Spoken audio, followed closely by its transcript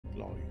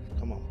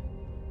Come on.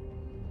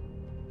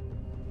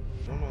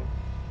 Come on.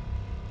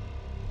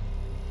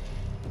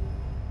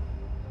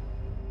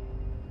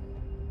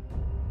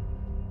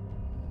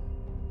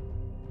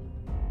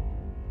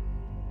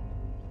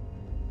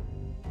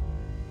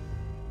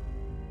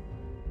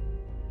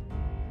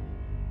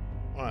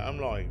 Alright, I'm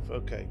live.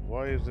 Okay,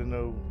 why is there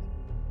no...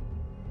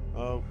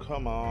 Oh,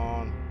 come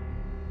on.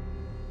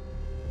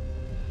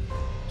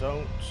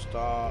 Don't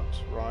start,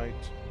 right.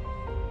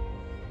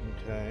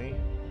 Okay.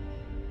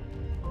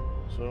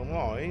 So I'm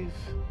live.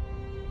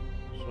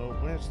 So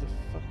where's the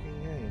fucking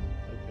game?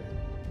 Okay.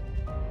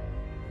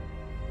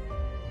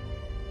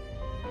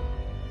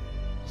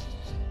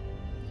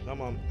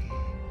 Come on.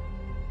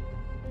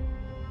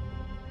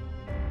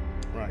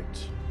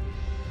 Right.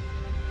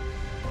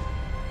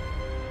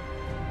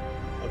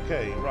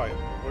 Okay, right.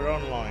 We're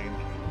online.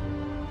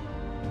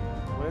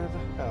 Where the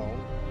hell?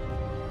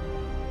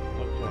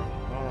 Okay,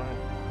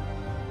 alright.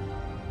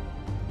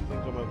 I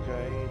think I'm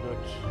okay,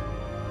 but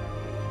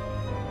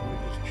let me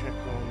just check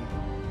on.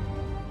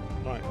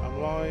 Right, I'm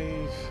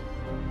live.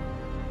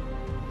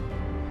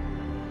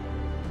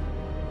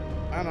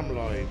 And I'm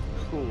live.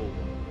 Cool.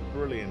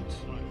 Brilliant.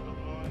 Right, I'm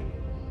live.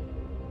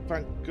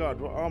 Thank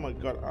God. Oh my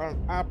God.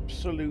 An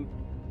absolute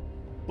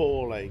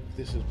ball ache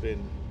this has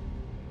been.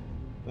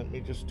 Let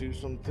me just do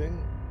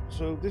something.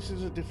 So this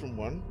is a different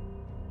one.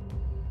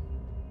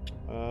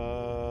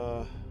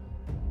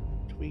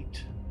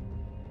 Tweet.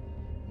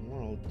 And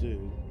what I'll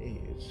do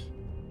is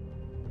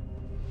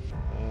if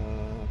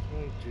I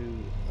do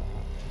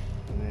that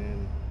and then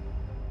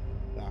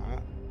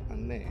that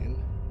and then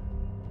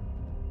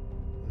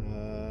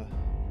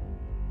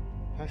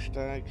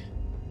hashtag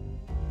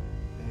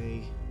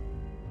a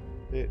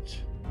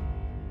bit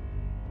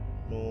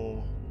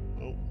more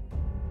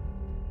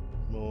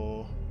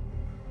more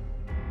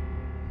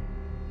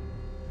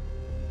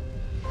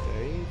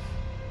Dave.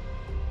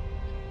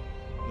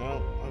 No,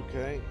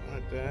 okay,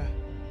 right there.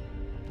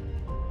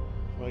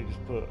 If I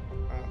just put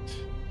at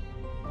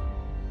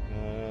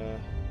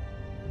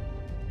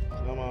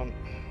come on,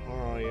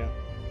 where are you?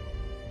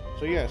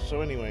 So yeah,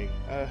 so anyway,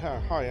 hi,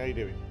 how you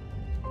doing?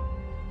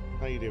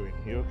 How you doing?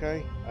 You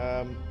okay?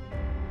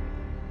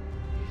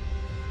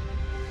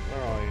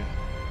 Where are you?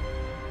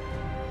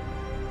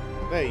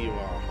 There you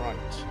are,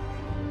 right.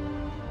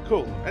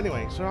 Cool.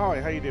 Anyway, so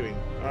hi, how you doing?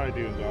 How you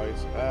doing,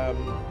 guys?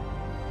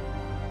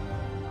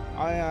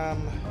 I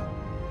am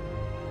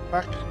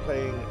back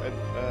playing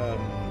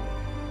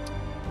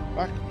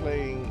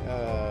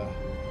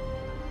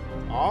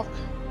Ark.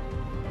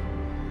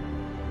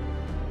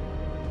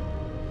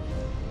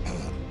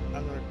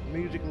 And the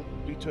music will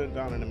be turned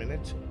down in a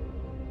minute.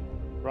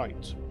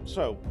 Right,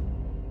 so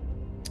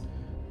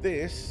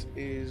this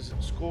is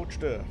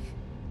Scorched Earth,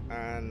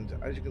 and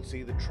as you can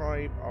see, the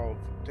tribe of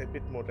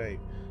Bitmore Dave.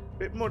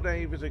 Bitmore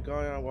Dave is a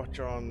guy I watch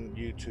on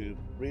YouTube.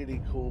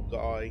 Really cool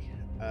guy.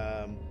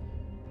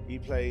 He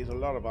plays a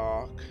lot of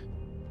Ark.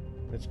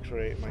 Let's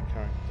create my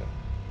character.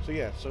 So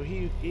yeah, so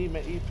he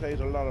plays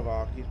a lot of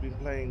Ark. He's been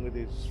playing with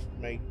his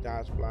mate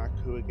Daz Black,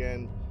 who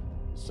again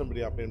is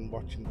somebody I've been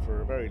watching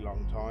for a very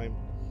long time.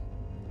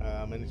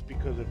 And it's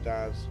because of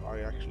Daz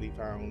I actually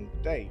found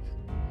Dave.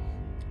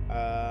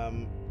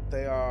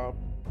 They are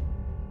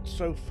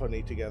so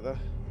funny together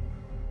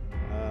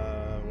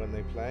when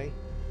they play.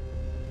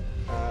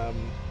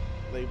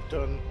 They've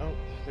done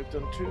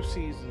 2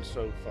 seasons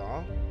so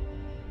far.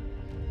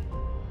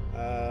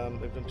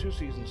 They've done 2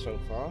 seasons so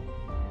far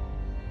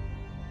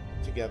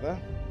together.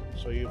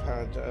 So you've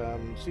had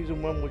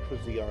season 1, which was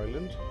the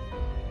island,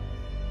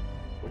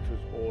 which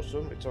was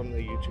awesome. It's on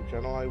their YouTube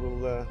channel. I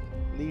will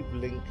leave a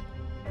link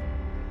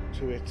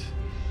to it.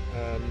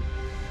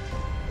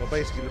 Well,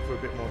 basically look for a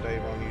bit more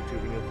Dave on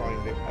YouTube and you'll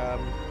find it.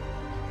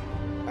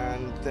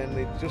 And then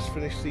they just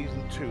finished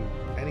season 2.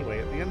 Anyway,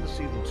 at the end of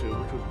season 2,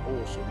 which was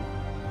awesome,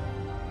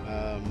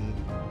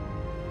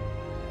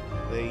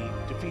 they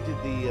defeated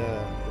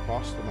the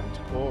boss, the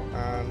Manticore,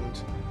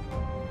 and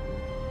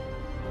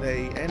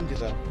they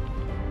ended up.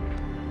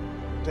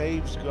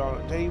 Dave's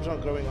now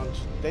going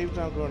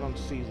on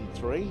to season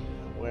 3,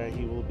 where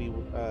he will be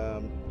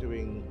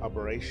doing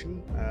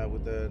Operation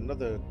with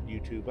another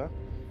YouTuber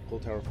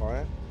called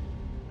Terrifier.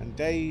 And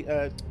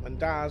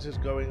Daz is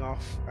going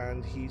off,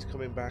 and he's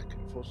coming back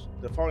for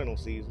the final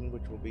season,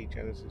 which will be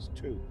Genesis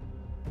 2.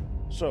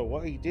 So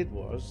what he did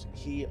was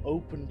he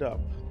opened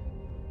up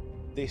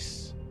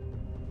this.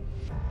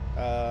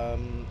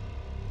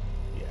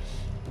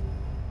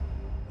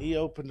 He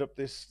opened up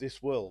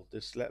this world.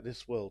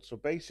 This world. So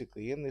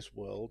basically, in this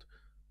world,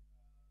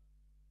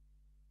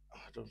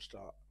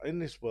 in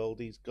this world,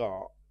 he's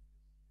got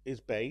his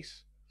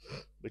base,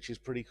 which is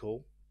pretty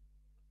cool.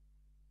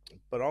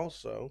 But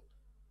also,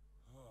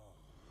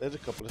 there's a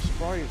couple of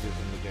surprises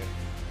in the game,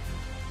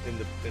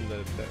 in the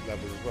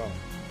level as well.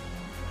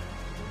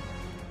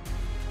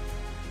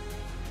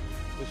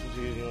 This is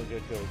you don't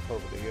get killed,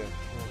 probably, yeah.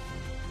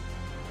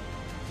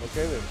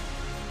 Okay then.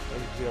 Let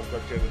me see, I've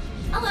got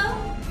Genesis. Hello.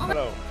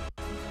 Hello.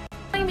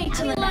 Any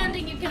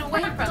landing you can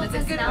away from is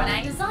a good one,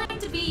 eh? Designed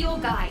to be your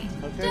guide.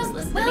 Okay. Just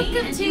listen to me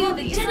and do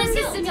the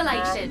Genesis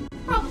simulation.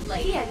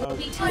 Like, yeah, you'll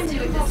be time to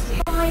I need to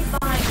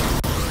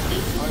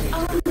get the hell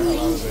out of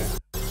there.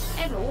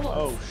 Everyone.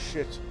 Oh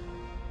shit.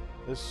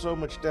 There's so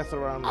much death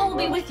around me. I'll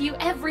be with you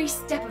every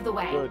step of the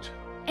way. Good.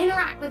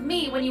 Interact with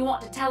me when you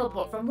want to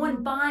teleport from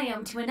one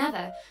biome to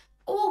another,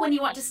 or when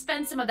you want to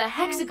spend some of the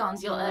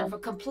hexagons you'll earn for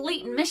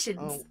completing missions.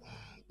 Oh,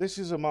 this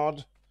is a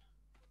mod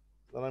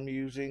that I'm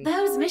using.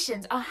 Those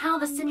missions are how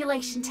the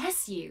simulation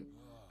tests you,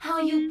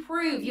 how you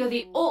prove you're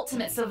the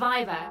ultimate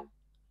survivor.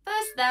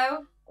 First,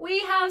 though,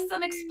 we have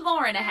some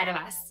exploring ahead of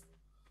us.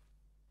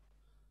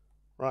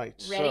 Right,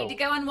 Ready to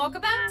go on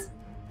walkabout?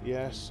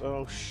 Yes.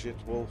 Oh shit,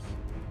 wolf.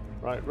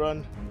 Right,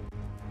 run.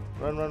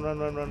 Run.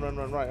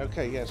 Right,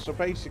 okay, yeah, so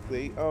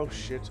basically, oh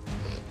shit.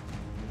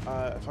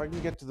 If I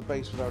can get to the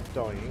base without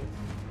dying,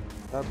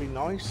 that'd be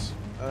nice.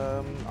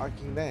 I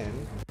can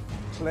then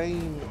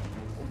claim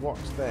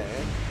what's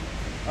there.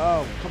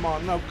 Oh, come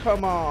on, no,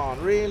 come on,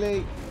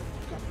 really?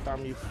 God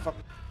damn you fuck.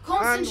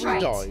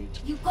 Concentrate. And we died.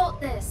 You got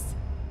this.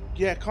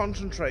 Yeah,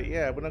 concentrate,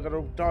 yeah, when I got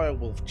a dire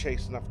wolf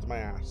chasing after my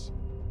ass.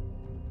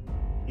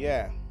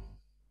 Yeah.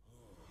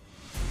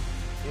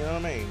 You know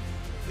what I mean?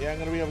 Yeah, I'm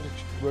going to be able to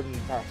run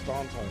past,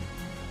 aren't I?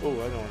 Oh, I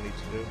know what I need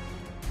to do.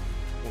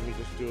 Let me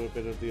just do a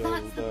bit of the old...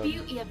 That's the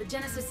beauty of the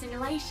Genesis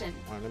simulation.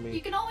 Right,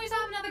 You can always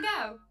have another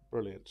go.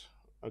 Brilliant.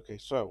 Okay,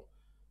 so,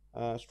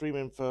 stream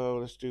info,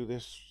 let's do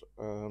this.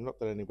 Not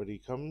that anybody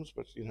comes,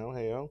 but, you know,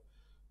 hey-o.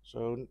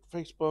 So,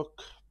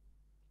 Facebook.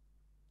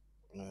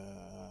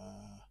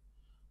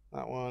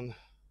 That one.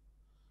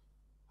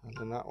 And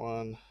then that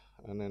one.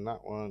 And then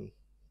that one.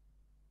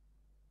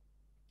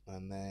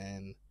 And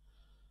then...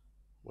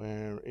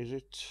 Where is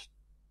it?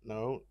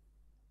 No.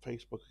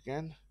 Facebook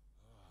again.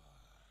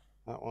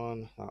 That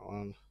one, that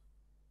one.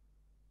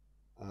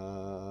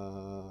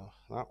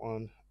 That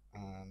one,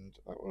 and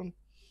that one.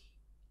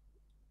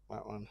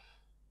 That one.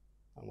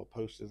 And we'll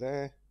post it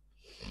there.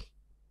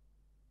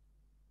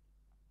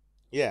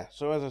 Yeah,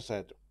 so as I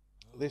said,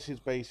 this is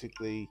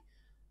basically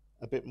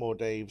a bit more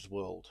Dave's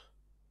World.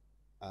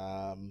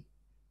 Hi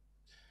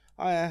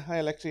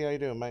Alexi, how you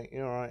doing, mate?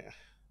 You alright?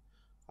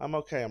 I'm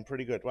okay, I'm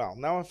pretty good. Well,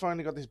 now I've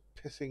finally got this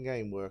pissing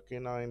game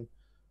working, I'm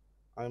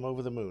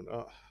over the moon.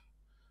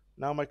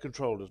 Now my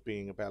controller's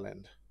being a bell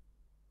end.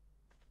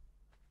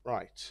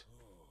 Right.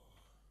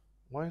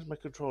 Why is my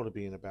controller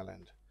being a bell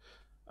end?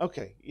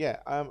 Okay,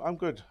 yeah, I'm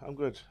good. I'm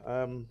good.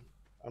 I'm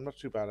not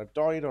too bad. I've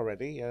died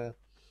already.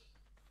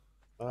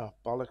 Oh,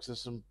 bollocks,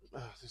 there's some...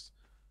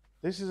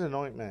 this is a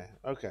nightmare.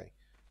 Okay,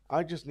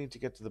 I just need to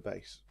get to the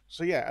base.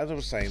 So yeah, as I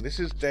was saying, this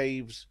is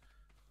Dave's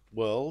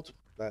world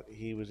that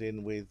he was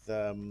in with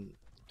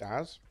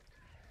Daz.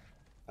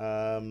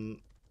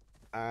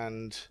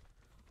 And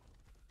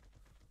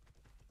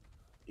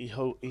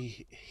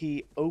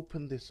he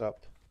opened this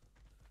up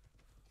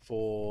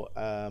for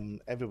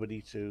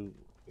everybody to,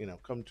 you know,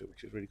 come to,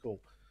 which is really cool.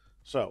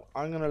 So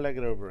I'm going to leg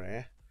it over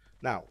here.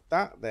 Now,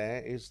 that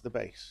there is the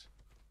base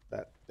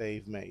that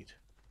Dave made,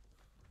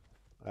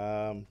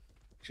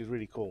 which is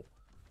really cool.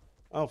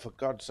 Oh, for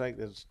God's sake,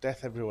 there's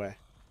death everywhere.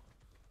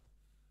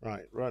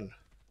 Right, run.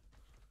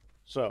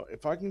 So,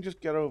 if I can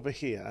just get over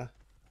here,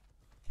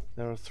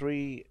 there are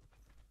 3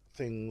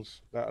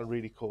 things that are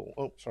really cool.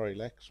 Oh, sorry,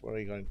 Lex, where are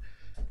you going?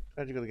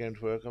 How'd you get the game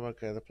to work? I'm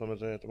okay, the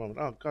plumber's there at the moment.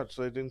 Oh, God,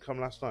 so they didn't come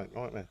last night.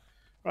 Right, then.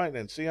 Right,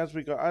 then, see, as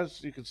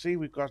you can see,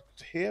 we've got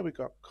here, we've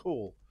got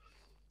cool.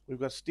 We've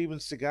got Steven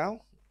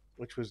Seagal,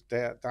 which was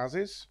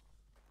Daz's.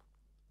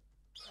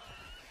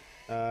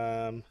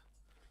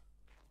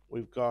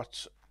 We've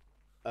got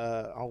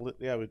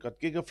we've got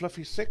Giga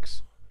Fluffy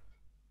 6,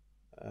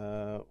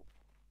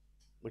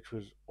 which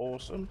was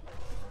awesome.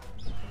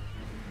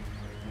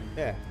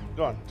 Yeah,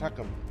 go on, attack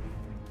him.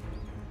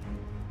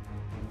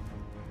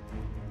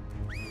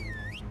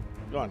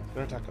 Go on,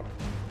 go attack him.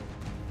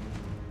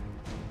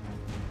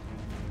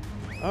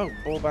 Oh,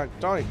 ball bag,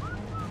 die.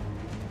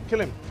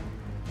 Kill him.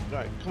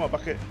 Right, come on,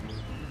 Bucket.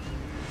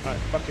 Right,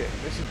 Bucket,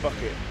 this is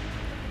Bucket.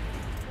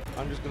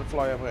 I'm just going to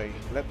fly away.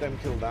 Let them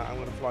kill that. I'm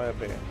going to fly up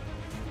here.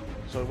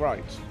 So,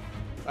 right.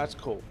 That's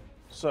cool.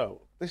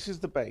 So, this is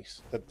the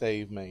base that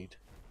Dave made.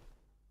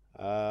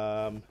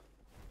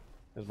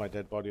 There's my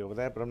dead body over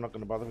there, but I'm not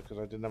going to bother because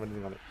I didn't have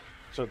anything on it.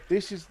 So,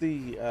 this is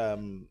the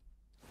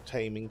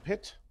taming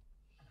pit,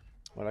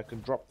 where I can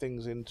drop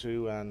things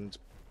into and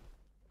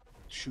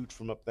shoot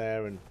from up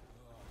there. And,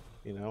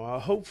 you know,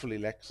 hopefully,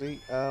 Lexi,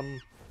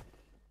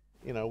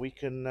 you know, we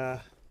can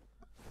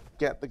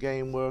get the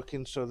game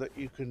working so that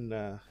you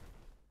can...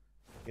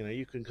 you know,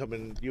 you can come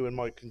and you and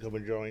Mike can come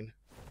and join.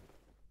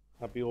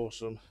 That'd be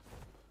awesome.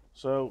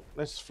 So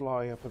let's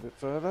fly up a bit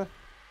further.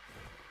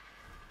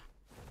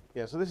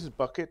 Yeah, so this is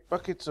Bucket.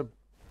 Bucket's a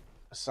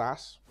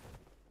sass,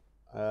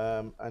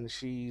 and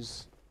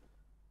she's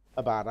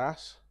a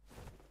badass.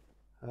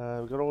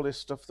 We've got all this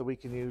stuff that we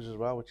can use as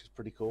well, which is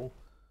pretty cool.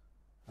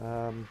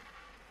 So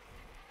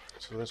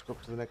let's go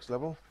up to the next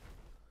level.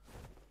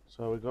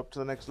 So we go up to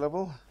the next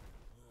level.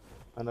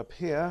 And up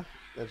here,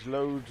 there's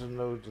loads and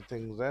loads of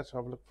things there to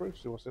have a look through,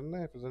 see what's in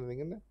there, if there's anything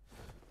in there.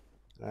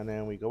 And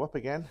then we go up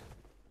again.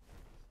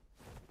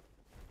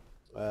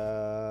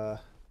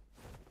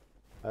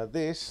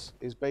 This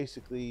is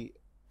basically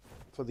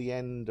for the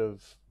end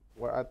of,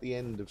 we're at the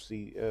end of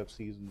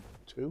season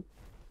 2.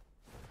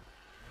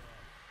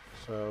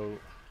 So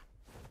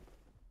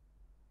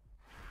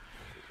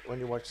when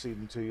you watch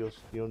season 2,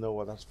 you'll know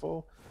what that's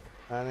for.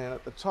 And then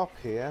at the top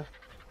here,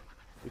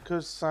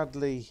 because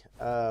sadly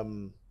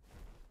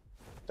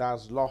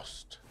Daz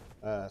lost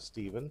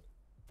Stephen,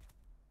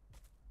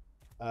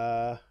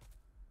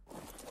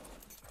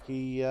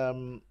 he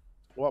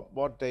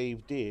what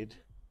Dave did,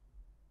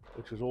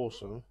 which was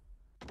awesome,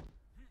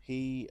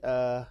 he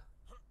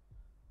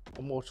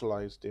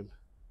immortalized him.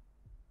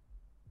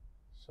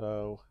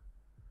 So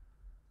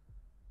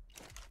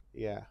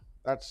yeah,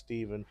 that's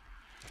Stephen.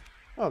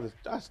 Oh,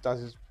 that's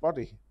Daz's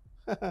body.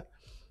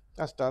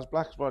 That's Daz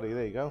Black's body.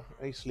 There you go.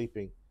 He's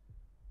sleeping.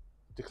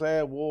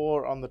 Declare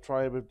war on the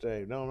tribe of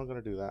Dave. No, I'm not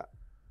going to do that.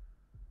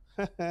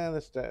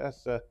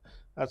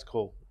 That's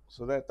cool.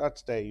 So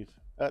that's Dave.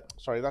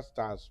 Sorry, that's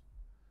Daz.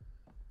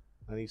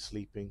 And he's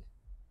sleeping.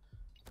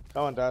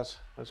 Come on, Daz.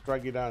 Let's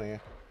drag you down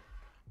here.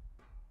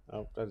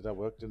 Oh, that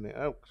worked, didn't it?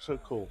 Oh, so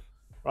cool.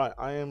 Right,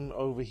 I am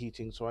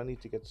overheating, so I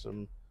need to get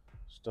some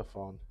stuff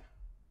on.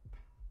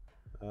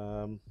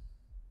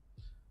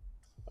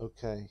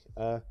 Okay.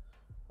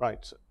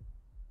 Right.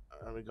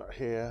 We got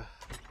here.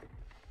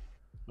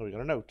 Oh, we got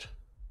a note.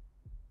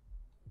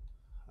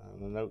 And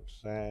the note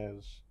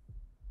says,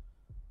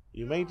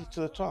 "You made it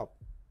to the top.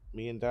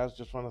 Me and Daz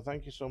just want to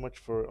thank you so much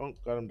for..." Oh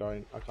God, I'm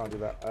dying. I can't do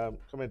that. Come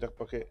here, Duck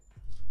Bucket.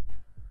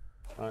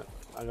 Right,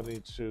 I'm gonna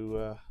need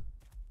to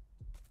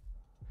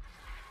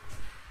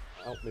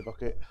help me,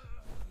 Bucket.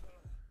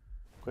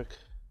 Quick.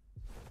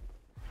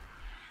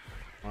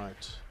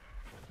 Right.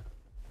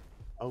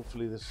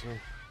 Hopefully this.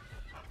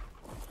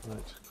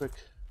 Right, quick.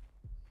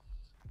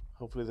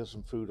 Hopefully there's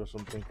some food or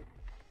something.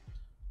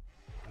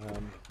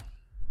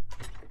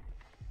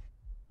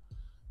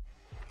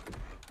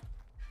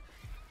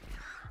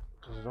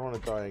 Because I don't want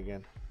to die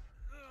again.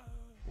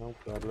 Oh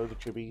God, load of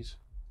chibbies.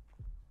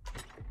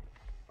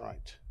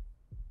 Right.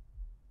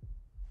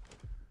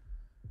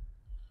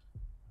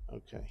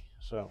 Okay,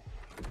 so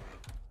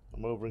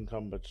I'm over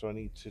encumbered, so I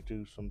need to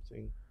do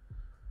something.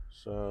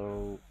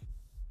 So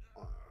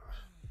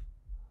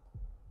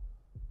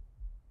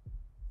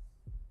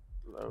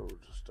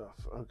loads of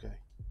stuff. Okay.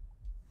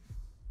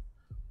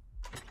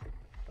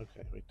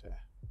 Okay, right there.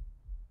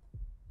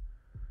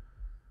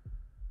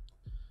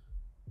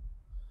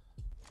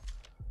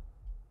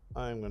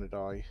 I'm gonna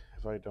die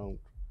if I don't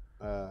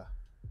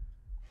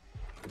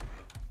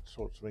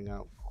sort something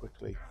out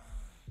quickly.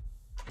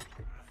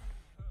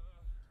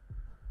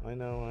 I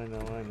know.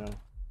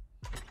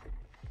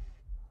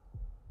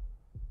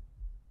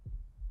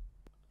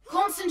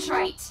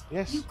 Concentrate!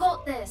 Yes. You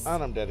got this!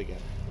 And I'm dead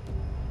again.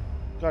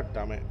 God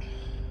damn it.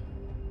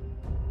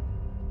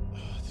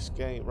 This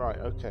game, right,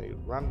 okay,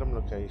 random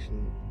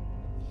location.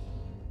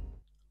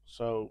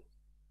 So,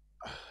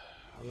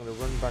 I'm going to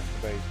run back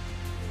to base.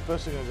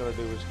 First thing I'm going to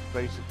do is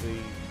basically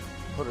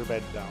put her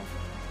bed down.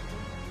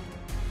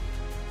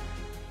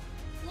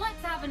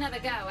 Let's have another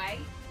go, eh?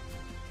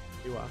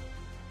 You are?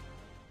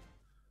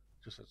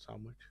 Just a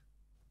sandwich.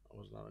 I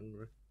was not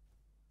hungry.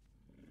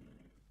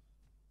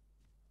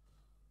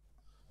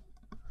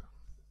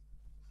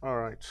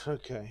 Alright,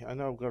 okay, I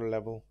know I've got a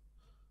level,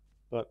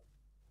 but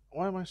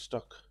why am I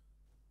stuck?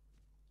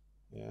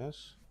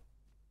 Yes?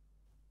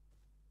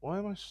 Why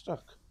am I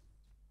stuck?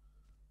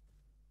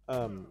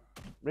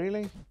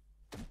 Really?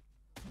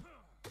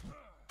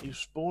 You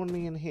spawned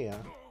me in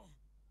here,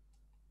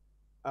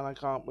 and I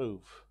can't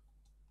move.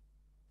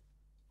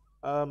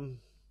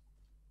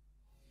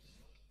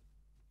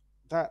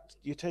 That,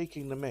 you're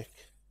taking the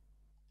mick.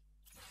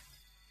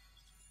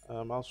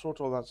 I'll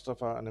sort all that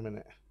stuff out in a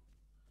minute.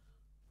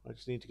 I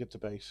just need to get to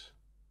base.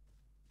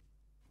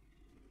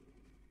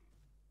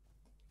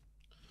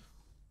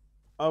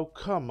 Oh,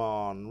 come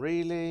on,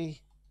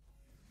 really?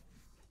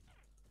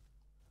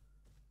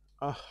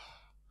 I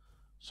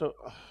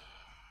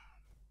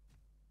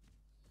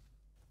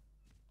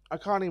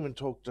can't even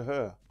talk to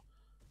her.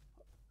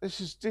 This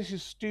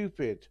is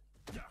stupid.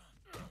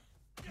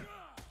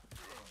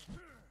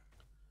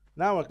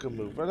 Now I can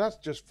move. Well, that's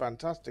just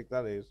fantastic,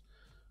 that is.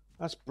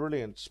 That's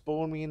brilliant.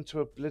 Spawn me into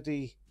a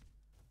bloody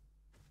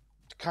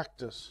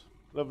cactus.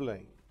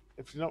 Lovely.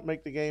 If you not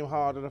make the game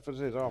hard enough as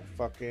it is. Oh,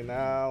 fucking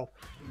hell.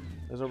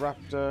 There's a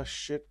raptor.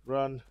 Shit,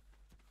 run.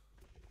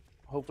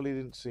 Hopefully he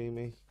didn't see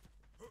me.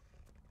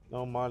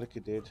 No, Malika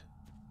did.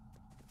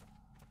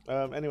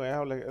 Anyway,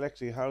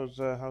 Alexi,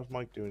 how's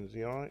Mike doing? Is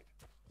he alright?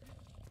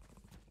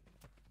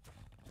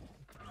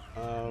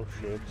 Oh,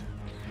 shit.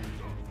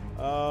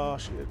 Oh,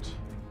 shit.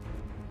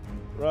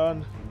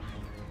 Run.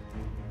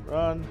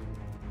 Run.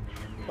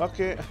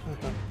 Bucket.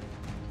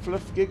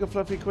 Giga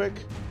Fluffy,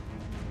 quick.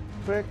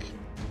 Quick.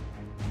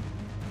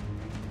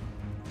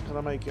 Can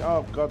I make it?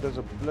 Oh, God, there's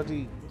a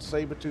bloody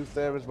saber-tooth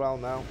there as well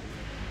now.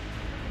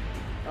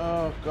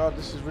 Oh, God,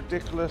 this is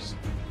ridiculous.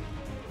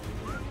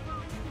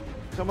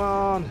 Come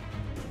on.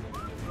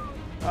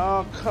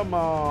 Oh, come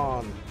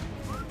on.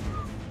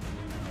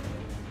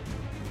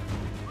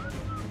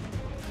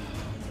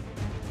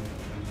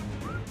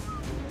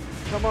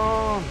 Come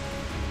on.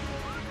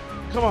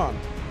 Come on.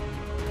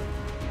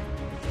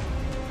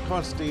 Come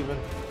on, Stephen.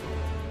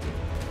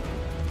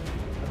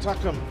 Attack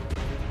him.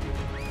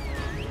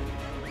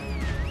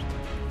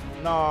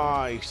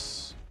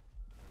 Nice.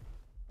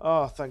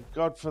 Oh, thank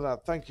God for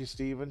that. Thank you,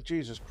 Stephen.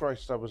 Jesus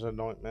Christ, that was a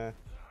nightmare.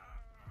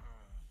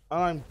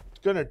 And I'm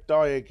gonna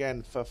die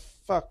again, for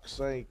fuck's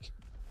sake.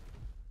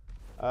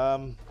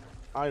 I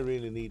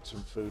really need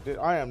some food.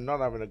 I am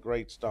not having a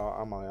great start,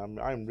 am I?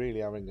 I'm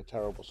really having a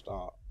terrible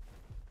start.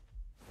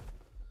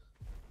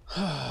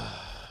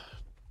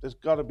 There's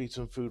got to be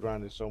some food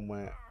around here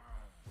somewhere.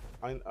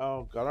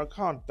 Oh God, I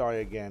can't die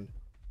again.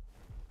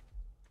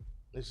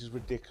 This is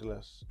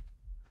ridiculous.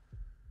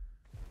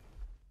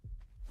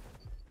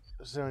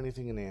 Is there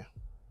anything in here?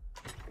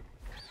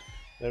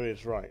 There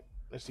is, right.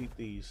 Let's eat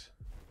these.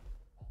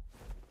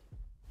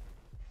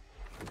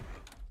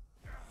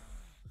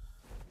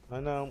 I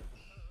know.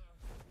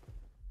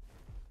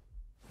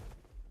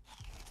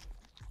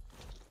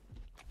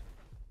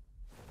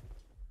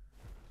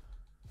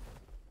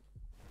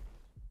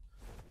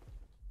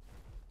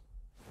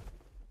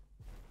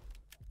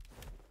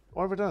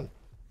 What have I done?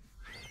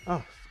 Oh,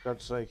 for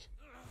God's sake.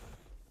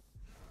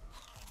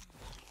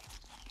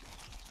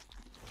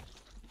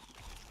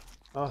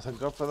 Oh, thank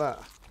God for that.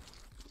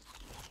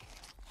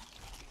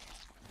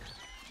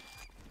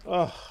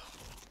 Oh.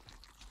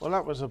 Well,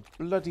 that was a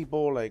bloody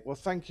ball ache. Well,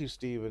 thank you,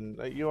 Stephen.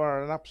 You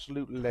are an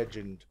absolute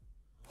legend.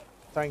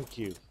 Thank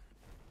you.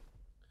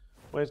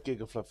 Where's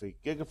Giga Fluffy?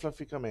 Giga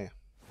Fluffy, come here.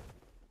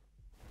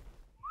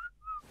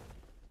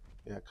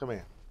 Yeah, come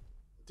here.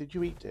 Did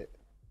you eat it?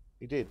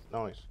 You did.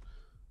 Nice.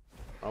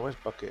 Oh, where's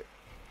Bucket?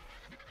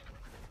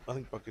 I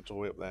think Bucket's all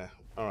the way up there.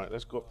 Alright,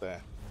 let's go up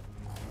there.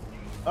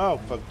 Oh,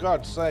 for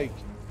God's sake.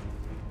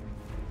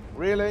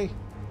 Really?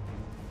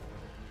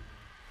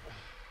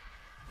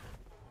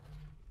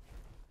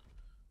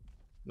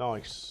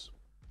 Nice.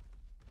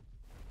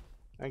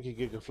 Thank you,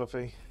 Giga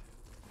Fluffy.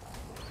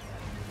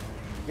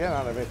 Get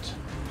out of it.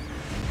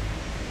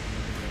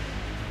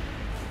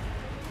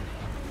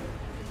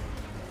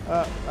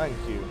 Thank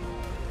you.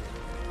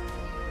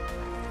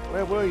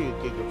 Where were you,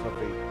 Giga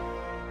Fluffy?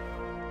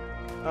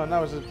 Oh,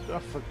 that was a... Oh,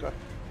 for God.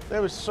 There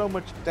was so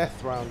much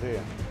death around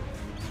here.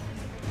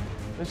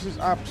 This is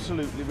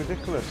absolutely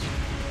ridiculous.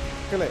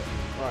 Kill it.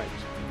 Right.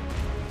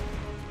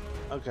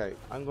 Okay,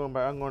 I'm going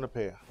back. I'm going up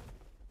here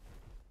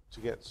to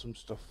get some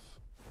stuff.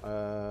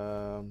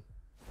 Not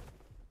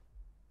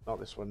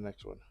this one,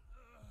 next one.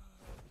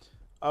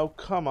 Oh,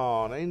 come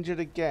on.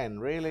 Injured again.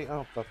 Really?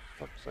 Oh, for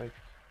fuck's sake.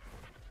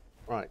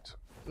 Right.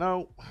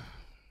 No.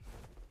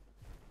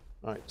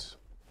 Right.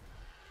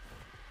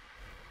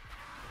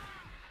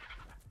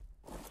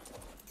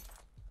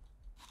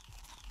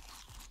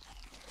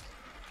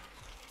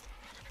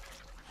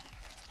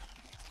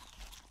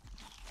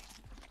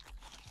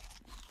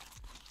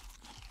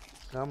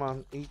 Come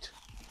on, eat.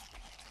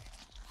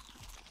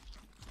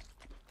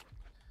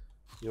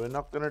 You are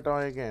not going to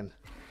die again.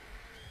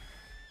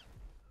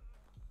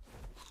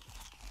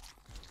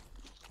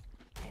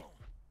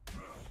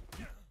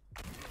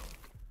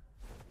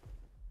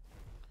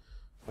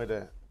 Wait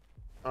there.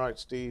 Alright,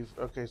 Steve.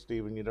 Okay,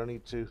 Stephen, you don't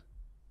need to.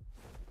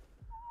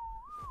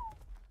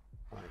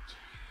 Right.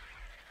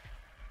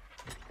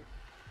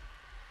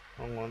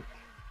 Wrong one.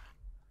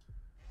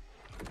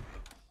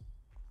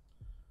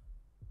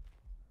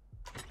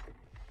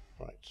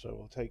 Right, so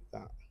we'll take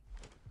that.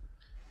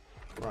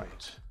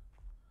 Right.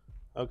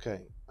 Okay,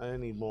 I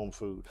need more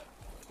food.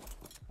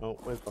 Oh,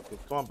 where's Bucket?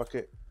 Come on,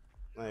 Bucket.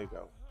 There you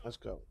go. Let's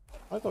go.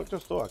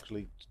 Just thought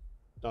actually,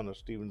 no,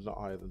 Stephen's not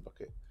higher than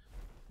Bucket.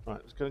 Right,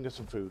 let's go and get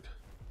some food.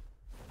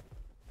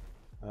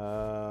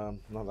 Not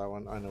that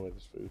one. I know where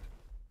there's food.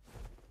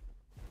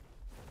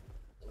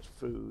 There's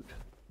food.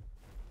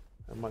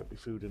 There might be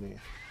food in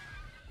here.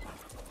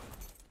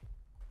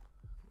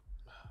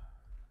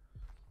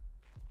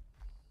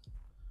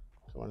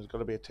 Come on, there's got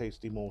to be a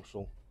tasty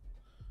morsel.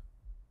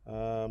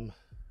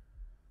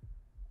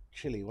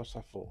 Chili, what's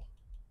that for?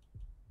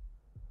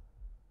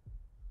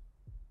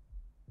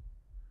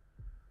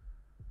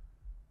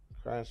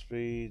 Crash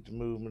speed,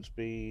 movement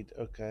speed,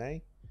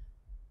 okay.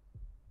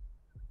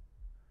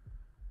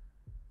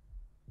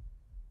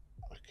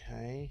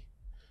 Okay.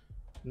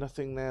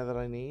 Nothing there that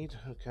I need,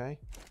 okay.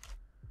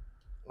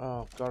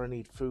 Oh, God, I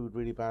need food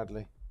really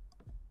badly.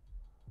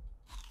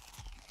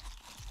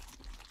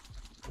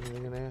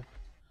 Anything in here?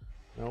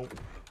 No.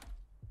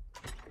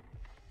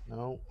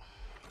 No.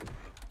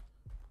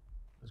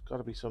 There's got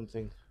to be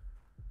something.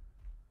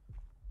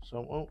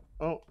 So,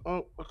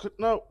 I could,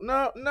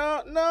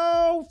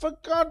 no, for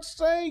God's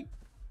sake!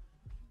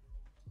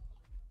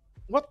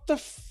 What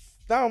the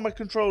now my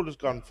controller's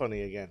gone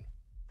funny again.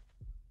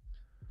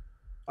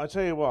 I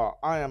tell you what,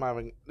 I am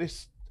having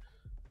this.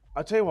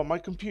 I tell you what, my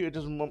computer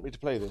doesn't want me to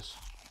play this.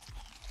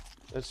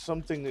 There's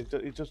something that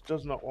it just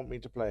does not want me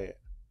to play it.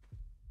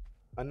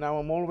 And now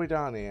I'm all the way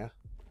down here.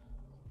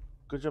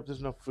 Good job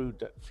there's no food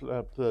that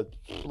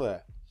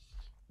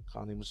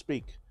can't even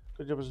speak.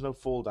 Good job there's no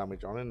fall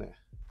damage on in there.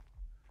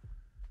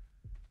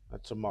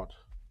 That's a mod.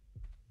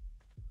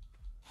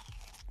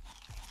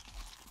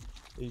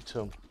 Eat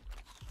them.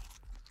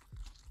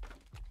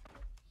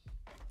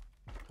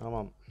 Come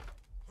on.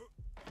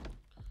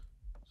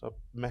 Stop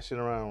messing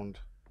around.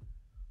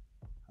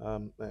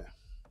 There.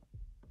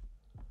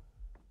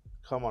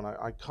 Come on,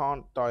 I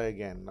can't die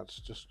again. That's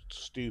just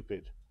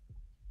stupid.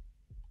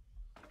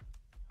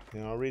 You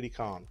know, I really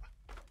can't.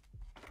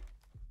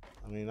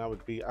 I mean, that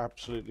would be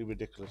absolutely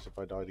ridiculous if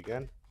I died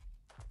again.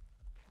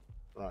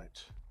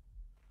 Right.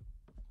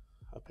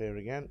 Up here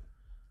again.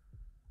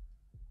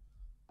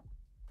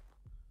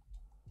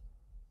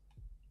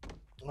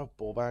 Oh,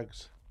 ball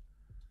bags.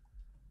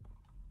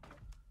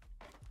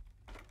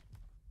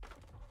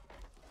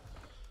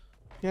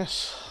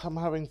 Yes, I'm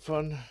having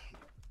fun.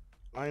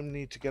 I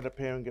need to get up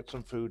here and get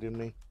some food in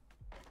me,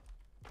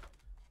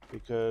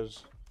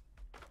 because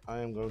I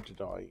am going to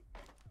die.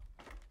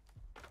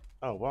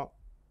 Oh, what?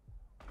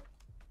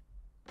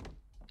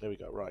 There we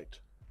go, right.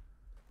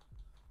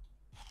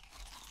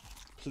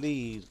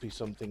 Please be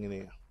something in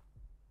here.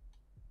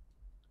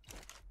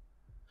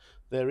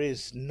 There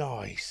is.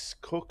 Nice.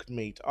 Cooked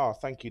meat. Oh,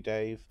 thank you,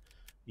 Dave.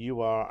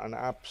 You are an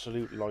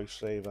absolute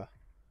lifesaver.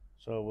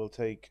 So we'll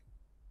take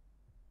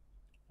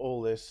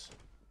all this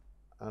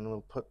and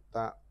we'll put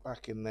that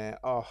back in there.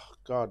 Oh,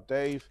 God,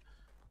 Dave,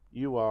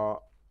 you are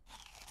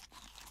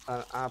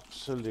an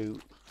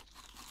absolute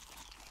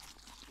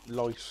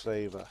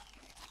lifesaver.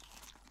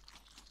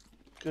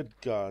 Good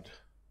God.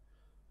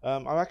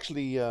 I've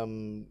actually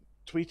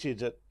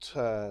tweeted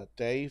at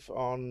Dave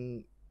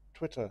on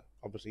Twitter,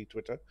 obviously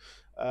Twitter,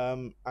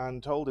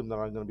 and told him that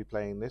I'm going to be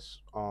playing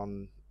this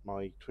on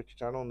my Twitch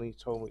channel, and he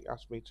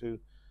asked me to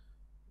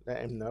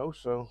let him know.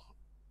 So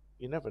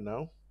you never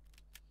know.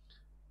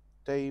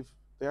 Dave,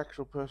 the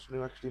actual person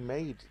who actually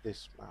made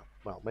this map,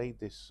 well, made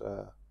this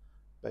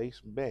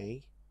base,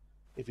 may,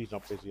 if he's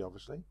not busy,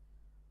 obviously,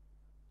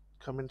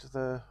 come into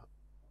the,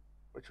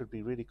 which would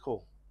be really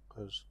cool,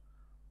 because,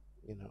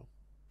 you know.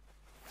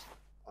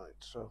 Right,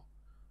 so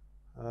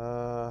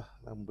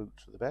them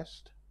boots are the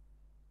best.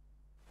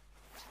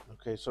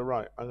 Okay, so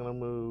right, I'm gonna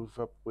move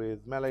up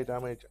with melee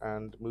damage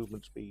and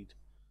movement speed.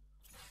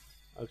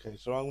 Okay,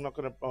 so I'm not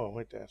gonna, oh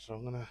wait there, so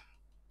I'm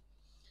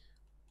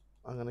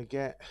gonna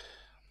get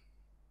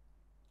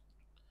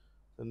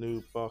the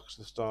new box,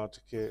 the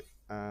starter kit,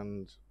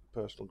 and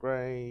personal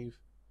grave.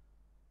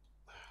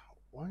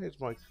 Why is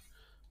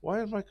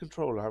my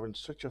controller having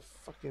such a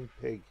fucking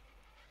pig?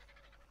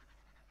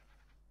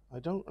 I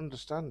don't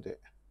understand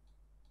it.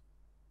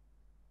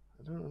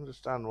 I don't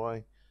understand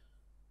why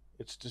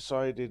it's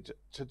decided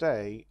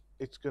today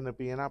it's gonna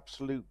be an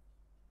absolute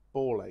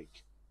ball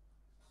ache.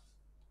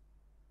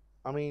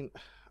 I mean,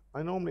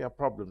 I normally have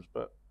problems,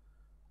 but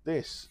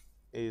this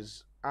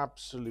is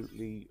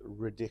absolutely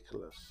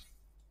ridiculous.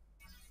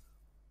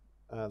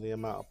 The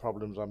amount of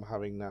problems I'm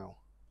having now.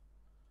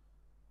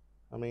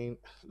 I mean,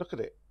 look at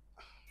it.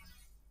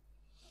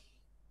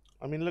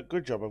 I mean, look,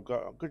 good job.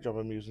 Good job.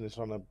 I'm using this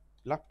on a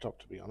laptop,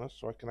 to be honest,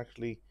 so I can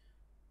actually,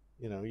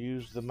 you know,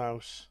 use the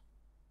mouse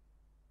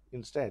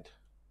instead.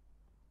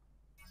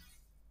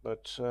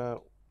 But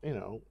you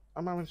know,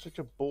 I'm having such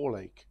a ball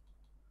ache.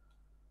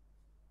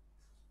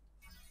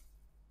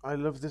 I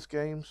love this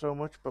game so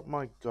much, but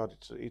my God,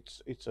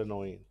 it's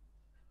annoying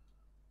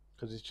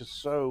because it's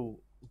just so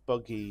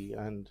buggy,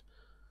 and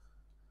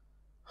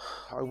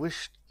I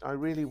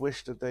really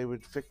wish that they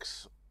would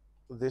fix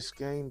this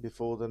game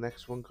before the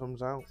next one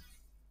comes out.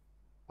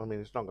 I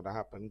mean, it's not going to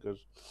happen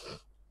because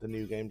the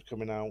new game's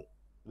coming out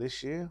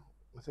this year,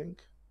 I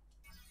think.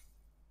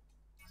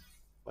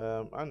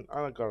 And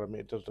I gotta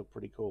admit, it does look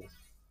pretty cool.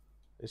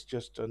 It's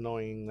just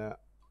annoying that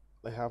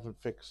they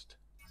haven't fixed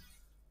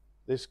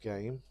this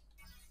game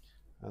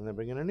and they're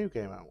bringing a new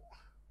game out.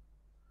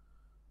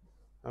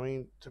 I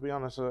mean, to be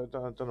honest, I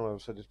don't know if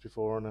I've said this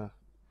before on a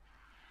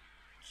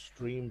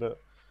stream, but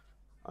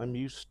I'm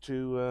used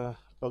to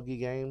buggy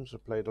games.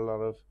 I've played a lot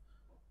of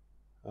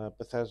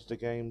Bethesda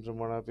games and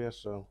what have you,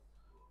 so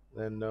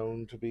they're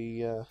known to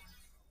be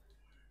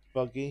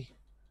buggy.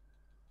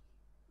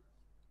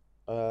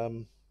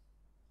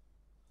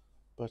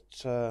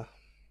 But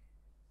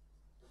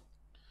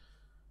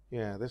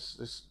yeah,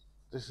 this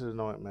is a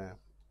nightmare.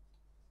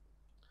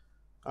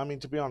 I mean,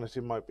 to be honest,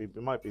 it might be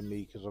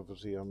me because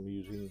obviously I'm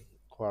using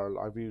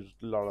I've used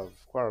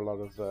quite a lot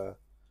of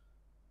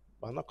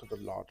well, not quite a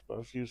lot, but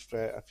I've used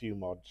a few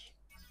mods.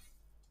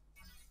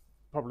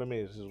 Problem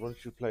is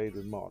once you played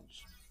with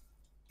mods,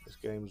 this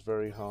game's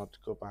very hard to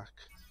go back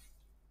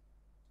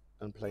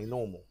and play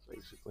normal,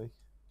 basically,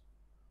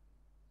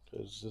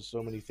 because there's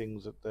so many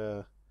things that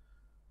the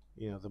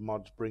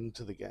mods bring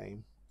to the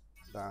game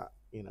that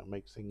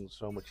makes things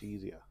so much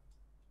easier.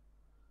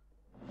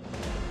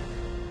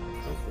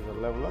 Oh, we got a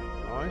level up,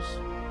 nice.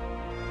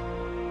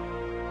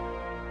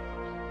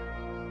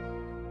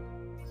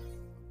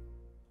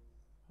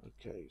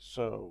 Okay,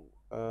 so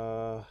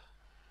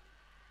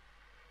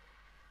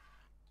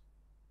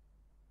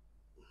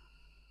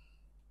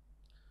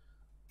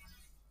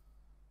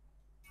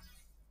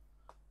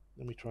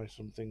let me try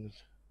some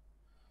things.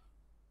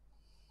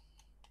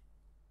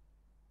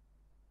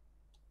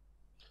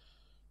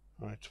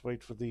 Right,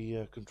 wait for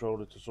the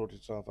controller to sort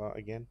itself out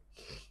again.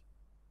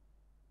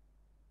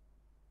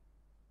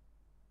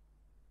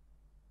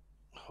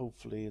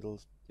 Hopefully it'll,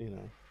 you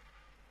know,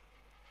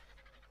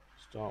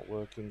 start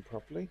working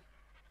properly.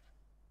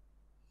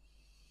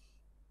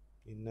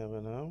 You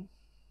never know.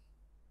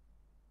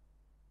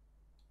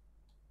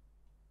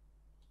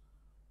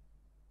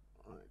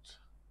 Right.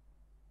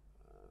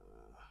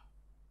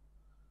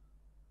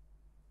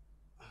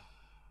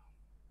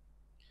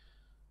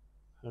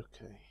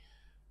 Okay.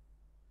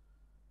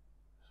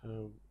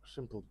 So,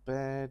 simple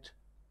bed.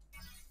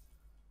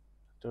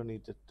 Don't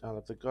need the, I'll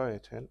have the Gaia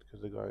tent,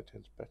 because the Gaia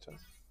tent's better.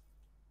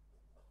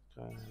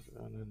 Gaia,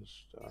 and then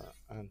start,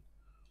 and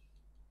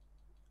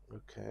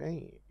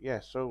okay, yeah,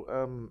 so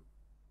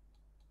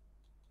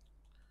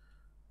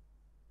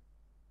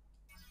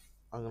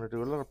I'm going to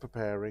do a lot of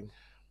preparing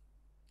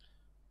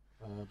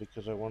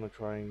because I want to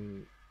try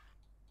and,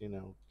 you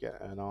know,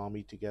 get an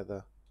army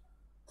together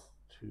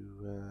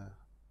to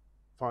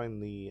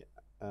find the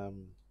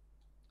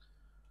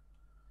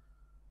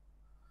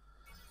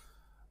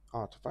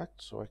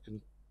artifact so I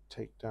can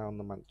take down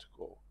the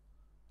Manticore.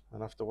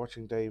 And after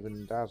watching Dave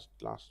and Daz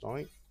last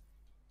night,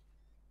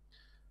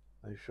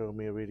 they showed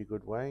me a really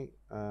good way.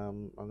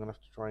 I'm going to have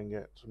to try and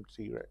get some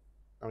T-Rex.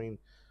 I mean,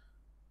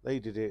 they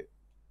did it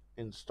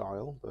in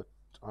style, but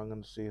I'm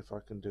going to see if I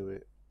can do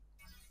it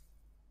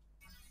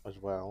as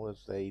well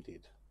as they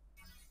did.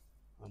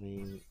 I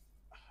mean,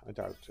 I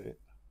doubt it,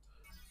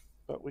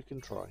 but we can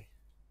try.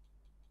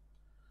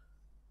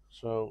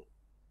 So,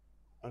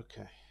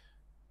 okay.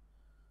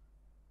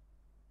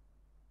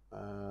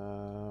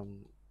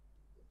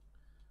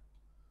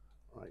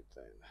 Right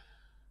then.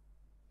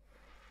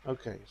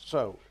 Okay,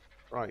 so,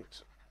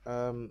 right.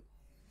 I'm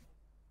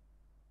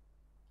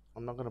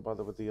not going to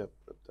bother with the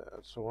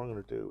so what I'm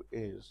going to do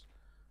is,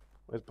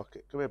 where's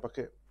Bucket? Come here,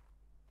 Bucket.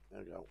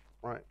 There we go.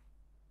 Right.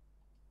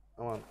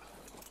 Come on.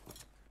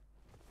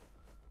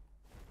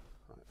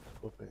 Right, let's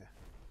go up here.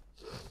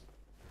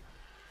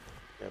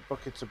 Yeah,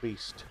 Bucket's a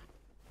beast.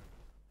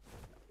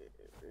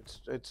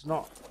 It's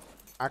not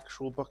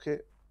actual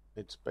Bucket.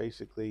 It's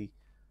basically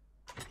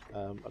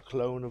a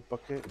clone of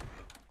Bucket.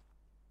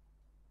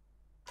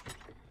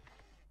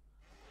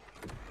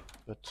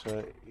 But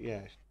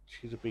yeah,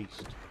 she's a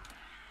beast.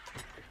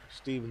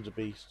 Steven's a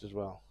beast as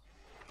well.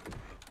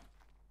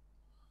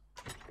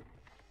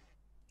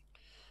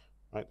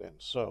 Right then,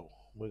 so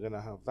we're going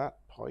to have that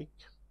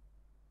pike.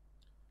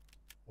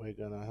 We're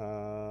going to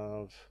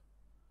have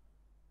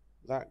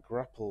that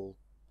grapple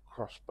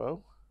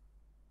crossbow,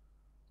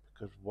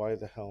 because why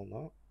the hell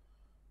not?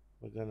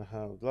 We're going to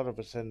have a lot of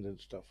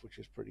ascendant stuff, which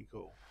is pretty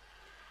cool.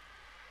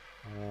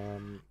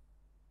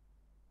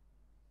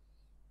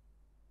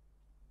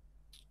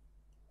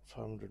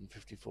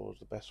 554 is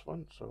the best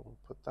one, so we'll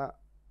put that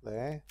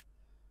there.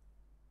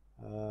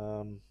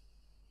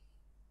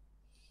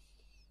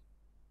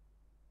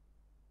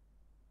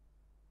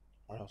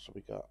 What else have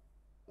we got?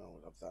 Oh,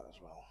 we'll have that as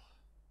well.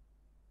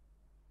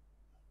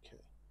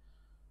 Okay,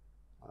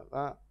 like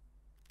that.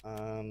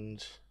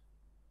 And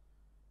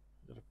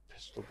got a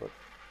pistol, but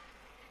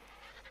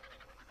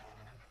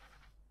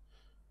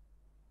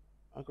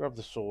I'll grab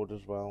the sword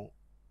as well,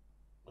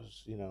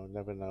 because, you know,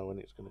 never know when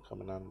it's going to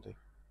come in handy.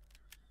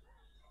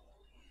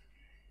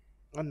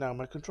 And now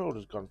my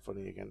controller's gone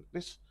funny again.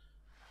 This,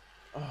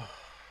 oh,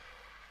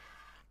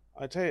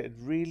 I tell you, it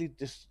really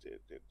just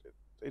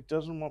it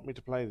doesn't want me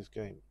to play this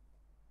game.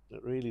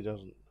 It really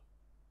doesn't.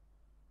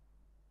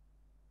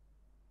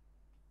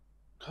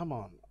 Come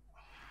on,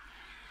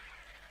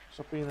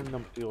 stop being a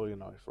numpty all your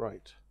knife.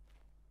 Right?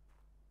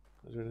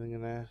 Is there anything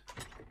in there?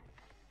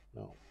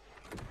 No.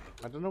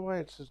 I don't know why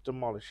it says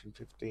demolish in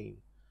 15.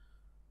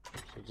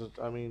 So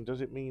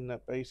does it mean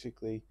that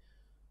basically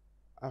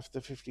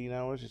after 15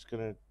 hours it's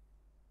gonna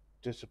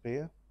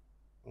disappear?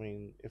 I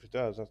mean, if it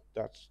does,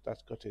 that's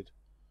gutted.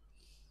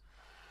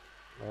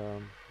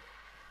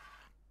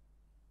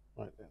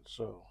 Right then,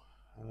 so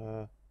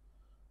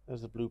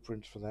there's the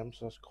blueprints for them,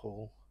 so that's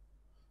cool.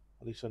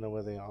 At least I know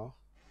where they are.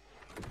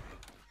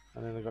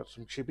 And then I got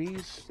some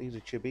chibis. These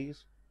are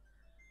chibis.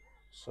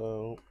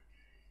 So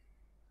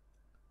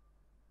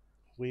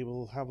we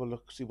will have a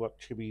look, see what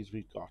chibis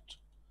we've got.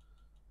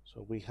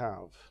 So we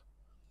have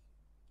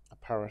a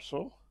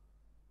Parasaur,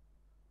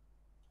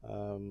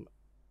 a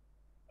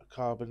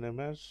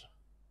Carbonimus,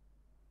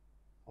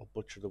 I'll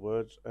butcher the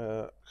words,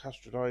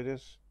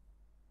 Castradidis,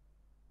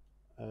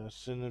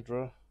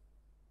 Synedra,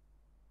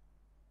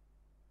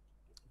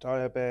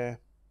 Diabear,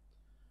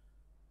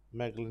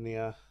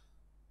 Megalania,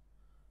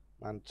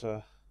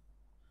 Manta,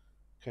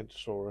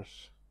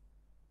 Kentosaurus,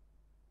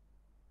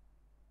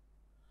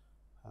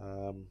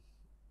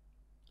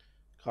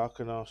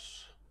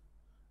 Carcanos,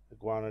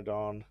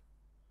 Iguanodon,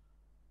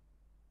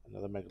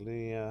 another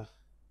Megalania,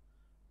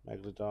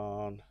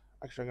 Megalodon.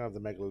 Actually, I'm gonna have the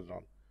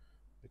Megalodon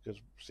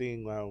because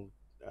seeing how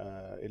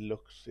it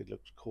looks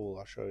cool.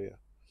 I'll show you.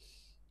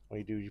 What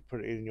you do is you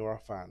put it in your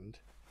offhand,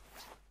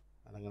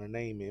 and I'm gonna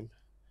name him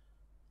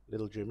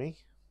Little Jimmy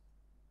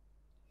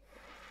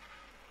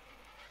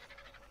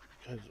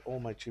because all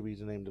my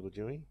chibis are named Little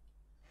Jimmy.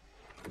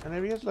 And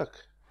there he is, look.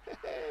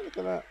 Look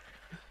at that.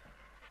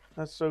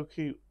 That's so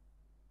cute.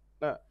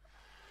 That.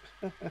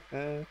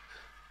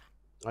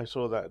 I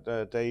saw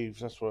that Dave,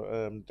 that's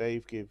what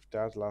Dave gave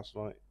Dad last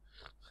night.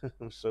 It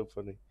was so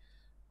funny.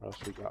 What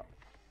else we got?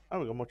 Oh,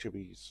 we got Mucha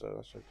Bees, so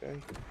that's okay.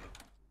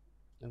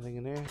 Anything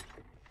in here?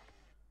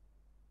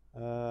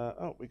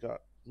 Oh, we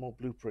got more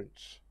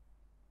blueprints.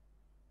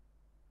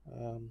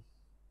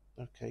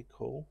 Okay,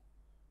 cool.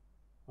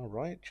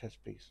 Alright,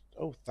 chest piece.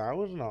 Oh,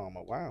 1,000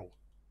 armor, wow.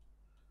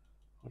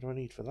 What do I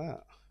need for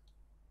that?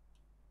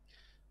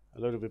 A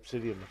load of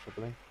obsidian,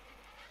 probably.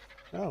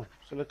 Oh,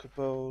 silica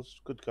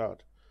pearls, good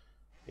God.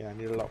 Yeah, I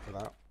need a lot for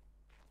that.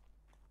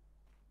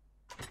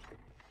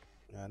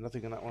 Yeah,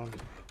 nothing in that one.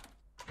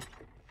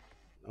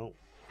 Nope,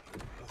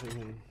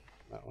 nothing in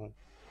that one.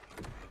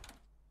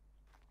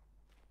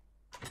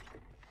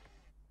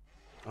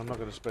 I'm not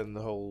going to spend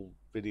the whole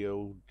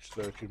video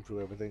searching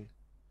through everything.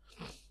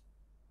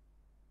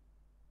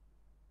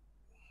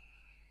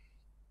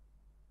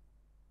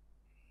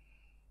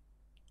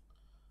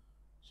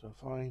 So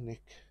if I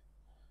nick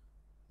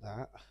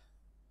that,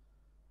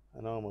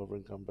 and I'm over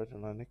encumbered,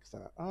 and I nick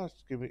that,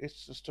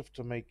 it's the stuff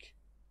to make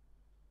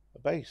a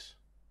base,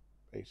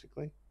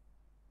 basically.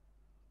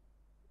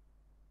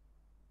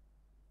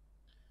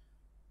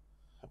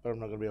 But I'm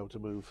not going to be able to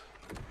move.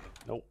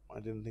 Nope,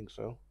 I didn't think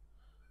so.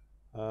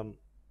 I know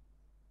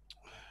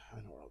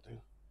what I'll do.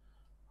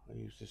 I'll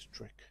use this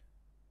trick.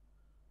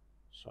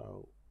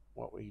 So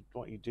what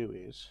you do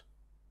is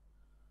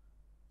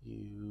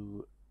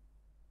you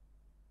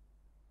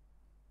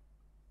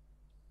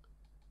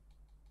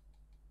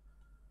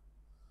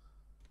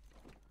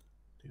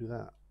do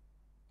that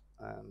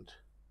and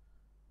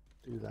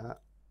do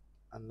that,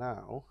 and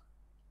now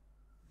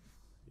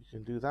you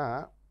can do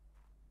that.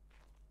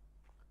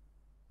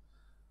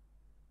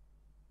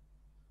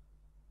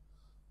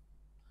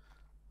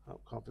 Oh,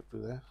 can't fit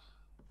through there.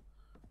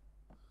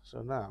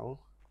 So now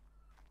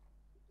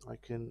I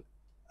can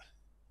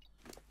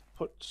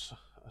put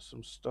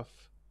some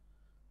stuff,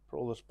 put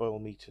all the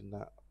spoiled meat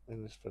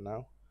in this for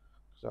now,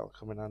 because that'll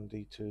come in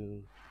handy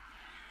to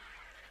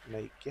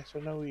make. Yes, I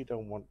know you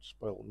don't want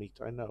spoiled meat.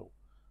 I know.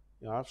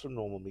 You know, I have some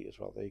normal meat as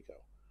well. There you go.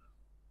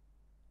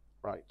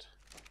 Right.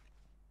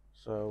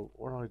 So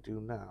what I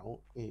do now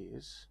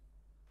is,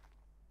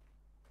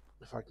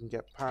 if I can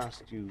get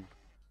past you,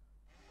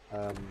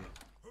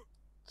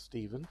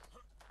 Stephen.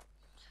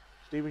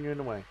 Stephen, you're in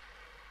the way.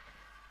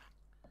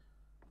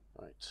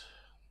 Right.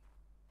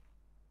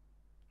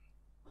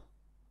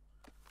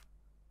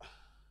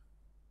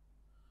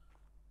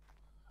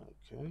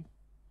 Okay.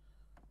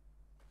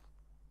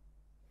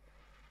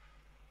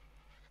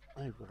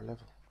 Oh, you've got a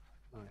level.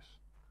 Nice.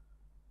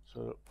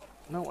 So,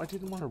 no, I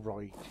didn't want to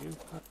ride you.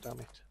 God damn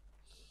it.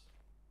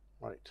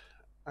 Right.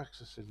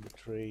 Access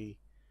inventory.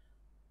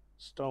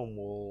 Stone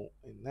wall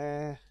in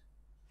there.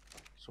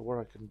 So what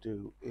I can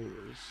do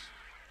is,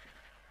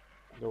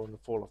 I don't want to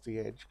fall off the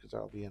edge because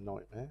that'll be a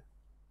nightmare.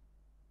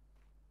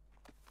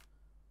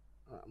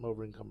 Right, I'm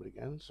over encumbered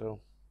again, so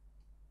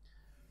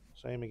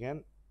same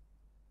again.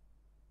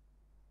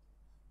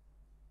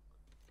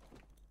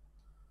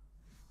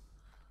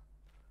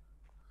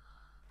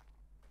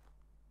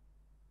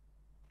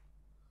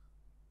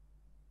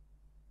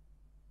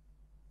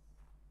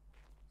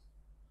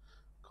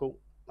 Cool.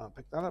 I'll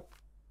pick that up.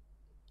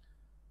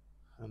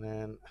 And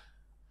then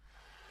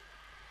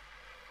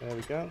there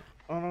we go.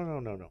 Oh no, no,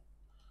 no, no.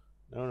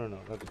 No, no, no,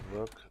 that didn't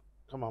work.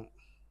 Come on.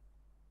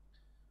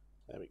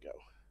 There we go.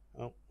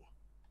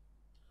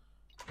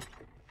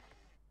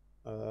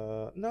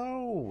 Oh.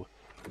 No!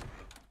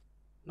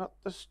 Not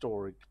the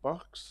storage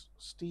box,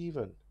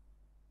 Stephen.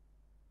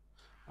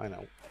 I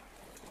know.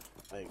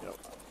 There you go.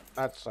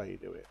 That's how you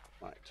do it.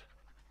 Right.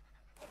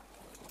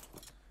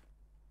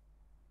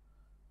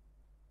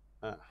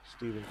 Ah,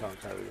 Stephen can't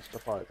carry the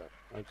stuff either.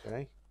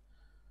 Okay.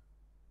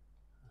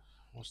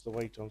 What's the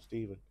weight on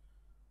Stephen?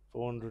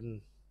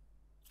 408.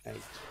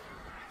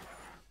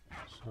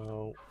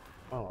 So,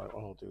 alright,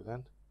 what I'll do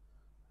then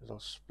is I'll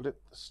split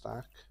the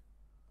stack,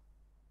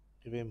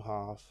 give him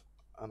half,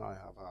 and I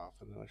have half,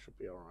 and then I should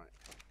be alright.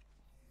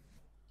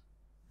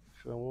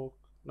 Should I walk?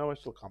 No, I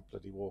still can't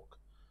bloody walk.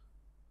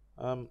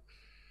 Alright,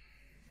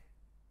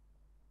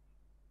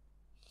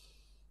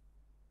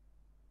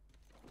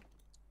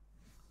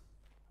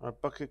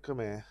 Bucket, come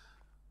here.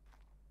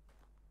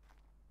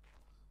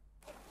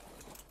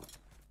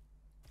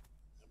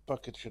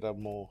 Bucket should have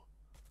more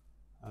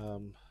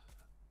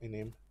in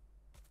him.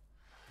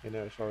 You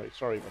know,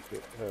 sorry,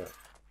 Bucket.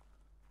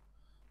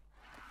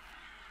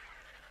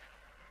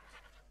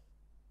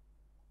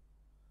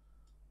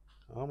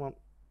 Come on.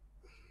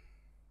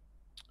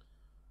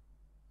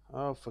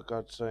 Oh, for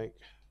God's sake.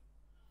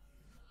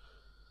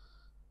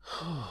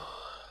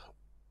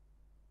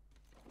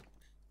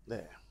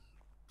 There.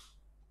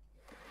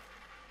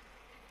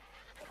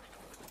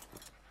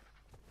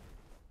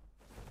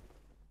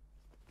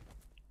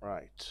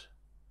 Right.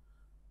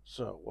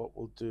 So what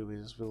we'll do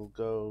is we'll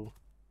go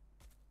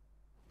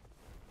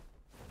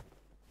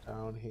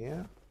down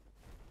here.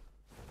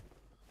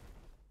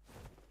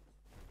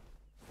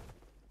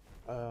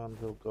 and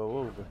we'll go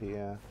over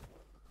here.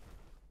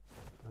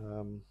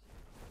 And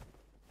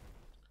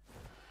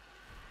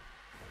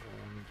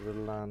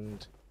we'll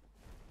land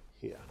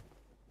here.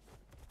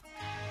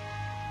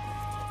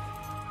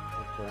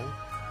 Okay.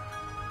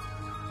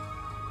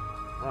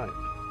 Right.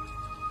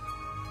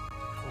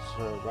 That's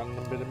a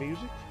random bit of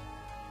music.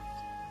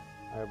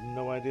 I have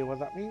no idea what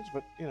that means,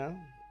 but you know.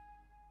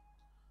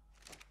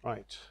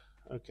 Right.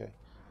 Okay.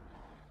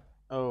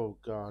 Oh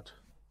God.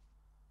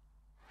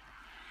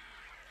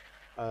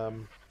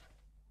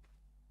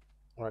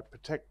 Right.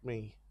 Protect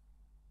me.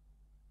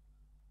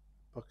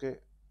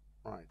 Bucket.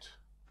 Right.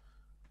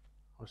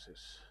 What's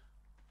this?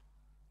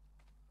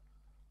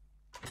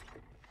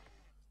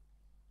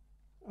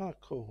 Oh,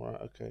 cool. Right.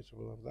 Okay. So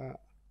we'll have that.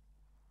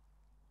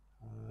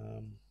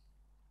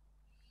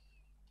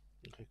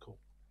 Okay. Cool.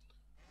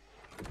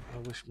 I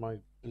wish my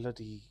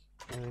bloody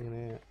anything in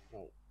here.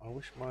 No. I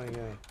wish my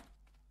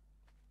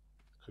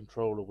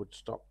controller would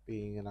stop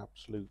being an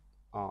absolute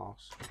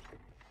arse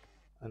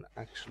and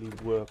actually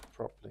work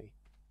properly.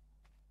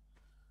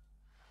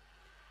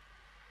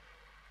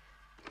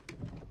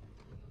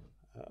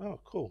 Oh,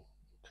 cool.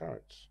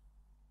 Carrots.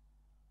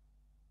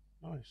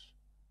 Nice.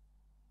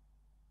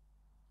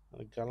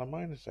 And a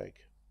Gallimimus egg.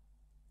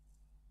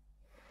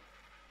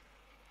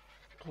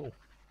 Cool.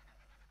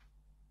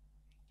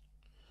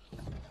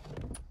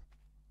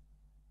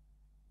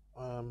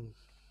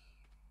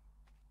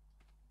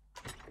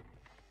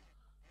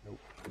 Nope.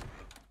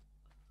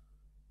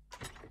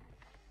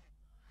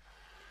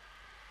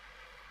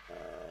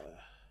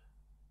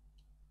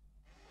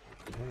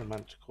 Okay, the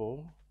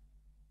manticore.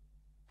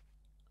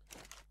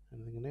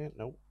 Anything in there?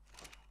 Nope.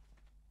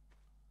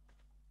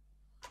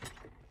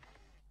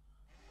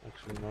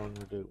 Actually, no, I'm going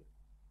to do.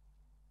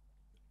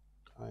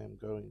 I am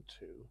going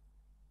to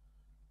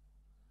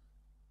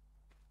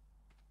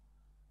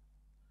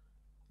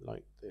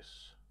like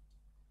this.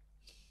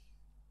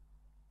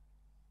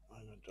 I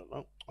don't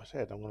know. I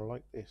said I'm going to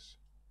like this.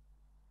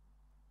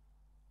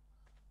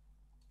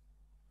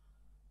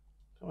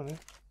 Come on in.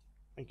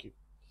 Thank you.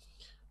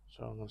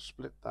 So I'm going to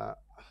split that.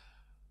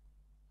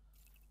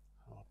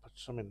 I'll put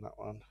some in that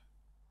one.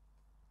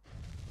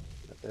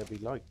 Let there be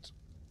light.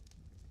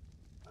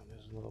 And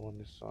there's another one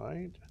this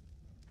side.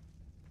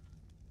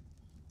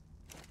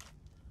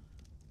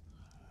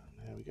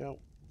 And there we go.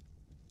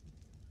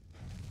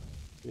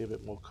 Be a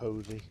bit more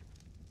cozy.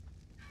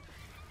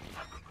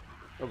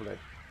 Lovely.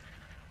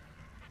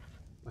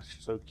 That's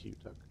so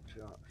cute, that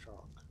shark.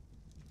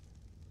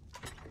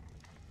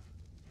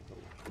 Oh.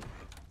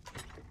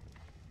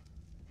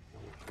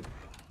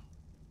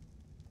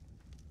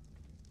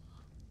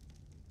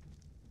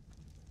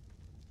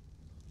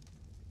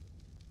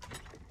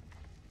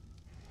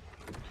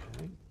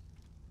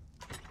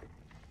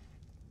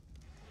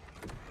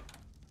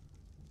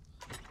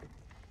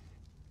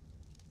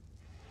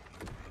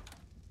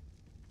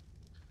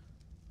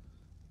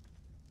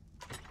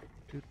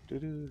 Okay.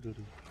 Do.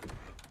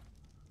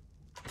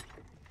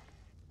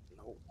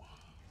 No.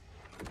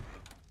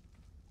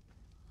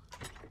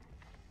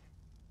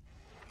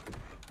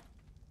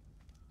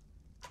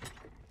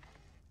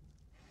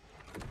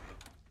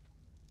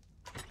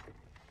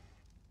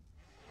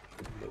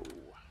 No.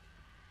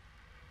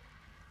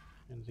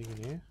 Anything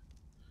in here?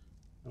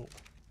 No.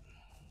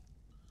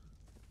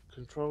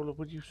 Controller,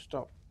 would you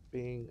stop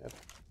being a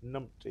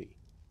numpty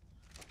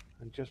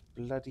and just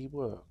bloody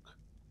work?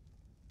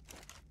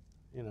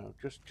 You know,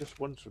 just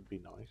once would be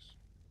nice.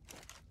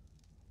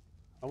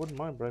 I wouldn't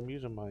mind, but I'm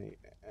using my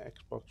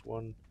Xbox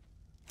One,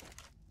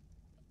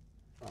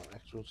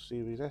 Xbox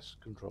Series S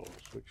controllers,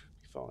 which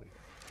would be fine.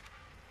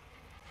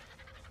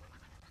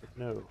 But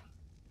no.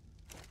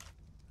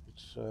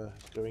 It's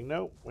going,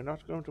 no, we're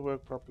not going to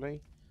work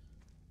properly.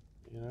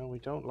 You know, we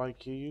don't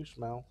like you, you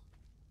smell.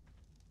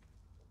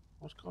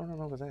 What's going on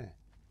over there?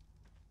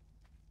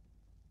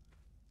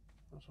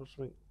 That's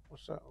something,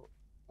 what's that?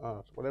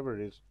 Oh, whatever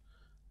it is,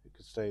 it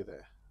could stay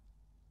there.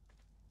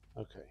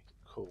 Okay,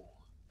 cool.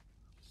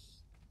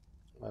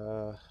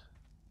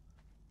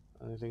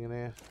 Anything in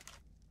here?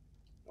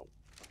 Nope.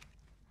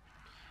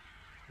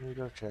 Let me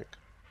go check.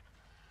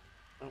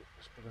 Oh,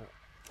 let's put that.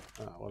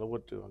 Ah, well, I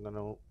would do. I'm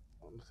gonna want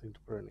nothing to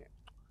put in it.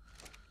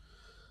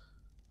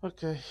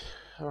 Okay,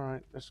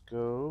 alright, let's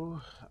go.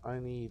 I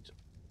need.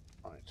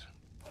 Right.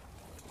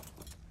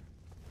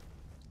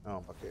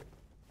 Oh, bucket.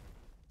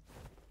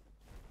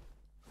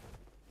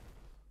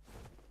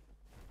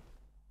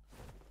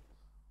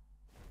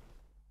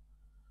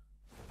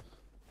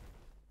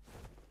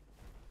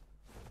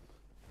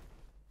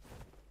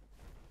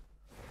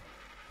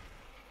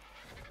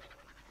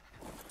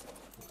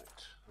 Right,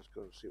 let's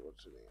go and see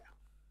what's in here.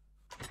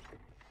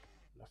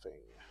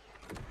 Nothing.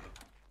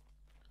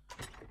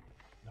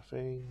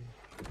 Nothing.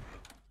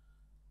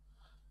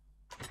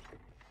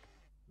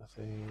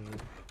 Nothing.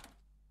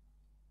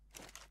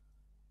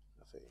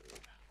 Nothing.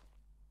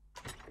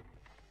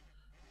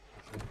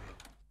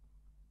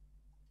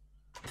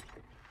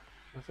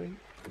 Nothing.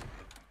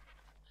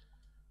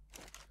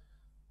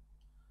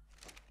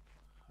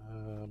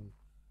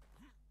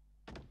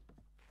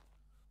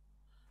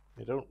 Nothing.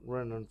 You don't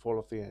run and fall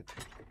off the edge.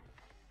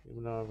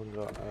 Even though I haven't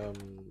got,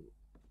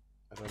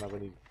 I don't have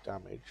any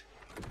damage.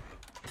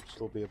 It'll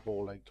still be a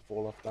ball leg to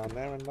fall off down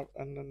there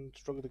and then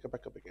struggle to get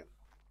back up again.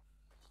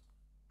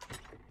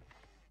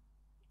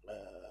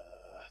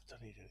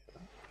 Don't need any of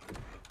that.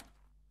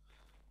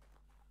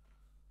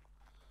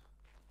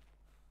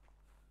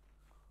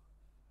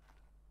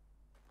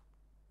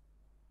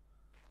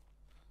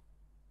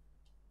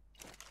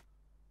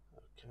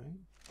 Okay,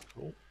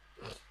 cool.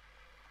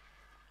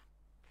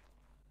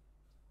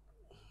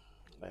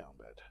 Lay on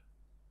bed.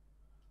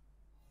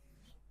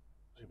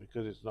 See,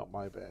 because it's not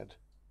my bed,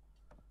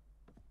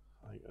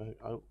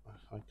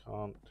 I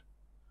can't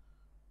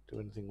do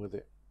anything with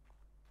it.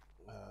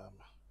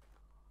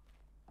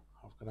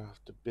 I'm gonna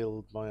have to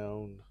build my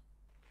own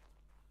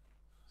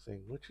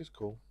thing, which is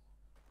cool.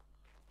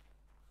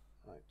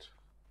 Right.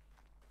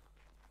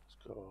 Let's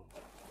go.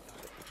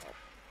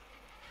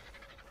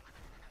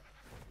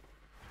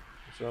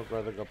 I'm so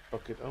glad I got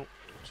Bucket. Oh,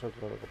 I'm so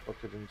glad I got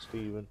Bucket and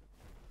Steven.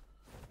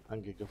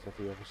 And Giga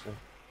Fluffy, obviously.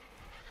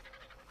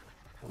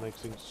 That makes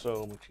things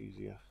so much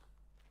easier.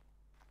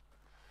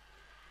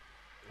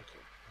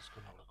 Okay, let's go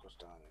and have a look what's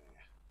down in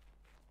here.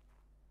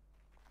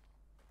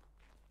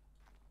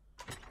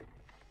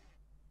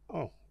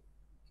 Oh,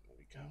 there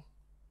we go.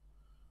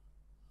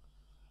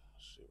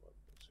 Let's see what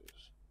this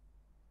is.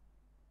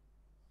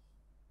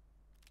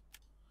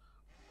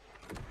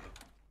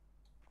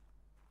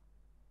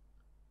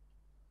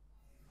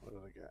 What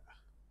did I get?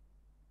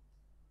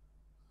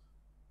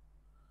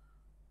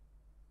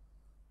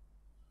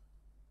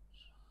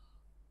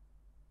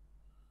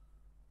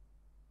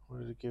 What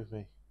did it give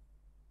me?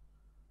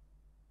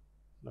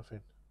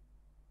 Nothing.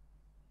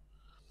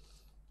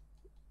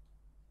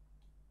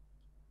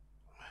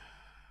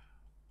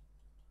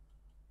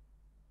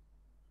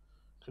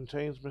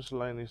 Contains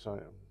miscellaneous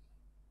item.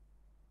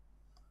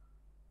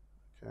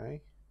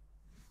 Okay.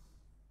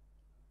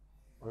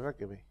 What did that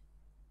give me?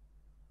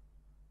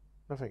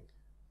 Nothing.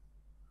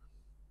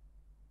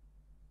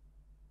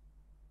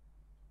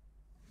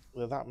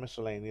 They're that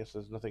miscellaneous,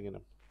 there's nothing in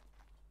them.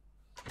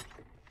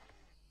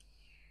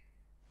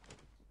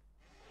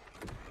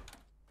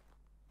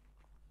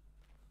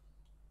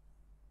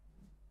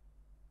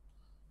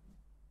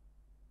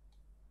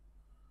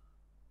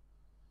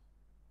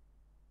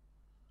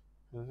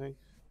 Anything?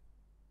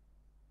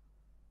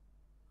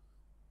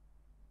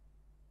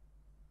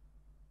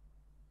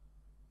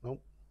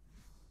 Nope.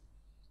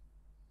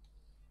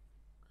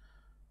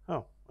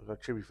 Oh, I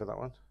got Chibi for that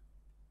one.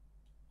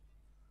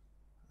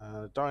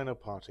 Dino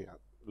Party app.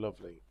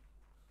 Lovely.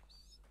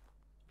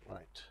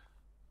 Right.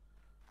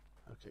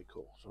 Okay,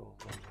 cool. So,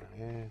 run down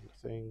here.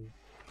 Nothing.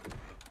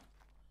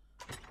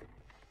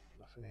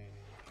 Nothing.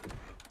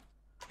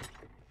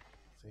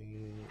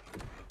 Nothing.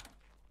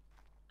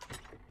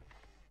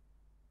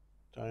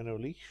 Dino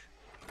Leash.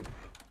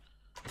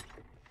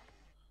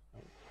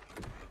 Oh.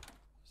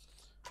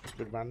 It's a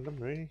bit random,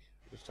 really.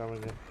 Just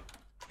having a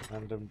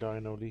random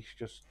Dino Leash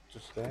just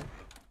there.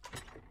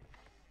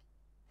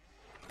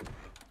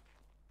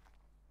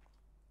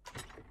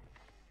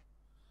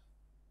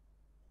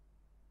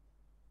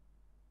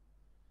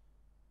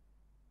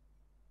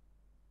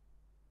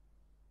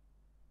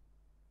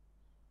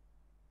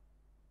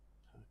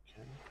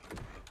 Okay.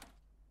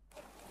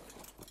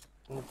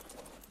 Oh.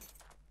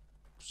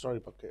 Sorry,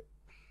 Bucket.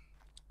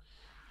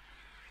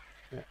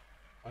 Yeah,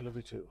 I love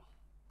you too.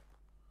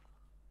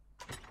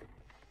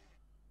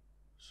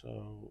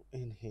 So,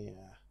 in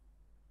here,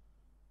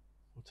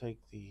 we'll take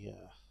the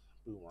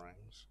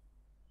boomerangs.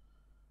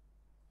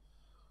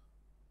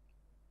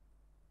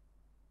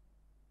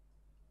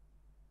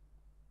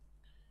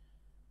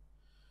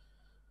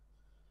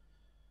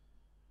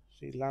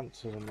 See,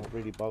 lances I'm not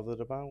really bothered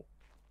about.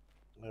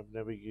 I've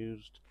never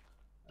used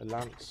a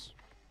lance.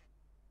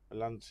 A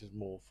lance is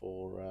more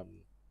for,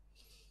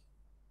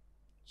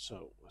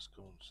 so let's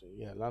go and see.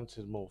 Yeah, lance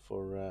is more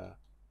for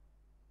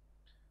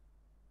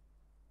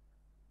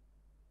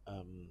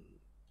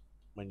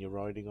when you're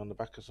riding on the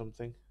back of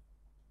something.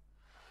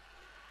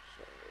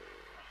 So,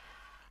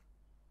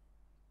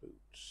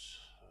 boots.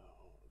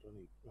 I don't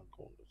need no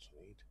gauntlets,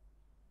 I need.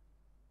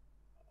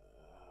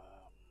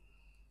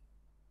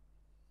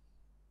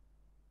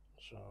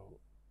 So,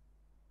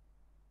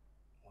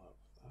 I'll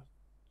have that.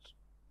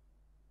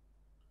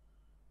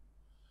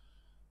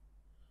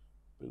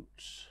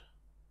 Boots.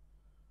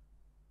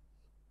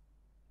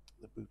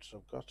 The boots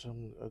I've got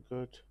them are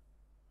good.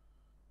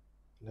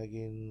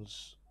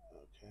 Leggings,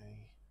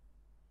 okay.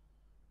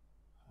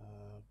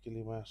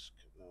 Ghillie mask,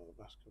 no,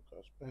 the mask I've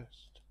got is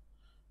best.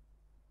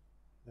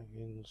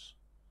 Leggings,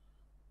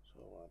 so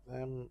I want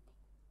them.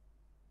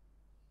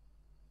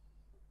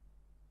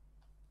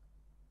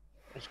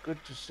 It's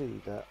good to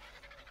see that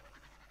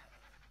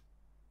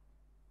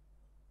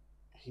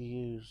he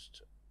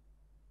used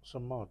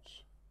some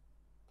mods.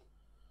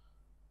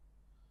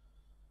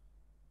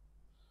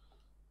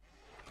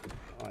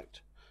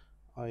 Right,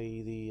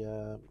 i.e.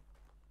 the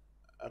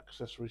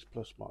Accessories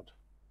Plus mod,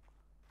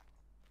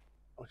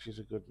 which is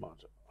a good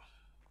mod.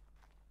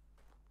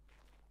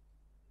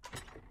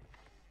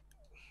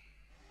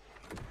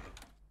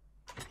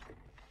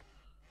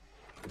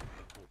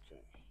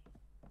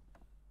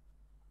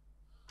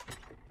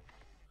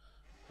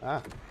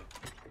 Ah,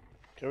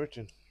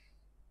 keratin.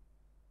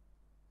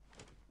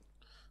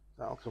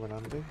 That'll come in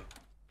handy.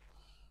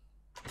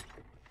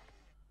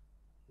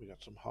 We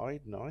got some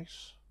hide,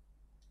 nice.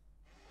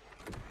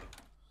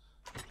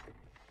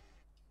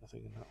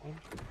 Nothing in that one.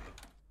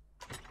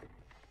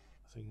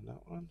 Nothing in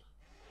that one.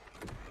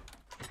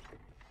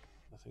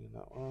 Nothing in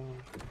that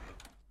one.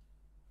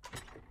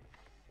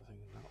 Nothing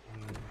in that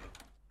one.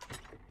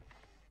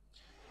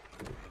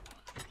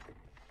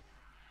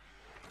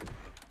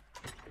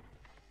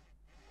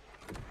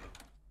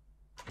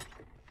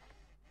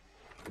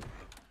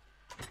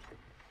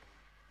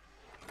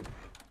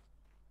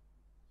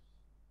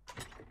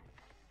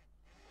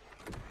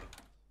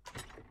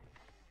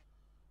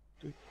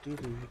 I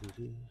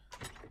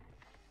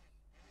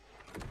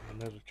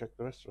might as well check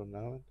the rest of them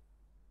now then.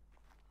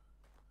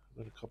 I've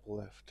got a couple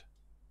left.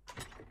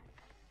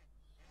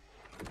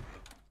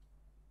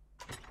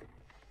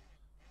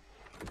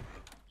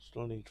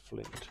 Still need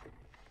flint.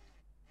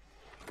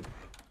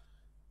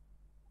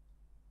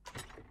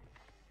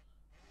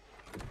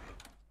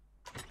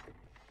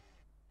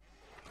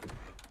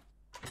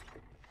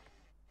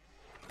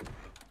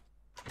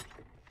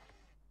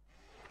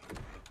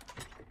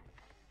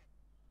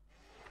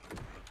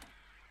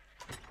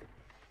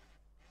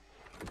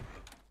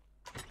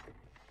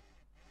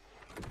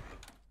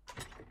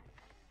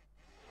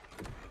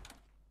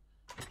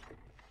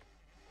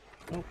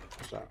 Oh,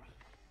 what's that?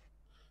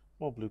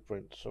 More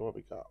blueprints. So what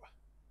we got?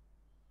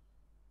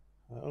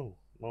 Oh,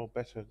 more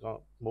better.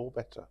 Got more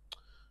better.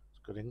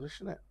 It's good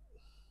English, isn't it?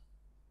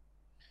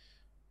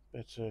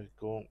 Better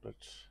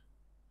gauntlets.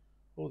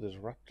 Oh, there's a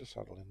raptor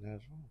saddle in there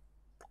as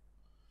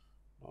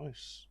well.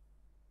 Nice.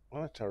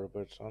 And a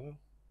terrorbird saddle.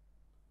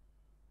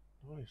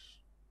 Nice.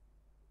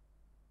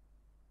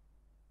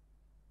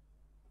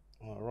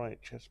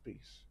 Alright, chest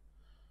piece.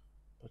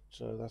 But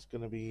that's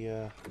going to be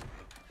a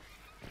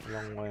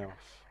long way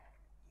off.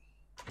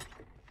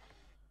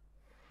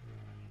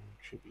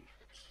 Chibi.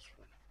 What's this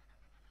one?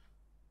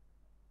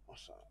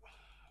 What's that?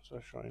 Is that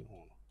a shrine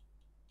horn?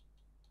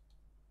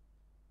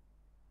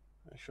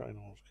 That shrine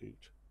horn's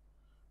cute.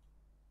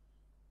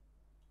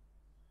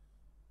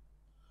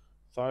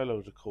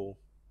 Thylos are cool.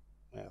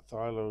 Yeah,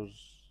 Thylos.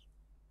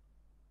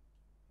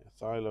 Yeah,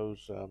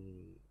 Thylos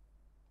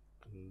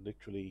can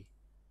literally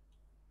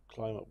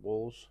climb up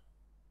walls.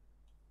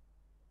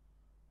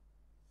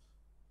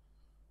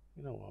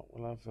 You know what?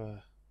 We'll have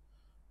a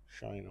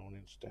shine on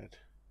instead.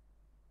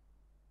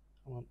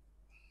 Come on.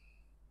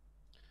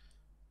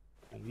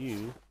 And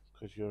you,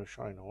 because you're a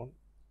shine on,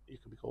 you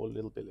can be called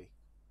Little Billy.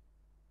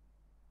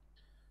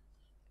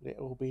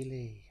 Little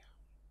Billy.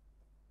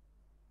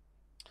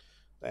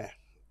 There.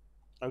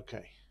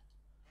 Okay.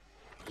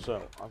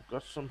 So, I've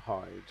got some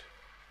hide.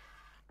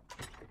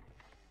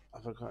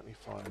 Have I got any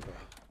fibre?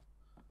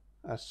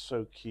 That's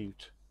so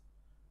cute.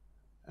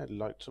 It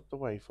lights up the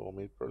way for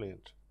me.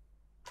 Brilliant.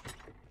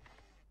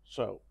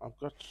 So, I've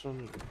got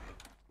some...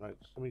 Right,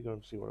 let me go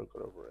and see what I've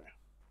got over here.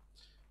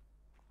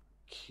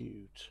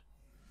 Cute.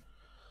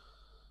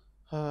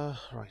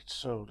 Right,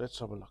 so let's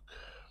have a look.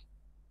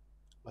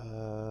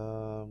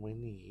 We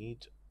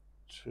need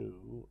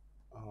 2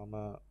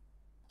 armor,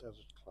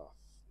 desert cloth.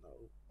 No,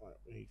 right,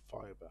 we need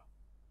fibre.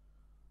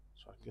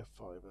 So I can get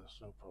fibre, that's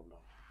no problem.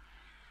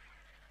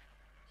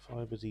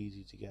 Fibre's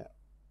easy to get.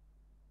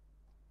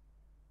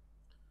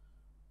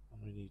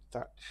 And we need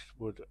thatch,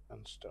 wood,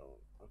 and stone.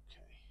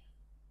 Okay.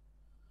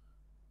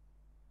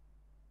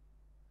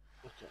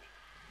 Okay.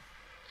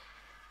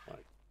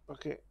 Right,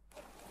 bucket.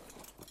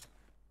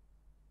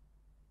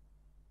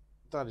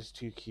 That is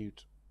too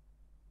cute.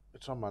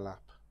 It's on my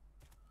lap.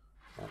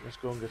 Right, let's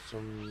go and get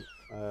some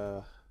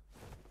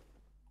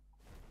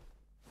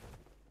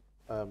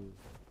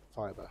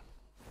fibre,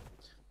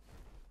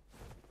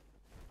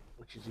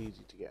 which is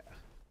easy to get.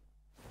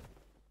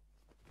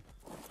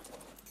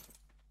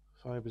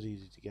 Fibre's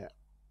easy to get.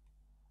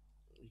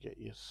 You get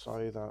your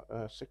scythe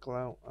out, sickle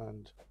out,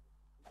 and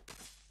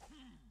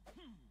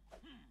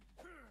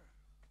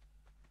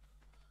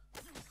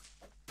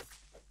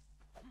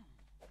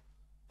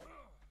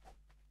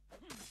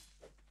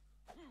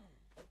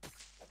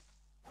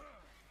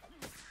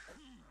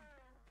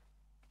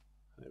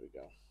there we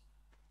go.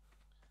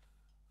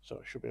 So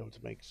I should be able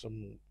to make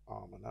some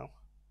armor now.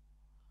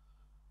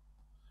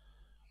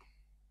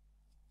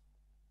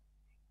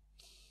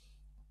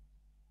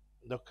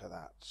 Look at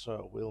that.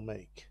 So we'll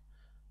make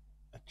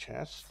a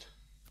chest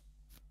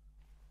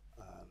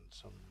and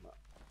some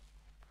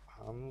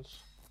hands.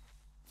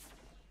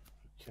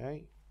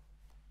 Okay.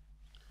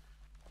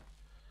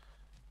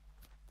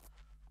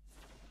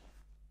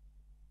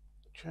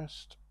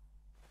 Chest.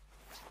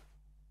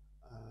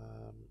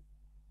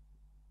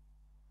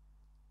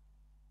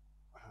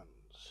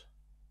 Hands.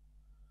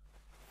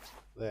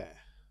 There.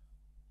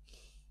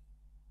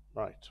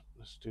 Right.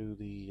 Let's do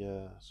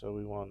the. So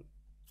we want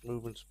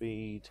movement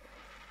speed,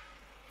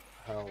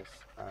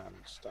 health, and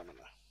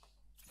stamina.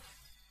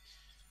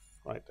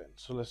 Right then.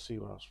 So let's see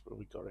what else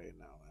we got here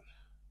now then.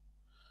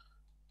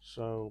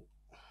 So.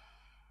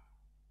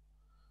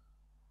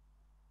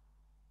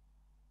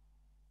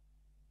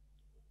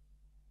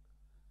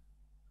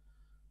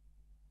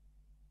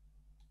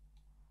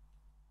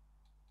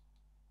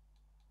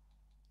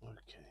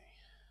 Okay.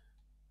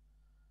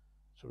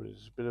 So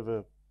it's a bit of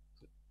a,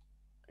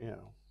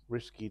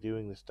 risky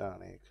doing this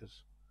down here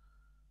because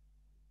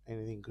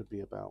anything could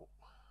be about.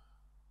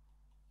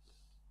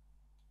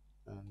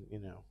 And,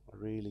 I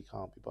really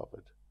can't be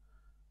bothered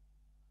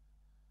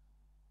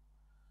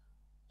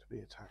to be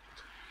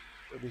attacked.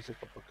 At least I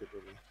got bucket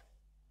with me.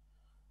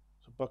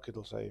 So bucket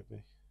will save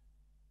me.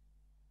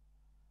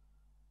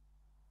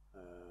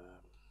 That,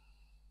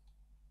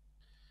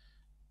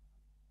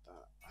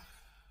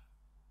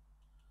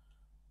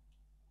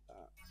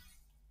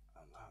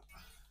 and that,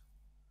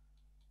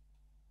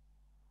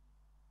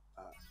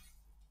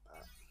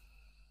 that.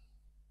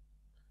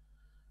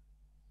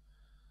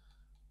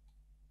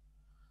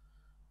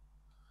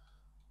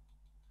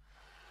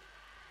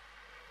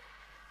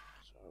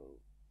 So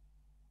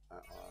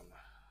that one.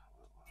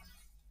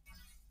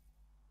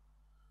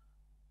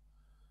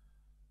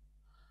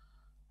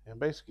 I'm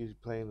basically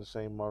playing the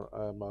same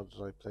mods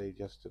I played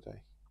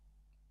yesterday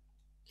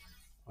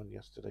on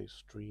yesterday's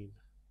stream.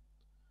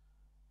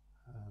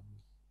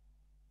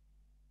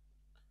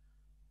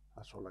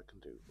 That's all I can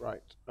do.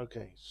 Right.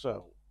 Okay.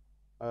 So,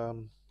 I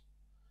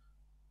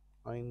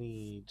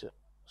need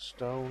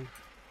stone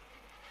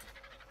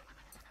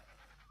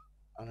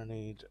and I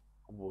need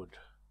wood.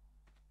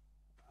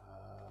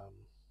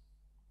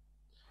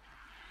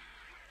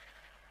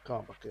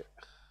 Can't bucket.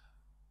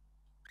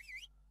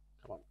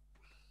 Come on.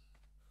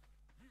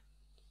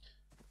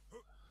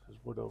 There's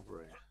wood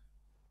over here.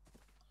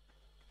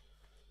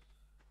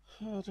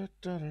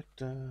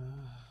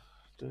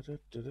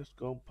 Let's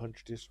go and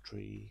punch this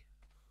tree.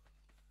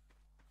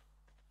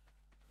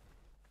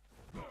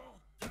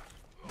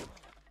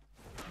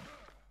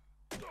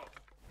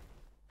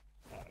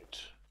 Right.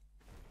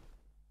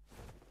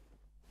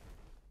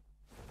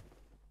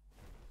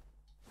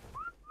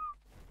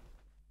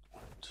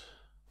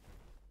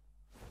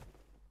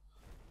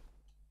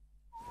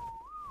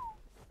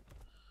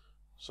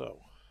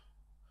 So,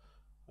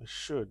 I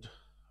should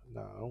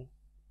now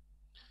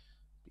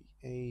be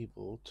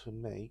able to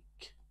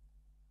make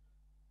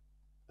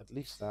at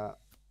least that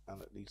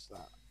and at least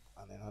that.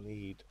 And then I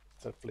need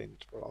the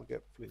flint, or I'll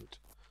get flint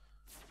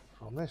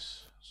from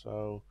this.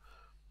 So,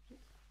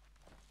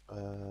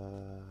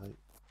 and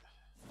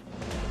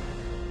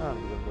we're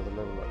going to go the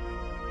level up.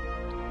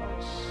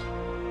 Nice.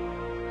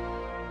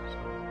 So,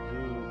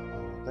 you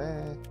are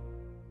there.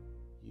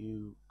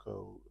 You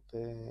go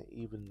there,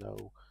 even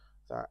though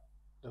that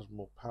does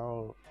more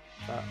power,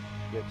 that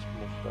gets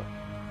more stuff.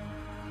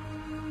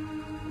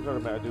 I gotta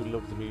admit, I do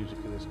love the music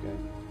in this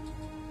game.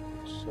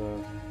 It's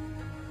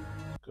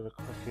got a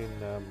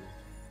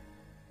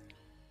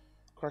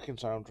cracking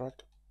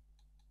soundtrack.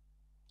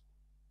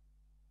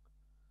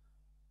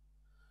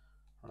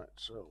 Right,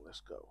 so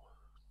let's go.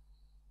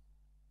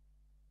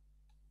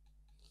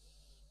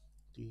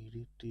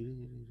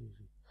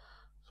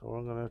 So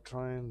I'm gonna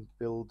try and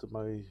build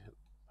my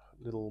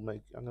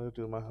I'm gonna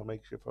do my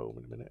makeshift home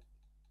in a minute.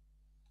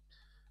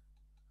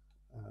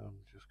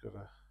 Just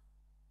gotta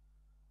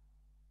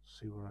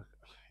see where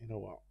you know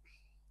what?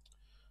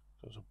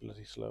 Goes so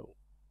bloody slow.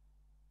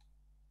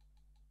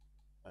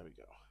 There we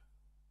go.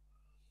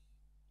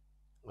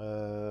 What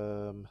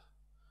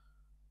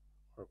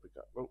have we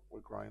got? Oh,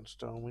 we're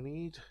grindstone we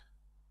need,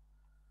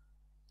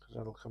 because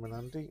that'll come in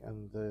handy.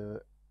 And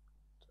the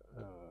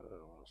what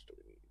else do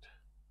we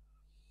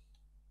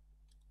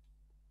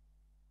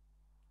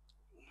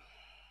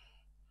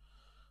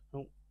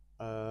need?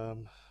 Oh,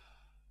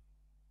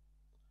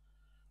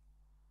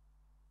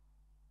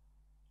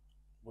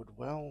 wood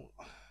well,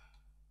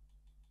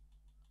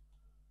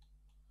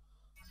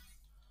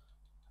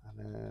 and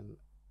then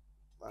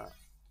that,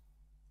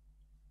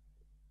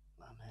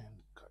 and then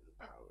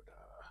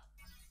gunpowder.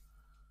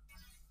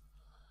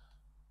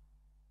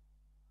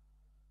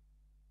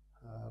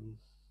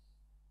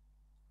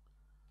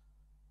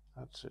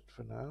 That's it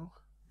for now.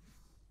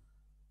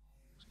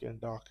 It's getting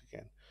dark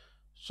again.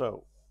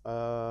 So,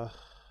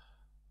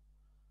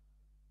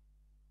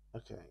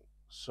 okay,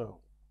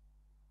 so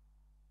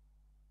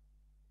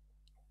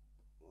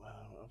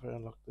have I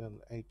unlocked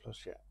an A+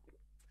 yet?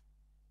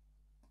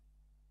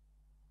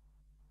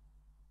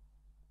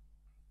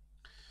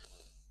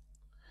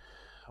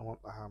 I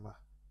want the hammer.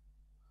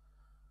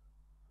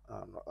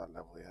 I'm not that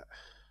level yet.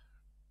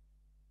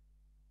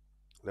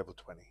 Level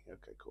 20.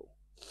 Okay, cool.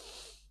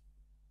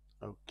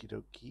 Okie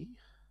dokie.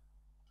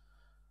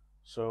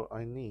 So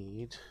I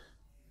need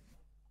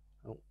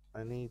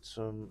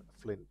some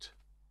flint.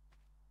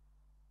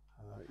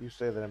 You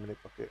stay there a minute,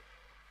 bucket.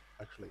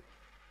 Actually.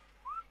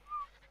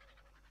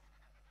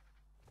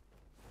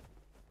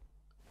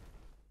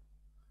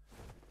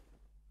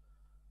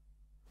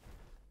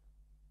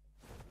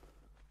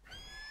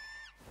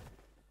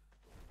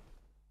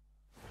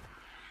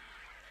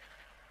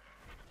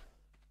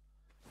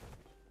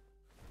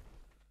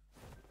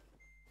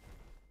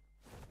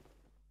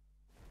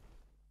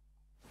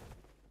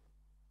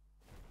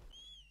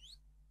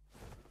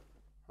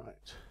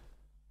 Right.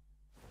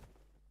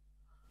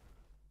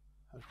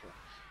 Okay.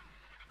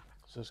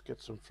 So let's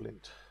get some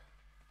flint.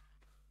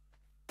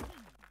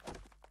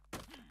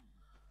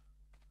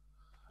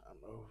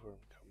 over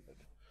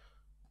encumbered.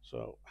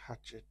 So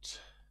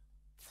hatchet.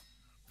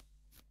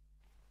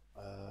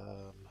 I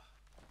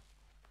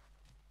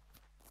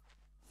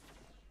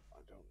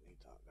don't need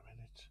that in a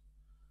minute.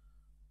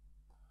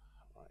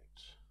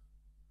 Right.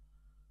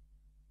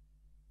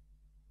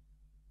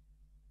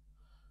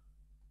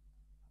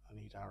 I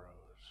need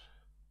arrows.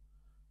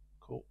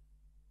 Cool.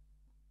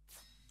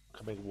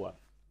 Can make one.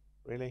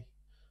 Really?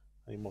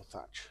 I need more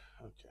thatch.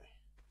 Okay.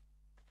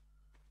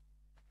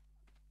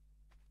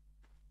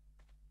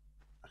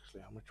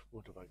 Actually, how much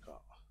wood have I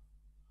got?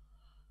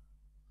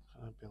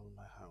 Can I build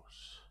my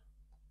house?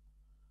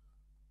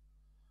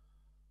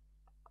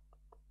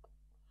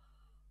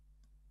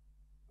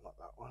 Not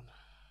that one.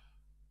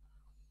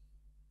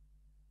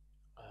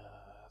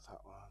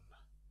 That one.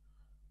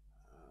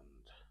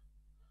 And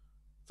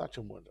thatch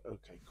and wood.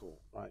 Okay,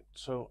 cool. Right,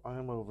 so I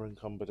am over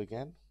encumbered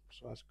again,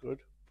 so that's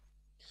good.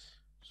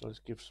 So let's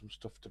give some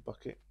stuff to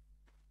Bucket.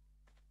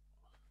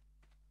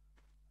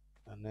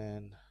 And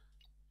then...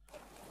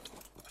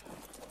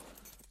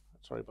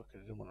 Sorry, Bucket, I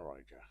didn't want to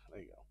ride you.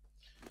 There you go.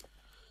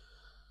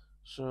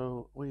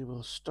 So we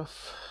will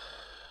stuff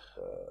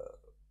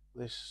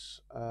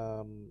this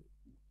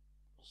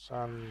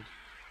sand,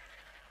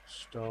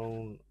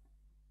 stone,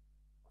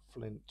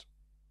 flint,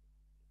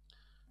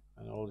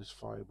 and all this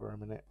fibre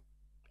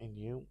in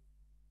you.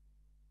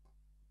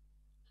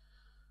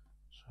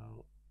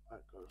 So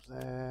that goes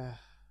there,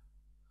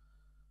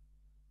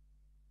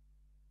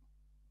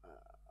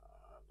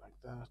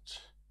 like that.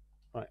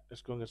 Right,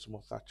 let's go and get some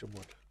more thatch and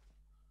wood.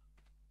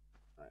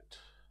 Right,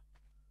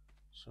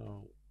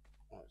 so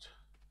right,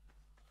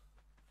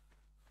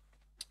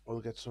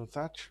 we'll get some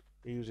thatch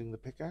using the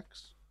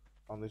pickaxe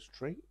on this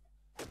tree.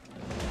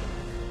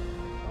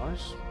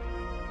 Nice.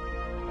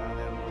 And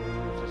then we'll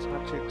use this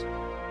hatchet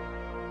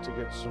to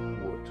get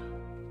some wood.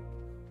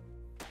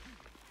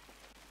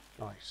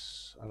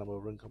 Nice. And I'm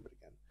over encumbered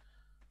again.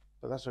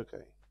 But that's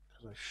okay,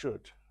 because I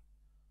should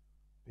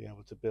be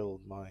able to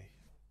build my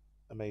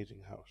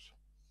amazing house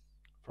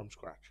from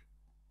scratch.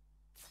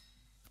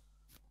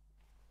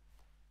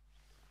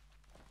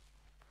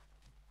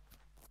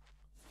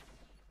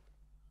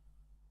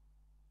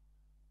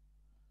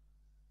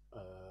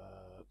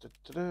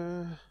 Right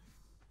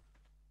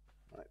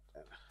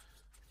then.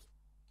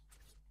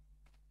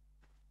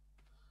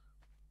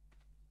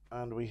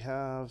 And we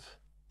have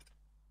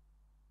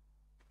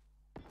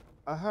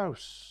a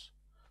house.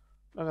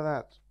 Look at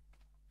that.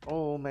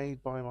 All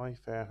made by my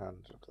fair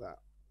hand. Look at that.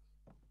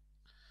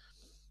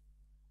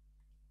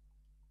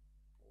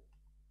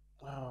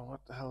 Oh,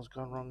 what the hell's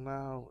gone wrong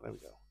now? There we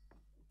go.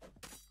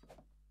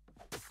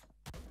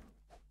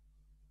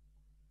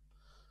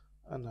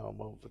 And now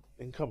I'm over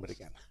encumbered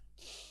again.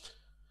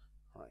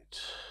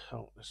 Right.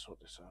 Oh, let's sort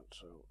this out.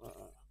 So,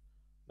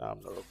 now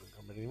I'm not over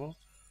encumbered anymore.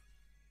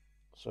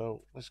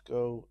 So, let's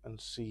go and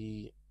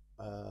see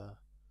where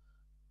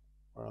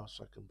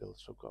else I can build.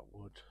 So, I've got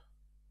wood.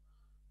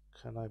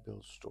 Can I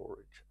build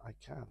storage? I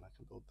can. I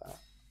can build that.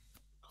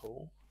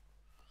 Cool.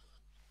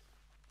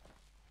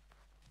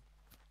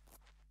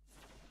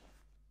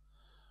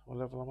 What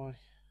level am I?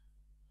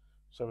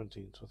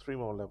 17. So 3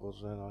 more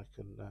levels, and then I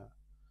can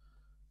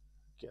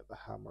get the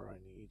hammer I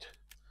need.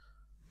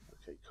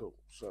 Okay, cool.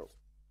 So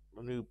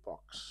the new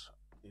box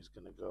is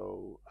going to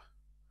go...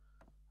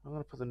 I'm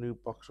going to put the new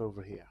box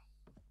over here.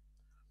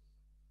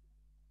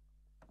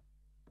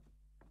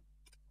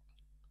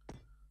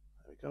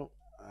 There we go.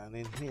 And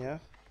in here,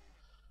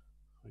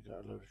 we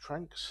got a load of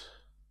tranks.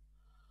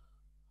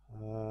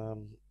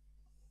 I'll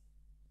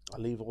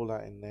leave all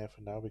that in there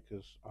for now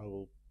because I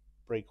will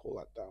break all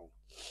that down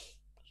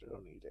because I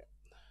don't need it.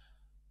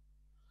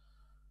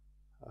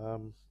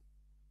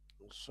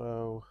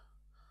 So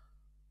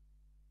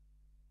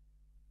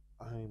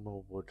I need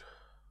more wood.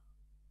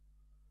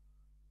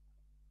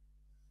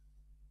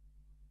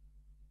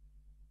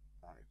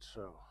 Right,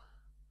 so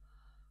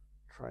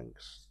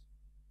tranks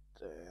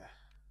there.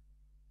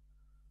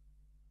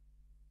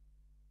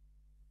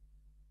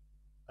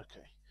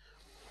 Okay.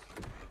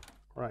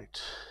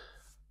 Right.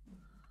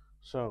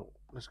 So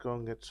let's go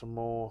and get some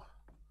more.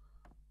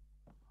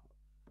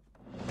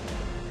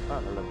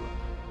 Let's go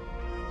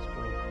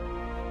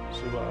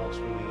see what else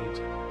we need.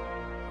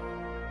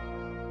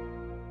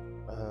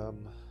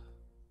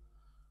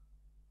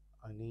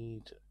 I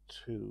need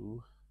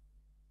to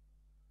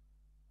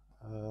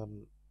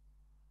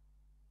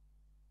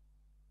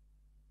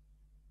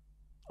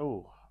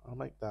oh, I'll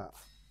make that.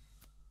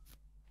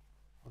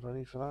 What do I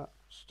need for that?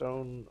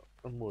 Stone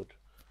and wood.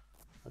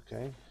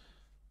 Okay.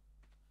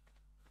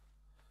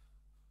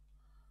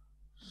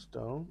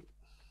 Stone.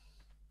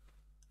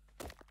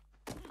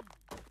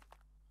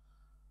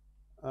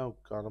 Oh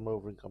god, I'm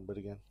over encumbered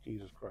again.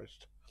 Jesus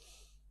Christ.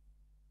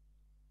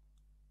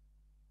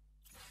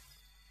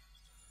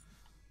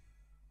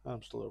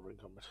 I'm still over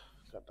encumbered.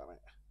 God damn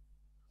it.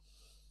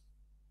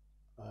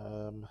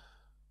 Let me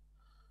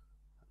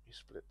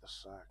split the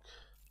sack.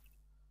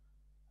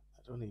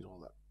 I don't need all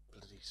that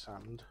bloody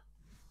sand.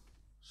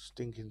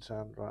 Stinking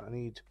sand. Right, I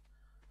need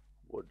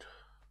wood.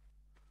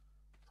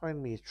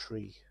 Find me a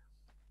tree.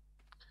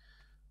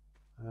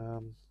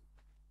 There's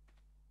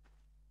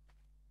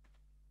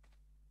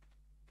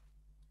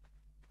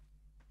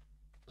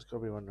got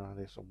to be one around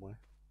here somewhere.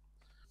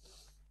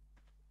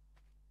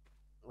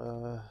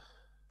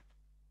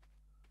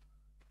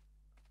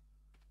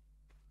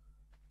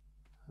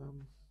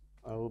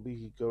 I will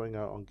be going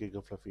out on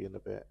Giga Fluffy in a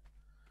bit,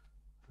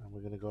 and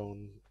we're going to go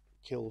and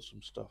kill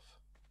some stuff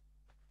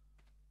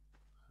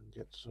and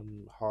get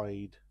some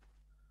hide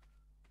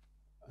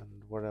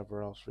and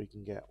whatever else we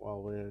can get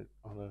while we're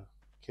on a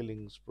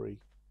killing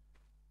spree,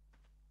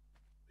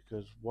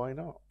 because why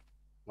not?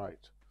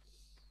 Right,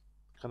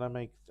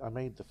 I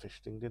made the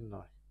fish thing, didn't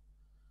I?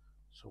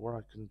 So what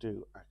I can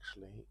do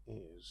actually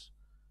is,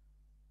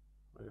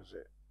 where is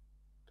it?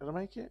 Did I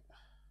make it?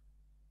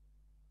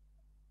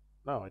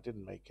 No, I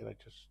didn't make it.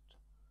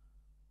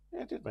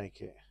 I did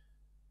make it.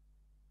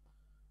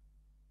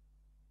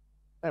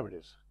 There it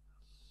is.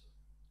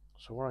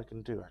 So what I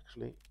can do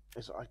actually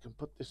is I can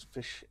put this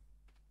fish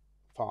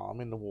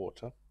farm in the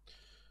water,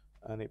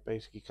 and it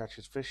basically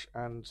catches fish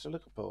and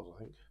silica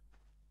pearls.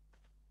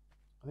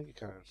 I think it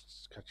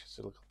catches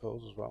silica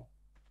pearls as well.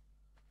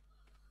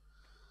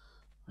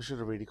 I should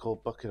have really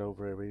called Bucket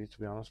over here, really, to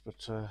be honest.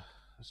 But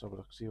let's have a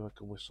look. See if I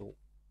can whistle.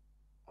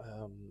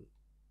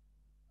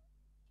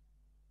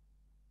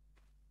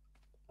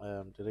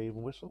 Did I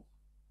even whistle?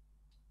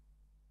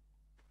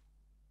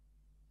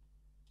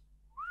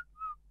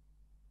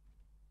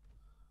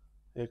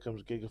 Here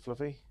comes Giga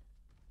Fluffy.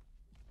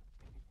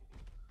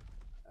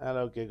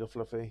 Hello, Giga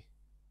Fluffy.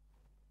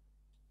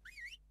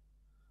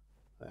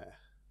 There.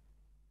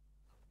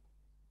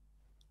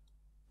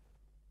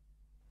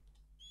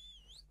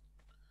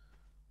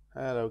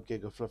 Hello,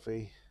 Giga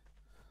Fluffy.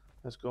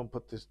 Let's go and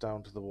put this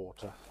down to the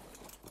water.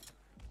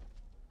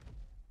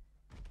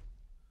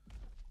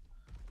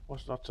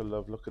 What's not to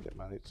love? Look at it,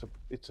 man.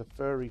 It's a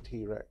furry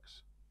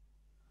T-Rex.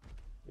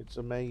 It's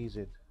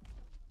amazing.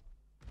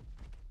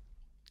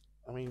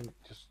 I mean,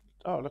 just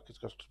oh look, it's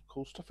got some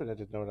cool stuff in it. I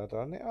didn't know that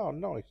on it. Oh,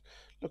 nice.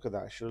 Look at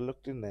that. I should have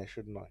looked in there,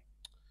 shouldn't I?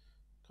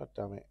 God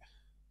damn it.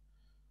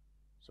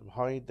 Some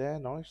hide there,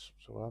 nice.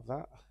 So we'll have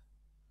that.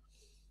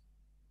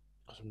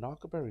 Got some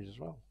narco berries as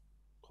well.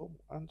 Cool.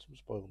 And some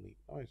spoiled meat.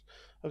 Nice.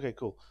 Okay,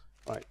 cool.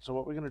 Right, so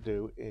what we're going to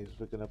do is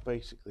we're going to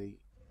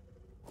basically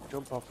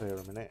jump off here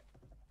a minute,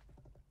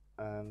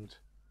 and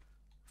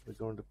we're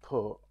going to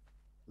put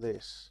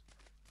this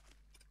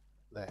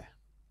there.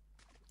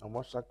 And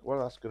what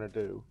that's going to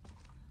do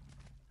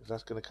is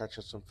that's going to catch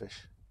us some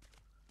fish.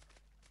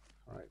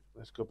 Alright,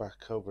 let's go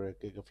back over here,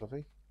 Giga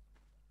Fluffy.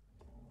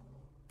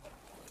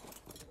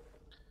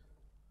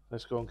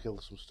 Let's go and kill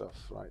some stuff.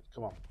 Right,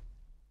 come on.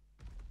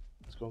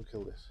 Let's go and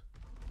kill this.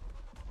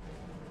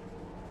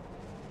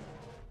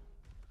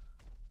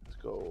 Let's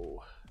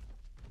go.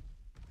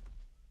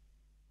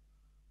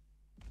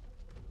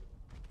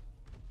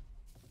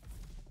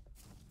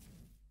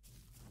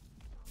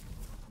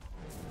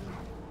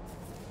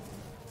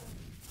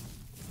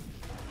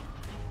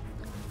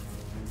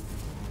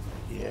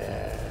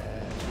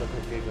 Yes, look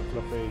at Giga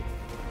Fluffy.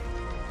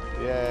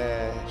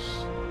 Yes.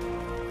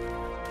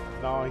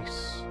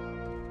 Nice.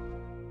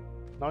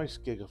 Nice,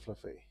 Giga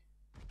Fluffy.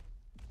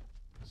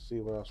 Let's see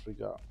what else we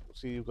got.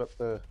 See, you've got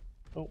the...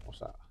 Oh, what's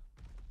that?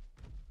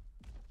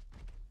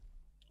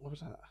 What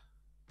was that?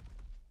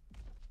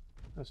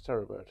 That's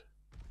Terrorbird.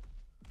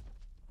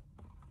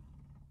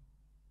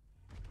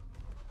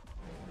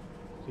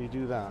 So you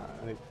do that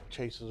and it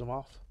chases them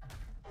off.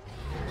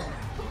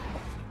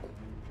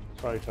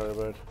 Sorry,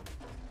 Terrorbird.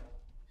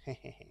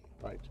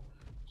 Right.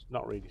 It's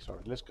not really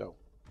sorry. Let's go.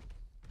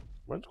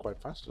 Runs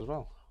quite fast as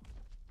well.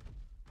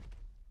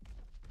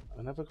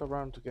 I never got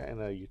around to getting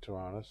a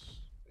Yutyrannus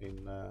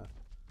in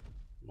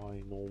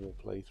my normal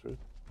playthrough,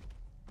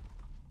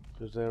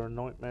 because they're a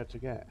nightmare to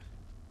get.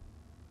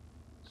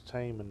 To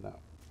tame and that.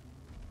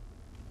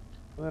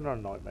 Well, they're not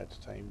a nightmare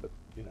to tame, but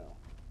you know.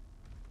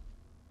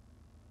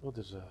 Oh,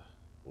 there's a...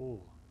 Oh.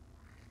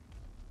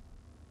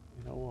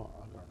 You know what?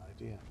 I've got an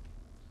idea.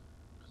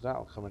 Because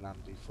that'll come in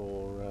handy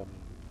for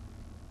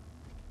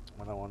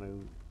when I want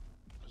to...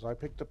 Because I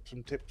picked up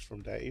some tips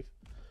from Dave.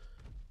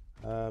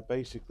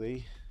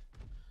 Basically,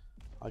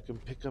 I can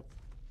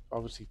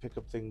obviously pick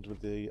up things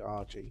with the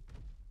RG,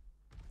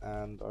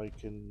 and I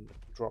can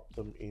drop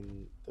them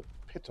in the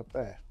pit up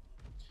there.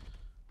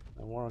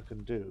 And what I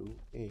can do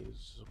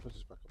is, I'll put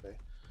this back up there.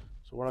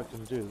 So what I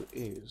can do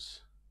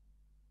is,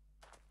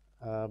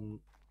 I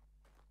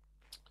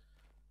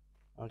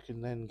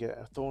can then get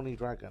a thorny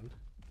dragon.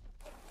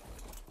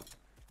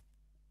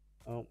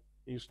 Oh,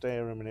 you stay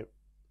here a minute.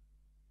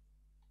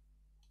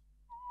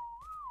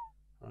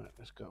 Right,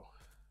 let's go.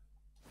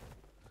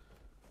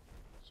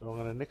 So I'm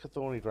going to nick a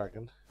thorny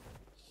dragon,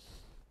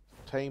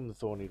 tame the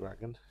thorny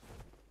dragon,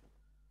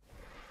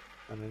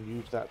 and then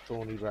use that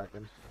thorny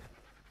dragon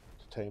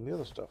to tame the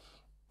other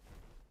stuff.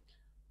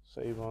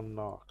 Save on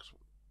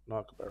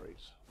narco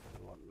berries,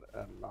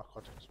 and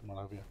narcotics and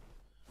what have you,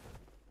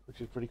 which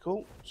is pretty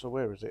cool. So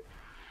where is it?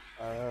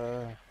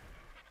 I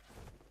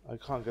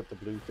can't get the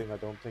blue thing, I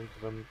don't think,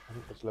 because I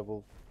think it's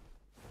level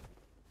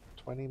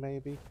 20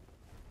 maybe.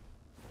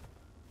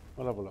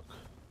 We'll have a look.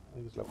 I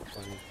think it's level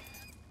 20.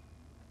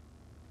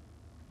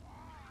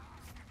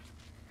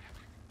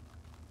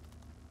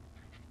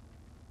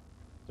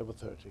 Level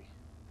 30.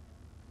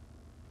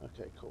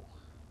 Okay, cool.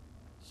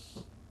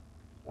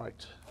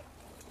 Right.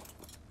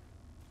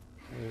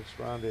 It's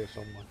around here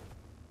somewhere.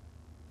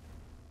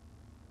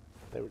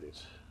 There it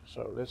is.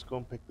 So let's go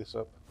and pick this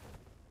up.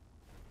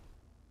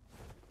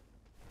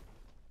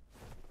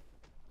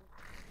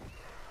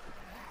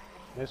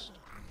 Missed.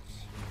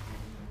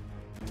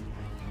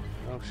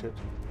 Oh shit.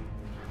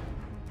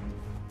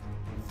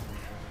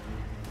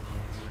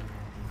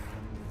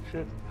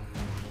 Shit.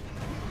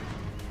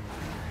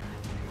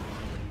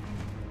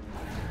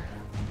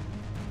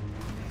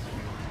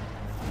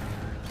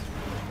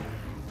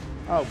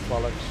 Oh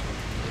bollocks.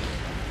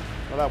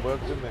 Well, that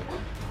worked, didn't it?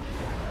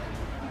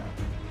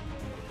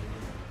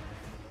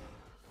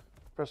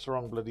 Press the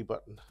wrong bloody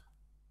button.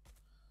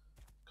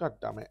 God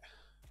damn it.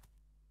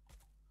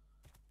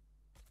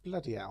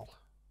 Bloody hell.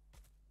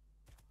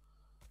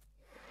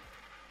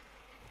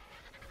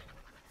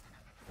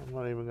 I'm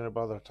not even going to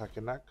bother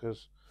attacking that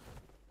because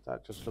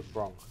that just looked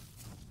wrong.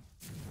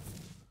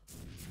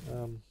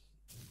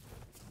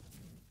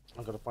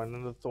 I've got to find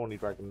another thorny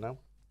dragon now.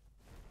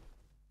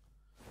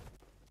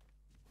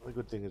 The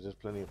good thing is there's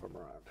plenty of them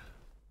around.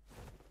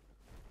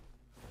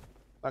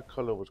 That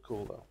colour was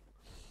cool though.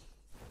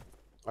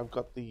 I've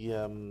got the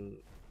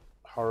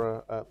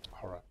All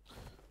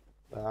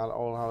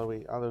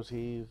Hallows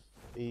Eve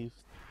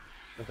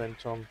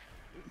event on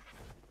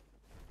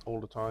all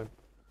the time,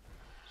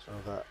 so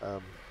that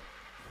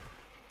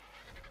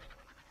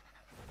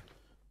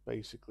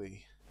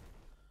basically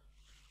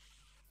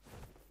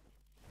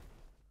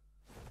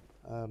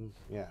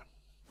yeah,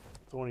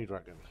 thorny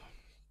dragon.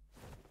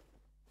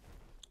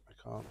 I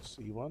can't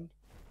see one.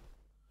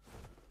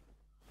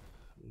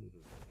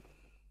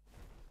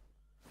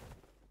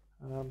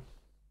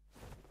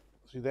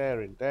 See,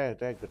 they're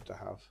good to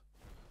have.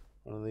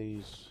 One of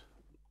these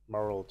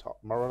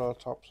Morella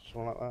tops or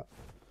something like that.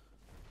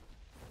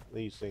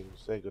 These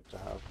things, they're good to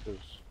have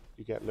because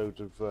you get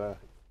loads of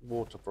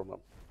water from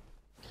them,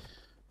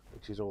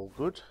 which is all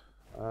good.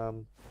 Let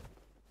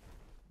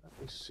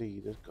me see,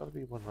 there's got to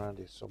be one around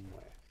here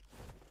somewhere.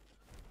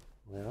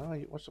 Where are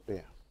you? What's up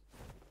here?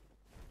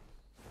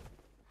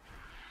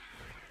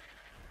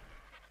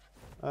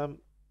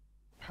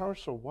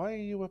 Parasol, why are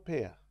you up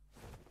here?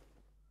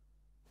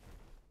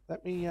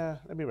 Let me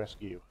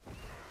rescue you.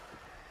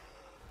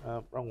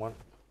 Wrong one.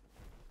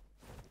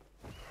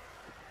 Let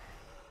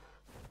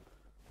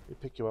me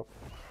pick you up.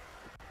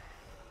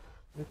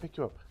 Let me pick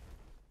you up.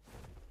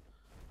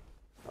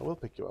 I will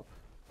pick you up.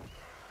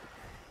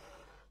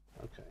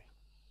 Okay.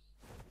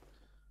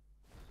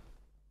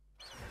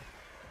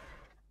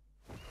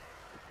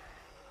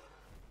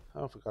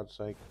 Oh, for God's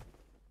sake.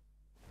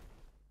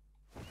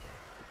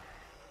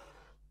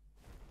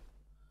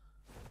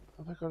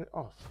 Have I got it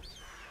off?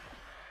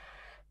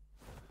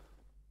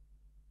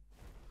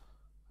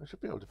 I should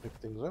be able to pick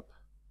things up.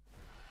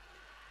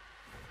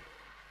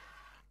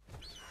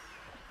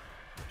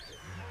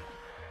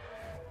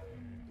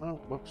 Oh,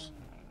 whoops.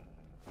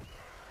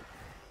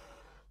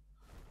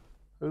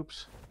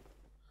 Oops.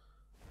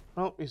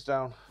 Oh, he's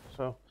down.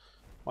 So,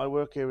 my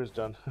work here is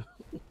done.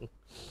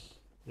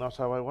 Not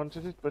how I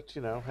wanted it, but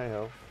you know, hey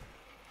ho.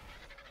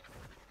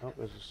 Oh,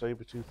 there's a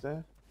saber tooth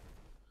there.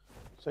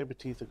 Saber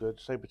teeth are good.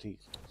 Saber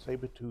teeth.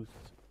 Saber tooth.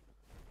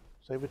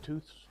 Saber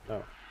tooth?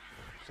 No.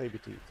 Saber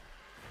teeth.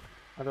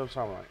 That don't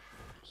sound right.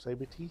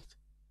 Saber teeth?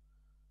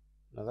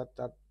 No,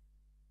 that.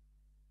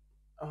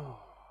 Oh.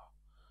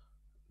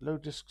 Low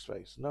disk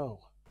space.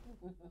 No.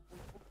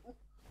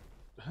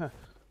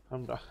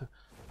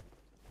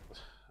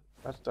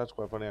 That's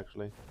quite funny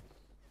actually.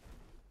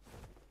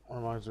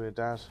 Reminds me of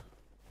Dad.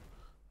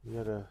 He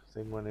had a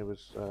thing when he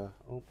was oh,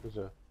 there's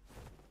a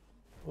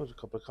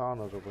couple of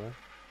Carnos over there.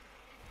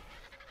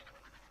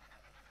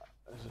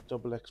 There's a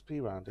double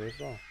XP round here as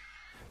well.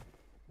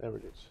 There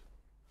it is.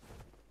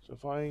 So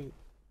if I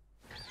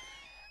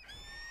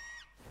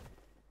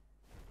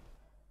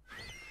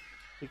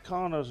the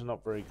Carnos are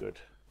not very good.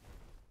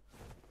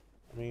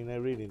 I mean,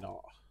 they're really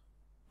not.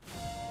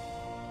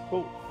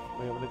 Oh,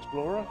 we have an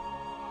explorer.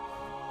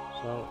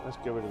 So let's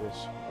get rid of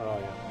this. Where are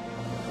you?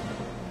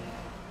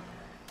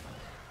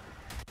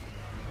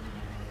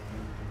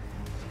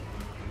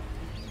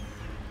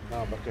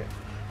 Oh, bucket.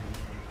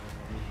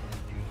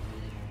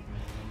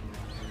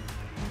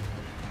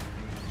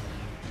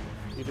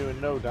 You're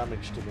doing no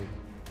damage to me.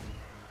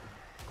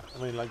 I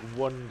mean, like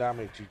 1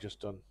 damage you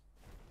just done.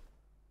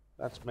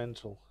 That's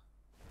mental.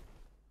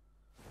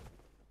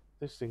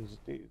 This thing's...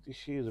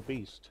 She is a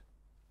beast.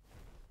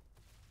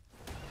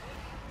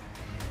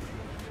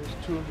 It's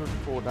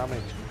 204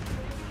 damage.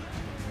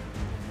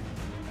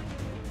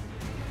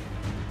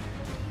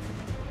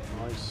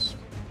 Nice.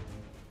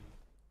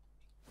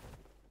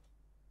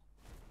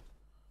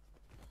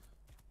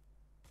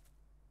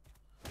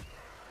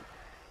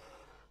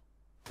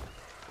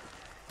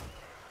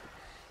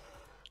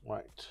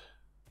 Right.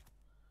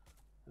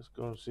 Let's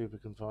go and see if we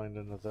can find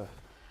another...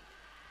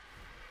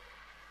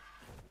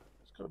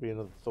 Let's got to be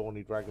another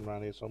thorny dragon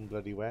around here some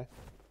bloody where.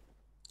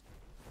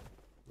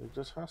 There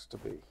just has to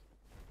be.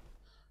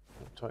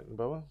 Titan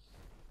boa.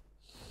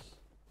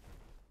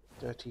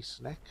 Dirty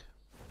snack.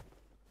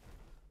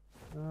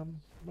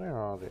 Where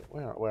are they?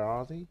 Where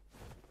are they?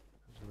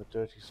 The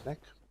dirty snack.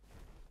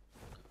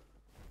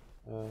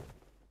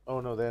 Oh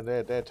no,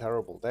 they're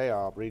terrible. They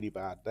are really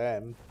bad.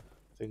 Them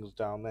things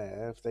down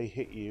there, if they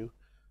hit you,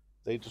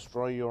 they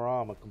destroy your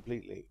armor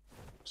completely.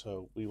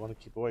 So we want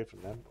to keep away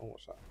from them. Oh,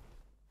 what's that?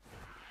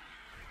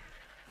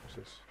 What's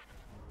this?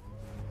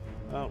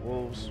 Oh,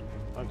 wolves.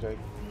 Okay.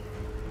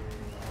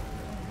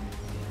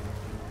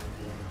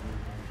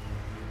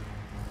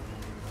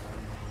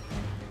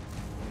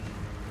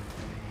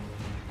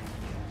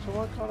 So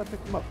why can't I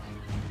pick them up?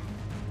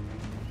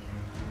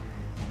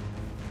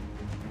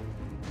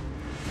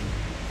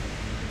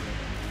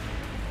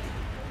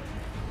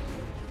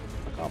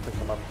 I can't pick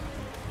them up.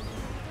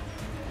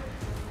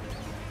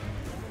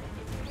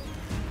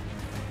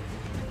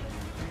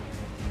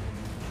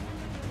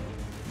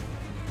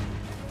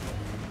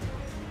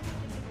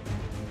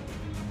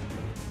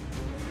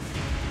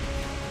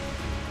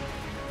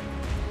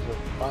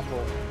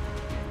 Battle.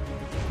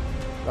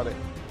 Got it.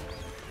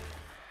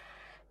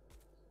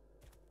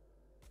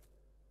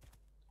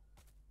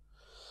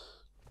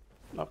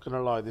 Not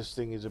gonna lie, this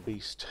thing is a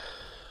beast.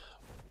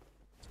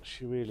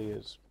 She really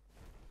is.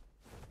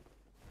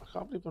 I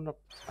can't believe I'm not.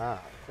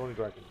 Ah, Thorny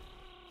Dragon.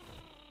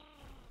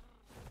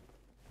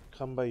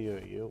 Come by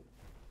you.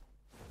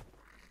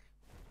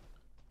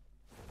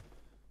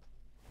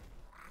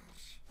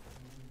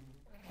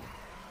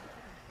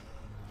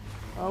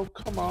 Oh,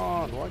 come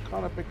on. Why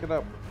can't I pick it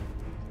up?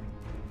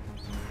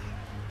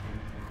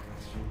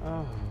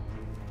 Oh.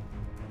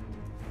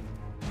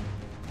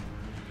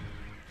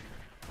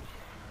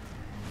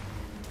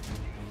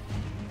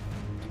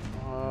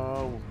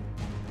 Oh.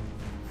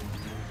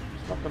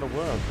 It's not going to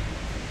work.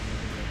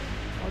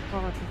 Why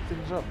can't I pick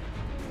things up?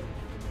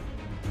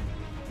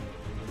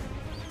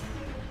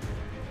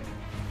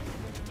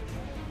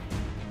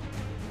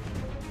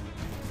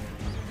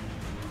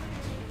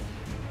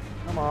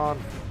 Come on.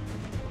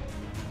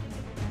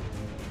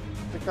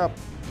 Pick up.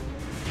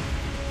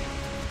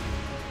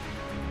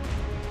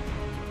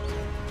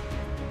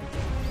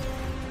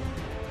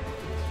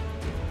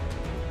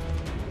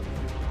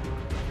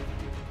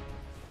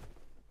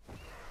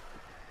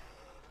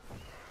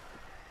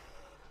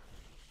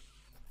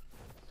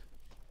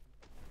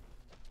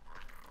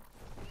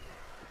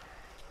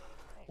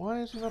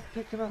 Why is he not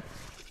picking up?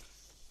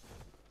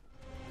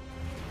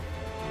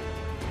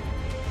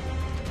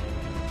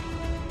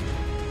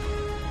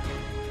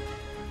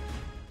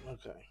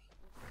 Okay.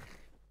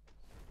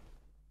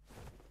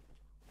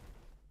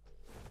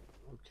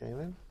 Okay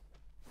then.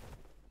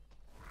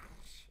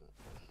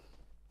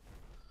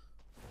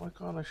 Why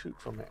can't I shoot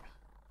from it?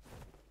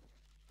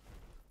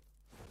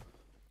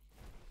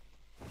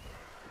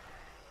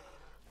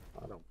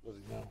 I don't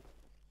really know.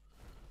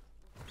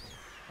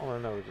 All I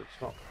know is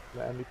it's not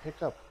letting me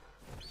pick up,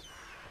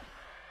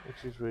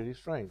 which is really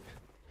strange.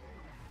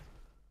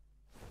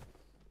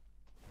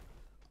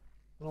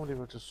 Normally,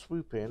 if I just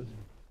swoop in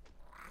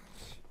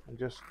and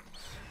just.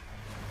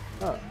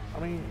 Oh, I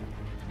mean,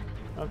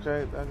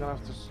 okay, I'm gonna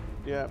have to.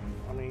 Yeah,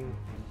 I mean,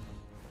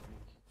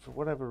 for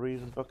whatever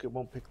reason, Bucket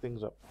won't pick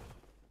things up,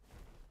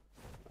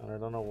 and I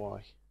don't know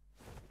why.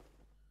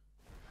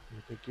 Can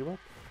I pick you up?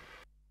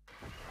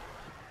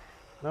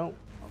 No,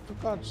 for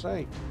God's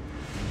sake.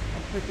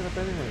 I'm picking up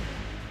anything.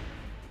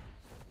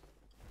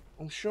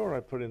 I'm sure I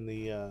put in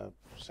the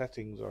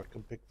settings or I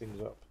can pick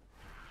things up.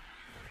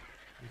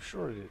 I'm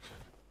sure I did.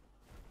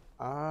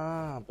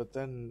 Ah, but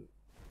then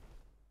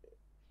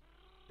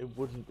it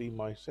wouldn't be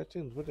my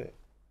settings, would it?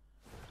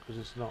 Because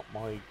it's not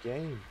my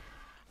game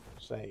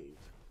save.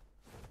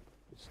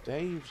 It's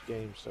Dave's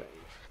game save.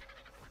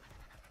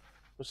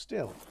 But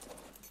still,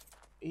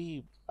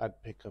 he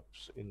had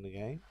pickups in the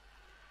game.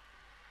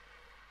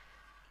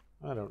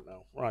 I don't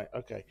know. Right,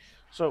 okay.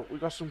 So we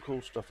got some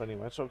cool stuff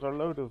anyway. So I've got a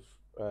load of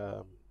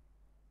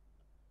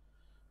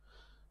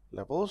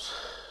levels.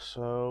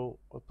 So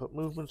we'll put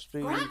movement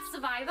speed. Right,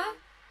 Survivor.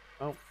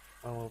 Oh,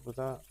 I'm over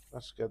that.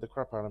 That scared the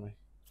crap out of me.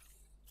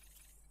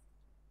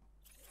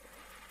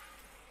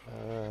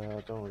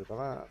 Don't worry about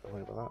that. Don't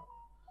worry about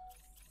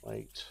that.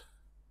 Wait.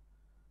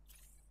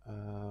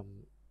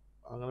 I'm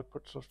gonna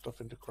put some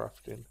stuff into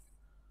crafting.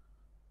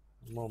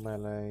 More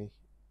melee.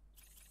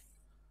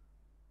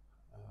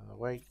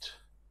 Wait.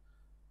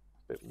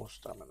 A bit more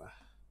stamina.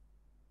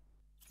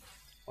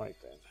 Right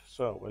then.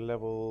 So we're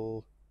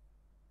level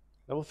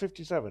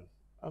 57.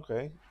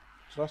 Okay.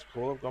 So that's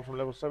cool. I've gone from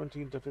level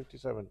 17 to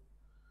 57.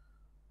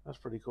 That's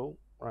pretty cool.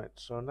 Right,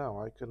 so now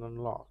I can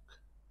unlock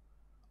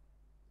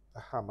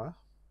the hammer,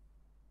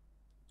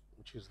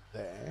 which is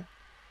there.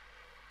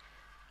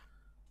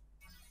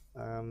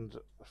 And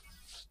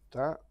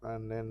that,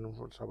 and then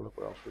let's have a look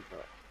what else we've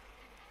got.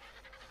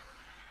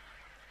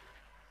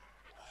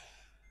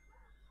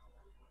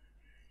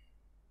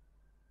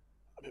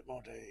 A bit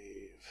more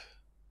Dave.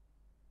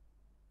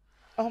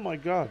 Oh my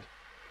god.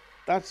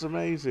 That's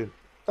amazing.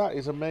 That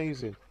is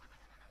amazing.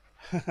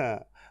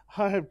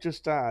 I have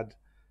just had,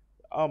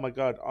 oh my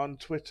god, on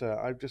Twitter,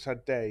 I've just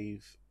had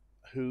Dave,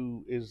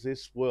 who is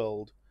this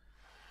world,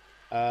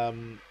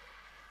 um,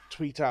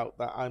 tweet out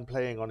that I'm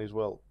playing on his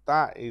world.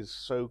 That is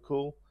so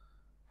cool.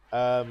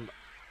 Um,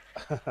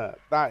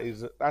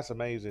 that's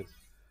amazing.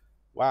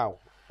 Wow.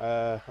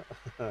 Uh,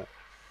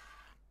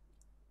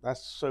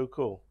 that's so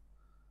cool.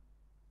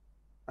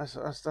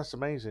 That's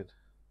amazing.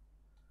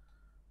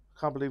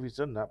 Can't believe he's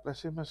done that.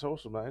 Bless him. That's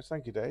awesome. That is.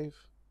 Thank you, Dave.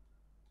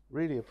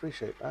 Really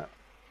appreciate that.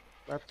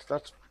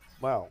 That's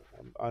wow.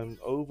 I'm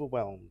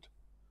overwhelmed.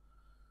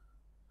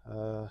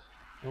 Oh,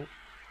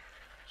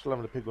 still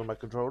having a pig with my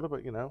controller,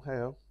 but you know, hey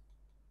ho.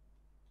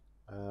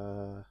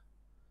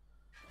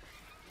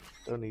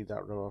 Don't need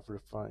that row of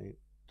refine.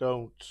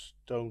 Don't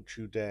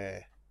you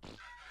dare.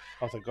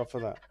 Oh, thank God for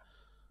that.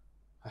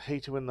 I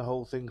hate it when the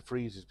whole thing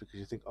freezes because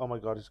you think, oh my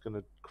God, it's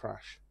gonna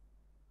crash.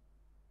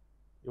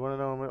 You want to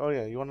know? Oh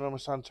yeah, you want to know where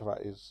Santa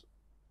Rat is?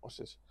 What's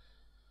this?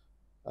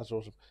 That's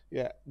awesome.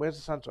 Yeah, where's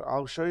the Santa?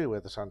 I'll show you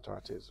where the Santa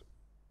Hat is.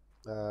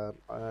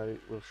 I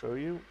will show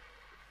you.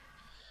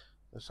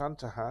 The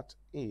Santa Hat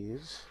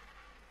is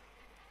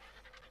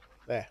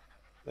there.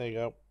 There you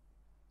go.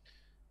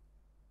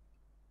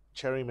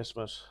 Cherry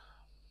Missmas.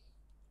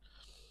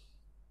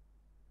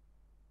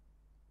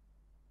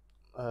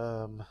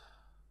 I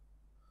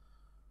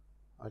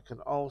can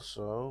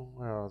also.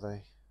 Where are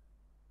they?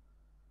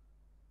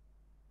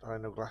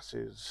 Dino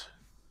glasses.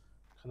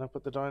 Can I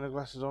put the dino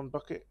glasses on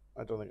bucket?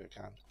 I don't think I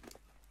can.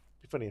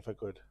 Be funny if I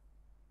could.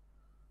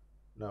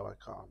 No, I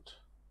can't.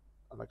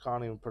 And I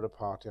can't even put a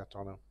party hat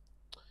on him.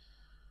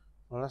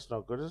 Well, that's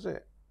not good, is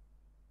it?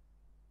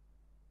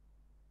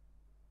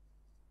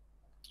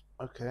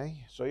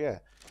 Okay, so yeah.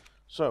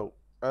 So,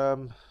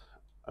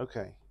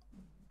 okay.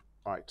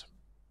 Right.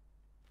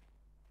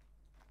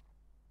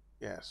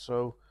 Yeah,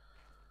 so,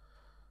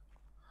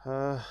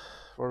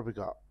 what have we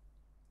got?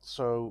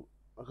 So,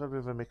 I've got a bit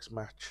of a mixed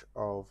match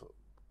of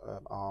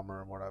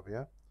armor and whatever,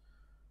 yeah?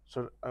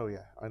 So, oh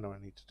yeah, I know what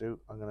I need to do.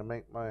 I'm going to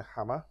make my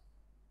hammer,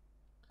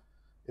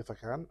 if I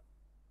can.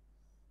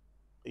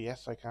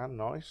 Yes, I can,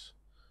 nice.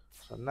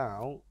 So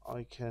now,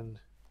 I can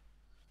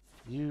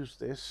use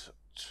this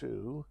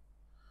to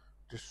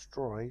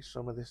destroy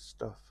some of this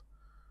stuff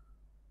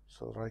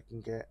so that I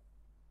can get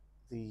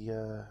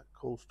the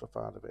cool stuff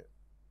out of it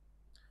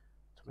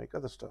to make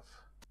other stuff.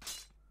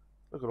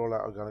 Look at all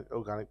that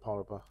organic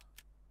polymer.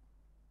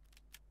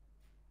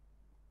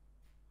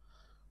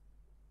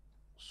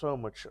 So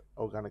much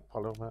organic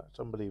polymer, it's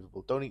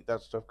unbelievable. Don't eat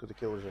that stuff because it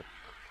kills you.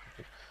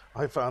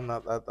 I found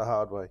that the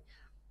hard way.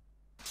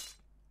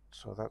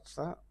 So that's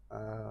that.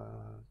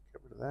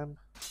 Get rid of them.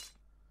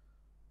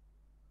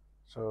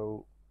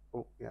 So,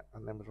 oh yeah,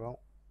 and them as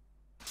well.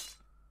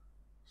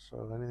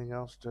 So anything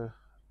else to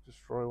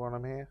destroy while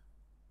I'm here?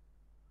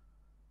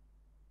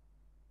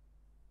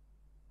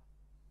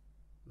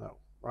 No.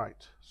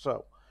 Right.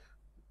 So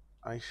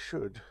I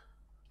should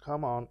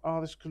come on.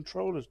 Oh, this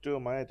controller's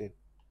doing my head in.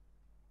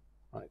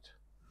 Right.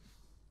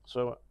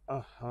 So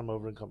I'm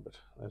over encumbered.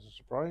 There's a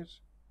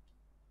surprise.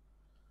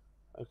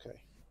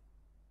 Okay.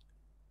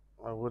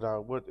 I would.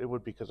 It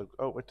would be because of.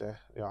 Oh, wait there.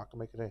 Yeah, I can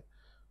make it here.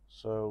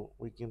 So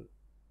we can.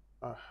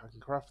 I can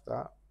craft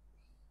that.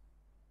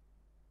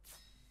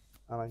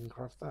 And I can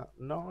craft that.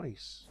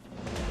 Nice.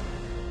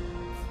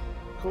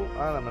 Cool.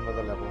 And I'm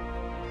another level.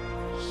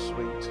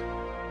 Sweet.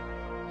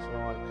 So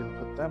I can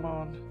put them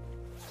on.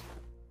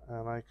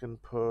 And I can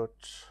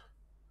put.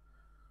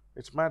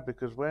 It's mad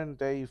because when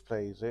Dave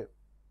plays it,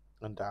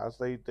 and Daz,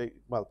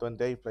 well, when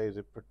Dave plays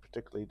it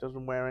particularly, he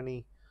doesn't wear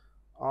any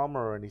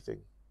armor or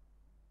anything.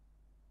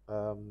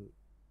 I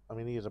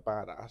mean, he is a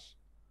badass,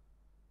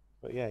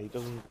 but yeah, he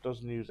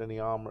doesn't use any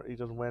armor. He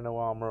doesn't wear no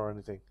armor or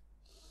anything,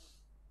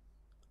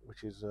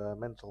 which is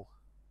mental.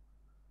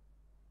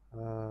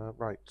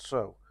 Right,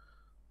 so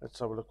let's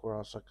have a look what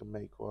else I can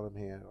make while I'm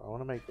here. I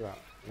want to make that.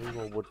 I need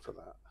more wood for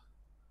that.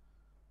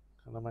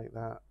 Can I make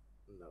that?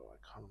 No,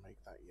 I can't make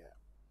that yet.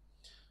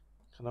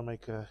 Can I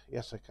make a?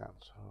 Yes, I can.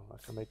 So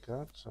I can make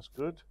that. So that's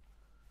good.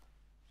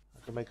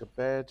 I can make a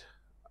bed.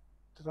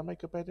 Did I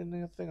make a bed in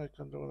the thing? I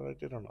can't know whether I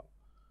did or not.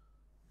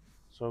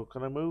 So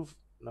can I move?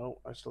 No,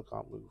 I still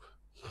can't move.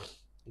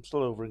 I'm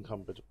still over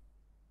encumbered.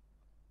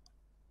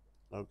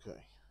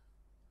 Okay.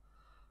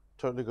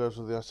 Totally goes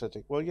with the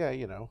aesthetic. Well, yeah,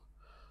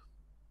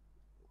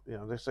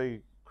 they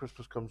say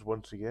Christmas comes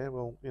once a year.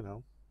 Well,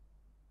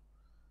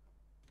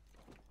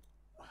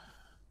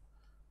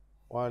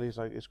 Wiley's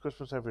like, it's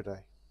Christmas every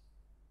day,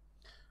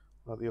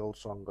 like the old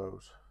song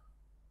goes.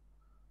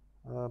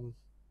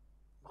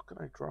 What can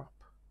I drop?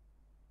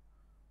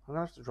 I'm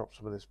gonna have to drop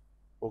some of this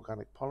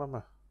organic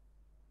polymer.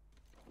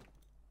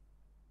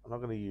 I'm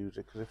not gonna use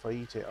it because if I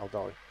eat it, I'll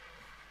die.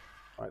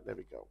 Right, there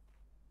we go.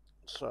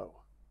 So,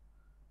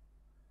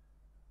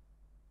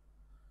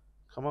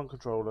 come on,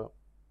 controller.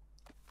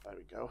 There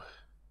we go.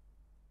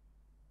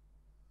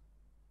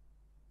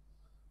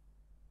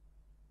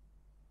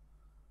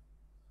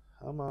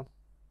 Come on.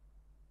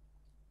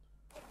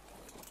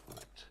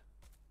 Right.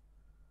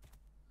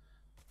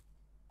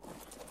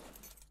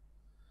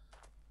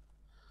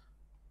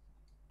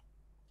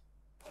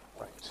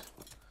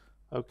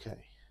 Okay.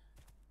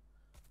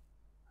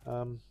 What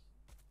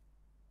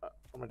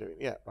am I doing?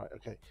 Yeah, right,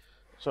 okay.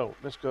 So,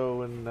 let's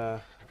go and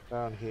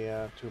down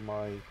here to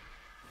my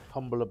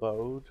humble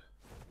abode.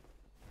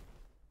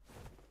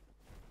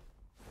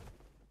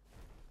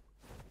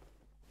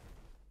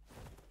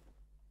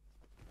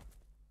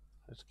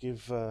 Let's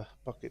give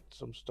Bucket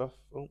some stuff.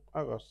 Oh,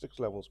 I got 6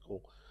 levels,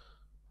 cool.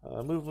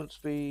 Movement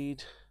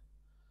speed,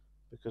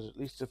 because at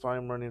least if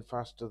I'm running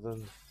faster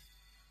than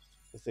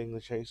the thing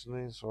that's chasing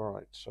me, it's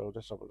alright. So,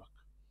 let's have a look.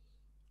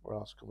 What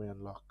else can we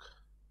unlock?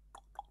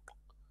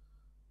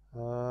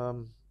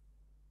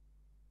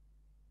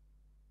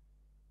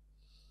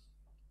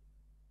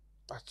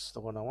 That's the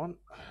one I want.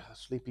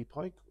 Sleepy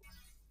Pike,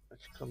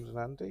 which comes in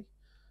handy.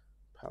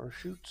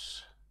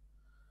 Parachutes.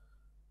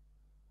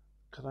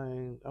 Can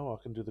I? Oh, I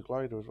can do the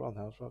glider as well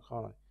now, as well,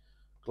 can't I?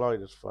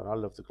 Glider's fun. I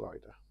love the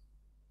glider.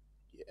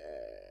 Yeah,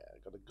 I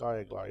got a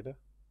Gaia glider,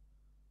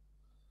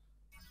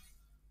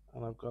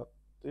 and I've got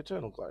the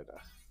Eternal glider,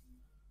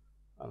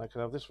 and I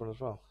can have this one as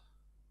well.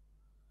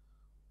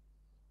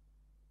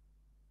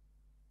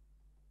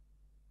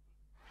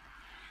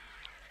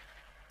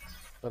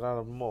 But out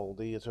of them all,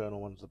 the Eternal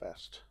one's the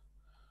best.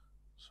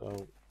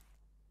 So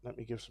let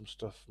me give some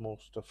stuff, more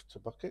stuff to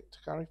Bucket to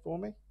carry for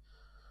me.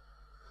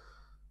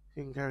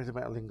 You can carry the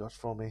metal ingots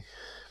for me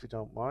if you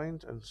don't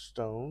mind, and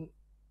stone,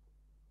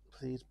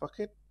 please,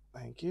 Bucket.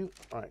 Thank you.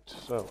 Right,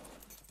 so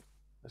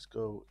let's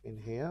go in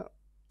here.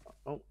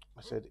 Oh,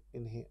 I said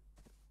in here.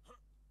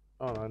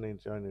 Oh, I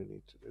need to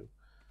do.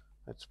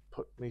 Let's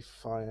put me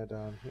fire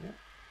down here.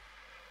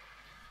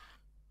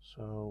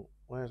 So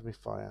where's me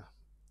fire?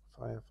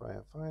 Fire,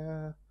 fire,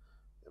 fire.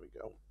 There we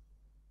go.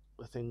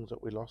 The things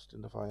that we lost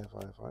in the fire,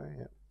 fire, fire.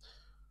 Yeah.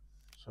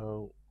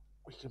 So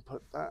we can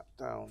put that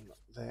down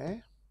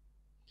there,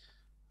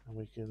 and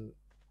we can.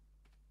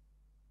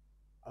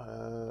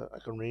 I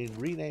can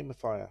rename the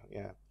fire.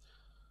 Yeah.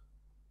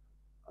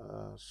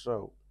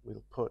 So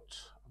we'll put.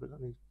 Are we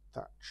gonna need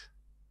thatch?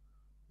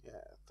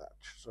 Yeah,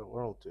 thatch. So what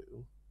I'll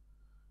do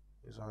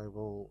is I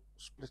will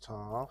split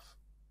half.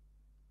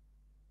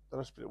 Did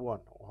I split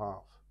one or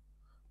half?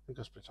 I think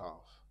I split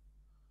half.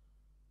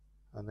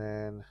 And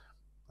then,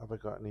 have I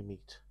got any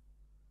meat?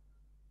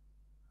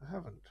 I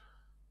haven't.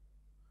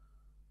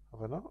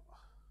 Have I not?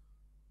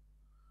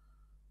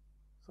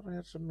 I thought I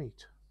had some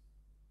meat.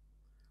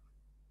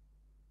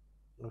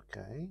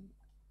 Okay.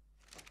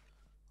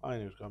 I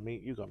know who's got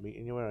meat. You got meat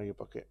in you. Where are you,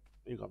 Bucket?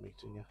 You got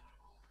meat in you.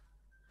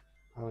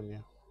 Haven't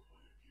you?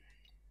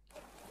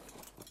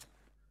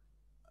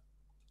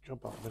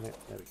 Jump off a minute.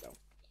 There we go.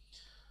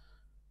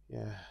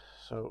 Yeah.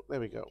 So there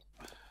we go.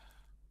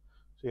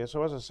 So yeah.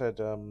 So as I said,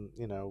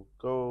 you know,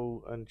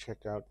 go and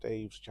check out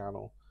Dave's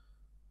channel.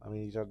 I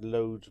mean, he's had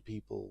loads of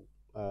people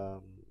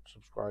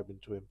subscribing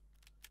to him.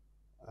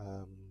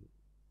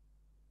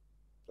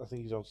 I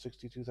think he's on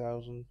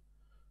 62,000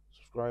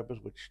 subscribers,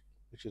 which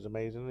is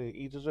amazing.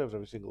 He deserves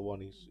every single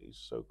one. He's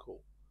so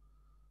cool.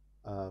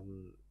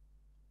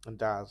 And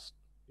Daz,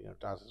 you know,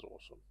 Daz is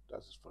awesome.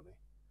 Daz is funny.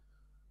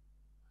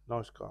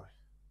 Nice guy.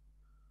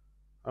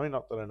 I mean,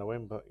 not that I know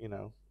him, but you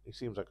know, he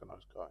seems like a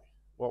nice guy.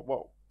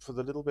 What for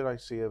the little bit I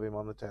see of him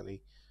on the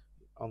telly,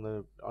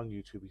 on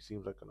YouTube, he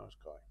seems like a nice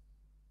guy.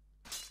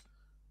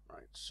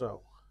 Right.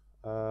 So,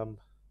 what am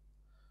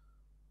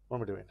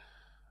I doing?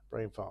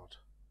 Brain fart.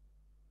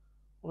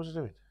 What was I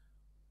doing?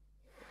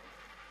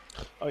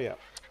 Oh yeah,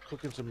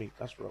 cooking some meat.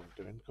 That's what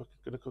I'm doing.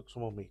 Gonna cook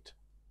some more meat.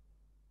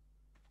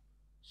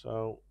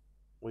 So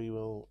we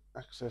will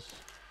access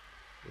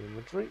the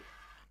inventory,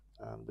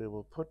 and we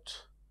will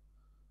put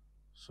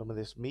some of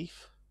this meat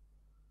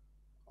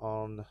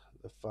on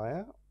the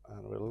fire,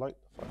 and we'll light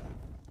the fire.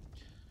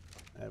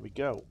 There we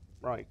go.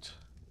 Right.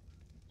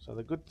 So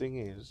the good thing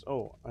is,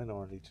 oh, I know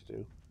what I need to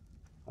do.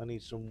 I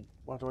need some.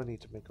 What do I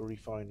need to make a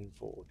refining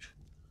forge?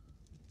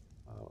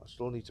 I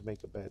still need to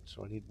make a bed,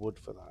 so I need wood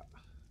for that.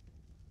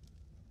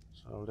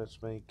 So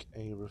let's make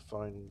a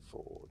refining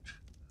forge,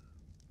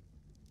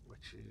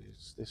 which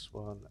is this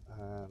one,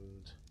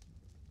 and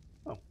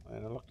oh, I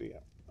unlocked it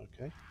yet.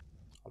 Okay,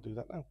 I'll do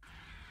that now.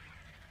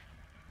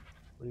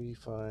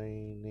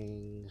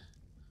 Refining.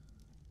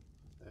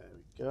 There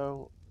we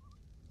go.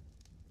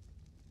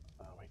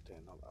 Oh wait,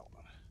 there, not that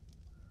one.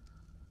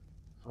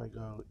 If I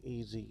go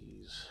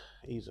easers,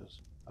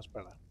 that's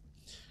better,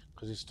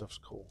 because this stuff's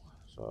cool.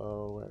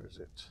 So where is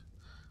it?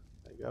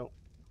 There you go.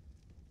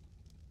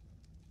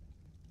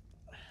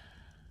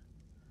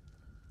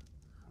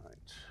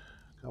 Right,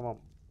 come on.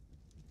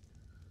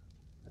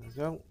 There we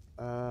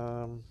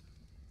go.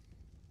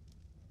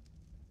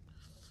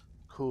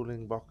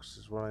 Cooling box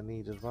is what I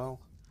need as well.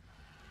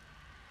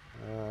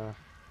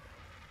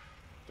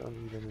 Don't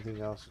need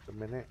anything else at the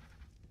minute.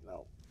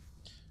 No.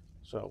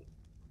 So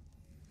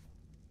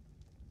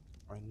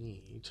I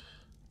need.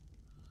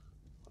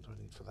 What do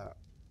I need for that?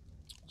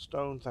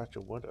 Stone,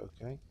 thatcher, wood.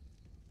 Okay.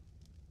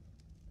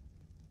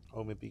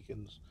 Homing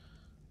beacons.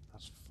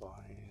 That's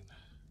fine.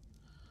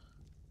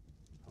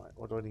 Right.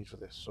 What do I need for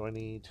this? So I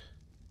need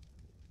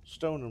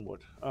stone and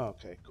wood. Oh,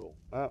 okay, cool.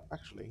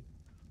 Actually,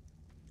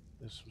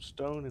 there's some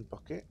stone in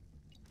Bucket.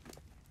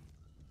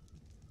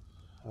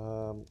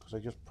 because I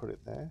just put it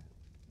there.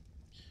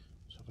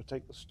 So if I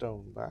take the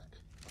stone back,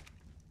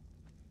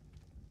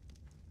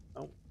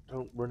 oh,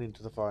 don't run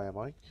into the fire,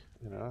 Mike.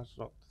 You know, that's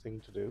not the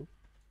thing to do.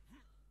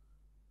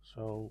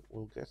 So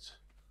we'll get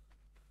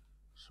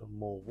some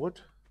more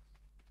wood.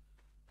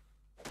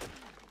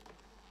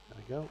 There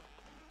we go.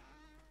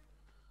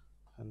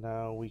 And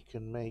now we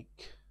can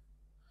make.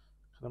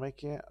 Can I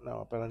make it?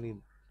 No, I bet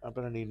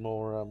I need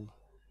more.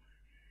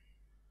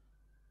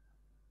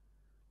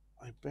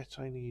 I bet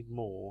I need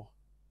more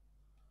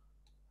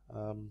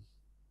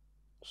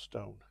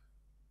stone.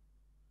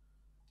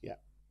 Yeah,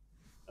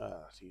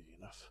 that's easy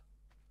enough.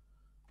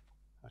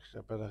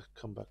 Actually, I better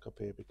come back up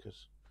here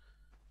because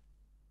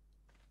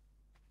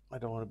I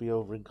don't want to be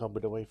over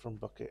encumbered away from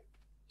bucket.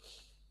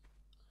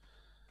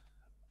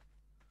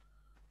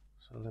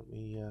 So let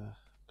me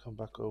come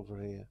back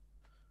over here.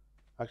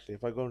 Actually,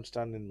 if I go and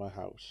stand in my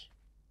house,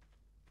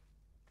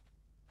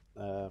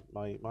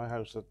 my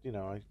house that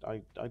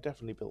I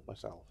definitely built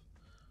myself,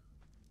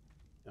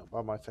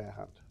 by my fair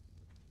hand.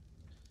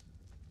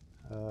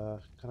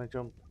 Can I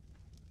jump?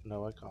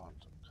 No, I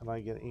can't. Can I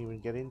even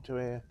get into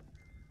here?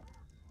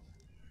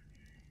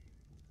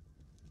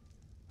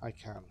 I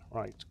can.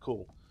 Right,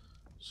 cool.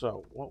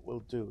 So what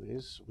we'll do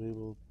is we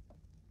will.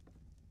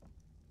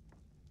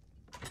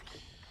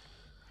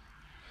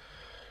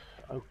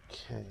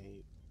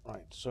 Okay.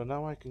 Right. So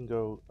now I can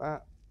go.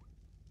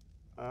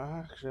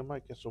 Actually, I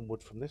might get some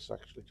wood from this.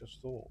 Actually,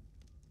 just thought.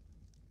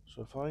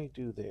 So if I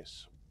do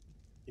this,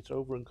 it's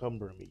over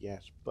encumbering me,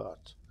 yes,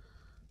 but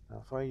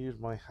now if I use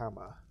my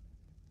hammer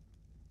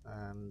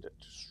and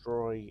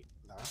destroy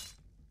that,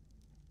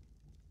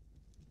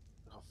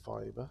 got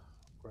fiber,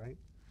 great.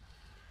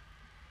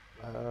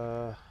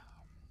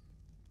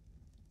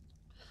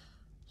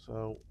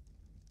 So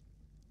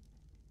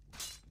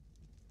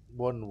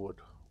 1 wood,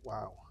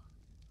 wow.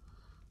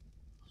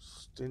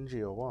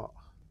 Stingy or what?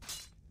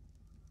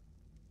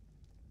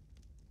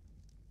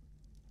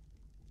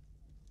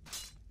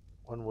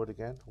 One wood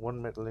again,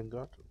 1 metal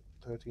ingot,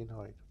 13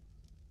 hide.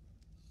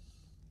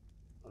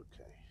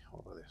 Okay,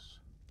 what about this?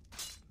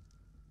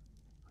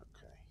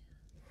 Okay.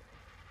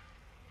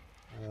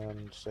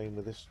 And same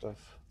with this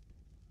stuff.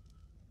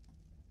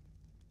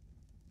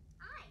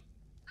 Hi,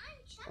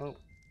 I'm Chucky, and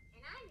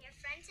I'm your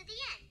friend to the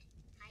end.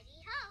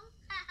 Heidi-ho!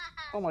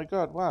 Oh my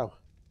god, wow.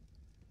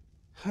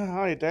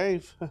 Hi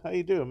Dave, how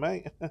you doing,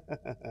 mate?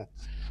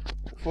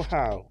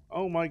 Wow,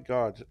 oh my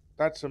god,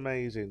 that's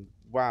amazing.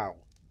 Wow.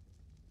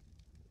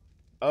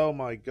 Oh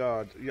my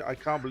god, I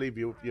can't believe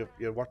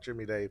you're watching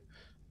me, Dave.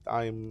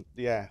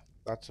 Yeah,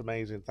 that's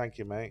amazing. Thank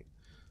you, mate.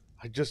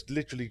 I just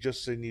literally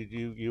just seen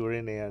you were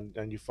in here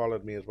and you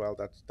followed me as well.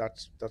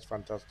 That's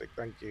fantastic.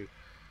 Thank you.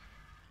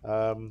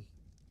 Um,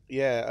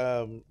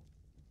 yeah.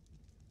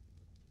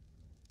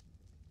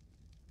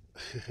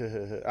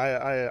 Hi,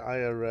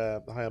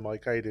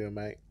 Mike. How you doing,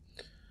 mate?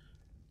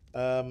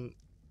 Um,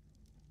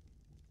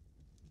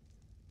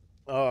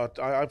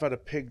 I've had a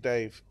pig,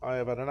 Dave. I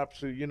have had an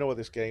absolute. You know what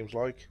this game's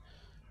like.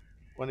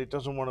 When it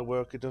doesn't want to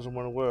work, it doesn't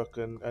want to work,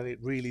 and it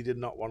really did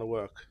not want to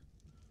work.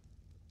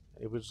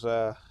 It was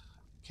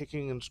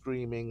kicking and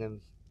screaming, and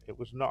it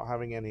was not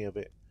having any of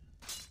it.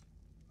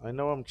 I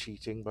know I'm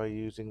cheating by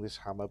using this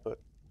hammer,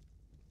 but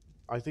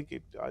I think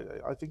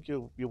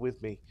you're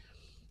with me.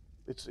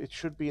 It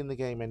should be in the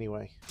game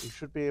anyway. You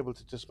should be able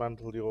to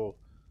dismantle your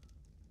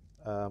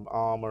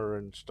armor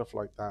and stuff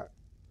like that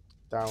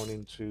down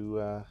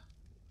into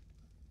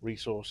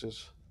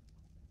resources.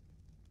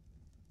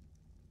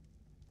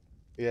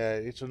 Yeah,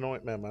 it's a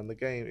nightmare, man. The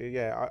game.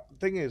 Yeah,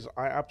 thing is,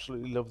 I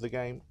absolutely love the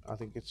game. I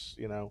think it's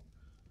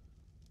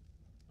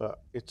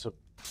but it's a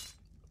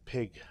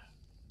pig.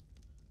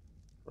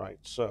 Right.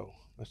 So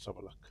let's have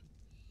a look.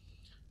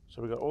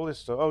 So we got all this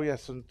stuff. Oh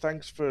yes, and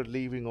thanks for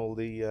leaving all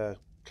the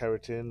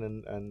keratin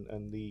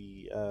and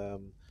the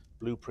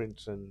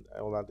blueprints and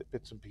all that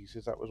bits and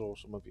pieces. That was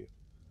awesome of you.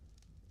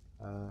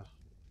 Uh,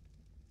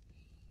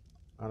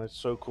 and it's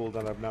so cool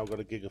that I've now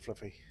got a Giga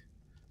Fluffy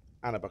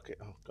and a bucket.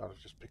 Oh god, I've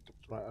just picked up.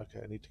 Right, okay,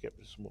 I need to get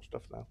rid of some more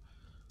stuff now.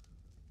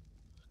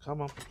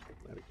 Come on,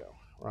 there we go.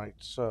 Right,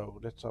 so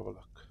let's have a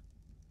look.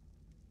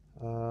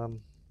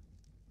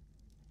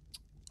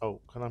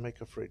 Oh, can I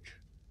make a fridge?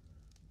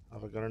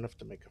 Have I got enough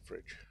to make a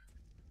fridge?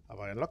 Have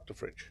I unlocked the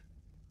fridge?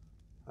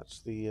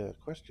 That's the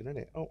question,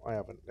 isn't it? Oh, I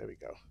haven't. There we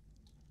go.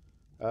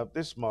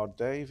 This mod,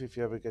 Dave, if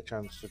you ever get a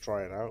chance to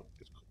try it out,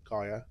 it's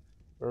Gaia.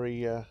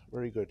 Very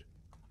good.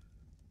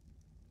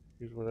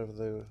 Use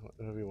whatever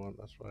you want.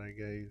 That's what I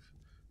gave.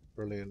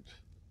 Brilliant.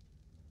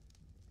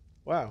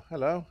 Wow.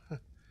 Hello.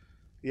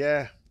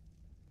 Yeah.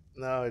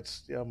 No,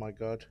 it's oh my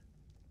god.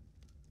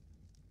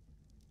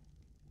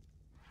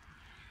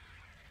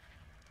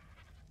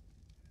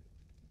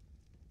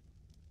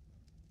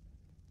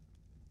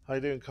 How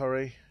you doing,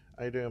 Corey?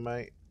 How you doing,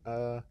 mate?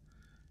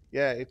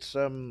 Yeah, it's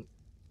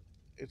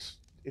it's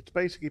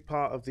basically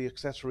part of the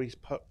accessories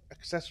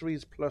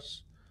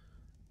plus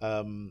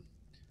um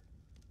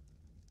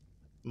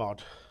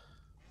mod.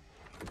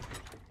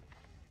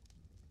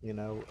 You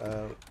know,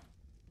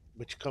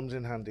 which comes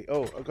in handy.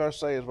 Oh, I gotta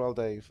say as well,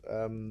 Dave,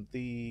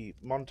 the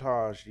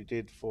montage you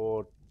did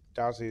for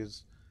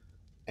Daz's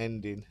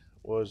ending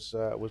was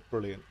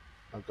brilliant.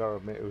 I gotta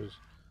admit, it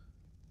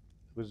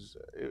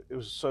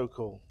was so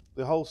cool.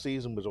 The whole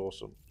season was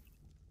awesome.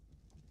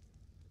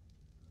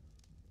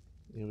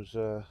 It was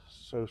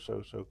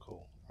so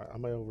cool. Right,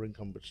 am I over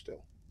encumbered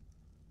still?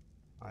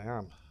 I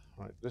am.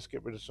 Right, let's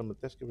get rid of some.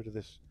 Let's get rid of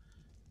this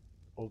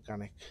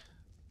organic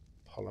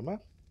polymer.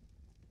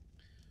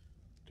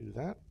 Do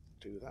that.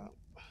 Do that.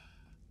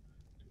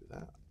 Do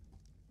that.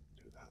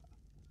 Do that.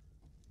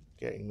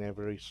 Getting there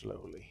very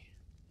slowly.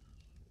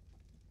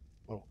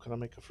 Oh, can I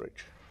make a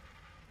fridge?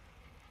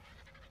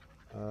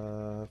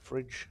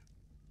 Fridge.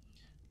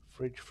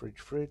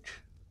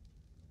 Fridge.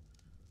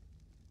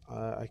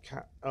 I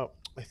can't. Oh,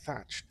 I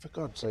thatched. For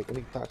God's sake, I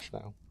need thatch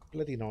now.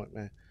 Bloody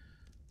nightmare.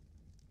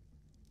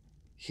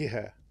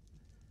 Yeah.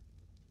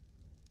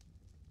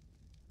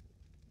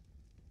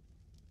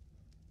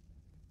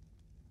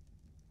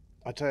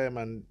 I tell you,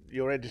 man,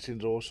 your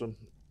editing's awesome.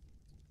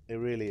 It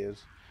really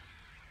is.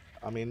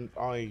 I mean,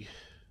 I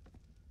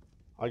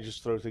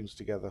just throw things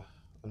together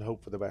and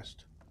hope for the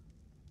best.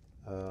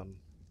 Um,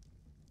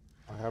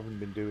 I haven't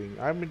been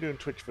doing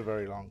Twitch for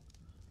very long.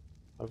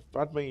 I've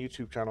had my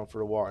YouTube channel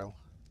for a while,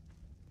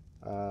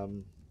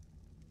 um,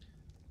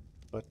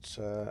 but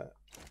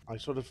I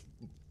sort of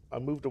I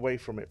moved away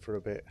from it for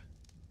a bit.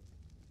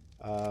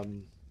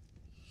 Um,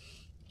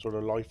 Sort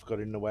of life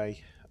got in the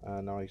way,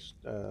 and I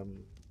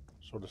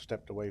sort of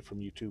stepped away from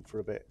YouTube for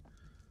a bit.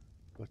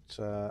 But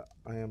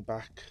I am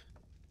back,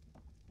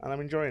 and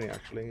I'm enjoying it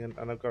actually. And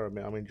I've got to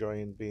admit, I'm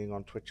enjoying being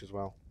on Twitch as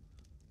well.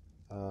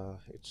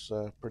 It's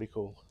pretty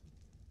cool.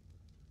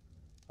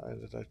 I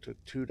took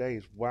 2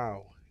 days.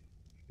 Wow,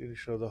 didn't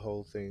show the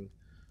whole thing,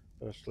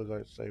 but I still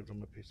got it saved on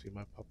my PC.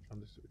 My pop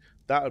on this.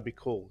 That would be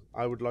cool.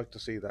 I would like to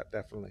see that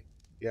definitely.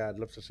 Yeah, I'd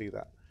love to see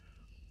that.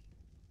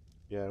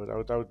 Yeah,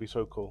 that would be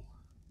so cool.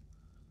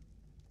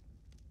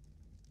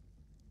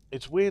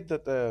 It's weird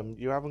that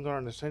you haven't got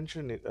an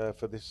ascension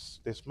for this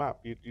map.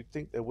 You'd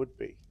think there would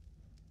be.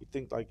 You'd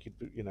think like you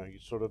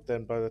sort of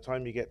then by the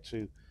time you get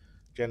to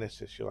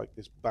Genesis, you're like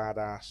this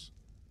badass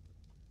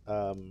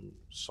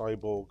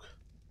cyborg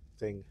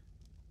thing.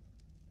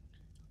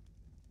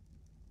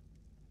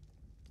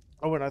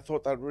 Oh, and I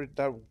thought that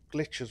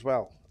glitch as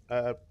well.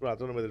 Well, I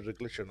don't know whether it's a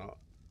glitch or not.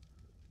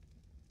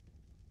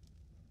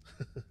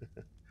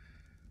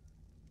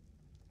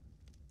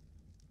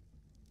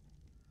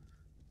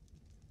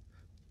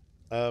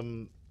 What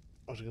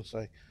was I going to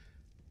say?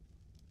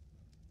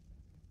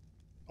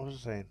 What was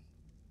I saying?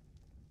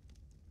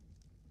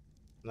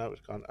 No,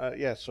 it's gone.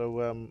 Yeah,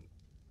 so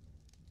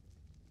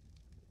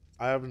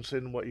I haven't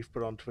seen what you've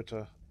put on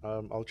Twitter.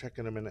 I'll check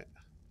in a minute.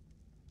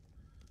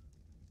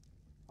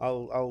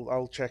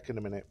 I'll check in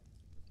a minute.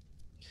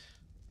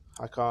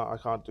 I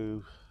can't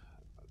do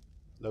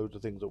loads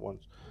of things at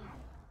once.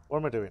 What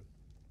am I doing?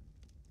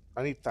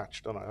 I need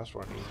thatch, don't I? That's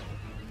what I need.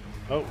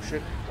 Oh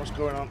shit! What's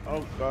going on?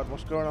 Oh god!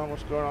 What's going on?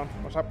 What's going on?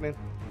 What's happening?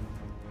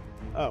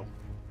 Oh,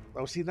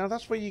 oh. See, now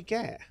that's what you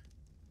get.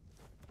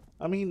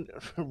 I mean,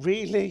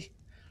 really,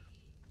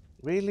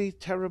 really,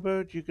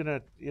 Terrorbird, you're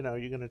gonna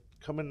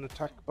come in and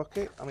attack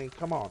Bucket? I mean,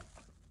 come on.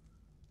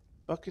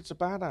 Bucket's a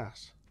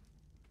badass.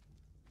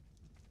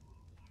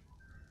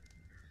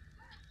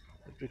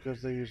 It's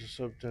because they used a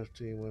sub-dev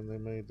team when they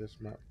made this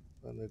map,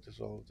 and they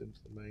dissolved into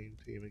the main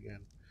team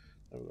again.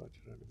 Never got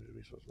to know the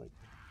resource making.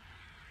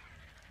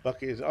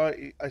 Bucket is.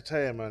 I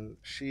tell you, man,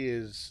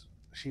 she's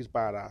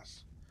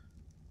badass.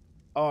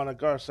 Oh, and I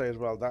gotta say as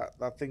well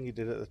that thing you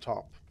did at the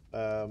top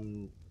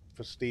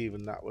for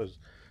Steven, that was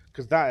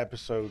because that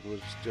episode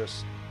was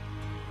just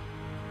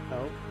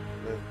no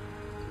the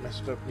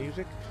messed up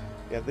music.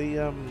 Yeah,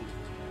 the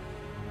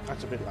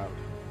that's a bit loud.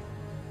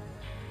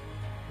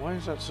 Why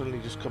has that suddenly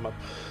just come up?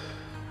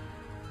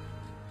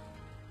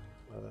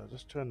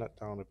 Let's turn that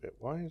down a bit.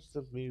 Why is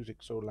the music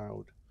so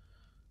loud?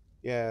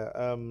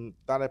 Yeah,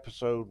 that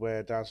episode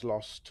where Daz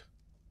lost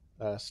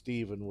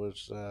Steven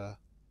was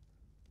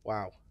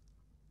wow.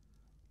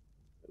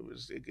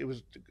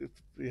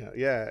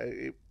 Yeah,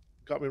 it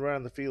got me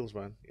around the fields,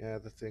 man. Yeah,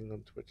 the thing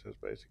on Twitter is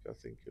basically, I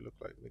think you look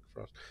like Nick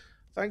Frost.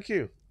 Thank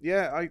you.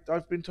 Yeah,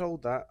 I've been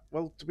told that.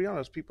 Well, to be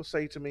honest, people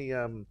say to me,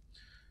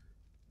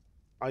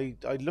 I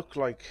look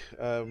like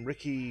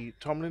Ricky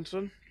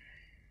Tomlinson,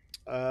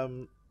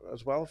 um,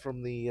 as well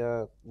from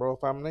the royal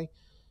family.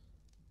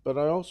 But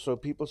I also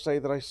people say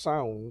that I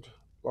sound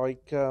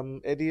like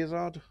Eddie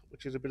Izzard,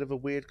 which is a bit of a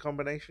weird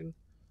combination.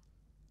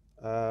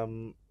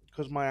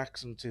 Because my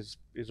accent is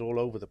all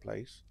over the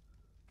place.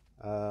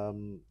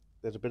 Um,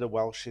 there's a bit of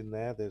Welsh in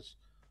there. There's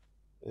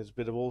a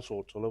bit of all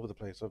sorts all over the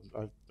place.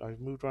 I've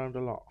moved around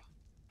a lot,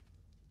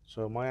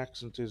 so my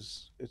accent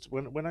is it's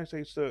when I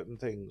say certain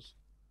things,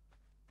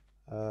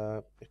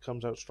 it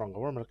comes out stronger.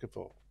 What am I looking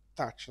for?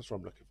 Thatch. That's what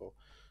I'm looking for.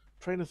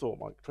 Train of thought,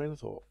 Mike. Train of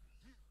thought.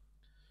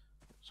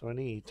 So I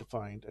need to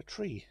find a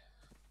tree.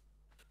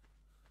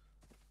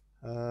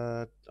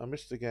 I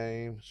missed the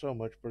game so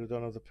much, but I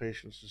don't have the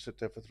patience to sit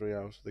there for 3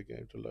 hours for the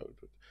game to load.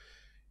 But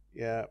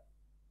yeah,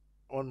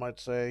 one might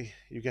say,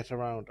 you get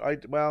around.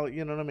 Well,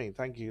 you know what I mean.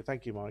 Thank you,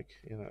 Mike.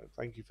 You know,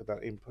 thank you for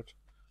that input.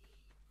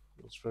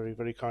 It's very,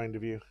 very kind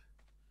of you.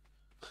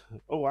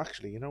 Oh,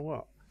 actually, you know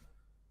what?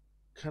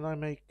 Can I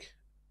make?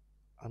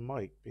 I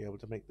might be able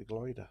to make the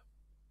glider.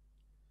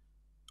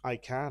 I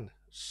can.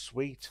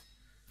 Sweet.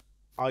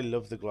 I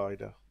love the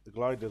glider. The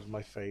glider's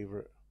my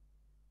favorite.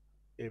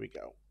 Here we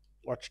go.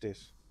 Watch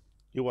this.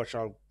 You watch.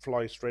 I'll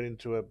fly straight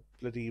into a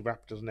bloody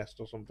raptor's nest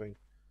or something.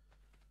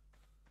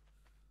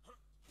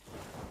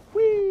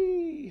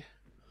 Whee!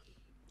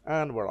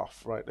 And we're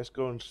off. Right. Let's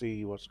go and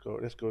see what's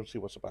Let's go and see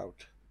what's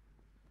about.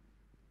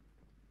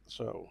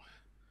 So,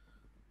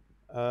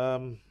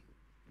 um,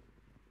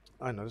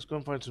 I know. Let's go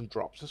and find some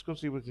drops. Let's go and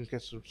see if we can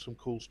get some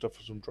cool stuff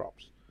for some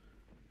drops.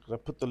 Because I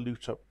put the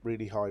loot up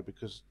really high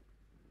because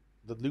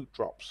the loot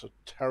drops are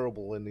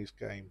terrible in this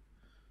game.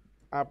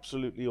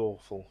 Absolutely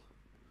awful.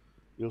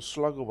 You'll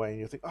slug away and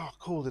you'll think, oh,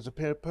 cool, there's a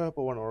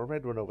purple one or a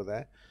red one over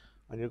there.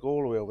 And you'll go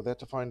all the way over there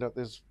to find out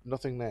there's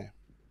nothing there.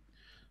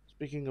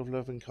 Speaking of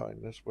love and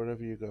kindness,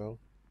 wherever you go,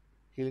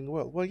 healing the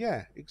world. Well,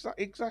 yeah,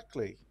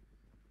 exactly.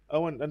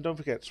 Oh, and don't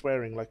forget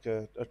swearing like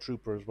a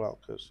trooper as well,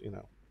 because, you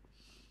know,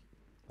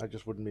 that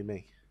just wouldn't be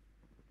me.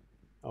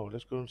 Oh,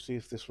 let's go and see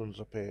if this one's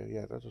up here.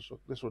 Yeah,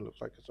 this one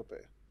looks like it's up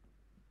here.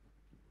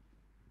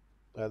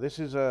 This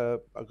is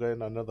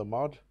again another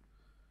mod.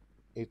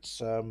 It's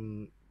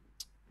the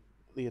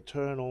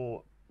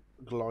Eternal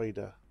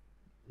Glider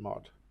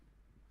mod.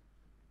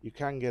 You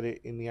can get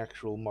it in the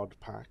actual mod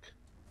pack,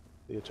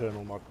 the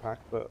Eternal mod pack,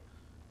 but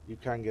you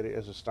can get it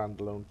as a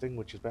standalone thing,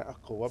 which is better. Oh,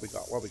 cool. What we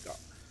got? What we got?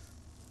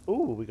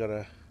 Ooh, we got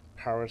a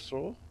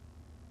Parasaur,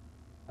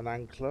 an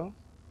Ankler.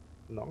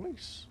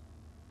 Nice.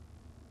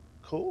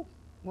 Cool.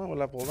 Well, we'll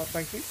have all that,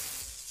 thank you.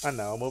 And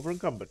now I'm over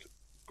encumbered.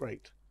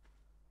 Great.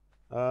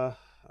 I'm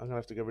gonna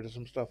have to get rid of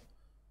some stuff,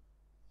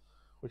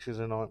 which is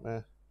a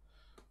nightmare.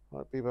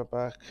 Right, be right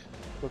back.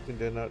 Cooking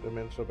dinner at the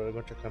minute, so I better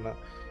go check on that.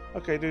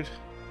 Okay, dude.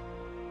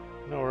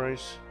 No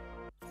worries.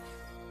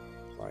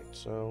 Right,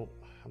 so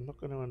I'm not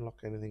going to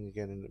unlock anything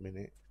again in a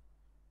minute.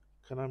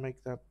 Can I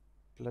make that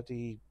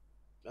bloody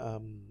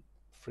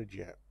fridge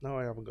yet? No,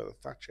 I haven't got the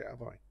thatch yet,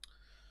 have I?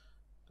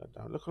 God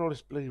damn, look at all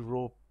this bloody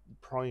raw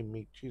prime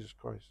meat. Jesus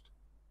Christ.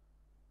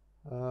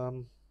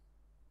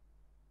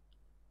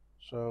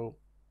 So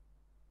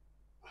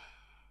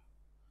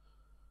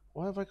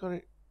why have I got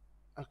it?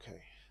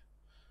 Okay.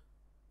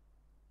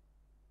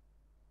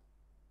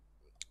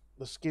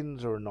 The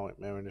skins are a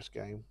nightmare in this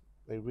game.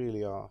 They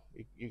really are.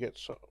 You get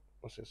so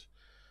what's this?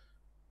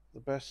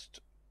 The best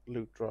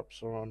loot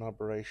drops are on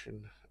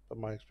Aberration, but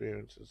my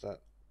experience is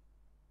that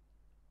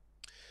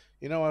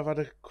I've had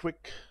a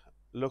quick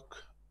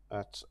look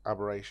at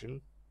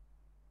Aberration,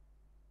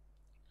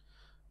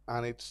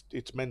 and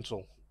it's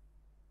mental.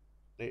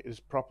 It is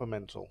proper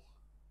mental.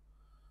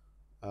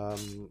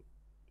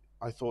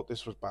 I thought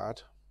this was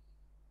bad,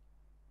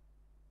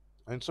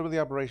 and some of the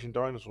Aberration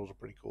dinosaurs are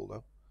pretty cool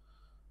though.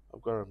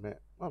 I've got to admit.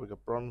 Oh, we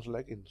got bronze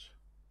leggings.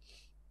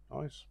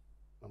 Nice.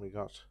 And we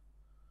got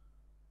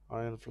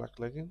iron flak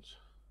leggings.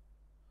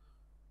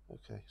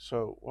 Okay,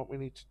 so what we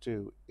need to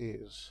do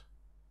is,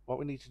 well,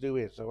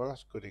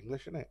 that's good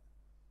English, isn't it?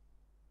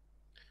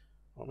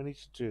 What we need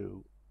to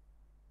do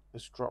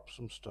is drop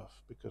some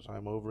stuff because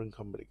I'm over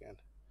encumbered again.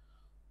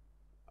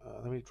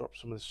 Let me drop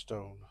some of this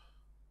stone.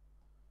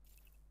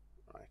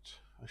 Right,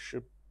 I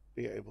should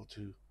be able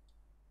to.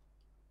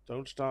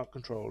 Don't start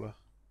controller.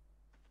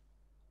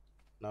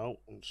 No,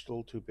 I'm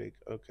still too big.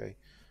 Okay.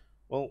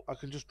 Well, I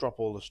can just drop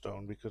all the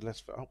stone because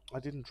oh, I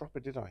didn't drop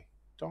it, did I?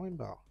 Dime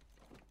bar.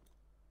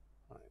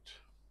 Right.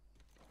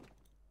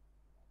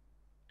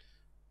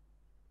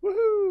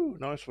 Woohoo!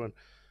 Nice one.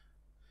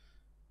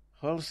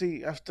 Well,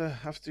 see, after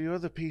your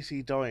other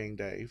PC dying,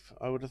 Dave,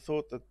 I would have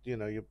thought that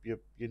your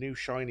new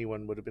shiny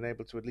one would have been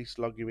able to at least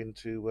log you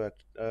into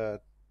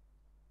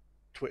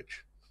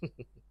Twitch.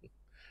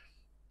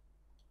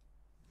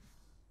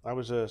 That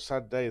was a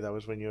sad day. That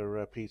was when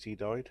your PC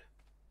died.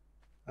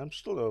 I'm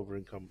still over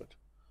encumbered.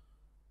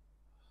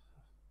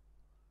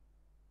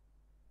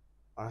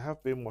 I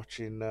have been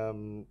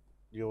watching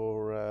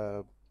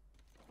your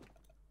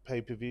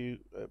pay-per-view,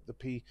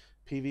 the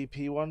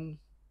PvP one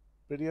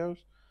videos.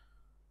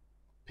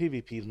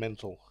 PvP is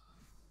mental.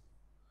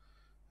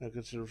 I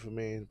consider for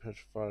me in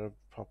Petrified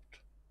I've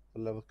popped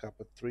the level cap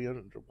at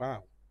 300.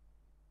 Wow.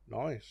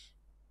 Nice.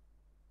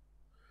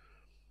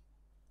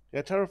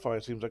 Yeah,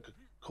 Terrifier seems like a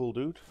cool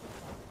dude.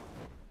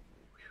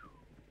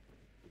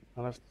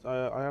 And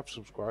I have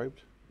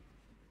subscribed.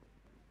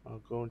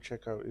 I'll go and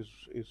check out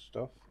his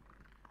stuff.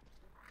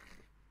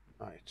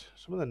 Right.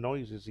 Some of the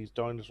noises these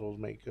dinosaurs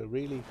make are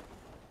really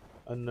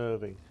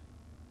unnerving.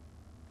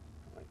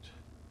 Right.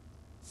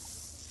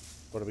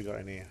 What have we got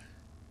in here?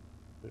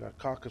 We got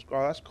carcass.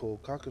 Oh, that's cool.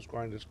 Carcass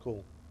grinder's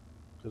cool.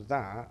 Because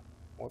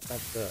what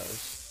that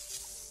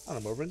does. And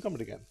I'm over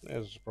encumbered again.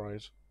 There's a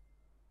surprise.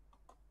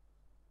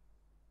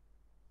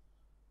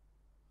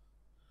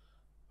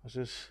 What's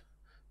this?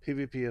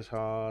 PvP is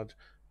hard.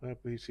 My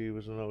PC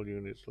was an old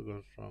unit, still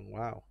going strong.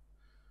 Wow.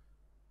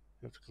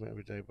 You have to commit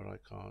every day, but I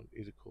can't.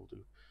 He's a cool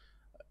dude.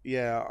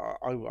 Yeah,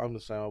 I'm the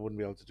same. I wouldn't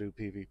be able to do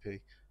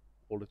PvP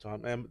all the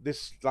time.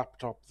 This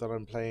laptop that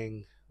I'm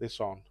playing this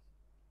on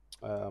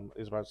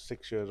is about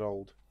 6 years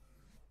old.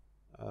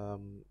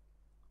 Um,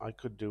 I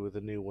could do with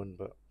a new one,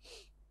 but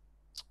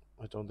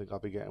I don't think I'll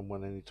be getting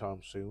one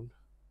anytime soon.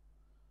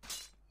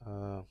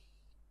 Uh,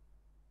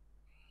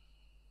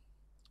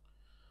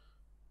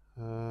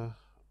 uh,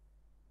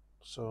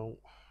 so,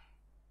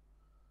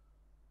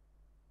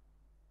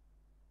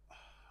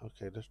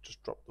 okay, let's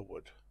just drop the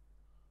wood.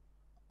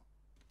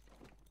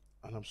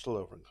 And I'm still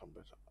over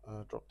encumbered.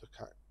 Drop the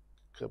cat.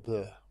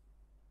 Bleh.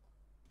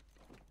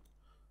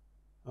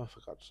 Oh, for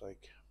God's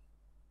sake.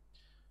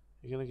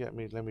 You're gonna get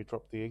me, let me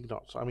drop the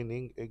ignots. I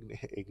mean,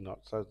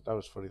 ignots. That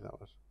was funny, that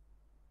was.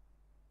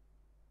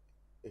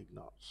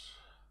 Ignots.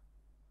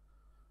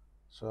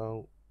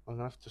 So, I'm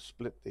gonna have to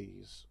split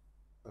these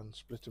and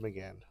split them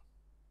again.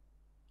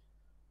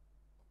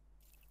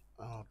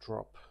 I'll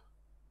drop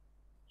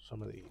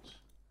some of these.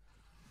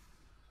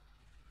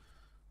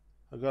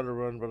 I gotta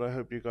run, but I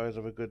hope you guys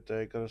have a good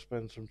day. Gotta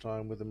spend some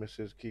time with the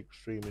missus. Keep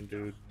streaming,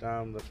 dude.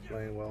 Damn, that's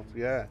playing well.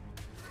 Yeah,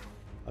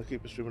 I'll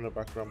keep the stream in the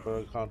background, but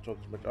I can't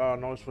talk too much. Oh,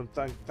 nice one.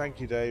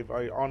 Thank you, Dave.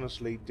 I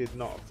honestly did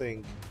not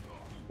think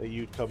that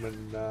you'd come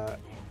and,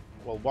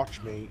 well,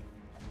 watch me.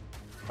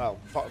 Well,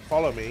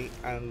 follow me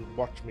and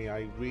watch me.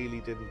 I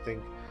really didn't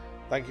think.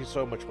 Thank you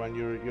so much, man.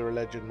 You're a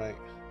legend, mate.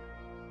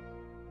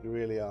 You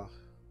really are.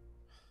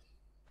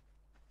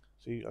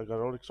 See, I got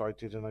all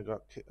excited and I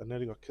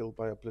nearly got killed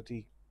by a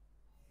bloody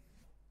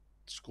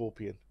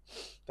scorpion.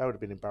 That would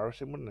have been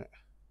embarrassing, wouldn't it?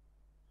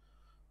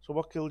 So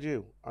what killed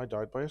you? I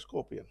died by a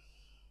scorpion.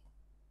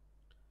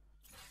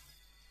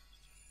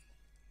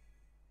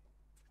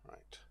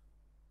 Right.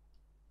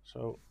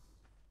 So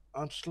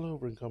I'm still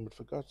over encumbered,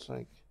 for God's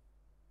sake.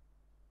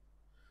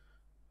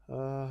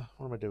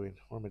 What am I doing?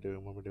 What am I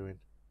doing? What am I doing?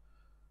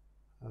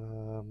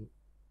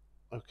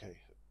 Okay.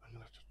 I'm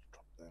gonna have to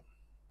drop them.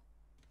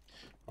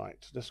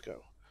 Right, let's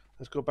go.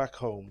 Let's go back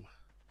home.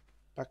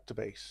 Back to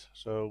base.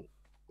 So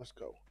let's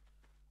go.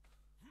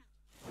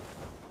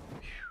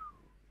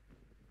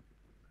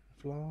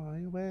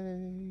 Fly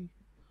away.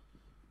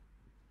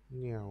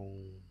 Meow.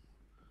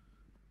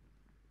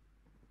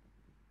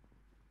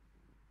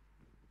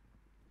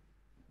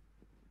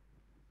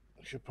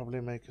 I should probably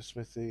make a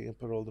smithy and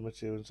put all the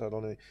materials inside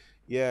on it.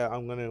 Yeah,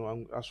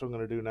 that's what I'm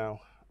gonna do now.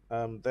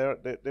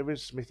 There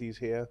is smithies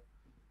here.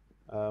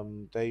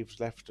 Dave's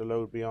left a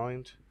load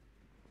behind,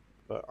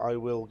 but I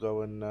will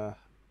go and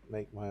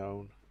make my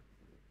own.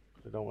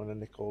 I don't want to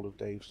nick all of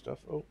Dave's stuff.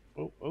 Oh,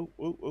 oh, oh,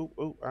 oh, oh,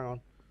 oh, hang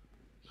on.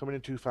 Coming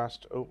in too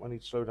fast. Oh, I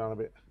need to slow down a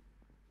bit.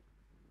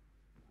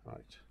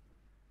 Right.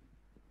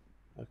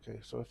 Okay,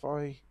 so if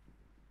I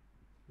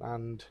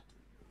land...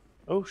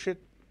 Oh,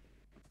 shit.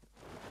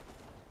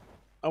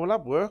 Oh, well,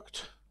 that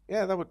worked.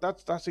 Yeah,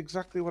 that's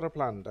exactly what I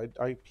planned.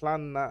 I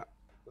planned that.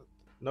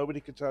 Nobody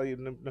could tell you,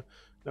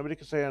 nobody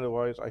could say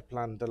otherwise. I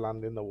planned to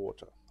land in the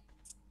water.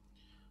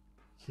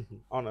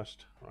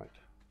 Honest. Right.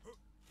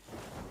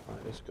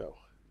 Right, let's go.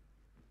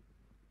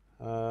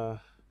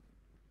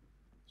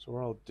 So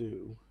what I'll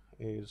do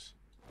is...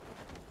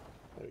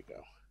 There we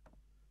go.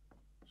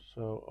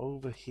 So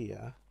over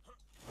here...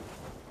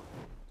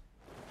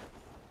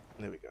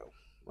 There we go.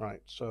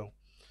 Right, so...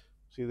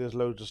 See, there's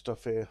loads of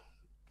stuff here.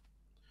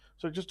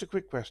 So just a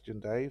quick question,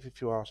 Dave,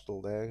 if you are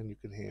still there and you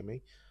can hear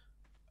me.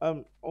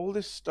 All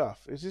this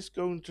stuff, is this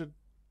going to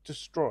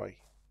destroy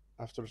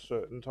after a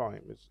certain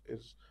time?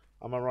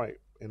 Am I right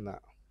in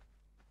that?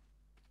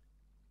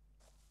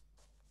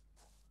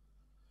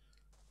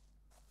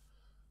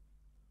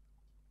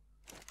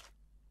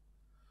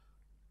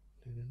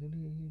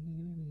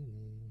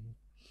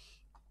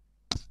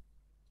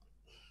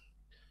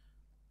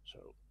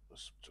 So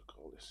let's chuck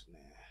all this in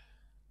there.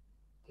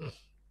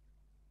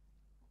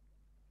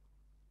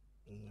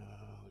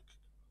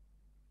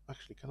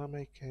 Actually, can I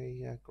make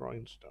a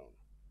grindstone?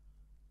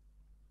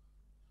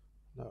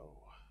 No.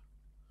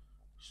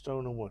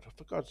 Stone and wood.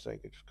 For God's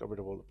sake, I just got rid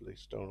of all the bloody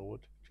stone and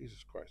wood.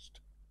 Jesus Christ.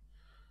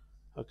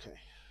 Okay.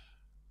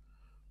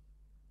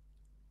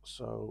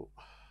 So,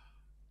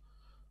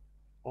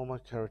 all my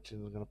keratin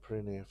I'm going to put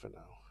in here for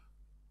now.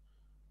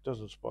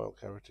 Doesn't spoil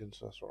keratin,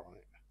 so that's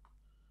alright.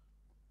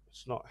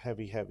 It's not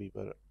heavy,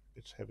 but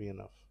it's heavy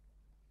enough.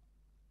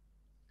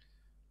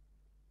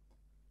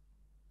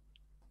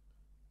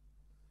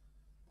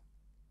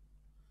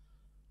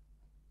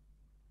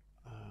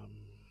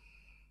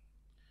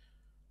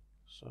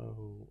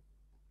 So,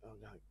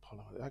 organic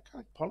polymer.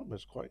 Organic polymer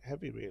is quite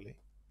heavy, really,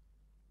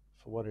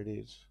 for what it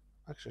is.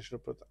 Actually, I should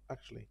have put that.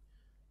 Actually,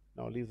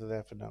 no, I'll leave that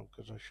there for now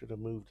because I should have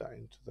moved that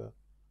into the.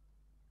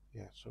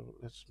 Yeah, so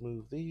let's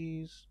move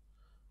these.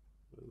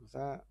 Move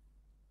that.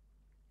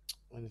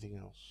 Anything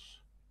else?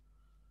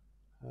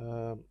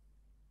 That.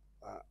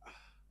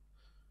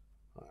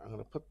 Right, I'm going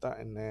to put that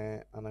in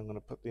there, and I'm going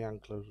to put the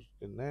ankles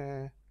in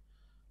there,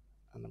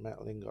 and the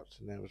metal ingots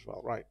in there as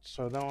well. Right.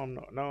 So now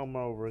I'm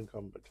over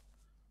encumbered.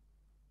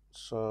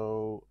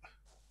 So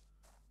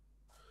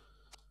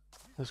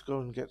let's go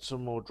and get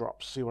some more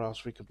drops. See what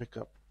else we can pick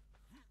up.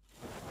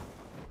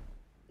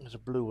 There's a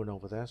blue one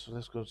over there, so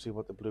let's go and see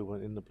what the blue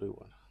one in the blue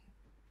one.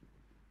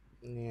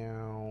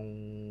 Now,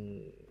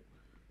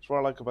 that's what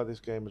I like about this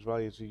game as well.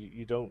 Is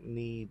you don't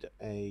need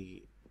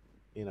an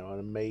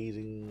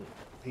amazing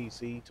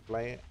PC to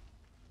play it.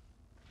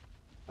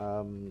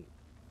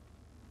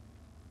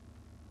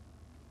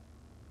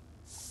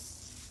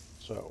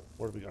 So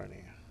what have we got in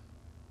here?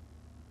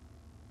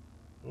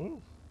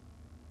 Oh,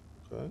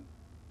 okay.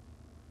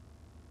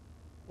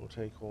 We'll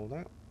take all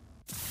that.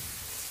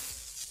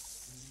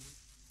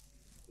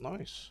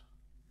 Nice.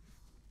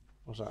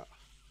 What's that?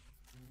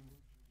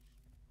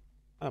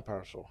 A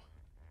parasol.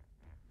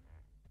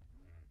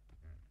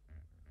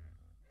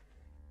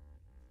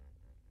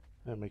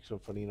 That makes some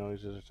funny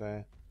noises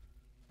there.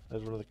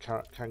 There's one of the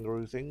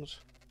kangaroo things.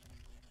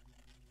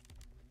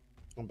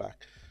 I'm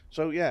back.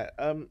 So yeah,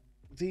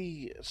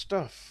 the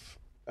stuff,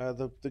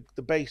 the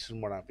base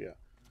and what have you.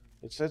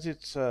 It says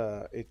it's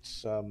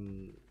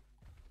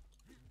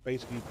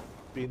basically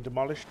being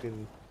demolished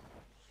in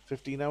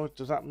 15 hours.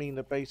 Does that mean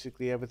that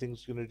basically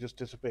everything's going to just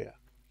disappear?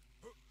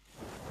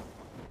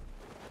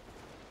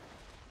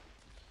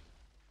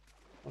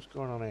 What's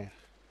going on here?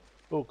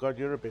 Oh God,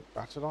 you're a bit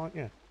battered, aren't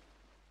you?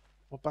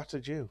 What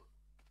battered you?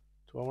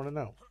 Do I want to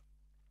know?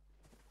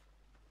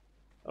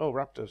 Oh,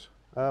 raptors.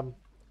 Here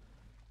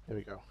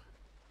we go.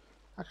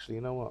 Actually,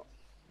 you know what?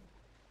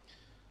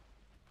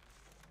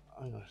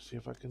 I'm gonna see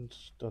if I can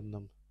stun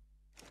them.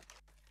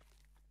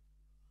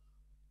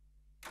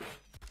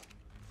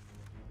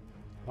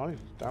 Nice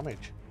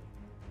damage.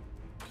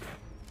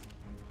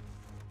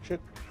 Shit.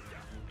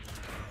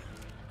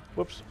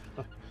 Whoops.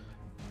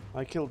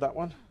 I killed that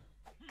one.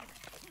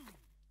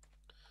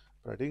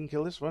 But I didn't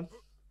kill this one.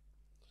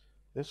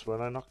 This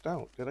one I knocked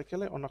out. Did I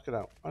kill it or knock it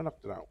out? I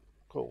knocked it out.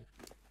 Cool.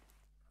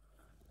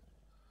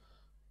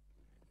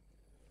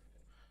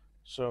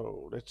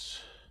 So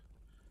let's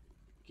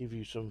give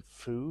you some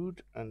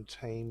food and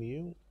tame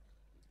you.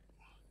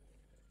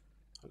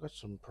 I got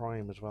some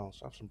prime as well,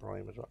 so I have some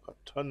prime as well. I've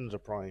got tons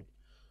of prime.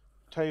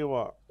 Tell you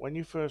what, when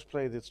you first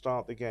play the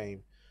start of the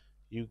game,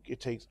 it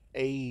takes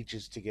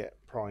ages to get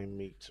prime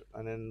meat,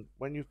 and then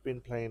when you've been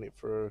playing it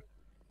for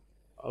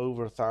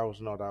over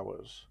 1,000 odd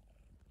hours,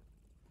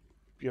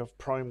 you have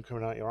prime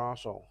coming out your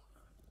arsehole.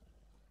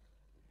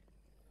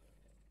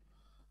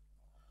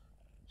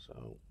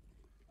 So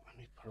let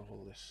me put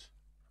all this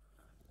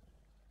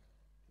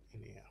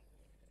in here.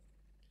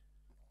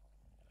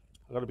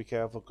 I gotta be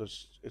careful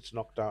because it's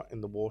knocked out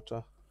in the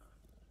water,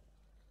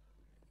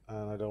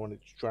 and I don't want it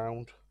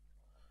drowned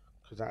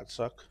because that'd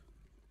suck.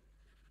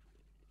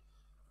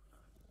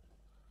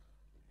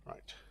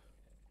 Right.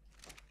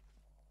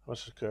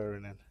 What's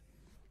occurring then?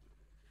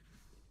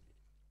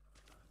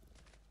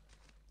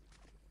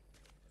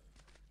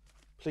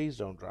 Please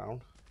don't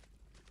drown.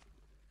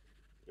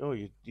 Oh,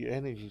 your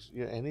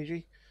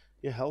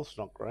health's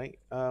not great.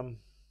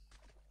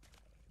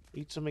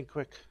 Eat something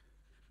quick.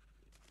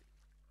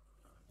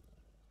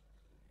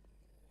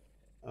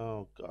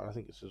 Oh God, I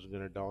think this is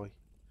gonna die.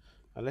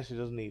 Unless he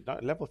doesn't eat.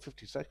 Level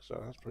 56,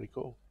 so that's pretty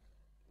cool.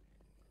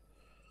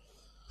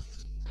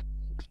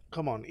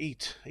 Come on,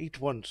 eat. Eat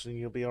once and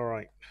you'll be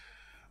alright.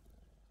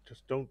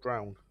 Just don't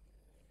drown.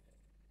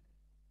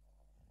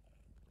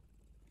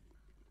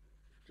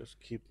 Just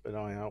keep an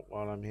eye out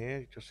while I'm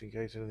here, just in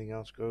case anything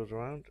else goes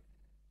around.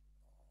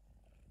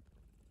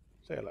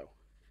 Say hello.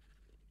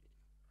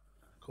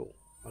 Cool.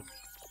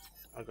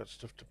 I got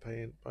stuff to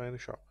buy in the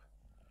shop.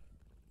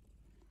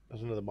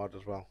 There's another mod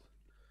as well.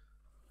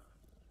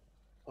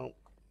 Oh.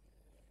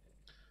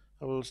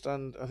 I will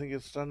stand, I think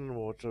it's stand in the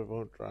water, it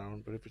won't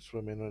drown, but if it's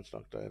swimming and it's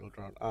knocked out, it'll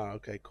drown. Ah,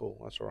 okay, cool.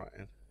 That's alright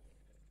then.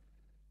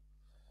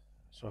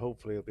 So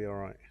hopefully it'll be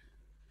alright.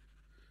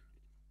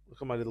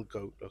 Look at my little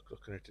goat,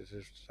 looking at it, as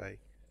to say.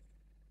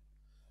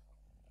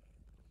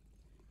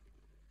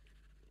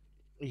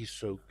 He's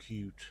so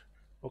cute.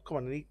 Oh, come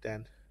on and eat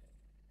then.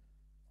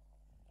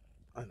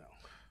 I know.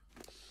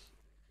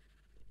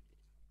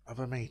 Have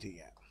I made it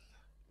yet?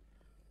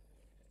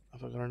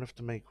 Have I got enough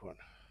to make one?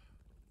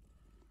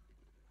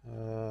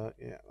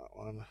 Yeah, that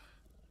one.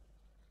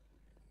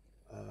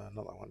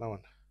 Not that one, that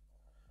one.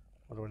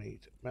 What do I need?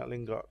 Metal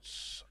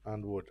ingots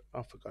and wood.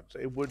 Oh, for God's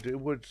sake. It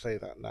would say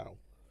that now.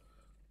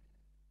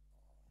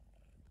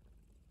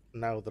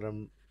 Now that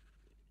I'm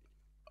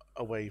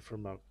away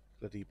from my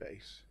bloody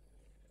base.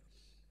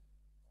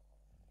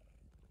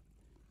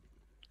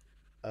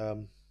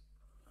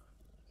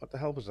 What the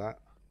hell was that?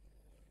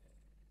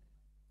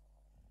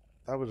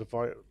 That was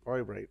a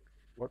vibrate.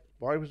 What?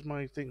 Why was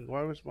my thing?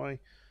 Why was my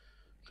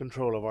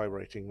controller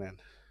vibrating then?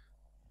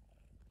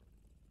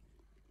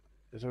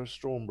 Is there a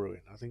storm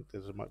brewing? I think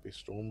there might be a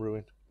storm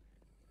brewing.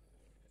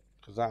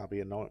 Because that'll be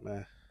a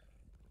nightmare.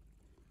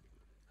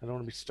 I don't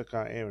want to be stuck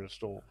out here in a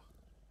storm.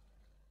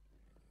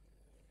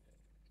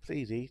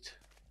 Please eat.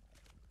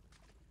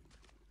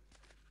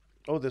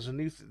 Oh, there's a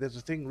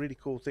really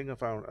cool thing I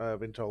found.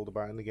 Been told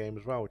about in the game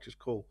as well, which is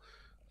cool.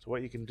 So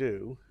what you can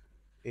do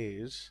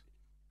is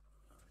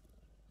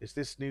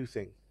this new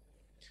thing.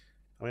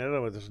 I mean, I don't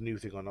know whether there's a new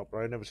thing or not, but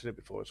I've never seen it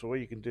before. So what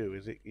you can do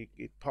is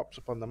it pops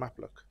up on the map.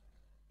 Look.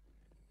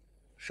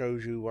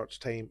 shows you what's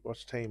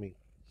taming,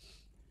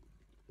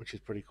 which is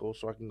pretty cool.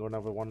 So I can go and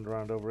have a wander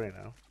around over here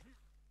now.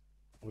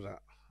 What was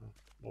that?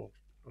 Well,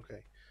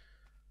 okay.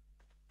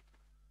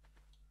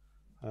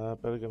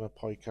 Better get my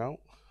pike out.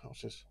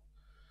 What's this?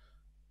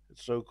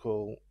 It's so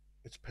cool.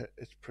 It's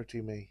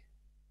pretty me.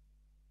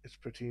 It's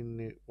pretty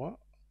new. What?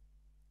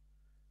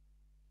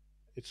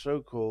 It's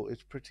so cool.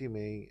 It's pretty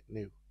me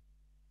new.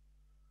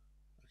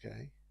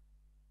 Okay.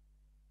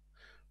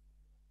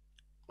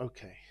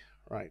 Okay.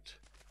 Right.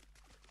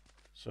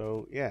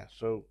 So yeah.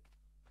 So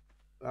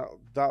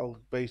that'll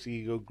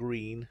basically go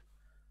green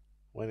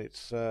when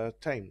it's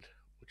tamed,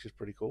 which is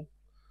pretty cool.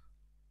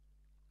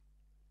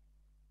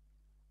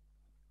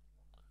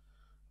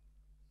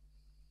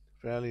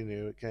 Fairly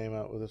new. It came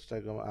out with a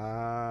stego.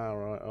 Ah,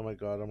 right. Oh my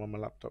god, I'm on my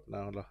laptop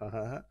now.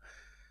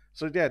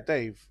 So yeah,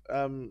 Dave.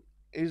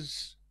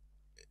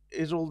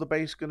 Is all the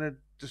base gonna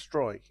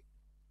destroy?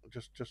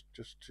 Just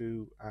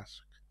to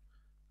ask.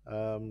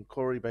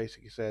 Corey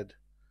basically said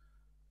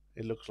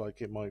it looks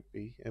like it might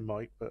be. It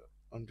might, but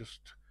I'm just.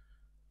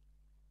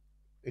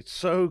 It's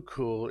so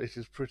cool. It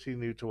is pretty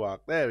new to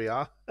Ark. There we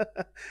are.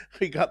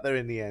 We got there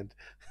in the end.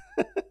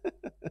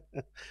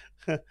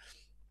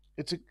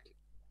 it's a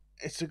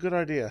it's a good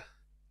idea.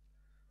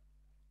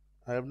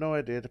 I have no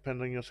idea,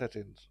 depending on your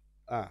settings.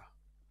 Ah,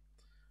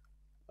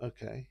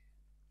 okay.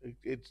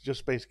 It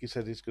just basically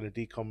said it's going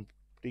to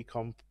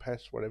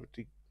decompass, whatever.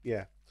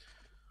 Yeah,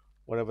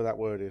 whatever that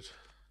word is.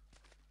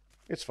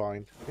 It's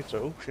fine. It's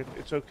oh shit.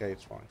 It's okay.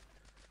 It's fine.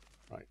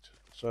 Right.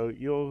 So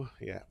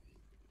yeah.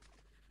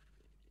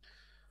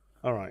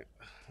 All right.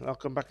 I'll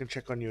come back and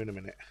check on you in a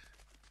minute.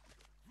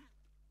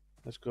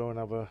 Let's go and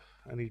have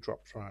any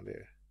drops around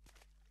here.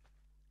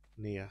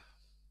 Near.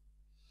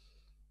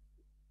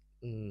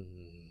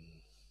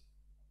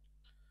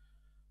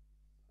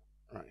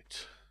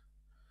 Right.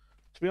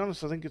 To be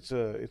honest, I think it's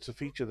a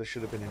feature that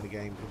should have been in the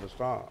game from the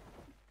start,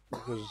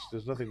 because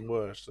there's nothing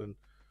worse than.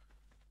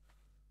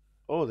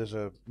 Oh, there's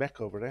a mech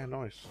over there.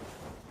 Nice.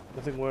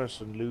 Nothing worse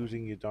than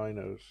losing your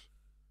dinos.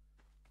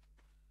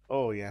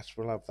 Oh yes,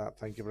 we'll have that.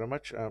 Thank you very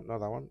much. Not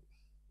that one.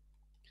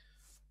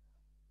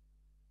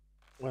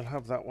 We'll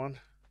have that one.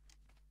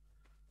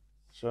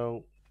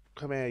 So,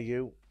 come here,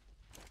 you.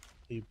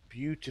 You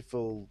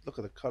beautiful. Look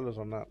at the colours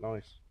on that.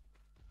 Nice.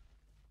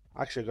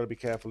 Actually, I've got to be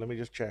careful. Let me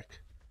just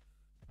check.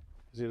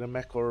 Is it a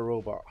mech or a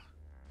robot?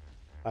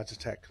 That's a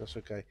tech. That's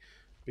okay.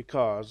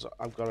 Because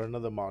I've got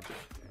another mod.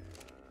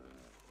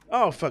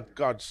 Oh, for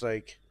God's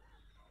sake.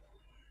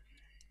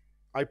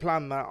 I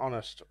planned that,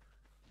 honest.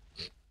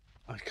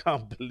 I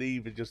can't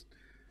believe it just...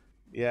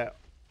 Yeah.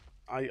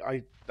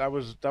 That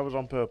was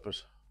on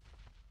purpose.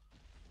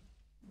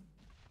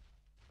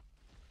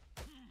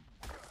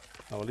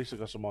 Oh, at least I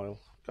got some oil.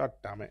 God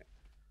damn it.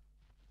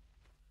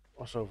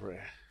 What's over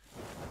here?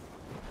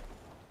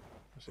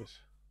 What's this?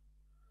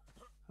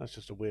 That's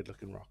just a weird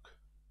looking rock.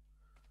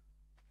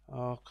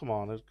 Oh, come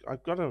on.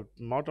 I've got a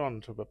mod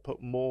on to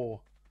put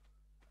more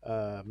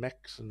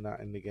mechs and that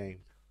in the game.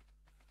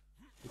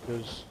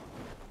 Because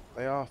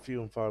they are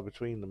few and far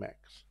between, the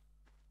mechs.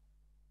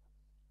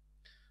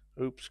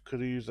 Oops, could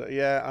have used that.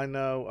 Yeah, I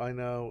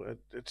know.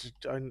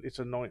 It's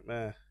a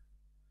nightmare.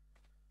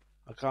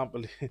 I can't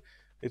believe...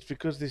 It's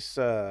because this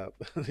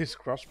this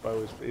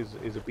crossbow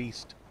is a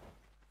beast.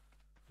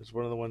 It's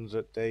one of the ones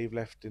that Dave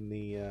left in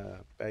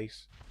the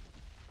base.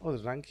 Oh,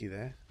 there's an Anki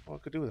there. What I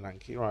could do with an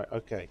Anki? Right,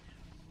 okay.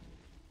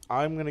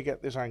 I'm going to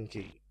get this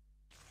Anki.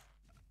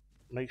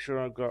 Make sure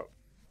I've got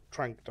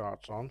trank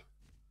darts on.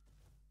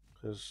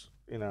 Because,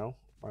 you know,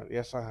 right,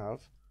 yes I have.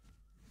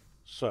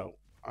 So,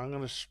 I'm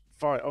going to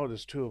fire... Oh,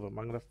 there's two of them.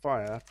 I'm going to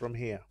fire from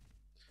here.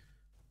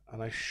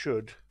 And I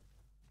should...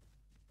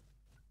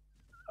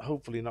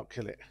 hopefully not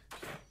kill it.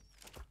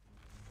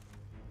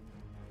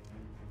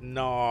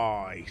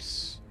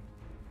 Nice.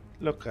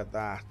 Look at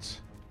that.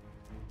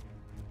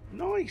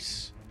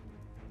 Nice.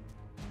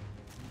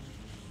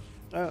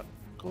 Go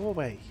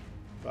away,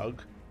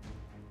 bug.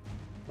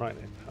 Right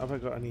then, have I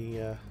got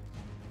any... I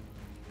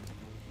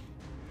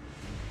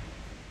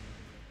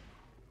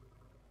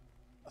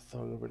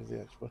thought I got rid of the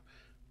expo.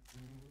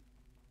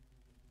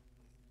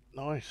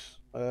 Nice.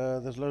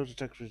 There's loads of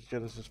textures,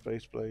 Genesis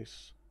Space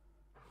Place.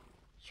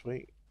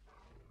 Sweet.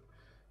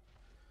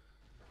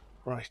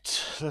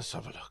 Right, let's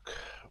have a look.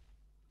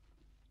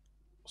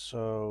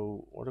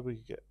 So, what do we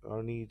get?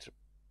 I need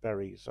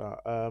berries. There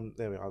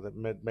we are, the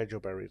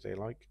Medjo berries they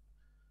like.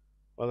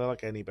 Well, they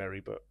like any berry,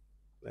 but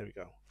there we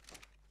go.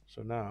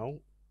 So now,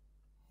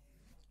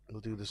 we'll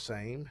do the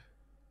same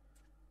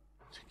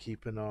to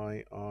keep an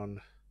eye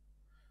on...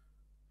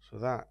 So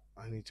that,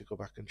 I need to go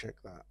back and check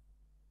that.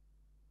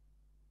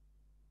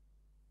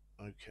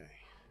 Okay.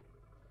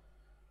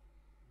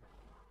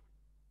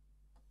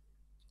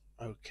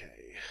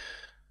 Okay.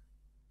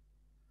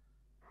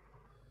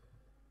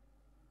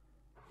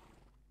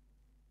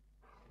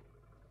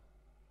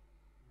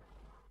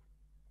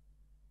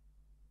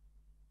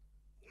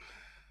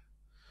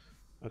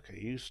 Okay,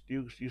 you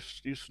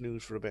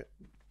snooze for a bit.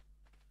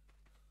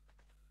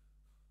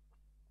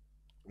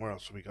 What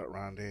else have we got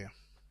around here?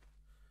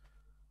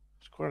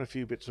 There's quite a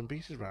few bits and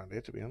pieces around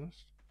here, to be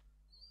honest.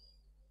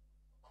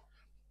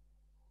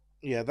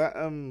 Yeah, that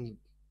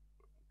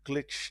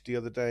glitch the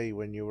other day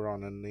when you were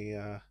on and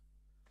the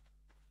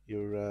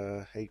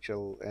your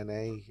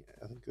HLNA,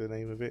 I think the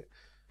name of it.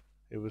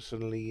 It was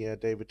suddenly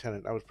David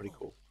Tennant. That was pretty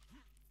cool.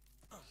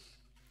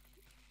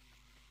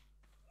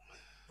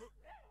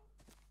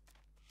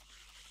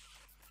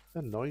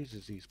 The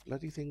noises these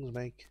bloody things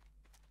make.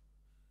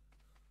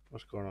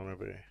 What's going on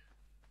over here?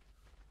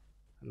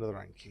 Another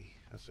Anki.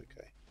 That's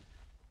okay.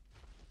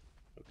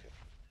 Okay.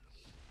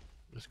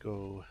 Let's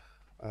go.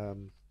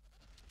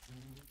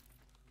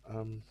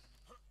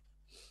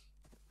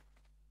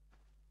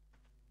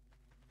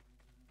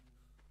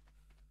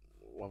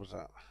 What was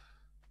that?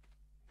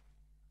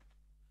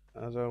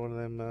 Is that one of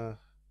them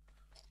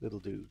little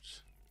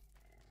dudes?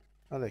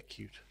 Oh, they're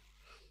cute.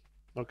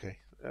 Okay.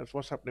 That's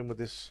what's happening with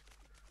this.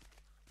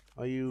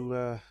 Are you,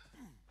 have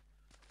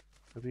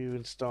you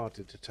even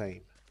started to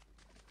tame?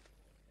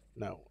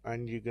 No.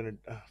 And you're gonna,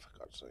 for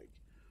God's sake.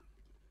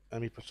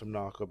 Let me put some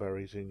narco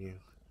berries in you.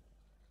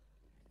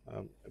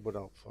 It would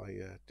help if I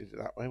did it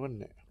that way,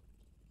 wouldn't it?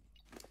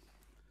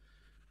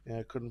 Yeah,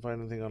 I couldn't find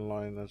anything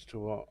online as to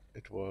what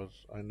it was.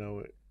 I know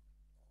it.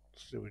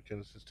 Let's do with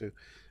Genesis 2.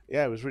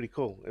 Yeah, it was really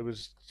cool. It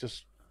was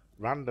just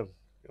random.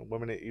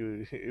 One minute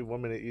you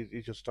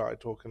just started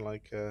talking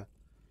like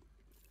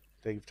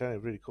Dave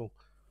Tennant. Really cool.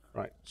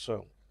 Right,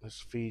 so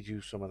let's feed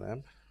you some of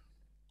them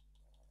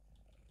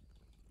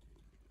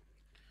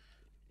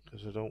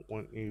because I don't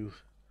want you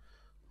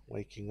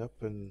waking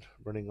up and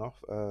running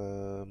off.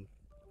 Right,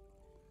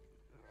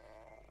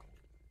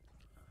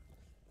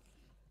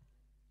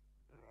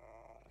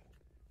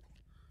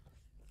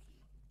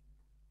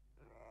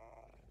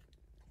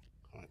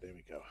 there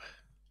we go.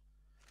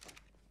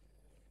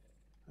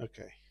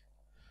 Okay.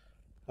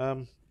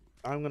 I'm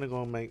gonna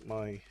go and make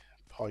my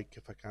pike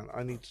if I can.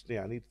 I need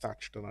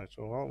thatch tonight.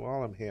 So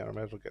while I'm here, I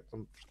may as well get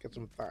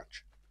some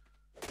thatch.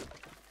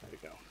 There we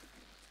go.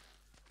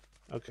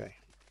 Okay.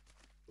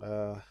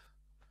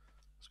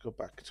 Let's go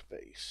back to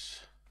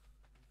base.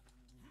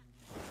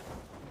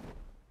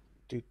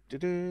 The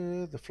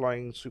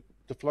flying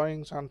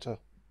Santa.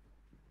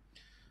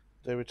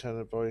 They return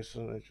a voice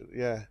and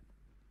yeah.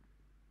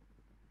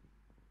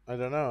 I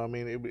don't know. I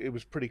mean, it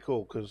was pretty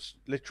cool because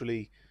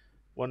literally,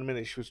 1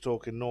 minute she was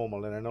talking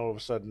normal, and then all of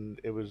a sudden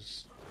it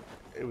was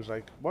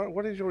like,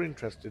 what is your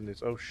interest in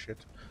this? Oh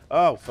shit!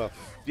 Oh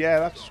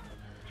yeah,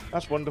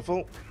 that's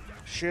wonderful.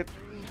 Shit.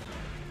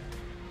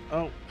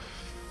 Oh.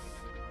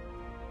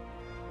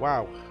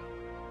 Wow.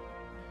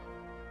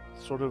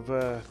 Sort of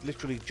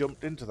literally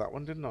jumped into that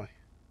one, didn't I?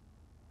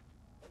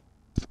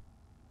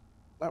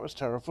 That was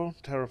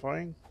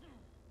terrifying.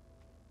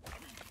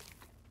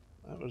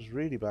 That was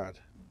really bad.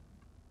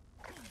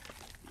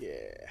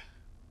 Yeah.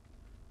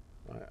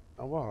 Right,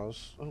 I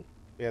was. Oh,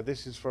 yeah,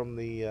 this is from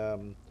the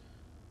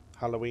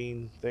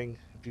Halloween thing.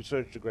 If you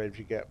search the graves,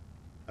 you get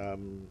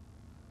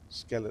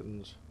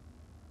skeletons.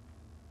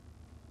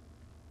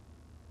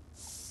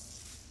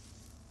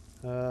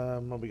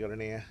 What we got in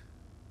here?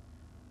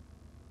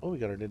 Oh, we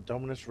got an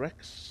Indominus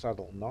Rex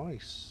saddle.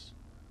 Nice.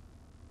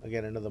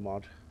 Again, another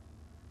mod.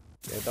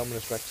 Yeah,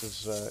 Indominus Rex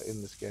is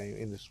in this game.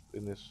 In this,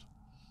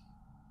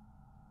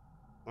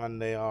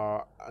 and they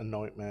are a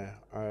nightmare.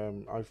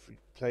 I've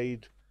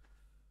had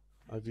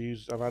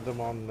them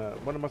on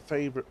one of my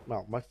favorite.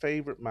 Well, my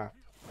favorite map,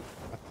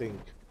 I think,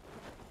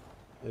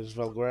 is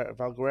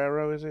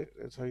Valguero. Is it?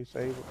 It's how you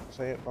say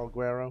it.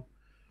 Valguero.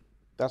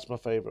 That's my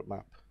favorite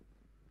map.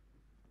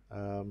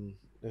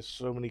 There's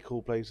so many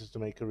cool places to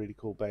make a really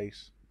cool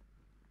base.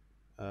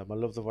 I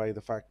love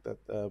the fact that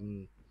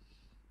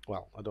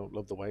well, I don't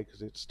love the way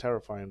because it's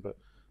terrifying, but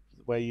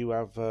where you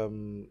have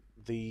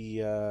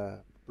the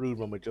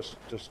broodmother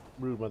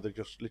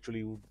just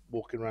literally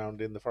walking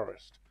around in the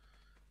forest,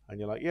 and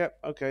you're like, yep,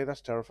 okay,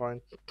 that's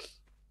terrifying.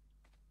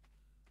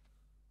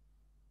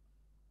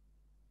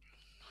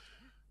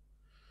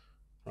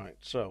 Right,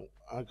 so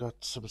I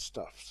got some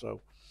stuff.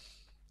 So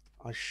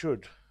I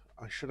should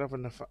have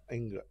enough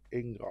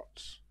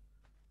ingots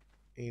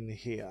in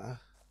here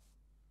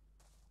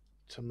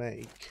to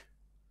make.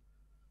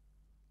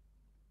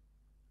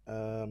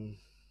 Alright,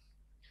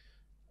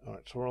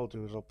 so what I'll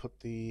do is I'll put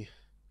the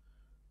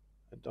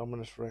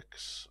Indominus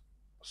Rex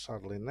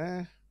saddle in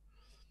there.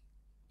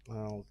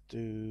 I'll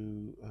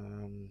do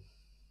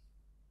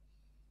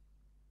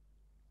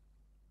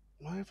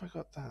why have I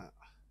got that?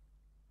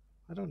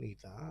 I don't need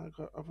that.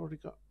 I've already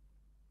got.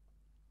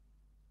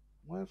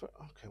 Why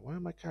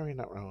am I carrying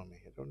that around with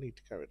me? I don't need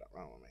to carry that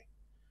around with me.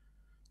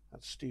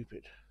 That's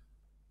stupid.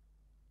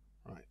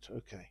 Right,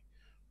 okay.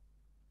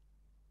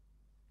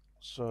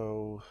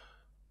 So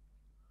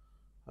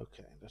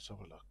okay, let's have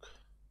a look.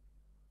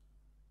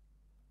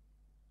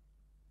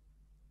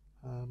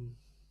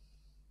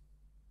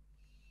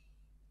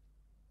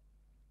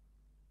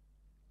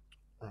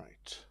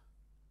 Right.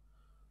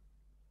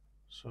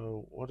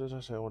 So what did I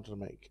say I wanted to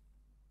make?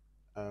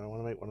 I want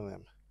to make one of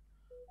them.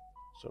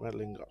 So metal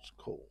ingots,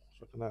 cool.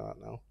 So I can know that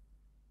now.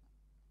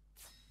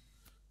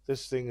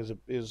 This thing is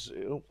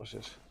oh, what's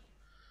this?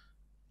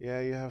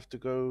 Yeah, you have to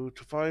go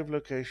to 5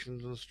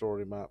 locations and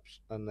story maps,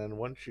 and then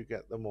once you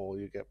get them all,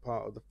 you get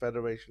part of the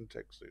Federation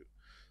tech suit.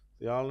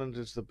 The island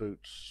is the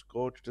boots,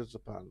 Scorched is the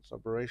pants,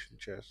 Operation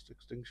chest,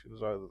 Extinction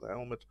is either the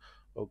helmet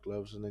or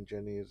gloves, and then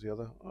Jenny is the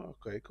other. Oh,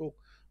 okay, cool.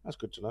 That's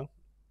good to know.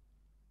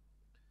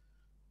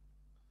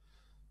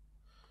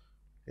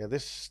 Yeah,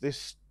 this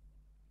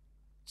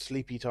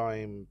Sleepy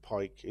Time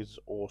Pike is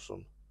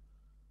awesome.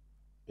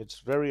 It's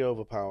very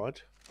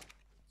overpowered.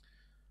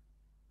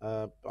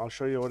 I'll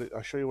show you what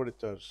it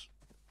does.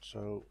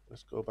 So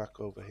let's go back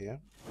over here.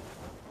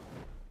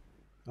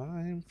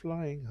 I'm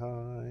flying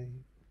high.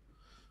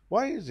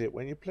 Why is it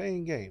when you're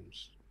playing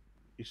games,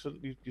 you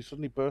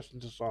suddenly burst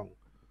into song?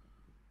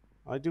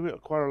 I do it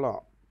quite a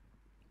lot.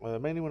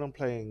 Mainly when I'm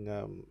playing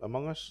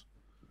Among Us.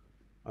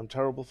 I'm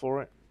terrible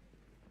for it.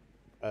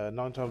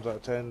 9 times out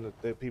of 10,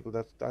 the people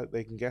that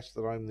they can guess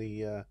that I'm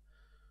the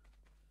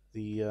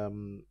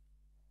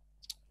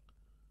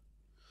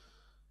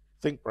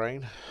think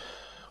brain.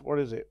 What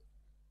is it?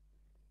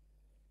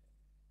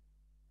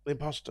 The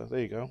imposter. There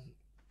you go.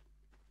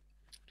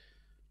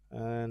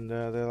 And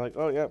they're like,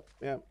 oh yeah,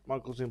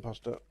 Michael's the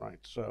imposter. Right.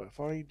 So if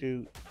I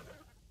do,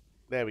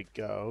 there we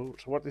go.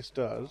 So what this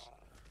does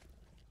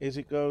is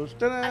it goes. A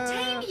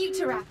tame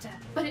Utahraptor,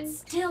 but it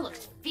still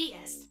looks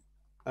fierce.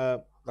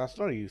 That's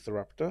not a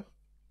Utahraptor.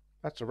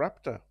 That's a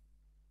raptor.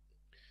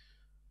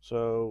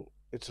 So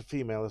it's a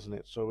female, isn't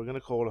it? So we're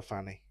gonna call her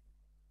Fanny,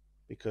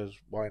 because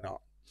why not?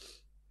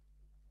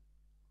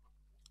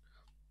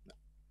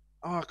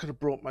 Oh, I could have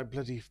brought my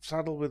bloody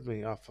saddle with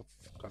me. Oh, for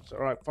God's sake.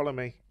 All right, follow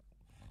me.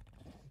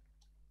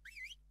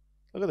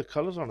 Look at the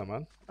colours on her,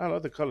 man. I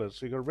like the colours.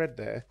 So you got red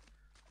there,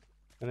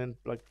 and then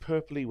like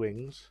purpley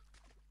wings.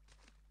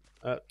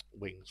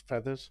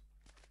 Feathers.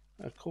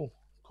 Cool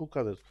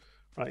colours.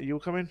 Right, you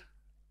coming?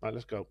 Right,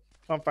 let's go.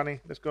 Come on, Fanny.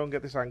 Let's go and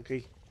get this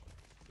Anki.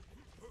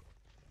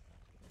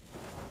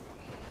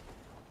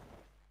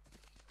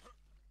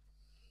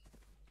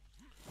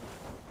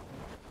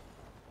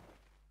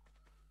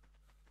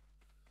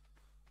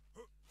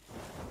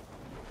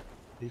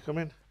 You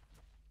coming?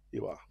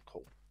 You are.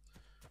 Cool.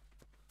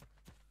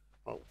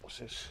 Oh, what's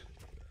this?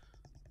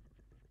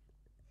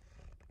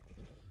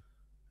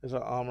 There's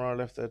that armor I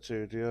left there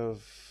too. Do you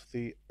have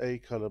the A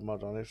color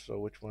mod on? If so,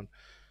 which one?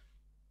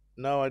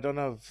 No, I don't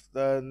have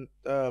the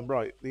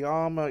right. The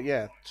armor,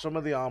 yeah. Some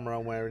of the armor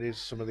I'm wearing is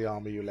some of the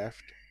armor you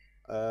left.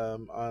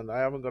 And I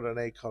haven't got an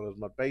A colors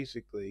mod.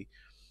 Basically,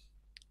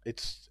 I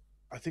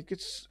think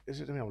it's.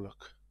 Is it? Let me have a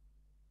look.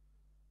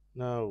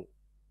 No,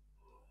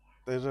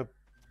 there's a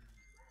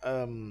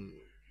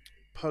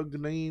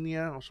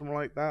Pugnania or something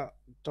like that.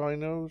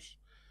 Dinos,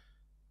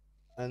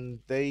 and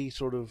they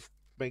sort of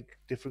make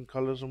different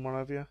colors and what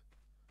have you.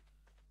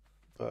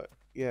 But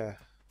yeah.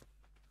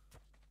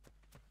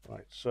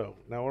 Right, so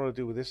now what I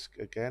do with this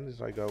again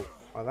is I go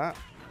like that.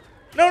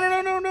 No, no,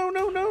 no, no, no,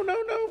 no, no,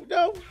 no, no,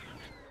 no.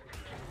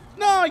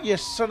 No, you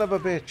son of a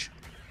bitch.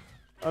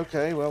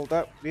 Okay, well,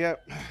 yeah.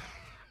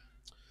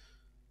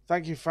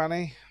 Thank you,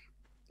 Fanny.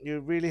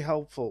 You're really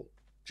helpful.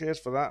 Cheers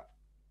for that.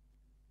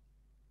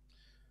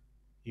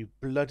 You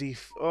bloody...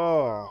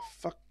 Oh,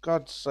 for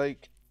God's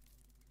sake.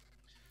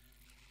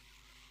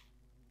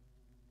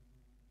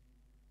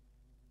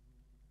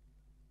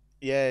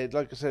 Yeah,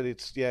 like I said,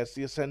 it's the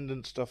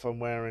Ascendant stuff I'm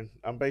wearing.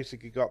 I'm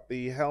basically got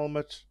the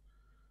helmet,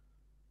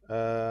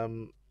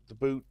 the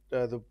boot,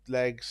 the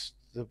legs,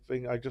 the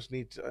thing. I just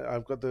need.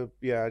 I've got the.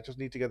 Yeah, I just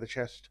need to get the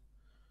chest.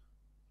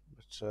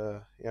 But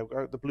yeah, I've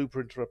got the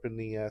blueprints are up in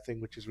the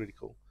thing, which is really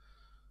cool.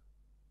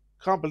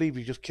 Can't believe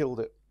you just killed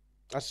it.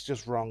 That's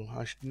just wrong.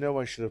 I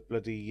should have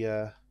bloody.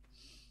 Right,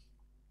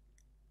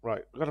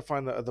 I've got to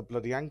find that other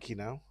bloody Anki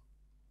now.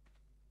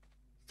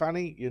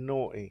 Fanny, you're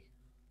naughty.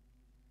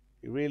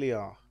 You really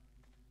are.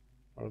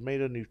 I've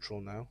made her neutral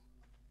now.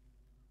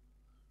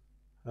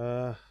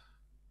 Oh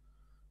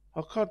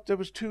God, there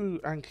was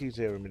 2 Ankis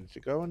here a minute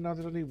ago, and now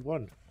there's only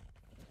 1.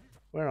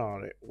 Where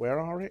are it? Where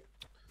are it?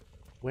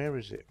 Where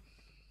is it?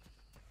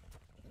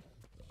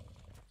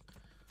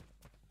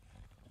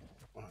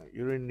 Right,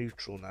 you're in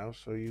neutral now,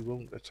 so you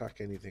won't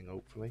attack anything,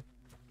 hopefully.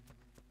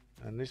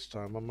 And this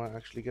time I might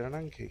actually get an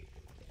Anki.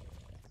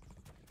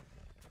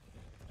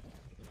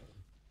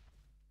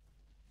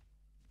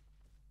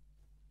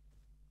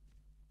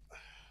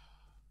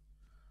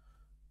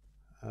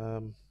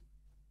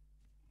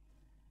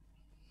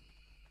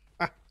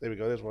 There we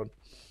go, there's one.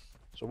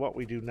 So what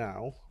we do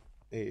now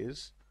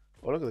is...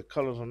 Oh, look at the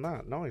colours on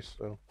that. Nice.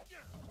 So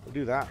we'll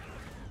do that.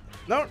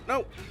 No,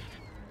 no!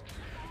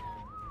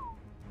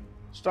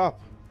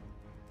 Stop.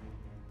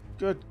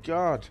 Good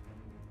God.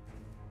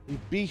 You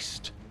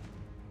beast.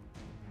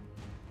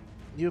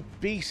 You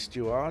beast,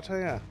 you are, I tell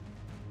ya.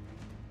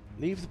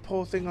 Leave the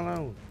poor thing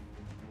alone.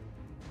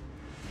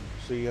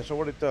 So yeah, so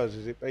what it does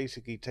is it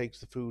basically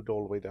takes the food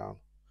all the way down.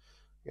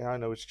 Yeah, I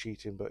know it's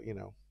cheating, but you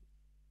know.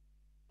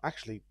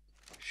 Actually,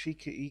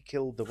 he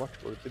killed the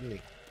watchbird, didn't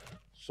he?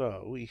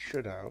 So he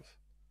should have.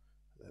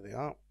 There they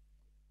are.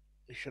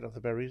 He should have the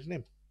berries in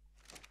him.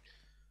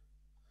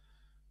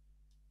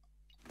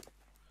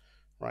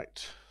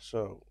 Right.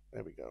 So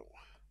there we go.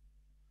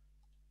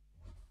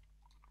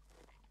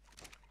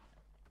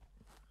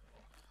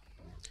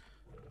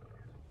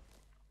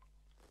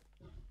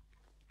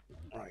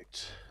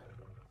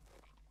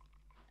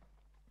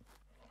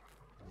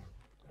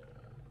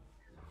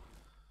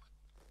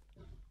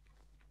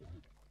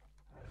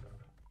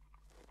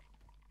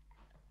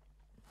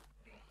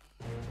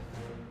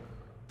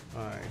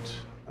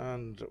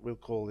 and we'll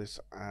call this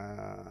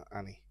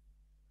Annie.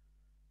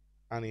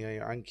 Annie,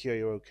 Anki, are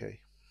you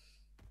okay?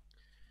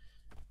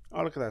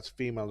 Oh, look at that. It's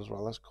female as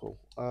well. That's cool.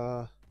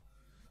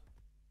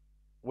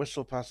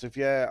 Whistle passive.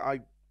 Yeah, I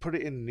put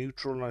it in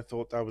neutral and I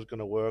thought that was going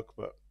to work,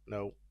 but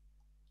no.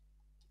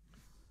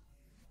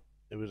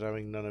 It was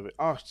having none of it.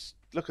 Oh,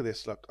 look at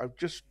this. Look, I've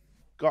just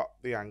got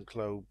the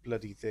Anklo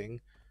bloody thing.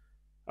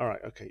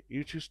 Alright, okay.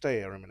 You two stay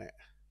here a minute.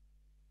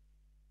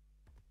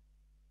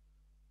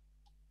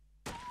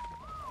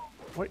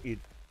 What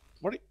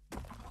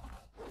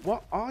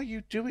are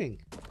you doing?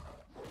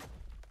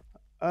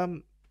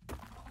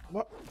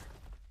 What?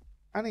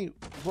 Annie,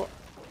 what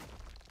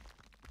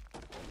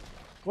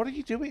are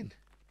you doing?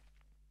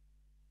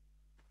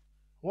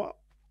 What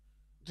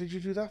did you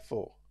do that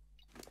for?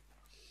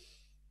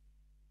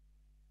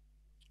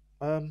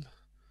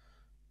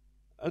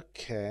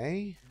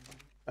 Okay.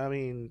 I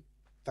mean,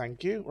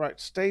 thank you. Right,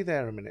 stay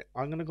there a minute.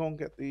 I'm gonna go and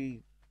get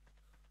the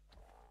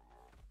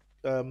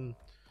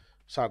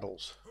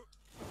saddles.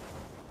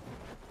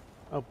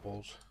 Oh,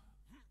 balls.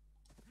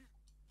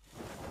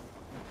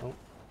 Oh.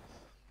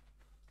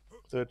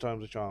 Third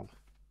time's a charm.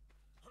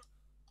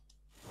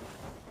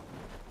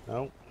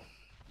 No.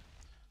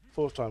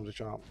 Fourth time's a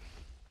charm.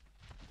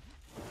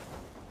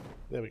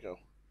 There we go.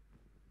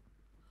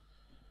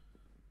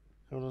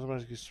 It will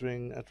automatically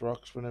swing at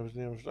rocks whenever it's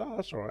near. Oh,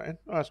 that's alright.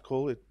 Oh, that's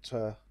cool. It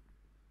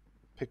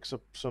picks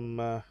up some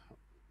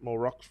more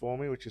rocks for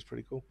me, which is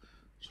pretty cool.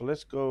 So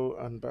let's go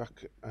and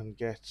back and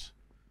get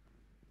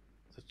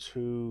the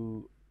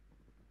two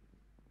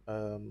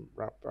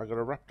I got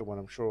a raptor one,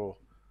 I'm sure.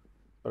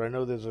 But I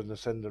know there's an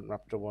Ascendant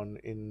Raptor one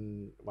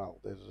in... Well,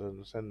 there's an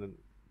Ascendant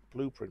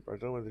blueprint, but I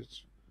don't know whether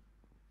it's...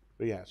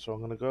 But yeah, so I'm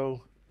going to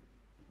go...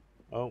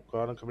 Oh,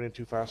 God, I'm coming in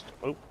too fast.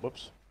 Oh,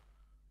 whoops.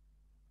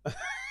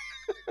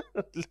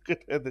 Look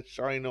at where the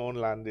shine on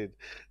landed.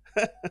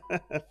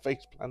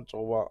 Face plant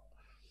or what?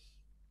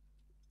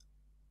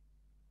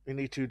 You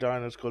need two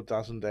dinos called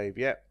Daz and Dave.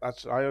 Yeah,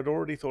 I had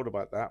already thought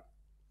about that.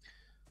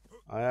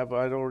 I'd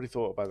already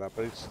thought about that,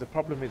 but the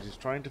problem is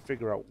trying to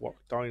figure out what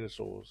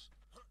dinosaurs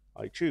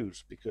I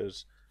choose,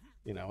 because,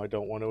 you know, I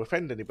don't want to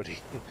offend anybody.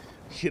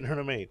 You know what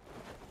I mean?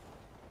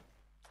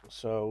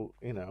 So,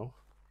 you know,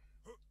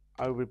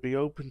 I would be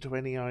open to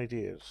any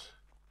ideas.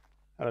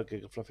 Hello,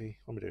 Giggle Fluffy.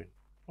 What am I doing?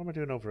 What am I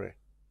doing over here?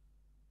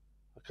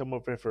 I come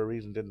over here for a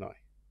reason, didn't I?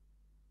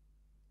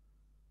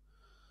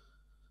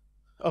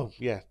 Oh,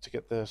 yeah, to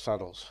get the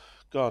saddles.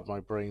 God,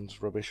 my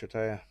brain's rubbish, I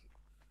tell you.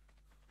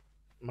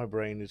 My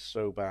brain is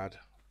so bad.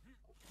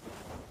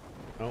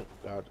 Oh,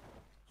 God.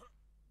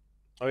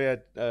 Oh, yeah,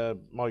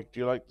 Mike,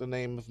 do you like the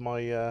name of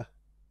my,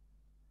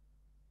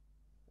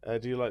 do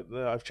you like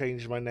I've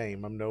changed my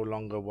name. I'm no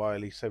longer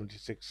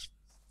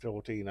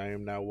Wiley7614. I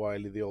am now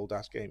Wiley the Old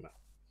Ass Gamer.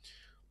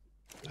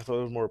 I thought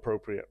it was more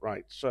appropriate.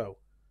 Right, so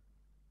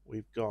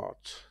we've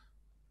got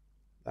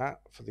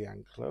that for the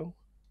Anklo.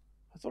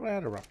 I thought I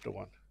had a Raptor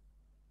one.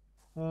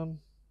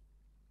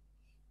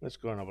 Let's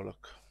go and have a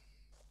look.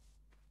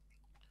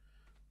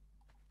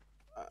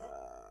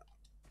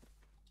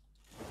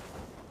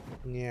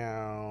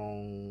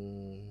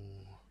 Meow.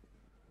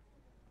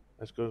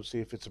 Let's go and see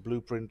if it's a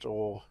blueprint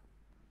or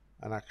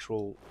an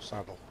actual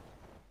saddle.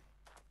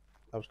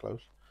 That was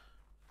close.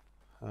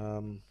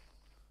 That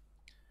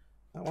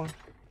one?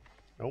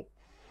 Nope.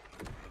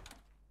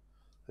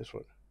 This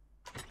one?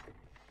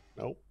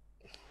 Nope.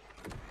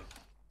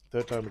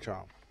 Third time a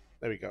charm.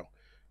 There we go.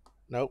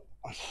 Nope.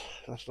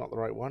 That's not the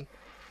right one.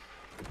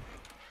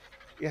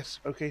 Yes,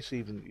 okay,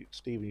 Stephen,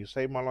 you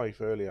saved my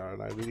life earlier,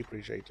 and I really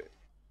appreciate it.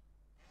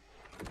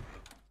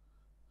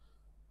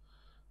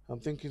 I'm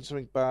thinking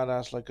something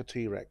badass like a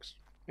T-Rex.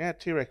 Yeah,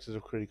 T-Rexes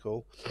are pretty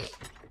cool.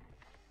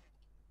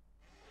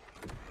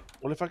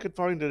 Well, if I could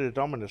find an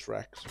Indominus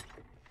Rex,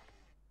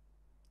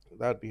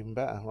 that'd be even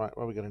better. Right,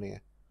 what are we got in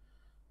here?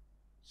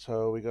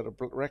 So we got a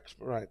Rex.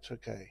 Right,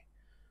 okay.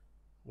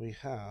 We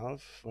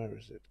have, where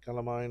is it?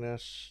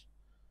 Gallimimus.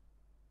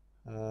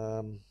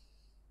 I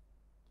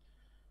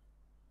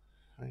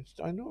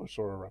know I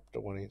saw a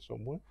Raptor one here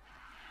somewhere.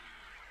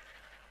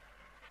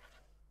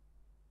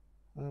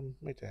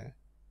 Right there.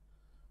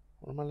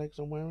 What are my legs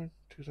I'm wearing?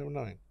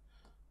 279.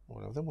 Oh,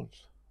 I love them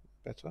ones.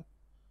 Better.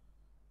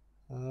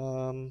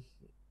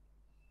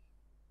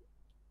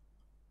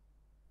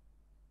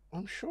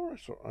 I'm sure I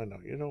saw. I know.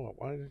 You know what?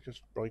 Why did I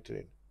just write it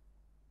in?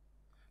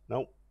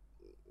 Nope.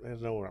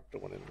 There's no Raptor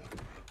one in there.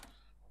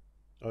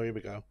 Oh, here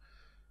we go.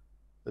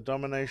 The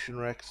Domination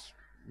Rex,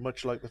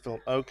 much like the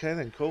film. Okay,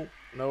 then, cool.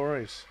 No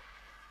worries.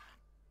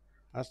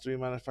 Has to be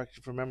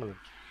manufactured from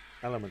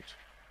element.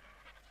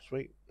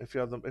 Sweet. If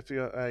you have them,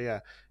 yeah,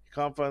 you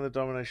can't find the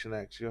Domination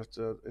X. You have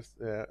to.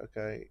 Yeah,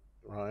 okay,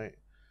 right.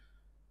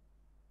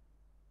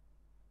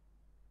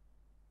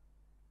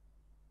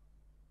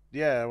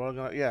 Yeah, well, I'm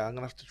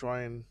gonna have to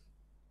try and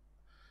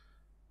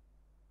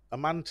a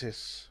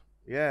mantis.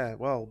 Yeah,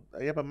 well,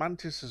 yeah, but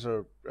mantises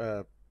are,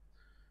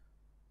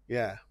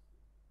 yeah.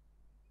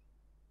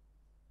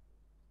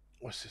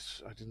 What's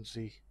this? I didn't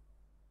see.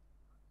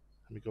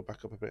 Let me go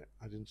back up a bit.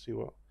 I didn't see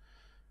what.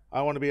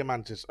 I want to be a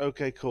mantis.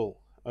 Okay,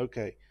 cool.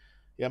 Okay.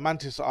 Yeah,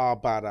 mantis are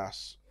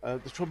badass.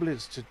 The trouble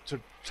is, to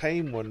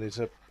tame one is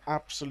a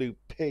absolute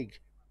pig.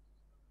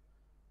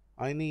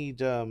 I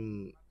need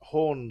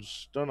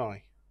horns, don't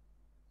I?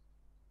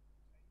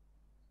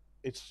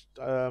 It's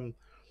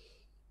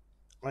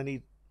I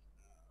need,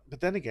 but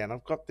then again,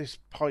 I've got this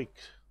pike,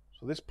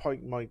 so this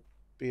pike might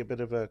be a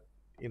bit of a,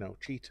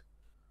 cheat.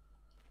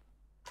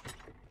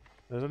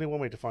 There's only one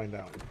way to find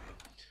out.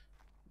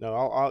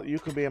 No, you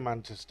can be a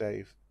mantis,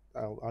 Dave.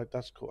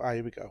 That's cool. Ah,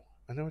 here we go.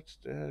 I know is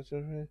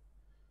it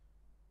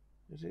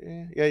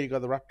here? Yeah, you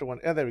got the raptor one.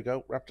 Yeah, there we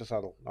go. Raptor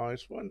saddle.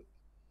 Nice one.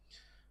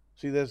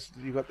 See,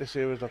 you got this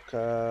here. Look,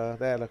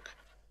 there. Look,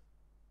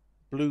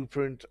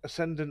 blueprint,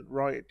 ascendant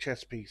right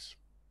chest piece.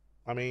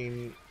 I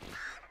mean,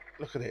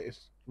 look at it.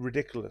 It's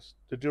ridiculous.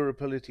 The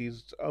durability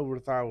is over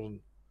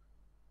 1,000.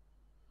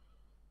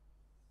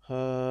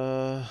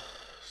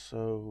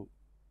 So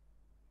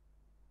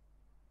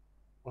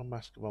what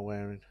mask am I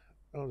wearing?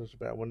 Oh, there's a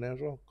better one there as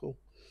well. Cool.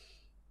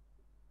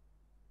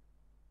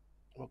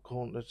 What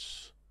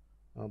gauntlets?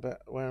 I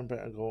bet wearing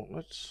better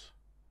gauntlets.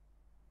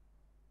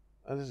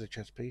 Oh, there's a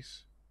chest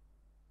piece.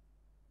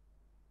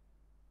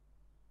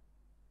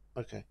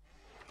 Okay.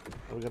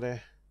 What we got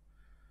here?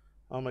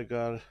 Oh my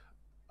god.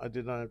 I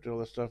did not have to do all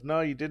this stuff.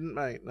 No, you didn't,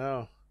 mate.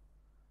 No.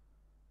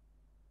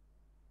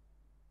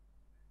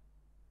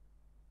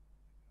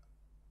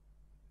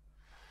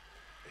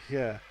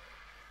 Yeah.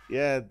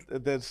 Yeah,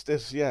 there's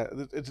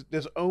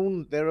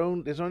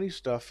only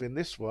stuff in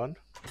this one.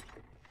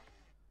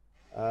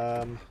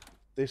 Um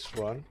this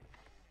one.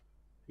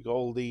 You got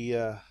all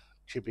the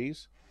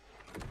chibis.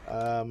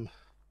 Um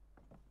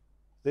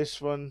this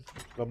one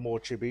got more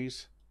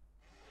chibis.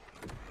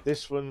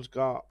 This one's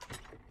got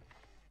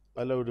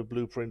a load of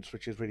blueprints,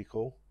 which is really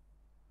cool.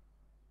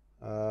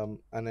 And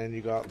then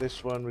you got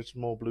this one, which is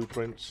more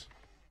blueprints.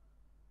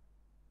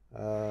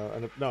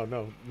 And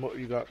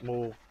you got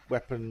more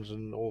weapons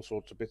and all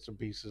sorts of bits and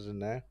pieces in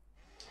there.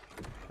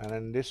 And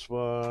then this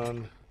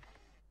one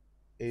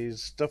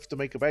is stuff to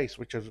make a base,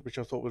 which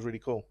I thought was really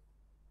cool.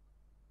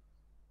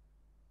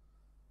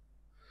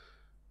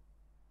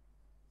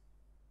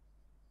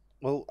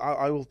 Well,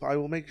 I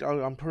will make.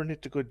 I'm putting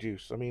it to good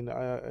use. I mean,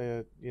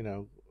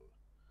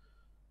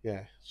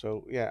 yeah.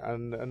 So yeah,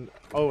 and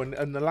oh,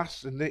 and the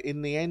last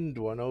in the end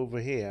one over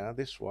here,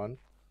 this one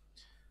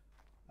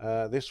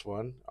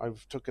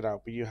I've took it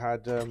out, but you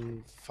had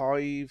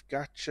 5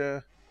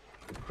 gacha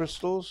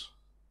crystals.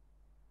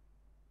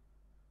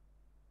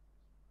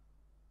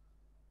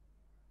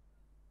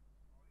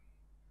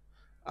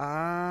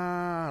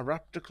 Ah,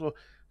 raptor claw.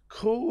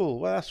 Cool.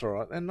 Well, that's all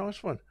right. A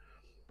nice one.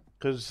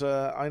 Because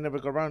I never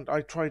got around.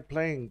 I tried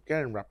getting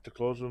raptor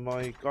claws with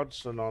my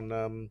godson on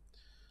the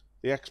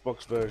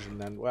Xbox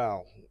version, and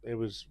well,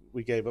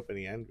 we gave up in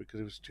the end because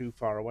it was too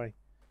far away.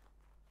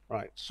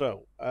 Right.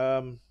 So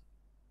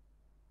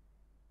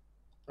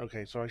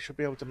okay. So I should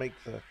be able to make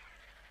the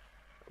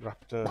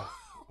raptor.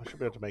 I should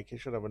be able to make it.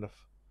 Should have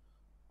enough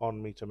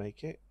on me to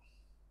make it.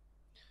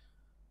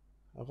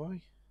 Have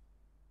I?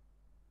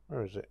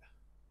 Where is it?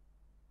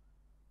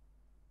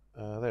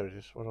 There it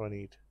is. What do I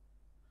need?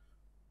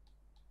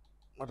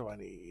 What do I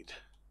need?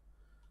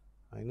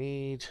 I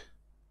need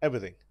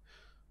everything.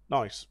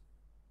 Nice.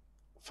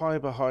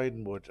 Fiber, hide,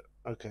 and wood.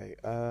 Okay.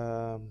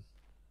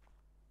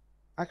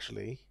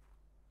 Actually,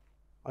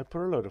 I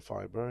put a load of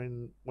fiber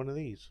in one of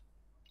these.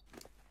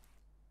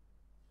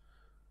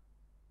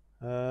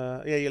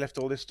 Yeah, you left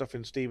all this stuff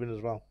in Steven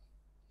as well,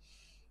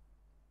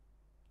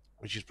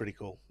 which is pretty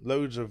cool.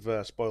 Loads of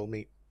spoiled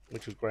meat,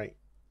 which was great.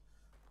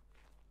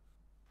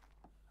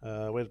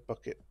 Where's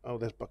Bucket? Oh,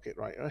 there's Bucket,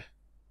 right.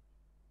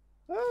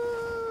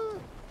 Ah!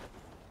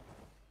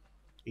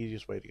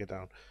 Easiest way to get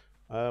down.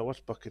 What's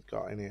Bucket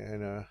got in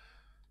here?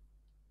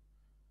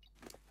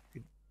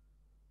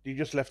 You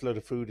just left a load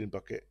of food in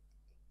Bucket.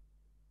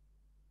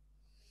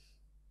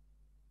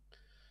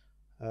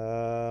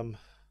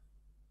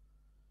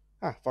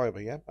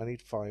 Fiber, yeah. I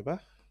need fiber.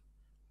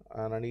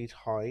 And I need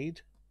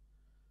hide.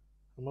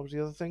 And what was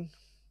the other thing?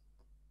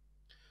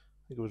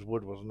 I think it was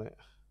wood, wasn't it?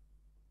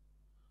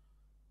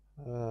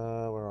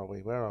 Where are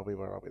we? Where are we?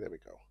 Where are we? There we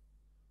go.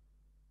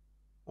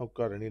 Oh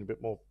god, I need a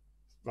bit more.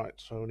 Right,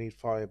 so I need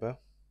fiber.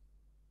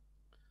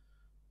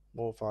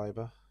 More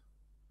fiber.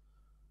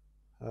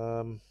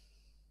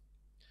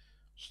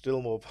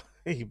 Still more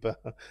fiber.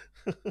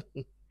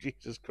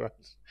 Jesus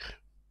Christ.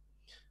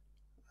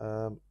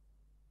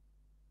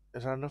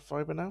 Is that enough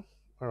fiber now?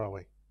 Where are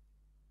we?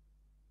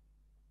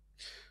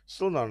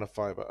 Still not enough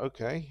fiber.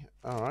 Okay,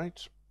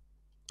 alright.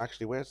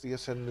 Actually, where's the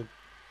ascendant?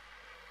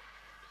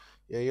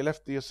 Yeah, you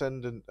left the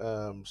ascendant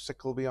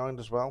sickle behind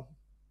as well.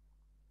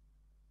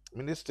 I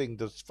mean, this thing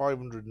does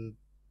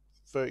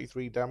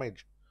 533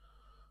 damage,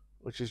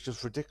 which is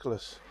just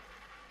ridiculous.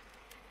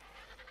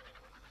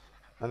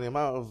 And the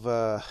amount of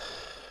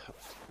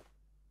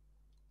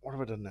what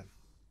have I done then?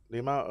 The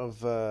amount of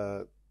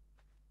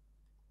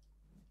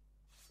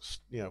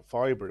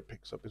fiber it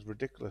picks up is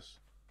ridiculous.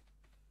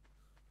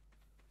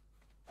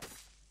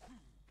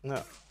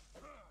 No,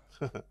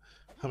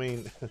 I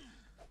mean, and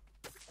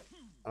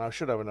I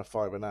should have enough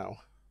fiber now.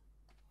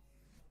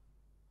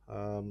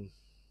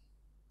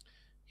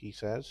 He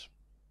says,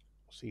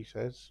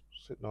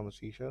 sitting on the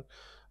seashell.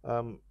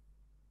 Don't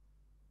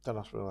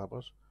ask me what that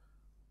was.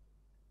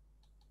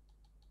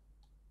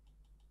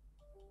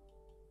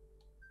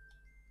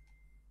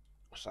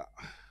 What's that?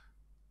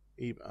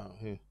 Oh,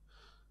 here.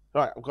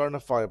 Right, I've got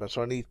enough fibre,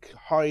 so I need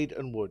hide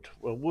and wood.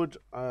 Well, wood,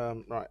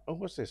 right. Oh,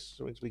 what's this?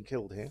 Something's been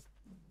killed here.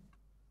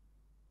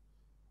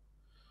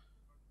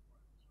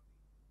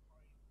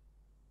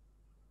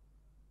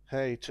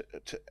 Hey,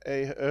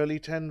 early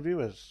 10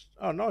 viewers.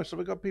 Oh, nice. So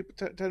we got people,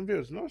 10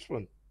 viewers. Nice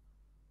one.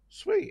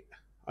 Sweet.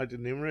 I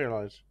didn't even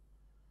realise.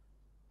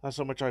 That's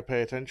how much I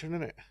pay attention,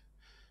 in it.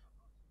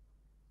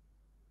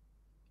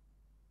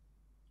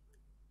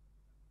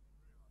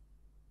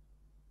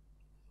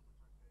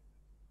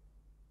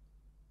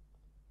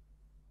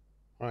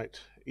 Right.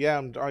 Yeah,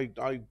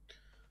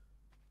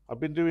 I've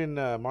been doing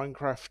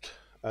Minecraft,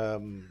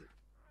 the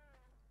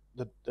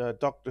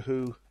Doctor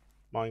Who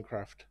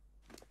Minecraft,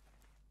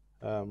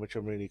 which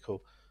I'm really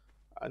cool.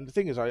 And the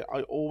thing is, I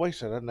always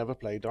said I'd never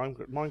play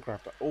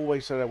Minecraft. I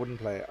always said I wouldn't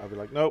play it. I'd be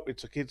like, nope,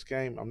 it's a kid's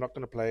game. I'm not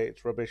going to play it.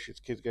 It's rubbish. It's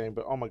a kid's game.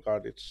 But oh my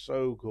god, it's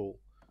so cool.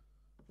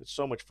 It's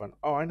so much fun.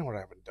 Oh, I know what I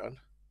haven't done.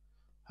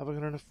 Have I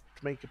got enough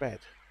to make a bed?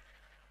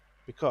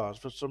 Because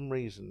for some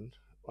reason,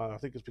 well, I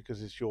think it's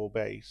because it's your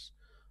base,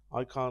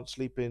 I can't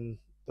sleep in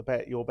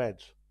your bed.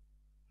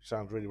 Which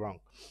sounds really wrong.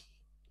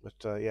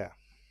 But yeah.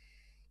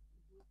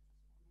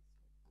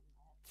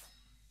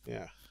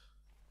 Yeah.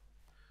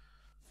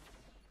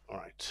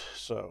 Alright,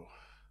 so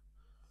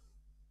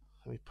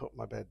let me put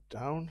my bed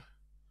down.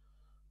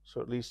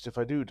 So at least if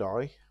I do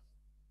die,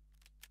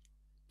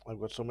 I've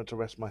got somewhere to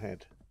rest my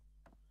head.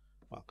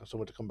 Well, I've got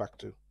somewhere to come back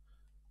to.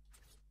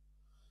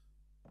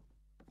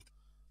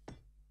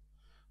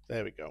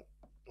 There we go.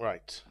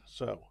 Right,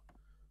 so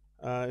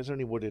is there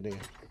any wood in here?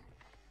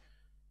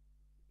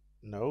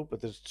 No,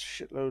 but there's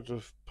shitloads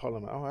of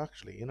polymer. Oh,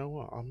 actually, you know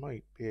what? I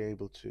might be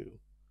able to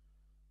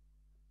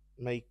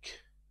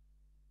make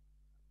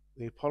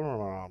the polymer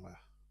armor.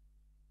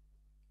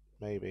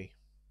 Maybe.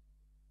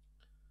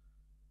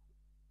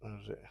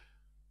 Where's it?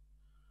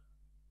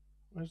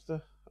 Where's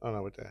the... Oh,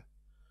 no, we're there.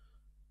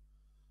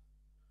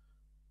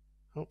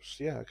 Oops,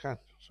 yeah, I can.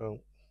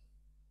 So...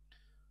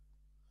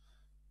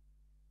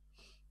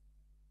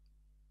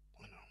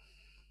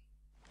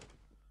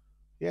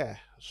 Yeah,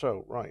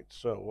 so, right.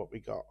 So, what we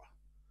got?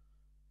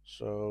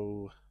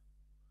 So...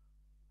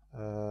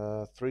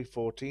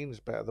 314 is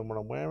better than what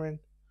I'm wearing.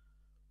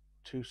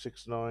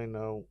 269,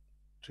 no.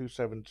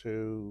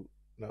 272,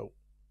 no.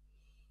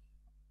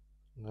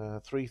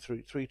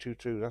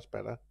 322, that's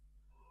better.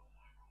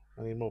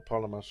 I need more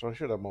polymer, so I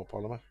should have more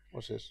polymer.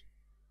 What's this?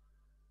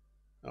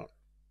 Oh,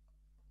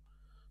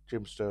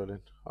 Jim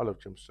Sterling. I love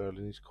Jim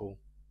Sterling, he's cool.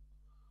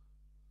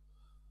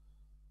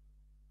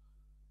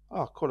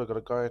 Oh, cool, I got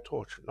a Gaia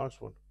torch. Nice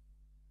one.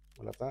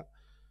 I love that.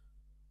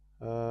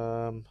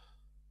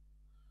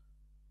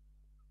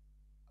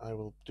 I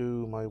will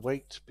do my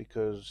weight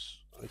because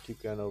I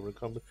keep getting over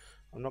encumbered.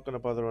 I'm not going to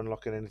bother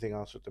unlocking anything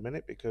else at the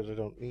minute because I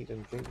don't need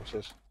anything. What's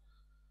this?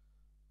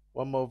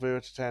 One more viewer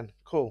to 10.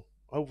 Cool.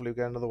 Hopefully we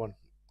get another one.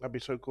 That'd be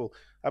so cool.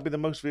 That'd be the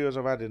most viewers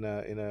I've had in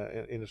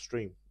a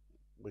stream,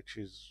 which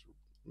is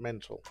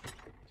mental.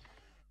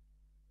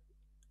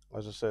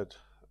 As I said,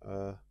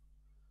 I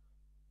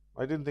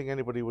didn't think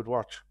anybody would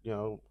watch. You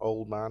know,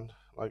 old man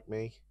like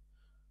me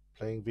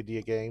playing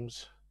video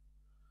games.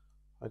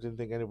 I didn't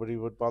think anybody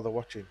would bother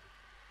watching,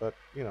 but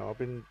you know, I've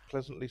been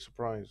pleasantly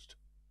surprised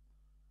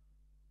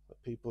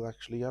that people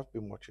actually have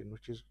been watching,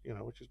 which is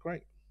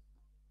great.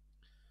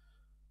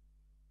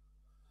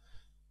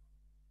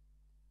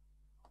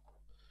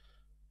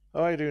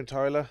 How are you doing,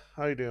 Tyler?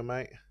 How you doing,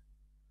 mate?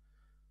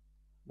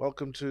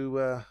 Welcome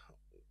to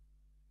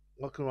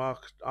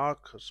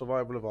Ark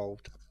Survival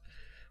Evolved.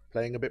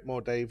 Playing a bit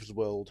more Dave's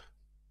World.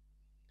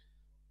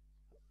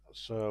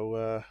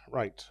 So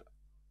right,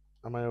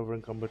 am I over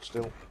encumbered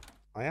still?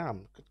 I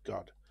am. Good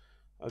God.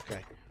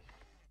 Okay.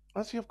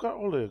 I see. I've got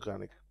all the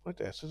organic. Wait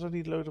there. Says I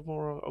need a load of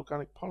more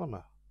organic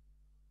polymer.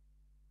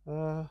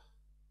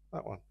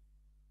 That one.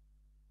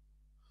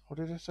 What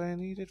did I say I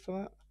needed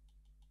for that?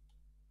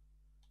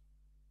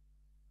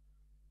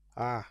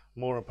 Ah,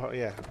 more.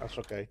 Yeah, that's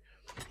okay.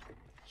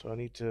 So I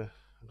need to.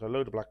 I've got a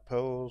load of black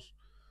pearls.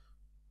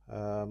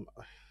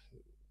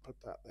 Put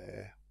that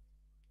there.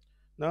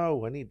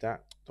 No, I need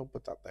that. Don't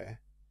put that there.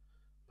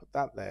 Put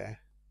that there.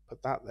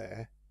 Put that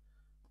there.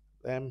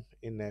 Them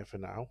in there for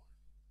now.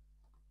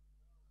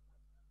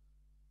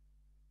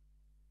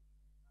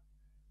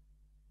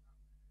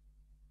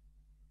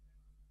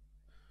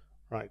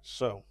 Right,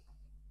 so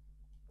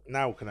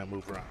now can I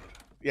move around?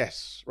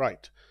 Yes,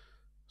 right.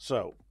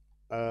 So,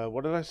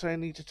 what did I say I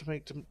needed to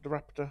make the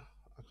raptor?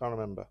 I can't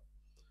remember.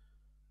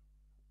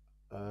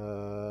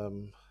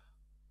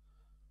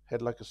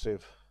 Head like a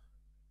sieve.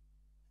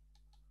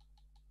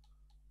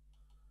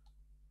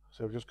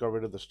 So I've just got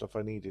rid of the stuff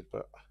I needed,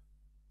 but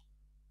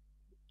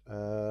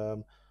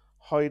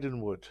hide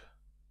and wood.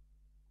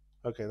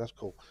 Okay, that's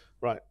cool.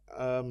 Right.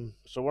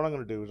 So what I'm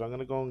going to do is I'm going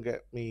to go and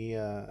get me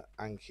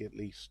Anki at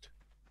least.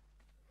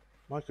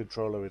 My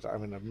controller is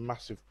having a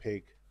massive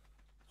pig.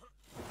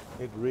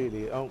 It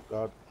really... Oh,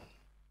 God.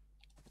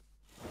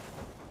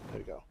 There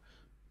we go.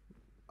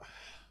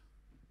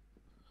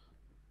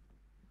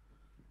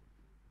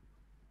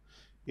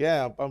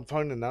 Yeah, I'm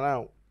finding that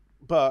out.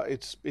 But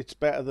it's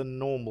better than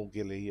normal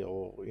ghillie,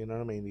 or, you know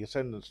what I mean? The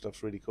Ascendant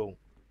stuff's really cool.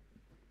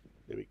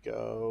 There we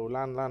go.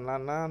 Land, land,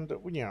 land, land.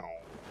 Meow.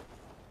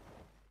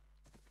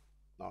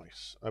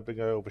 Nice. I think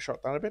I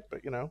overshot that a bit,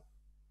 but, you know.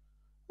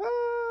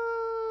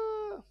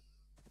 Ah!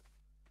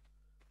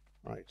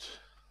 Right.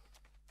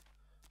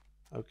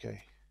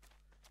 Okay.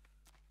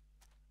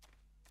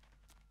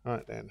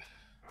 Right then.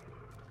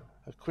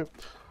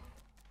 Equip.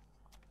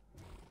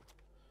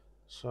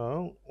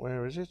 So,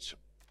 where is it?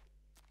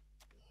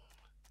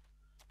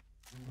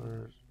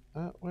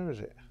 Where is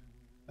it?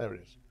 There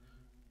it is.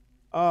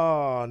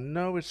 Oh,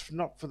 no, it's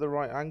not for the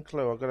right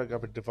anklo. I've got to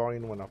have a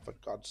divine one off, for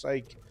God's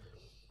sake.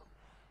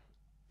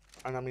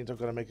 And that means I've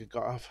got to make a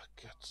god. Oh, for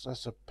God's,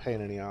 that's a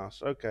pain in the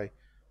ass. Okay.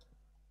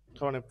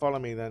 Come on and follow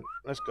me then.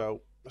 Let's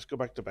go. Let's go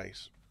back to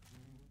base.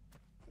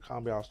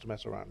 Can't be asked to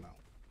mess around now.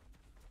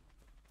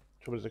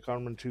 Trouble is, I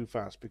can't run too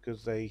fast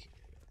because they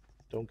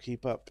don't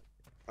keep up.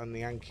 And the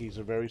Yankees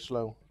are very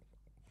slow.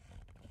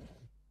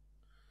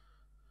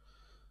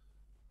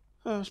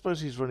 I suppose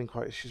she's running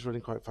quite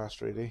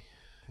fast, really,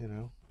 you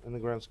know, in the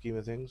grand scheme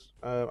of things.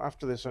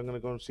 After this, I'm going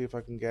to go and see if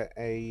I can get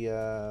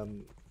a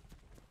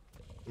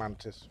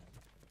mantis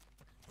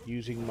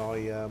using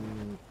my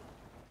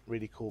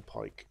really cool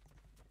pike.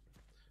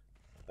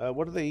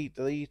 What do they eat?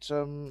 Do they eat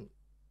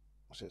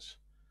what's this?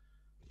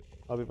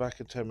 I'll be back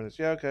in 10 minutes.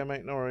 Yeah, okay,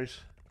 mate, no worries.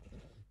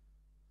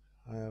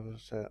 I have a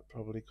set.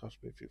 Probably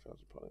cost me a few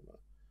thousand polymer.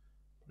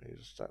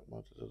 Use a stack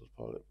mod that does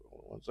poly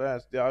all at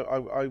once. Yeah,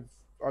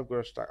 I've got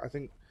a stack. I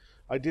think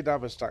I did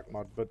have a stack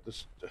mod, but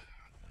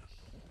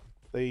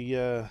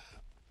they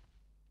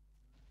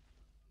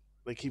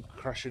keep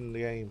crashing the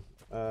game.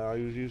 I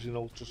was using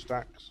ultra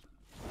stacks,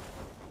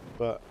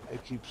 but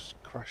it keeps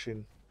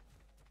crashing.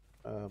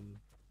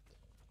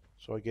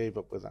 So I gave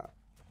up with that.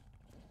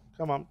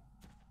 Come on.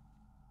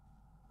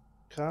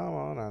 Come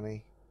on,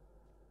 Annie.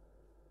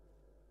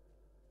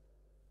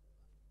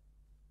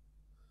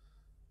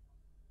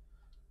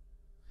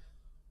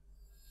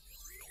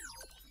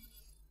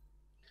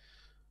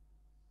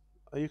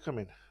 Are you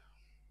coming?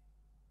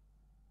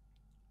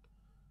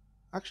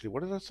 Actually,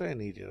 what did I say I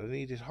needed? I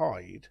needed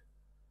hide.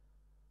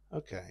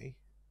 Okay.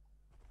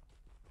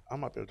 I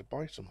might be able to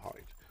buy some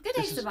hide. Good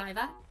day,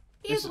 Survivor.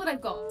 Here's what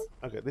I've got.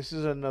 Okay, this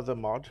is another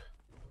mod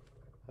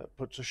that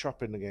puts a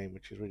shop in the game,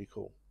 which is really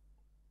cool.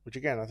 Which,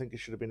 again, I think it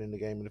should have been in the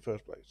game in the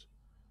first place.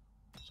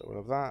 So we'll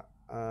have that,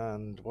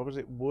 and what was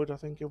it? Wood, I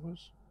think it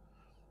was.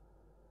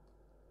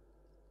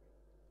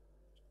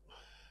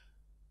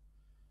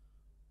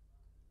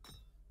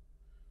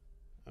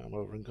 I'm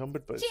over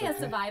encumbered, but Cheers, it's okay.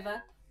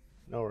 Survivor.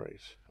 No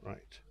worries.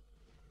 Right.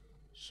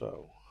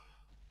 So,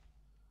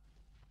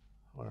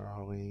 where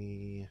are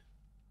we?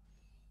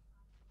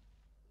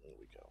 There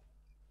we go.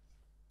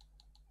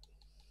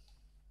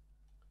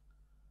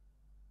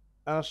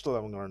 And I still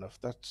haven't got enough.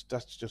 That's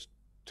just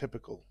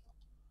typical.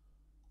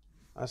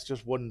 That's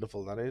just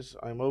wonderful. That is.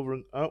 I'm over.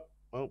 Oh,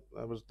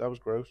 that was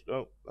gross.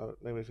 Oh,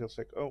 that made me feel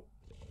sick.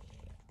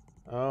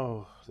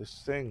 Oh,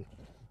 this thing.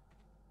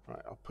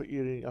 Right, I'll put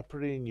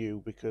it in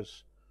you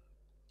because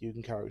you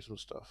can carry some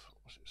stuff.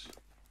 What's this?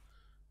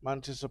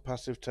 Mantis are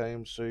passive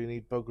tames, so you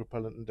need bug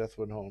repellent and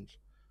deathworm horns.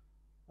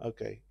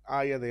 Okay.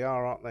 Ah, yeah, they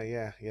are, aren't they?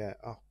 Yeah, yeah.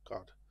 Oh,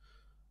 God.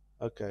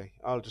 Okay,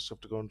 I'll just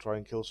have to go and try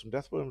and kill some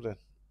deathworms then.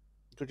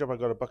 Good job I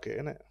got a bucket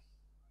in it.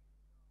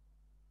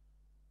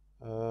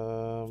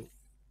 Oh,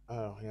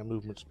 yeah,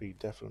 movement speed,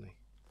 definitely.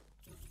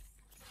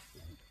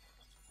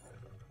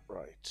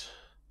 Right.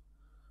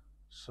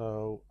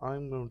 So,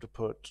 I'm going to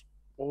put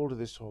all of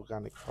this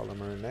organic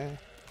polymer in there.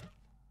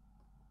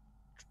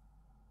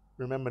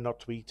 Remember not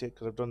to eat it,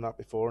 because I've done that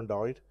before and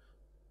died.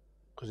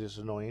 Because it's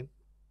annoying.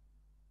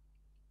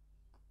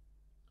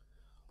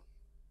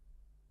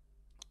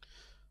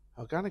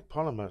 Organic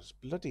polymer is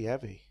bloody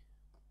heavy.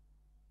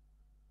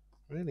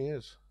 It really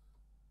is.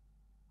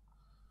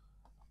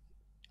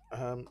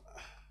 There.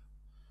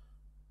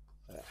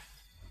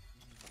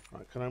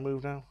 Right, can I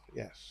move now?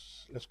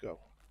 Yes. Let's go.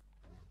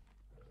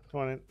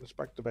 Come on in. Let's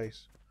back to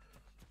base.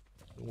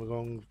 And we're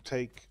going to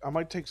take... I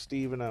might take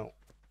Steven out.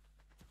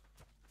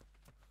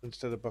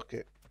 Instead of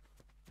Bucket.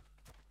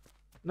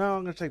 No,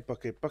 I'm going to take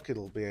Bucket. Bucket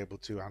will be able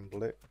to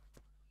handle it.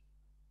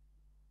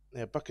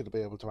 Yeah, Bucket will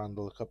be able to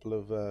handle a couple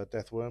of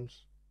death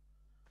worms.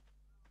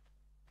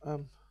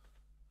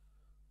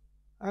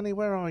 Annie,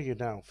 where are you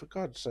now? For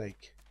God's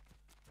sake.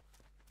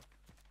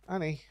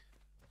 Annie.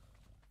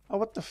 Oh,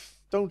 what the f...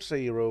 Don't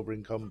say you're over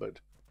encumbered.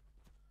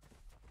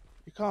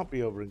 You can't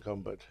be over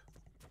encumbered.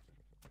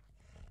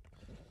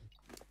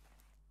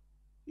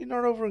 You're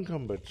not over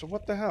encumbered, so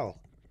what the hell?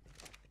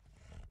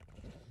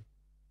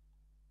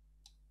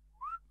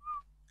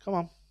 Come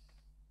on.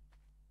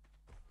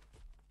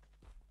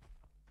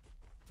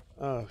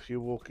 Oh,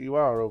 you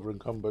are over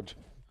encumbered.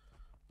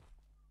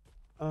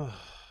 Oh.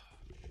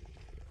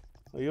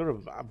 Well, you're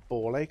a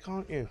ball ache,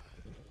 aren't you?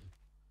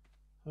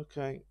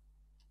 Okay.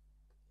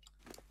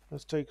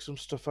 Let's take some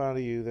stuff out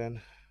of you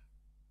then.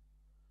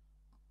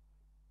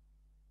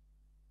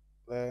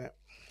 There.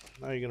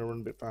 Now you're going to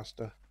run a bit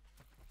faster.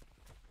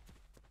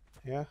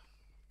 Yeah?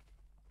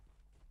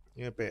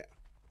 Yeah, a bit.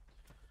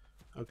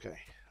 Okay,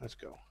 let's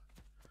go.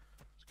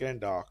 It's getting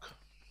dark.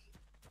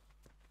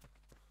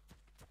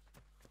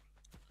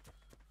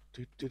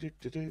 Do, do, do,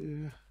 do,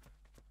 do.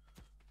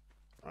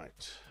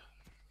 Right.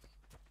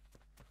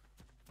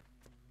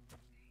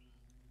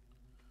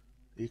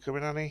 Are you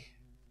coming, Annie?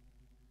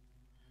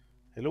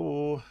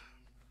 Hello?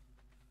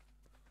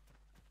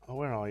 Oh,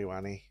 where are you,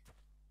 Annie?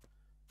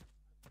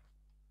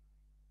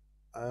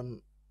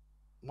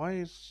 Why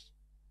is...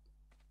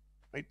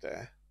 Right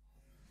there.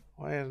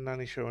 Why isn't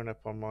Annie showing up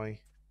on my...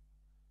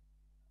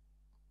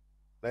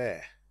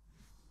 There.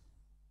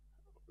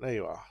 There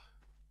you are.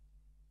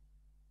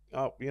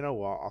 Oh, you know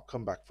what? I'll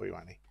come back for you,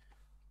 Annie.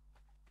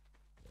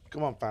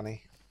 Come on,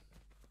 Fanny.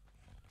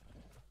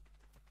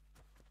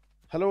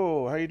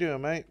 Hello, how you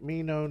doing, mate?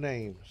 Me no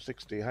name,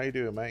 60. How you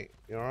doing, mate?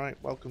 You alright?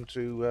 Welcome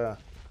to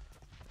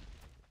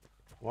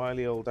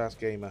Wily Old Ass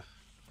Gamer.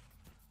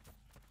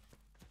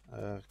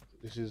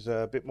 This is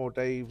a bit more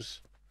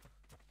Dave's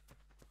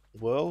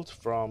World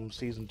from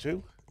Season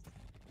 2.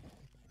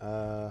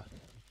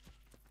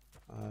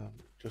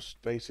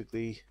 Just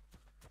basically,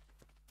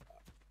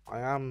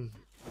 I'm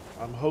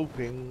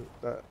hoping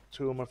that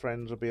two of my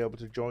friends will be able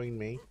to join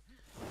me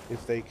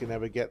if they can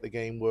ever get the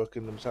game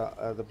working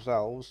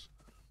themselves,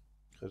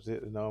 because they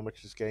know how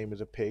much this game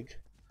is a pig.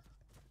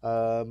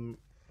 And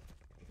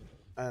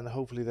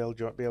hopefully they'll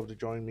be able to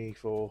join me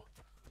for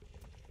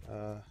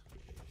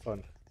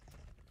fun.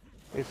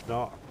 If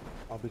not,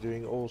 I'll be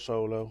doing all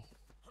solo,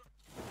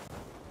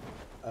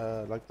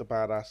 like the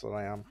badass that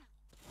I am.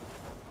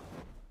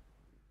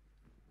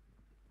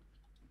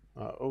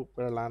 Oh,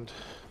 better land.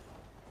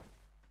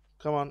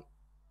 Come on.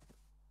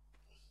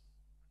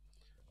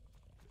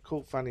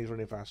 Cool, Fanny's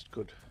running fast.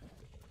 Good.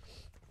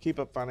 Keep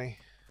up, Fanny.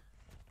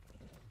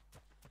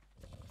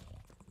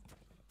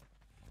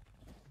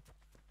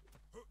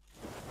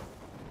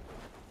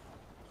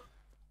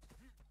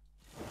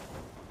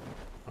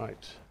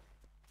 Right.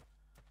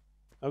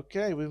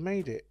 Okay, we've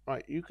made it.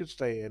 Right, you could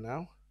stay here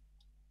now.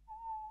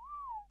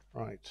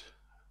 Right.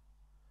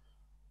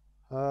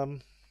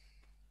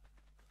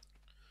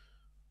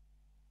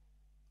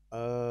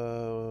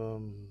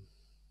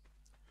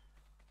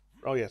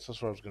 Oh yes,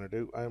 that's what I was going to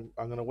do. I'm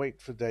going to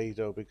wait for day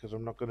though, because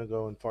I'm not going to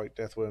go and fight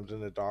Deathworms in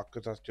the dark,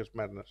 because that's just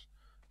madness.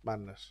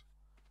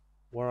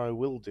 What I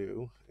will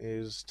do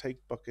is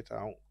take Bucket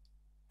out,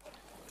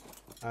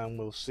 and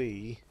we'll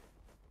see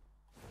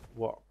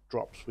what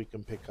drops we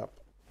can pick up.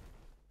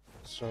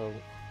 So,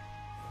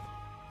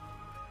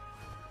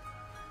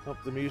 oh,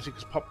 the music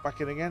has popped back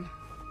in again.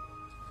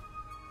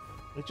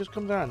 It just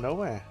comes out of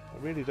nowhere.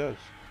 It really does.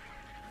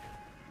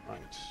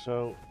 Right,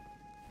 so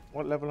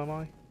what level am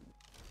I?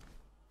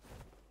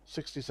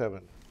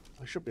 67.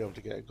 I should be able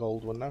to get a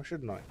gold one now,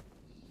 shouldn't I?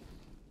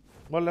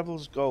 What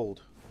level's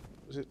gold?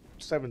 Is it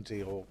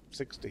 70 or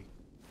 60?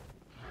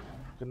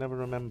 I can never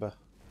remember.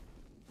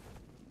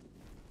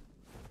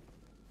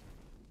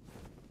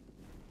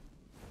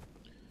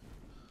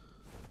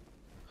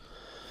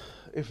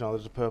 If not,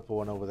 there's a purple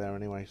one over there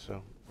anyway,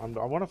 so I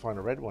want to find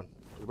a red one.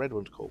 The red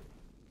one's cool.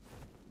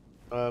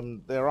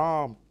 There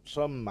are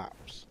some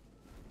maps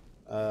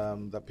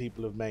that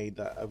people have made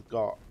that have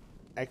got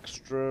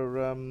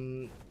extra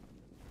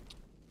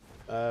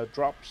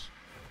drops,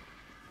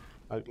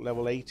 like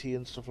level 80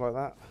 and stuff like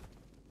that,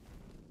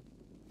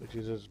 which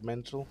is as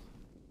mental.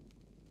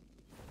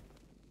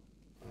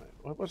 Right,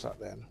 what was that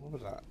then? What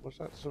was that? Was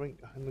that something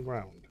in the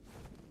ground?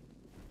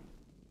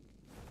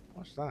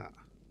 What's that?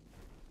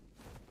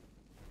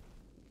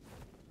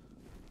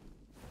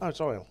 Oh,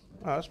 it's oil.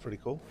 Oh, that's pretty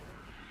cool.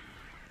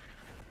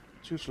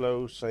 Too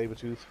slow,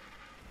 Sabertooth.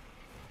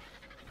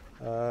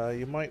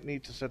 You might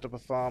need to set up a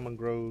farm and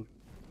grow.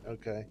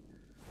 Okay.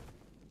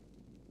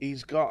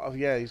 He's got,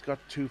 yeah, he's got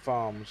 2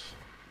 farms.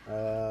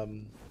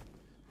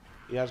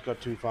 He has got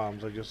 2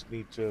 farms. I just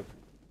need to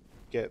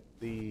get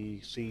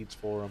the seeds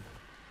for him.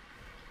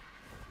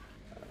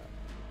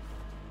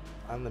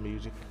 And the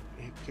music,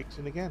 it kicks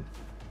in again.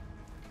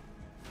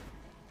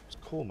 It's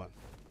cool, man.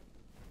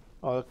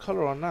 Oh, the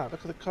colour on that.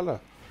 Look at the colour.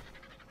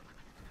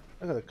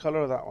 Look at the colour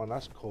of that one.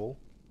 That's cool.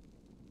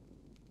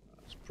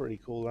 That's pretty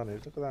cool, that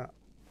is. Look at that.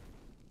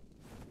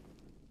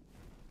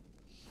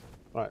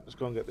 Right, let's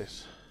go and get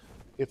this.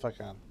 If I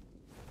can.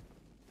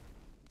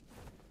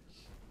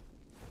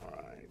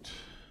 Alright.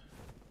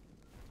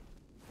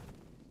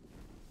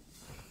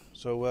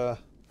 So,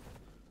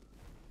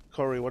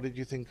 Corey, what did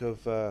you think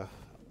of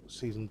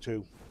Season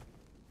 2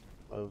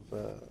 of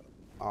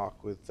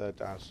Ark with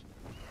Daz?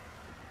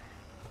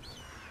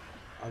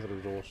 I thought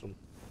it was awesome.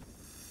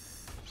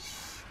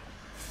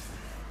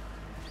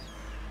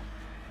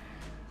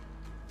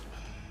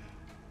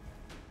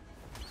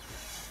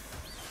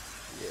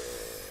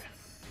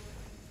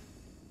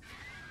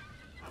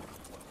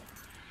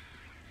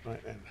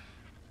 Right then.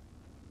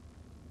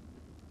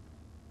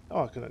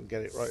 Oh, I couldn't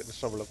get it right. Let's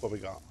have a look what we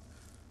got.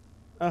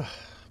 Ugh,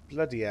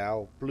 bloody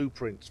hell.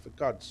 Blueprints, for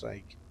God's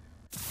sake.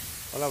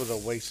 Well, that was a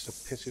waste of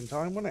pissing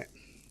time, wasn't it?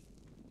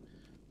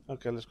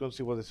 Okay, let's go and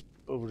see what this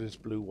over this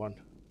blue one.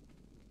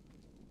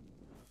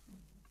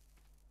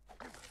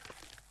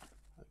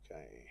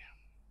 Okay.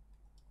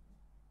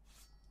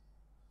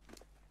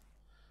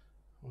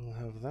 We'll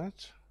have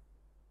that.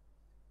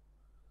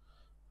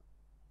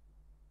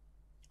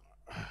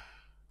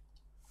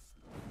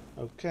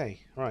 Okay,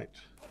 right.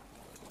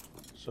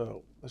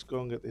 So, let's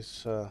go and get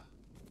this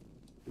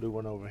blue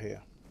one over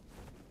here.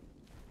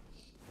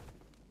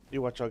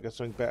 You watch, I'll get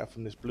something better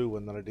from this blue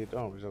one than I did.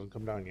 Oh, it hasn't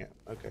come down yet.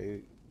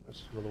 Okay,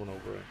 that's another one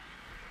over here.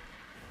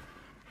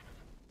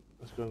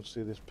 Let's go and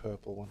see this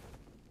purple one.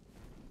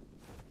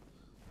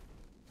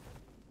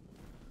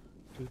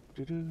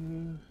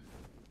 Doo-doo-doo.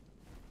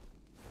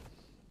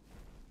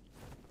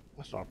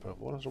 That's not a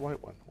purple one, that's a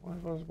white one.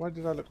 Why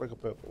did I look like a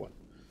purple one?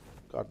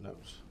 God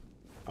knows.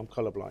 I'm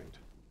colorblind.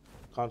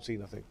 Can't see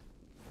nothing.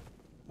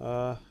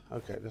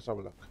 Okay, let's have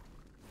a look.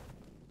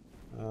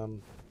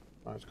 Right,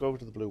 let's go over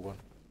to the blue one.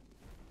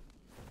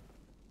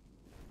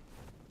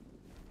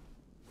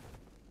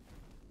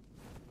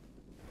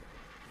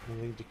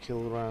 Anything to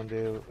kill around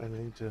here,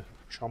 anything to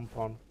chomp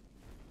on.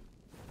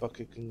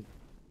 Bucket can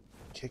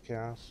kick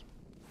ass.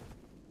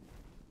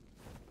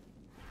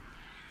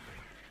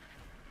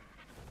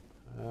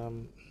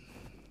 Let's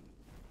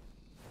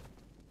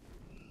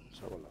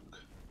have a look.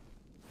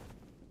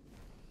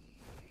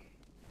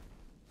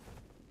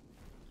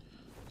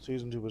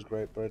 Season 2 was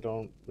great, but I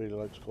don't really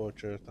like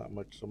Scorched Earth that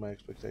much, so my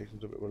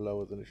expectations of it were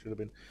lower than it should have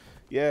been.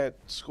 Yeah,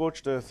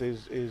 Scorched Earth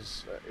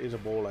is a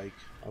ball ache,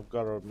 I've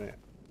got to admit.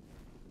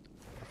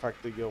 The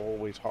fact that you're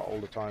always hot all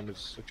the time is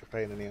such a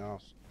pain in the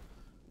arse.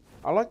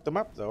 I like the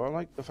map though. I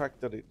like the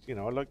fact that it's, you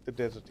know, I like the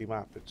deserty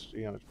map. It's,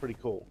 you know, it's pretty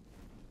cool.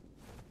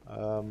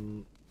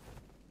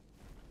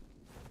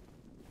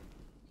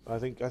 I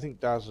think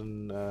Daz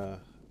and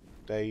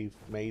Dave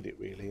made it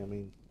really. I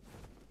mean,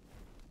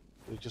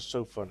 it's just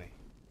so funny.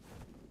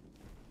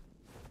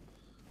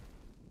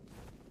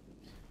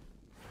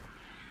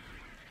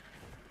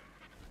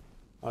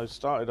 I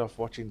started off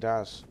watching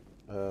Daz.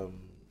 I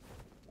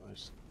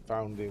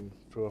found him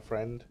through a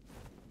friend.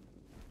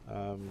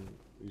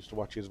 Used to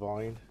watch his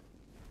Vine,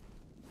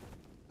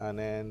 and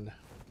then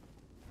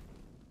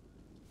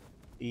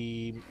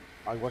I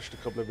watched a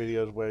couple of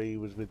videos where he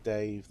was with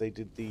Dave. They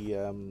did the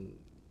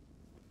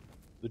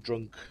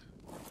drunk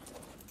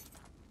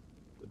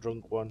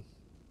one.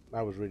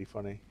 That was really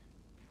funny.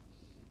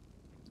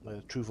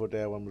 The Truth or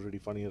Dare one was really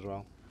funny as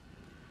well.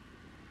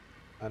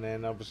 And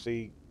then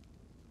obviously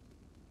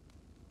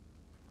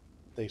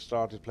they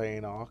started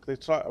playing Ark.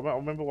 I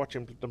remember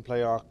watching them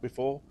play Ark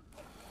before,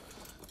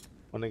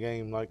 when the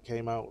game like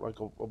came out like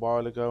a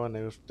while ago,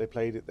 and they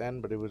played it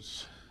then, but it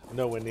was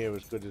nowhere near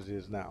as good as it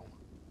is now.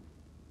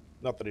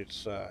 Not that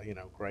it's you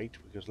know, great,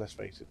 because let's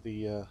face it,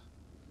 the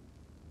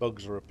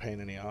bugs are a pain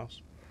in the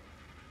arse.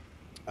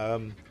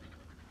 And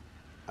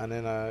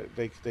then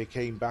they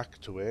came back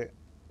to it.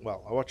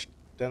 Well, I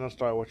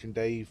started watching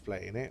Dave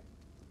playing it,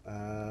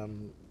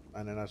 and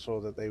then I saw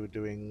that they were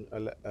doing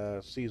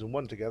a season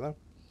 1 together.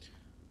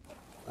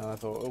 And I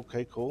thought,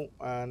 okay, cool.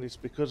 And it's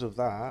because of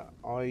that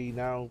I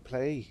now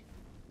play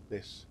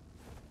this.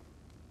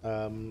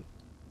 You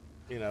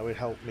know, it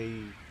helped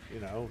me, you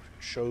know,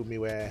 show me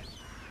where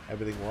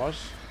everything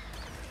was.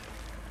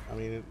 I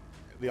mean,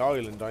 the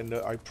island,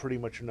 I pretty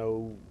much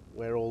know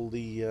where all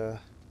the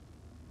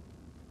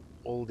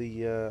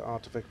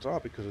artifacts are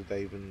because of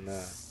Dave and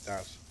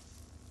Daz.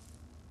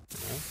 You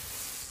know?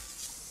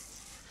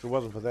 If it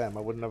wasn't for them, I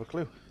wouldn't have a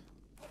clue.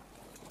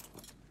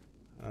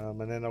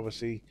 And then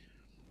obviously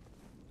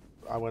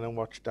I went and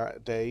watched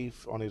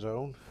Dave on his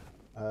own,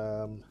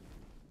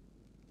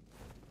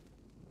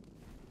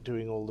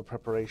 doing all the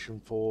preparation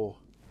for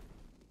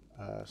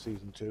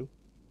season 2,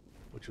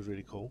 which was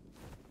really cool.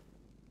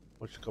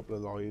 Watched a couple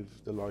of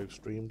live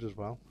streams as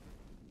well.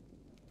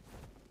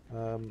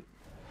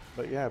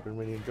 But yeah, I've been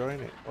really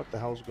enjoying it. What the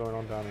hell's going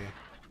on down here?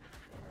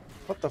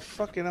 What the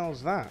fucking hell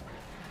is that?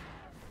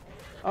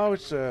 Oh,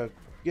 it's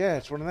yeah,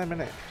 it's one of them,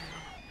 isn't it?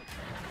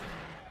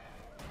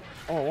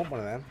 Oh, I want one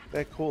of them.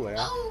 They're cool, they are.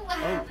 Oh,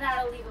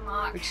 that'll leave a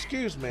mark.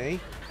 Excuse me,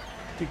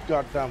 you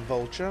goddamn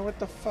vulture. What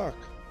the fuck?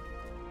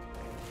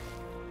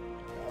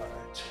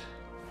 Alright.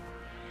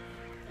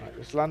 Right,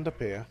 let's land up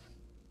here.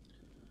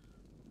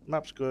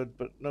 Map's good,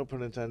 but no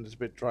pun intended, it's a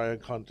bit dry on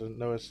content.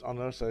 No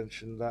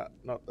ascension, not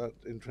that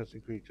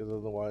interesting creatures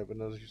on the wire, but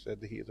as you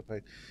said, the heat is a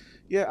pain.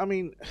 Yeah, I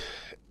mean,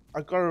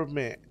 I gotta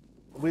admit,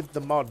 with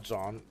the mods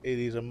on, it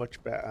is a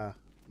much better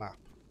map.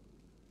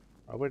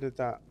 Right, where did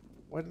that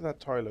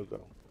Tylo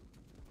go?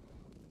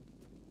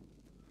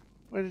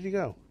 Where did he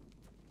go?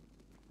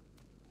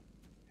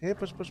 Here,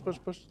 push.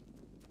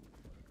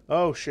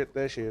 Oh shit,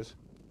 there she is.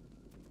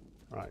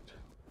 Right.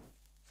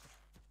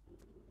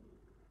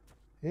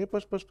 Here,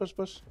 push.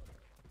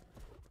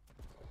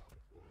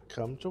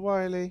 Come to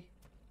Wily.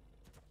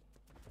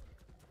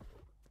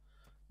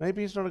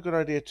 Maybe it's not a good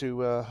idea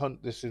to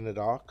hunt this in the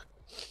dark.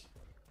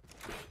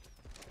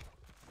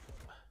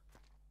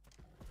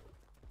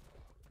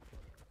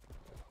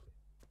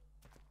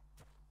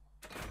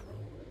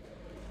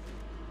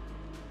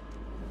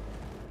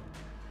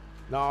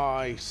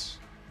 Nice.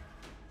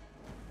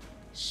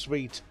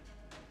 Sweet.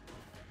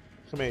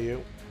 Come here,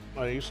 you.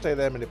 Oh, you stay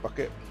there, minute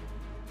bucket.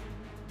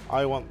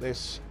 I want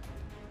this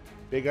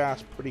big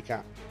ass pretty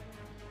cat.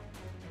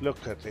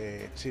 Look at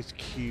it. It's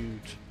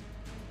cute.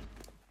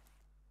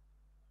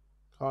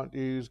 Can't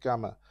use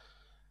gamma.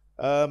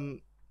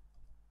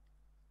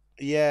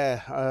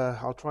 Yeah,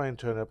 I'll try and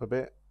turn it up a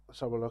bit. Let's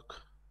have a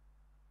look.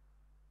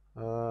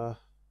 Oh,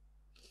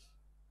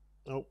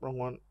 wrong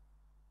one.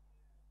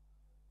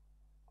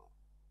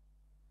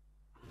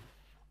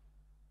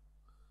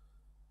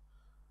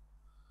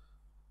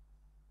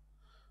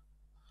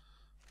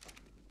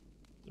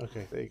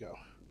 Okay, there you go.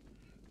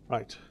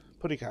 Right,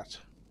 Putty Cat.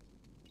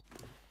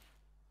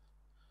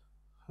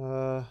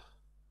 Well,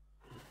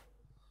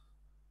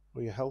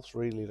 your health's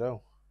really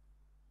low.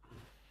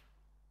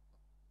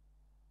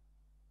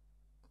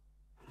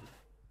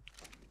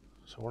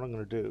 So what I'm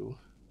going to do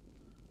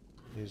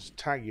is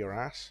tag your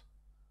ass.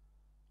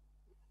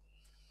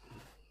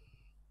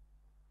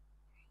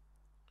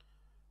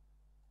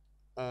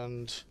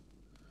 And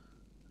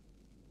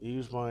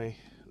use my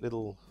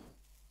little...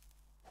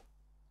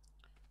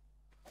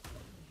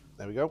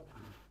 There we go.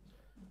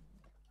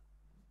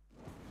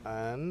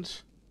 And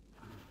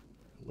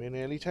we're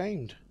nearly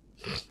tamed.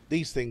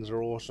 These things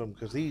are awesome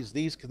because these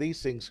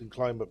things can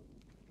climb up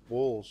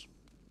walls.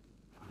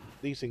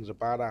 These things are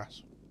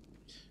badass.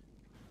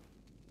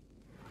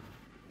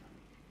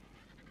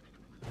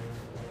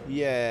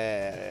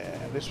 Yeah,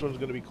 this one's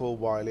going to be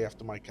called Wiley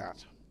after my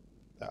cat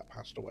that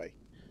passed away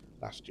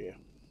last year.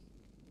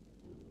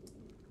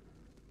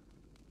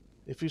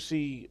 If you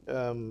see,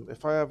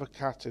 if I have a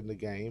cat in the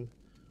game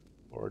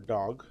or a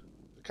dog,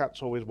 the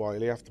cat's always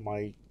Wiley after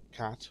my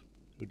cat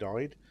who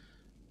died,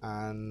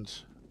 and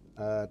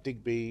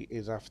Digby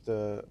is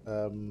after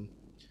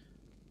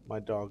my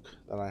dog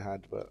that I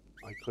had, but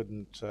I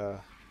couldn't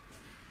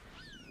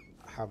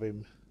have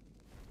him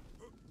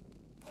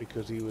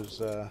because he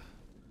was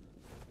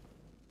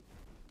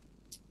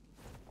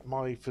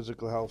my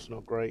physical health's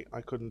not great.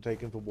 I couldn't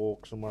take him for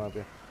walks and what have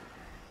you.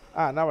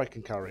 Ah, now I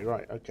can carry.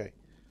 Right, okay.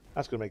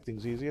 That's going to make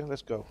things easier.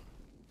 Let's go.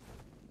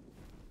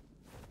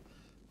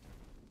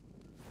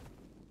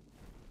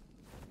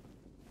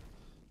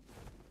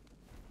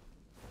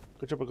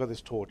 Good job I got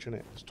this torch in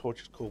it. This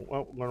torch is cool.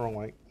 Oh, I'm going the wrong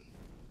way.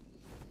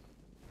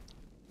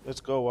 Let's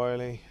go,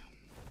 Wiley.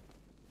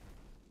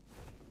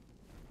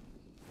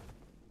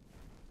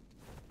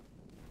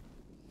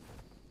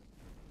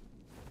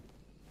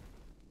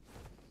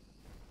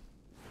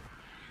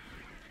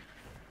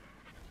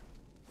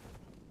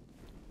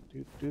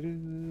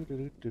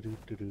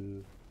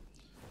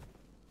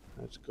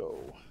 Let's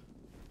go.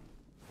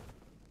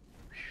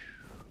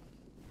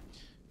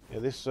 Yeah,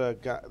 this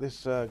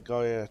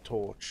Gaia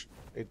torch,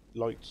 it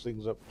lights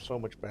things up so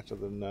much better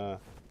than the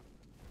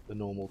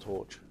normal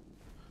torch,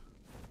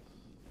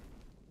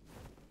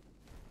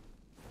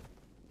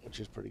 which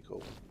is pretty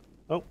cool.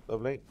 Oh,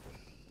 lovely.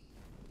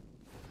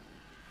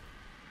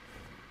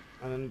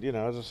 And then, you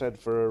know, as I said,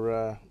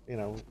 for you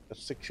know, a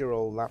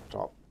 6-year-old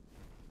laptop,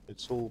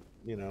 it still,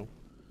 you know,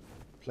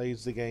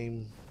 plays the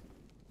game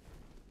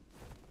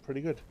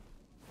pretty good.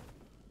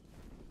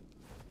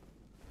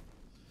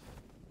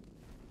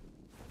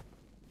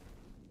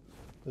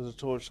 There's a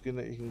torch skin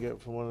that you can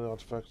get from one of the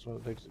artifacts when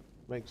it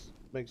makes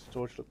the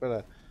torch look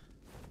better.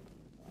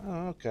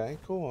 Oh, okay,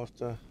 cool. I'll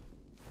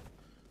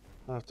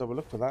have to have a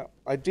look for that.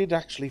 I did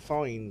actually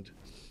find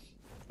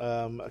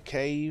a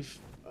cave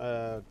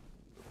on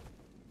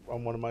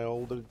one of my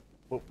old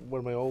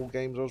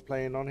games I was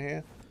playing on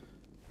here.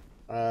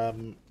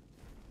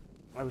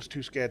 I was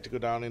too scared to go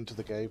down into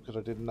the cave because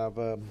I didn't have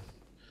I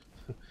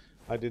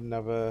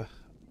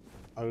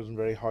wasn't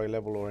very high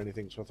level or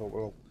anything, so I thought,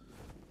 well,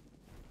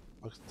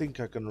 I think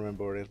I can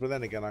remember where it is, but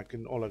then again,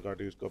 all I gotta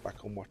do is go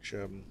back and watch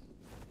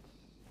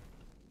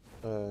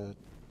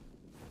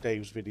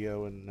Dave's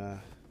video, and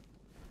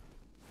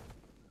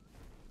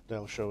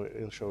he'll show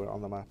it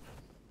on the map.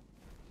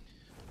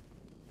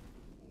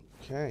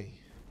 Okay.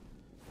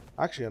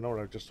 Actually, I know what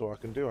I just thought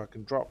I can do. I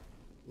can drop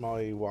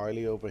my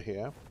Wiley over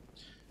here,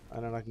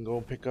 and then I can go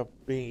and pick up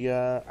the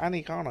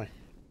Annie, can't I?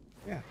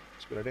 Yeah,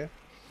 that's a good idea.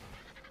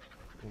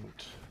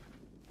 Right.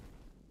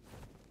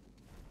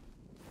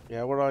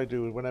 Yeah, what I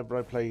do is whenever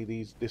I play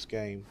this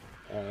game,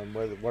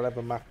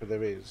 whatever map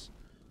there is,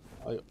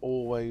 I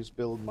always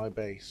build my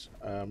base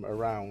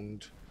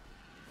around.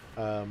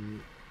 There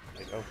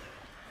you go.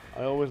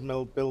 I always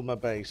build my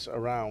base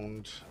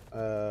around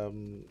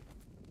the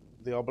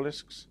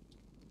obelisks,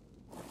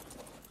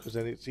 because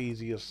then it's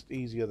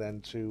easier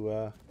then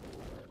to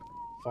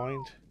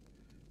find.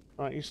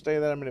 Right, you stay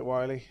there a minute,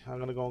 Wiley. I'm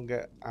gonna go and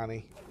get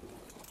Annie.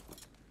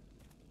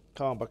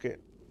 Car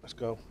bucket. Let's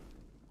go.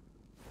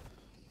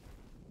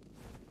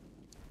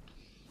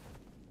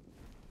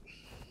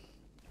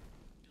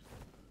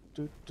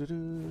 I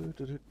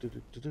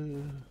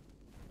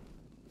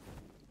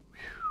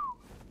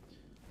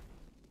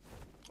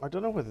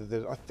don't know whether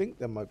there's. I think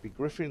there might be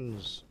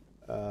griffins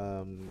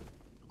on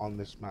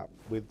this map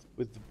with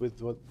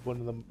one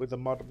of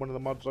the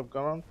mods I've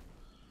got on.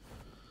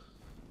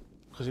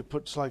 because it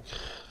puts like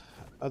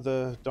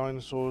other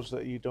dinosaurs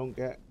that you don't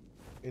get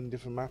in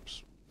different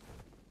maps.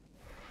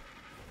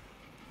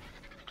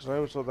 Because I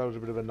always thought that was a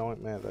bit of a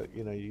nightmare that,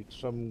 you know,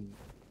 some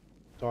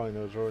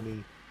dinos are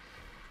only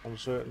on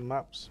certain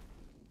maps.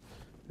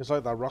 It's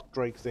like that rock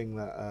drake thing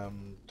that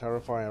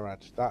Terrifier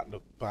had. That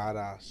looked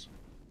badass,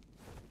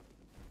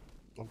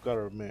 I've got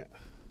to admit.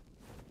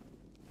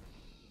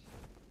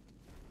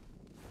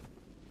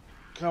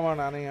 Come on,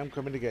 Annie, I'm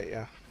coming to get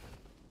you.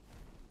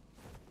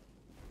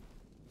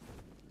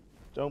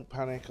 Don't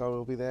panic, I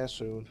will be there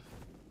soon.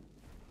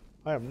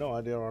 I have no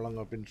idea how long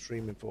I've been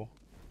streaming for.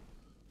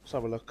 Let's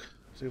have a look,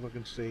 see if I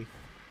can see.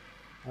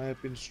 I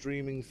have been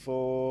streaming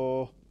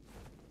for...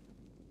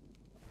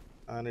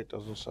 and it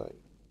doesn't say.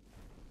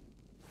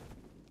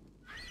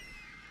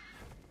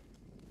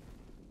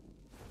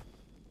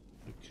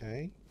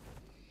 Okay.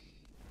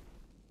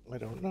 I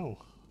don't know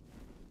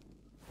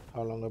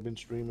how long I've been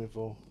streaming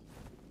for.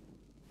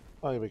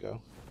 Oh, here we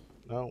go.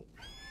 No.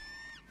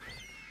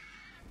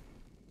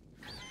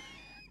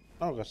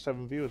 Oh, I've got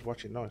 7 viewers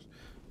watching. Nice.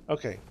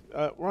 Okay.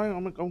 Right,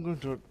 I'm going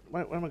to...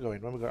 Where am I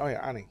going? Where am I going? Oh,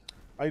 yeah, Annie.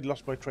 I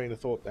lost my train of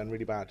thought then,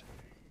 really bad.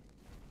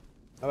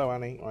 Hello,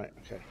 Annie. Right,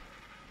 okay.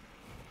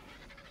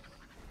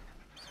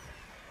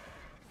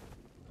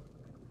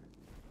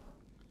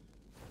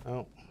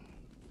 Oh.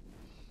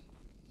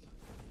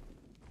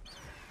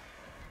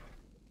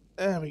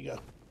 There we go.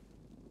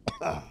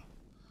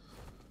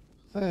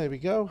 There we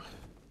go.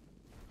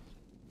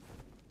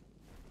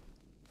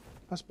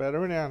 That's better,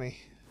 isn't it, Annie?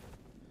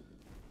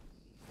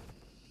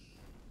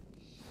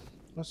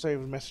 Let's say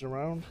we're messing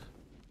around.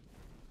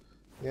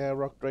 Yeah,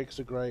 rock drakes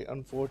are great.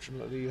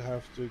 Unfortunately, you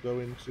have to go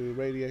into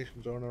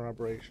radiation zone or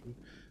aberration,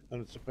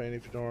 and it's a pain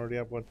if you don't already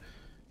have one.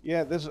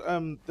 Yeah, there's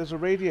a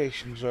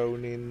radiation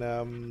zone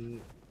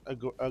in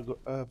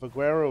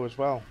Vaguero as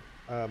well.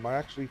 I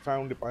actually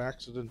found it by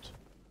accident,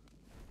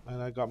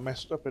 and I got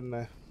messed up in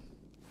there.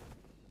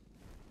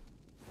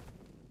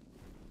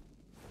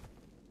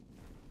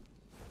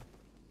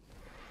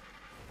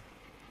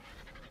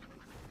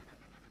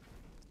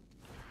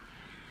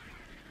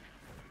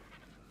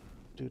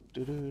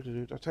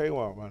 I tell you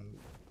what, man,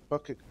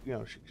 Bucket, you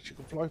know, she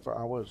can fly for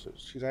hours.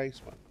 She's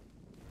ace, man.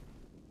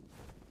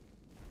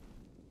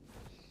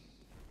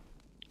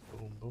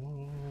 Boom,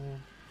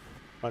 boom.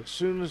 Right, as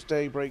soon as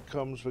daybreak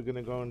comes, we're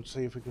gonna go and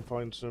see if we can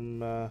find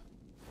some. I'm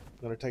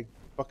gonna take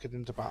Bucket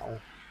into battle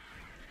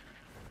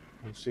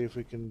and see if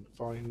we can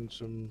find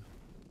some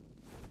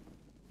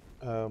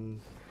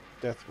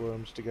death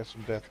worms to get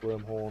some death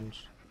worm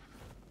horns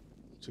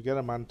to get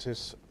a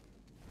mantis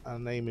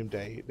and name him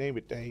Dave. Name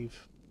it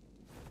Dave.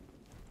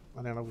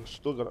 And then I've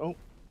still got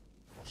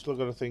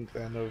to think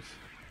then of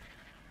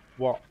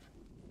what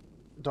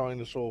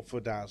dinosaur for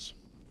Daz.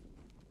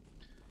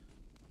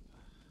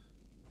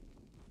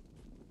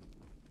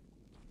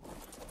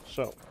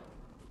 So,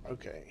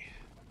 okay.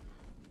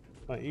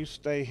 Right, you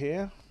stay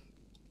here.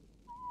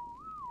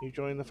 You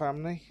join the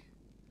family.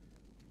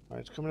 Right,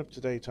 it's coming up to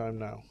daytime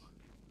now.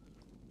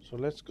 So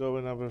let's go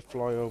and have a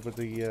fly over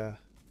the. Let's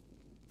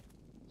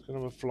go and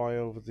have a fly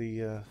over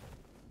the.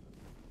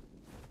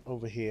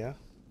 Over here.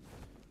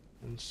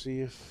 And see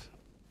if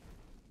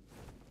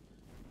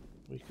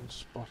we can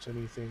spot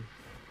anything.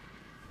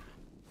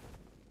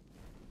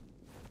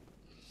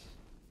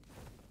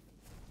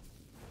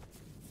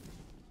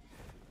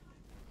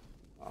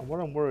 And what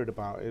I'm worried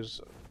about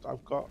is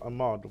I've got a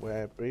mod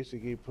where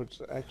basically it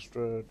puts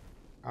extra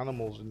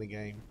animals in the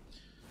game.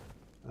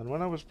 And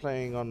when I was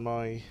playing on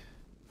my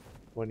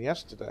one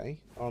yesterday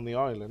on the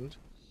island,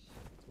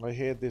 I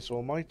heard this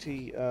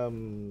almighty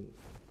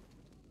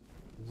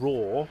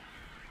roar.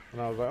 And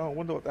I was like, oh, I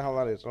wonder what the hell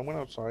that is. And I went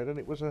outside, and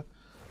it was a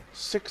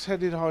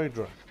 6-headed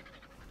hydra.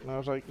 And I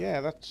was like,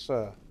 yeah, that's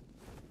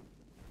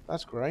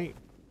great.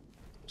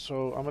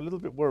 So I'm a little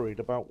bit worried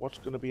about what's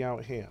going to be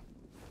out here.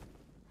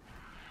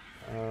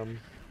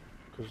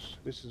 Because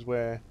this is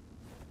where,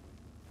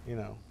 you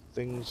know,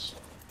 this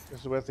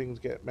is where things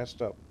get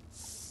messed up.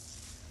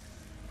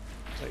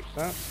 Take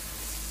that.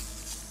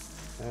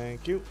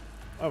 Thank you.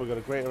 Oh, we got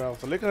a greater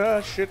alpha. Look at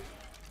that shit.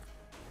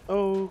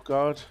 Oh,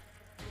 God.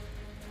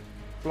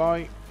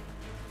 Fly.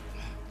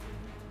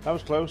 That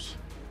was close.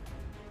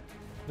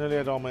 Nearly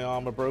had all my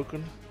armor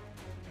broken.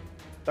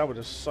 That would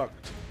have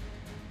sucked.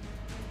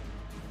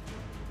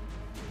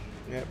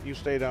 Yep, you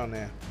stay down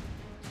there.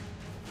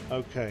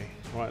 Okay,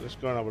 right, let's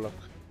go and have a look.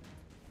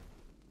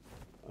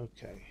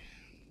 Okay.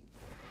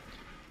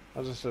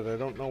 As I said, I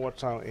don't know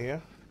what's out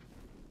here.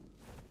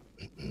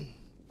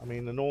 I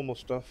mean, the normal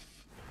stuff,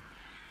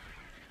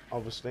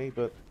 obviously,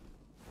 but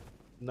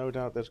no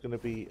doubt there's going to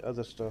be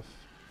other stuff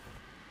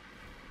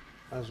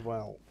as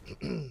well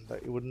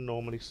that you wouldn't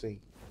normally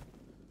see.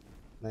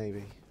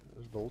 Maybe.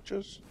 There's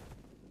vultures.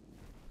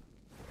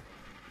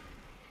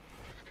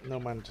 No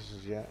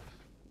mantises yet.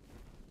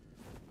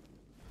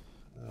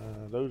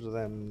 Those are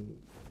them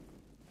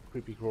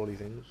creepy crawly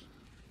things.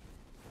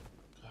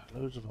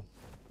 God, loads of them.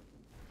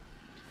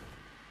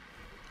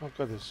 Oh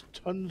God, there's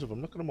tons of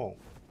them. Look at them all.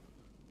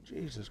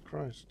 Jesus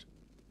Christ.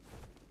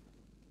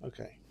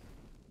 Okay.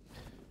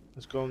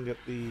 Let's go and get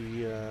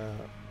the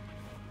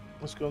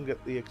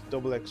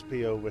double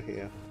XP over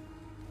here,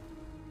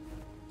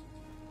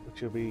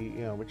 which will be,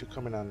 which will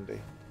come in handy.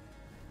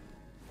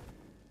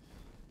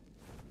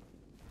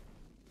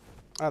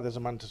 Ah, there's a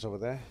mantis over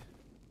there.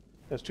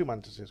 There's two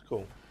mantises.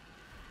 Cool.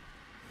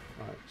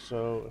 Right.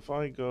 So if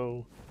I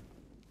go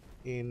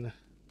in,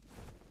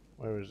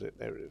 where is it?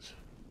 There it is.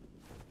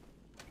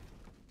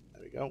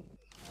 There we go.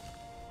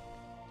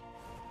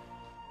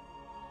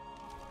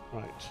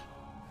 Right.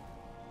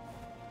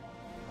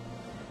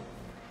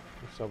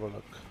 Let's have a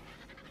look.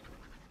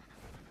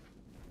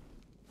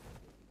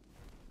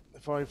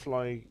 If I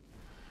fly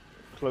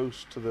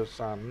close to the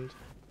sand,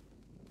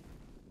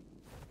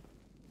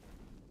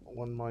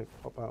 one might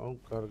pop out. Oh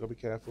god, I've got to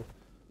be careful.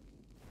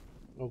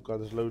 Oh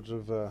god, there's loads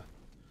of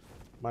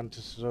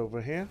mantises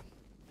over here.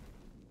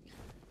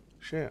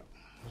 Shit,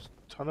 there's a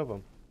ton of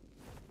them.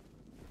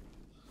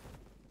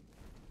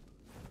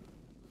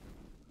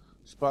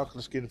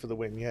 Sparkle skin for the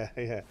win, yeah,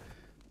 yeah.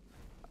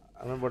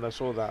 I remember when I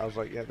saw that, I was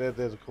like, yeah,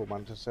 there's a cool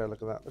mantis there.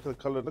 Look at that. Look at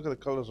the color. Look at the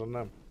colors on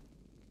them.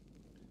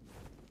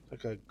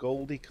 Like a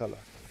goldy color.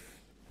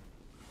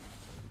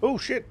 Oh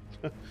shit!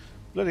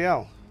 Bloody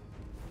hell!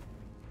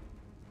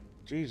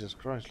 Jesus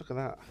Christ! Look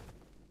at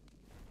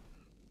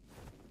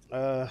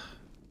that.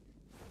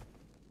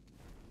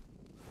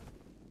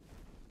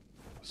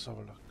 Let's have a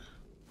look.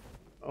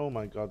 Oh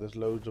my god, there's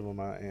loads of them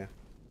out here.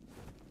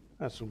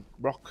 There's some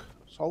rock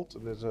salt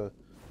and there's a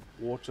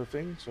water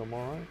thing, so I'm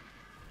alright.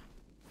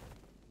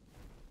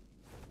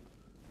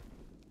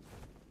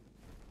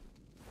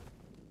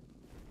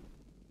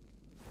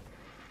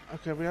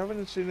 Okay, we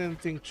haven't seen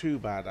anything too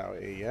bad out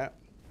here yet.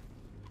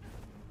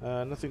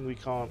 Nothing we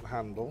can't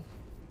handle.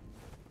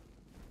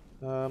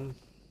 At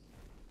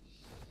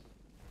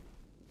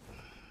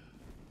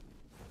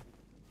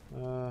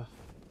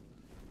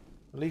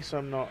least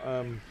I'm not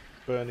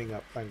burning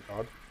up, thank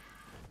God.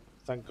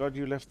 Thank God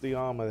you left the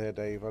armor there,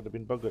 Dave. I'd have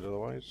been buggered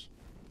otherwise.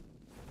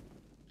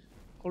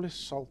 All this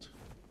salt.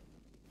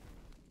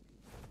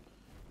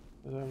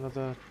 Is there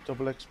another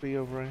double XP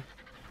over here?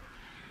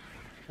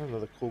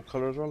 Another cool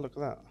colour as well, look at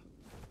that.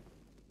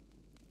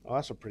 Oh,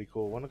 that's a pretty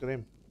cool one, look at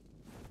him.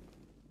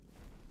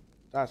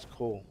 That's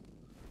cool.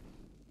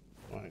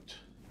 Right.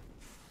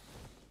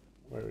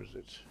 Where is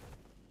it?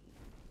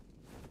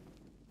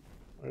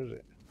 Where is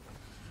it?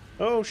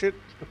 Oh shit!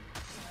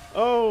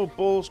 Oh,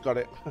 balls got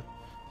it.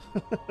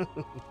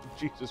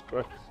 Jesus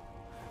Christ.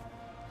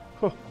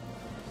 Oh,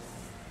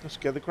 that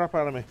scared the crap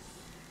out of me.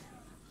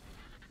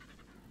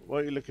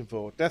 What are you looking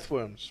for? Death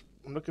worms.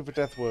 I'm looking for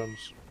death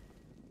worms.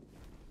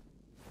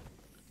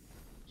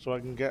 So I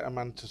can get a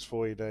mantis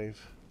for you,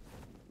 Dave.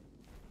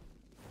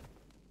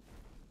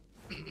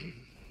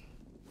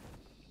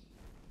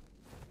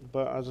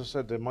 But as I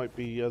said, there might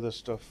be other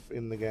stuff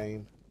in the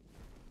game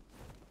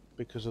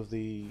because of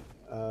the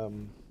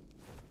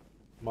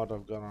mod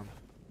I've got on.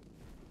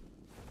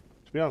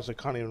 To be honest, I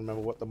can't even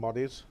remember what the mod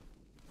is.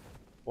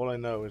 All I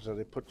know is that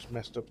it puts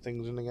messed up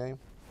things in the game.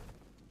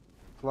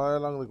 Fly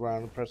along the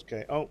ground and press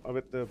K. Oh, I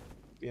bet the...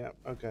 yeah,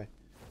 okay.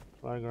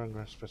 Fly along the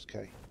ground, press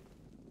K.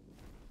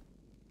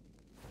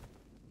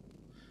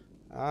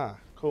 Ah,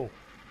 cool.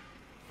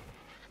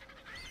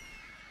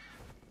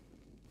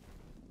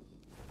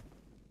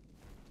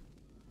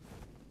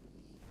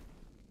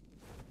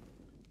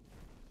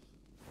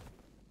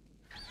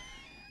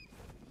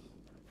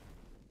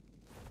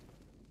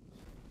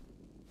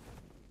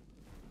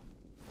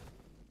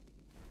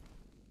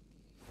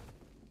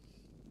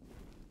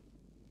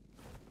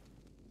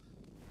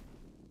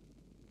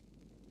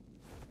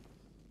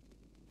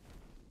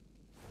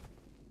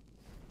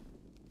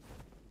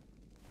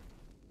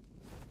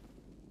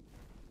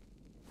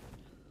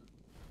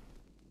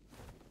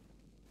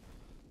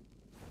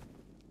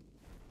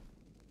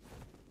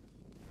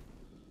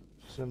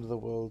 End of the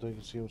world, you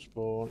can see them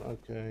spawn.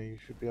 Okay, you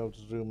should be able to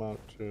zoom out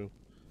too.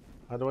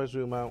 How do I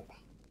zoom out?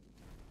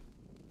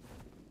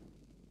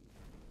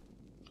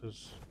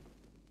 Because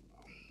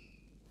I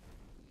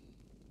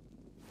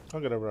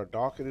can't get over how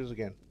dark it is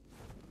again.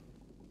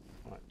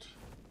 Right.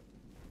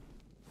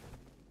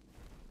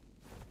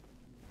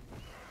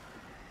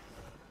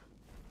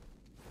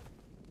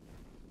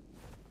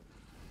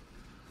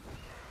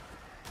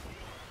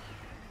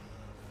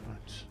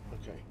 Right,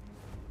 okay.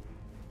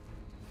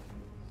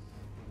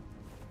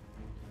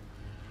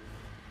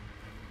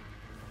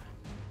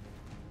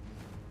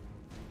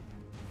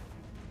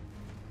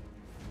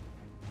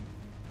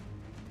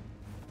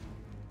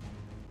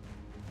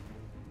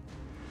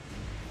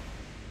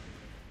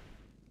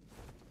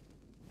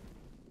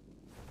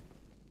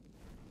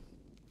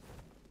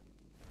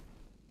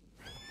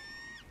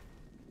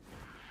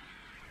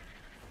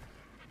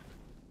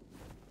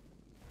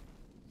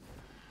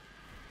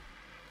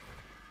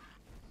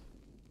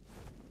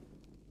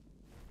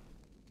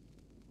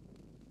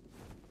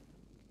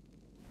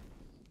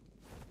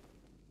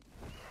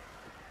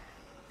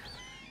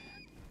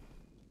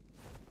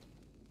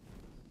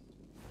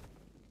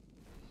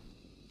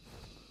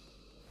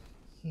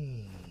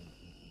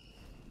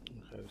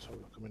 Okay, let's have a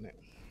look a minute.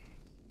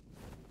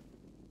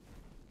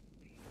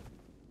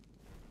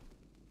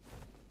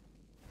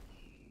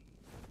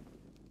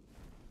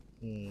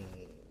 Hmm.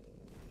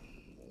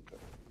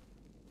 Okay.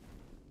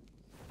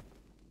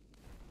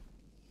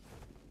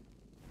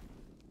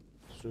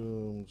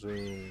 Zoom,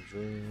 zoom,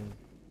 zoom.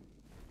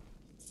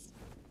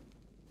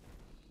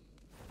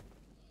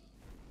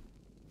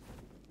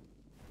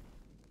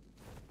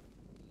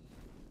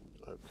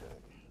 Okay.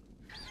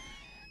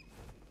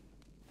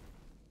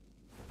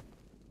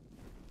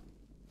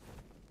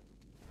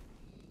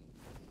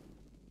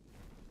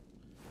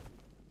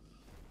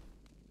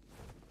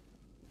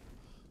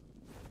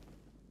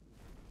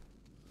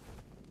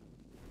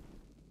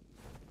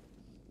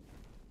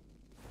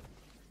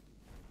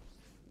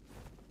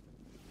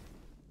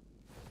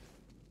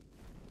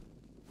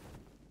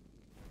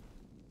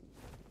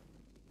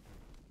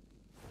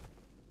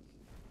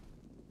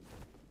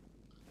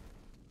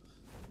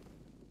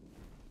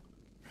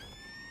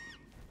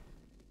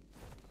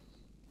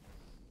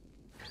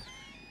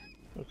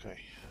 Okay,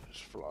 let's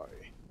fly.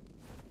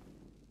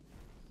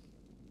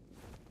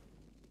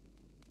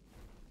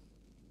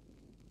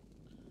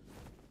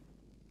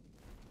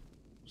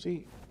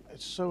 See,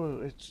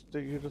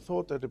 you'd have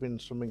thought there'd have been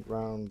something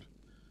round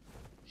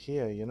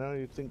here, you know?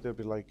 You'd think there'd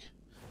be like,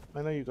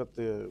 I know you got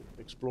the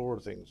explorer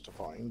things to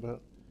find,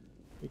 but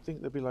you'd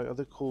think there'd be like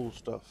other cool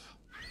stuff.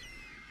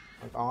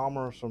 Like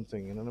armor or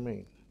something, you know what I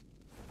mean?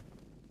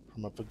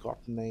 From a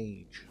forgotten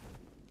age.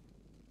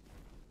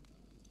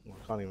 Well,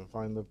 I can't even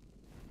find the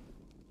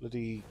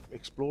bloody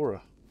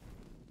explorer.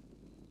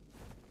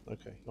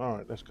 Okay,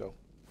 alright, let's go.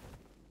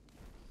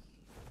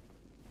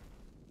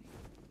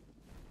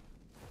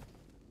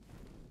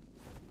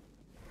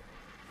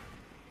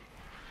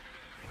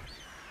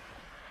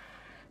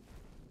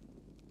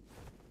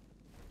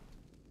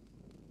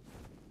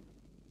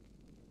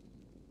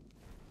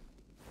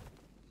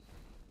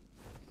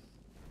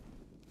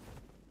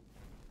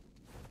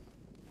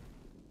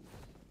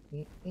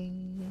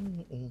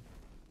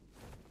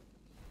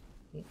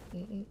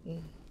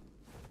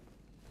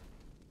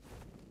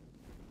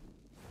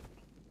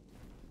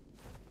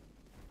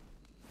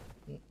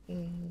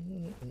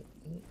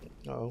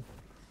 Uh-oh.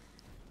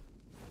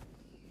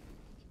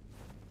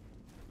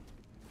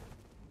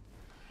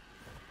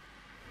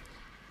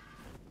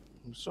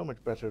 It's so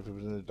much better if it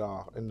was in the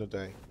dark, in the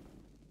day.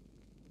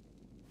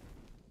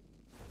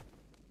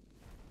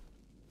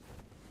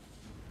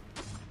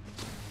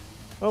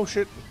 Oh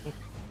shit!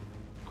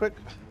 Quick!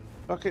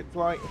 Bucket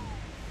flight!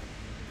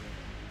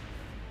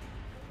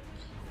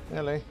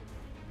 Nearly.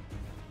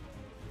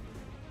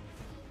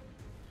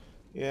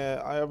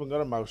 Yeah, I haven't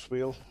got a mouse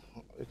wheel.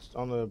 It's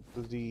on a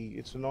bloody...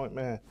 It's a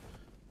nightmare.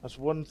 That's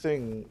one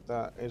thing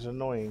that is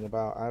annoying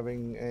about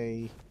having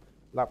a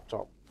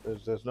laptop,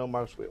 is there's no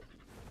mouse wheel.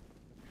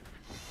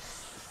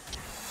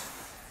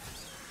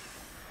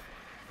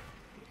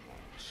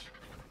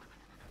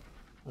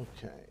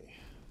 Okay.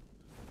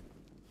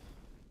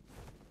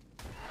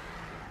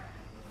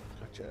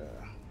 Gotcha.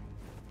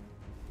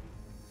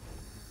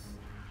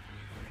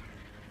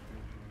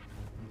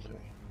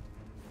 Okay.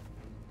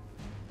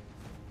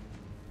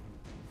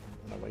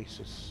 An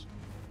oasis.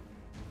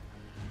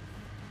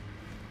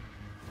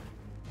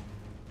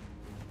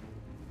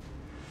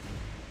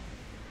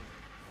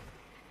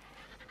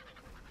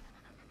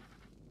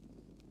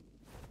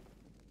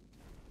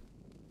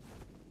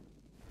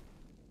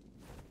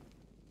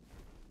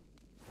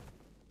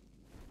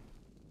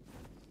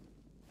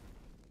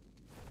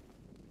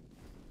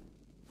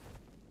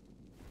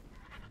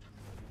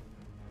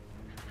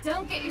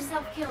 Don't get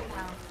yourself killed,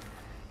 Hal.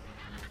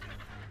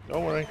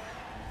 Don't worry.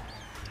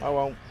 I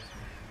won't.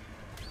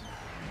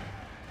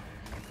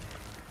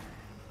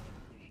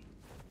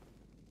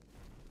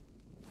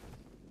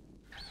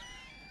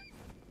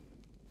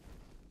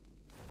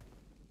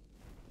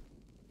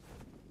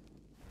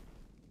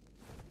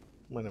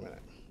 Wait a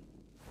minute.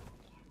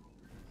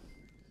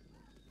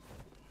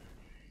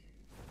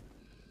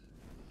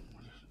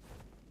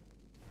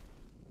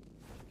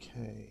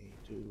 Okay,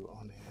 do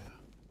on here.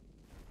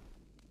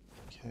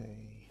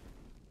 Okay.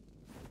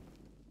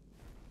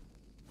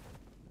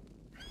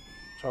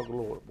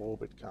 Toggle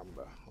orbit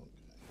camber.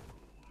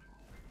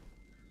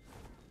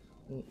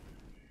 Okay.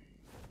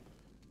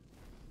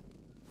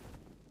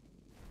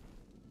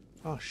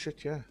 Oh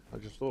shit, yeah. I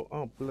just thought,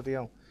 oh bloody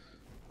hell.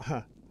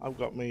 I've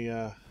got me,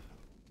 yeah.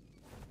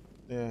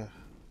 Yeah,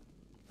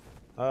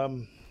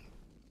 I've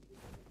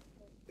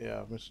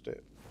missed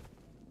it.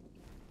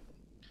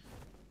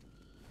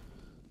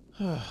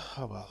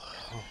 Oh well,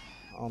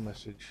 I'll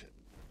message.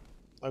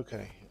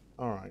 Okay,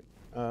 alright.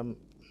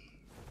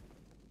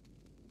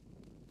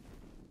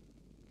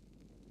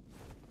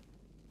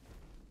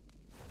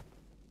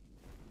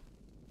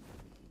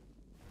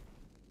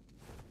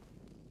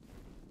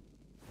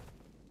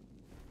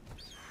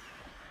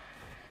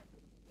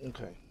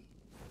 Okay.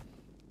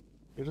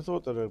 You'd have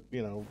thought that a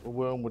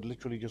worm would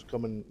literally just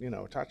come and,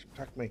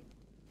 attack me.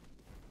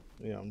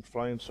 You know, I'm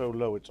flying so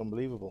low, it's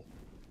unbelievable.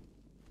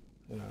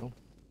 You know.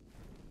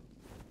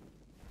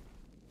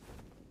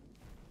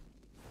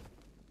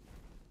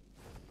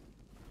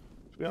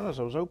 To be honest,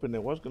 I was hoping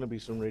there was going to be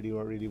some really,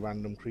 really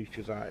random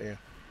creatures out here.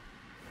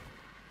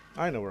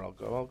 I know where I'll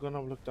go. I'll go and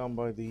have a look down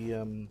by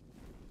the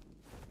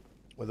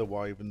where the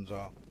wyverns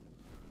are.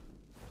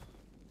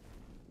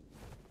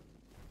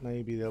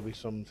 Maybe there'll be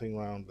something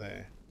around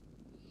there.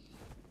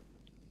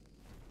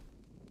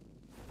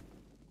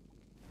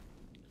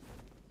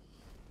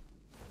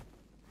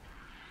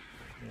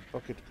 The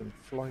bucket can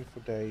fly for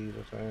days.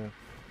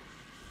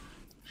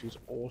 She's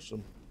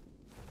awesome.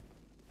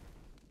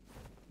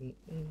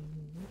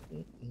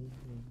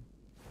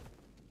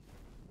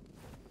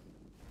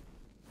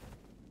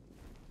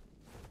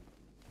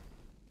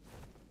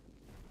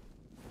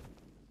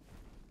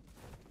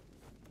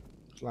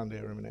 Let's land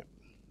here a minute.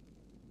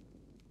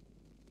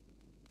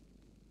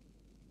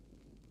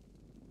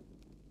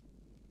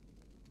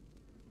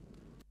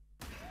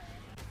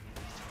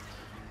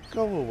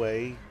 Go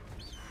away,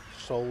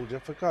 soldier,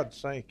 for God's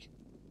sake.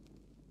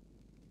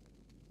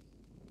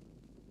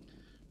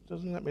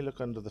 Doesn't let me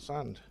look under the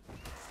sand.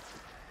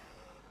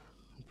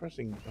 I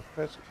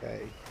press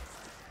K.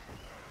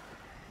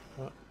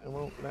 But it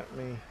won't let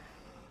me.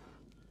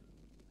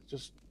 It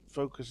just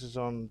focuses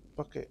on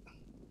bucket.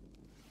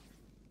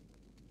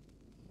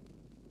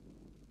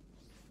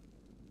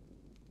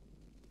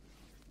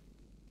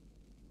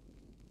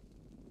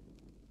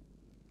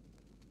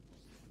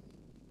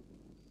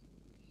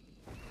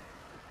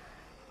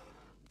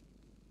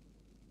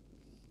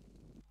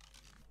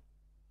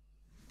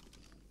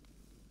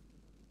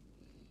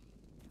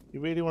 You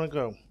really want to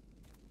go?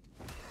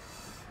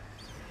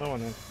 Come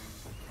on then.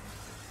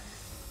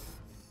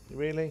 You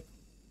really?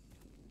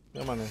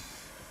 Come on then.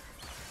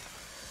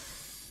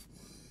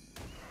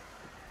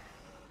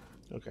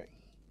 Okay.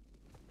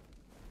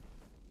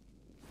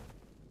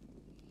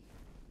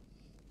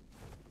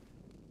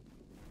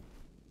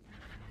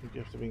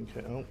 You have to be in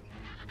care. Oh.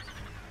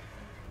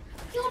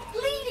 You're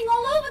bleeding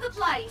all over the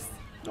place!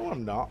 No,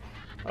 I'm not.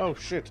 Oh,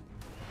 shit.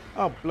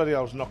 Oh, bloody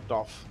hell, I was knocked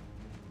off.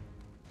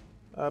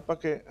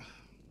 Bucket.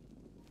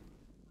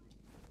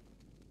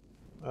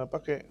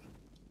 Bucket.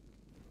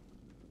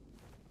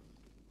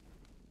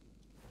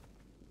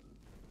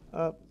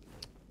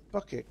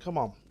 Bucket, come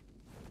on.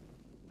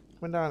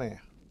 Come down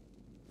here.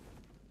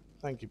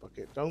 Thank you,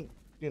 Bucket. Don't,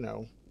 you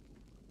know.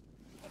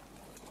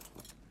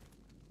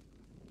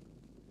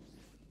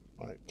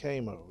 Right, K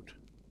mode.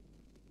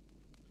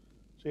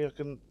 See, I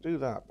can do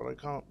that, but I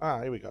can't.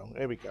 Ah, here we go.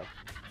 Here we go.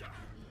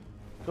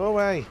 Go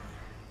away.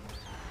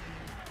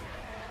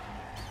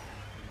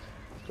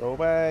 Go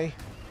away.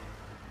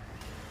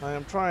 I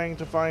am trying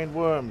to find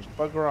worms.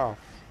 Bugger off.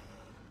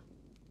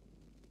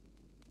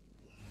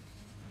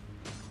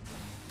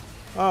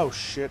 Oh,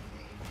 shit.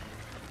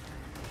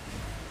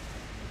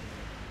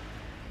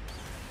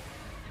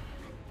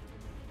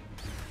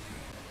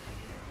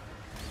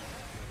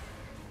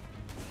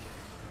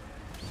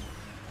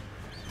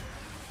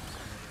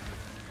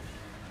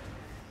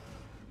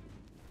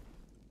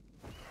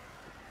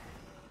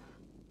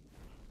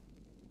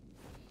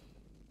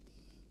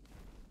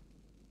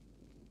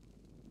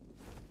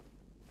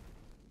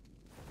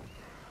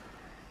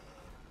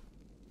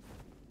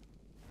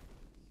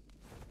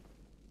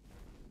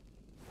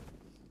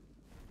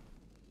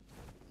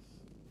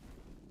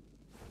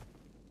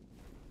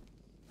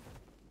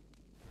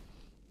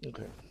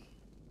 Okay.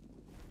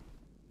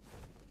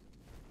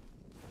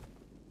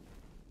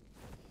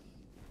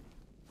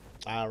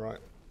 Ah, right.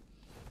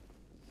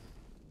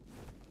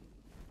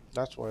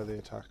 That's why they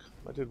attack.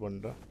 I did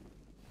wonder.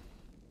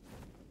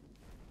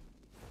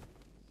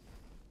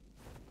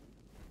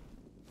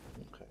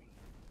 Okay.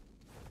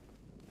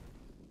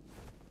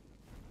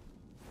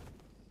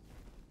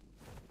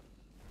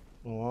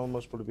 Well, I'll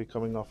most probably be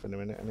coming off in a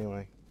minute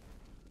anyway.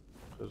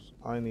 Because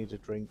I need a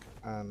drink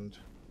and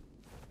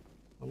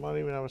I might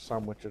even have a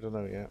sandwich, I don't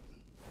know yet.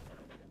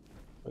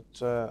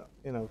 But,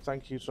 you know,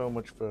 thank you so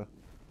much for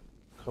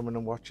coming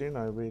and watching.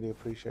 I really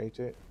appreciate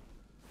it.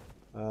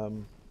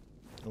 I'm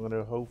going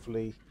to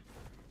hopefully...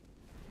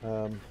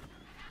 Oh,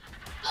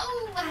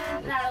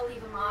 that'll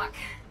leave a mark.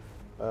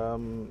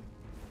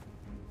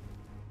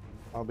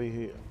 I'll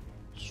be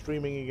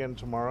streaming again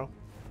tomorrow.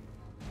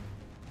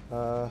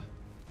 Yeah,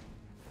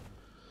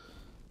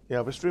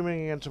 I'll be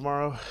streaming again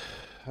tomorrow,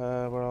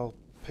 where I'll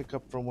pick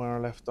up from where I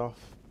left off.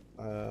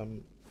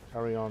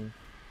 Carry on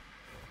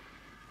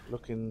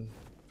looking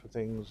for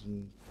things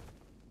and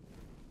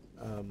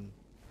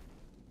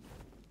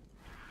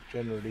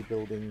generally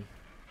building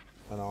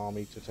an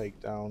army to take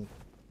down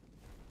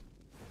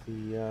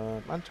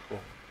the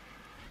Manticore.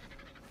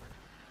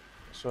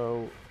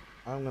 So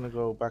I'm gonna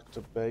go back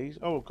to base.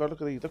 Oh God,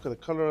 look at the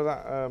color of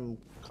that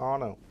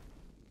Carno.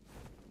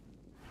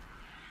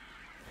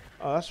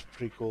 Oh, that's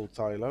pretty cool,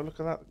 Thylo. Look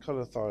at that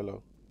color,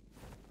 Thylo.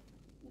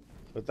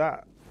 But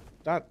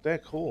they're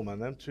cool, man.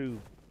 Them two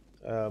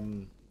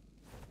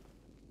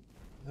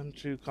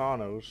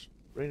Carnos,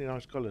 really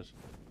nice colors.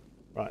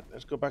 Right,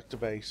 let's go back to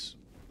base.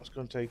 Let's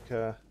go and take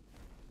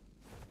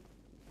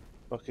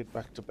Bucket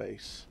back to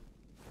base.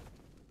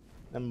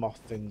 Them moth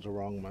things are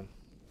wrong, man.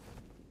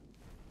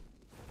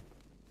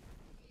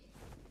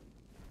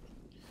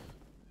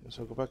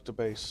 So I'll go back to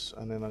base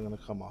and then I'm going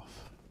to come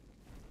off.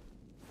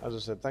 as I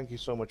said, thank you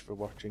so much for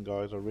watching,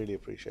 guys. I really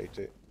appreciate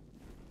it.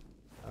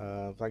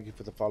 Thank you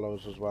for the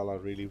follows as well. I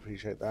really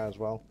appreciate that as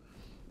well.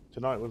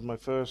 Tonight was my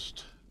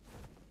first.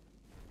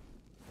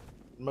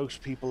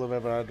 Most people have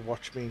ever had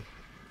watch me,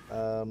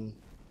 so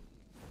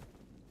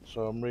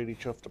I'm really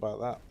chuffed about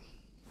that.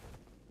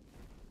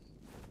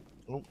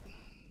 Oh,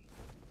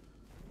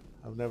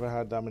 I've never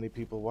had that many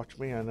people watch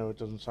me. I know it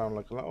doesn't sound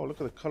like a lot. Oh, look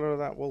at the color of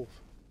that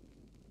wolf.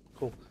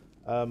 Cool.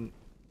 The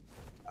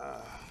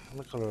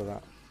color of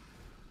that.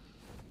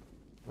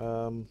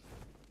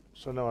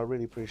 So no, I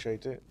really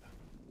appreciate it.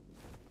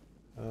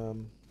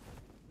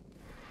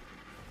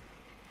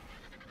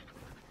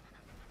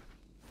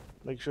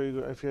 Make sure you,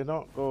 if you're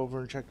not, go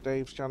over and check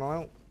Dave's channel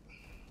out.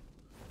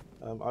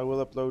 I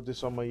will upload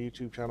this on my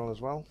YouTube channel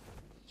as well.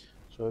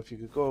 So if you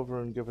could go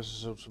over and give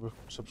us a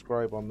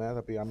subscribe on there,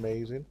 that'd be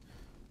amazing.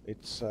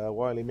 It's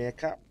Wily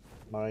Meerkat,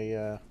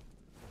 my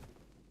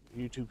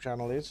YouTube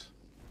channel is.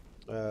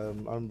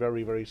 I'm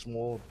very, very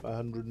small,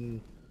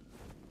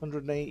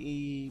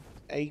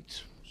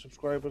 188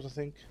 subscribers, I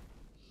think.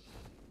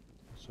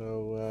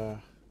 So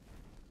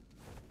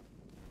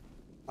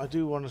I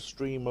do want to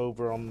stream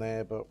over on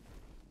there, but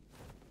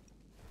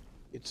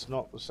it's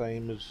not the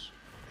same as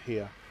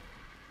here.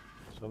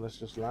 So let's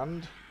just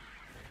land.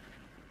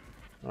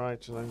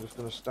 Right, and I'm just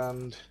going to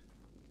stand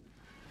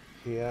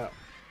here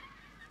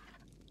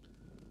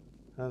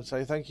and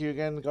say thank you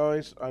again,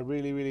 guys. I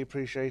really, really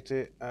appreciate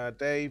it.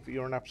 Dave,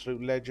 you're an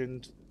absolute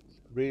legend.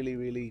 Really,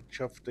 really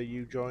chuffed that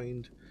you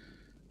joined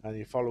and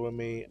you're following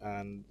me,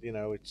 and you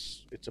know,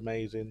 it's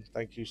amazing.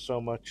 Thank you so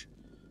much.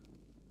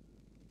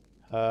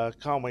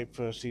 Can't wait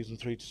for season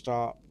 3 to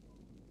start.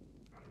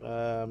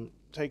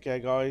 Take care,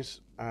 guys,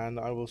 and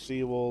I will see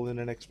you all in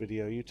the next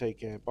video. You take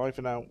care. Bye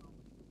for now.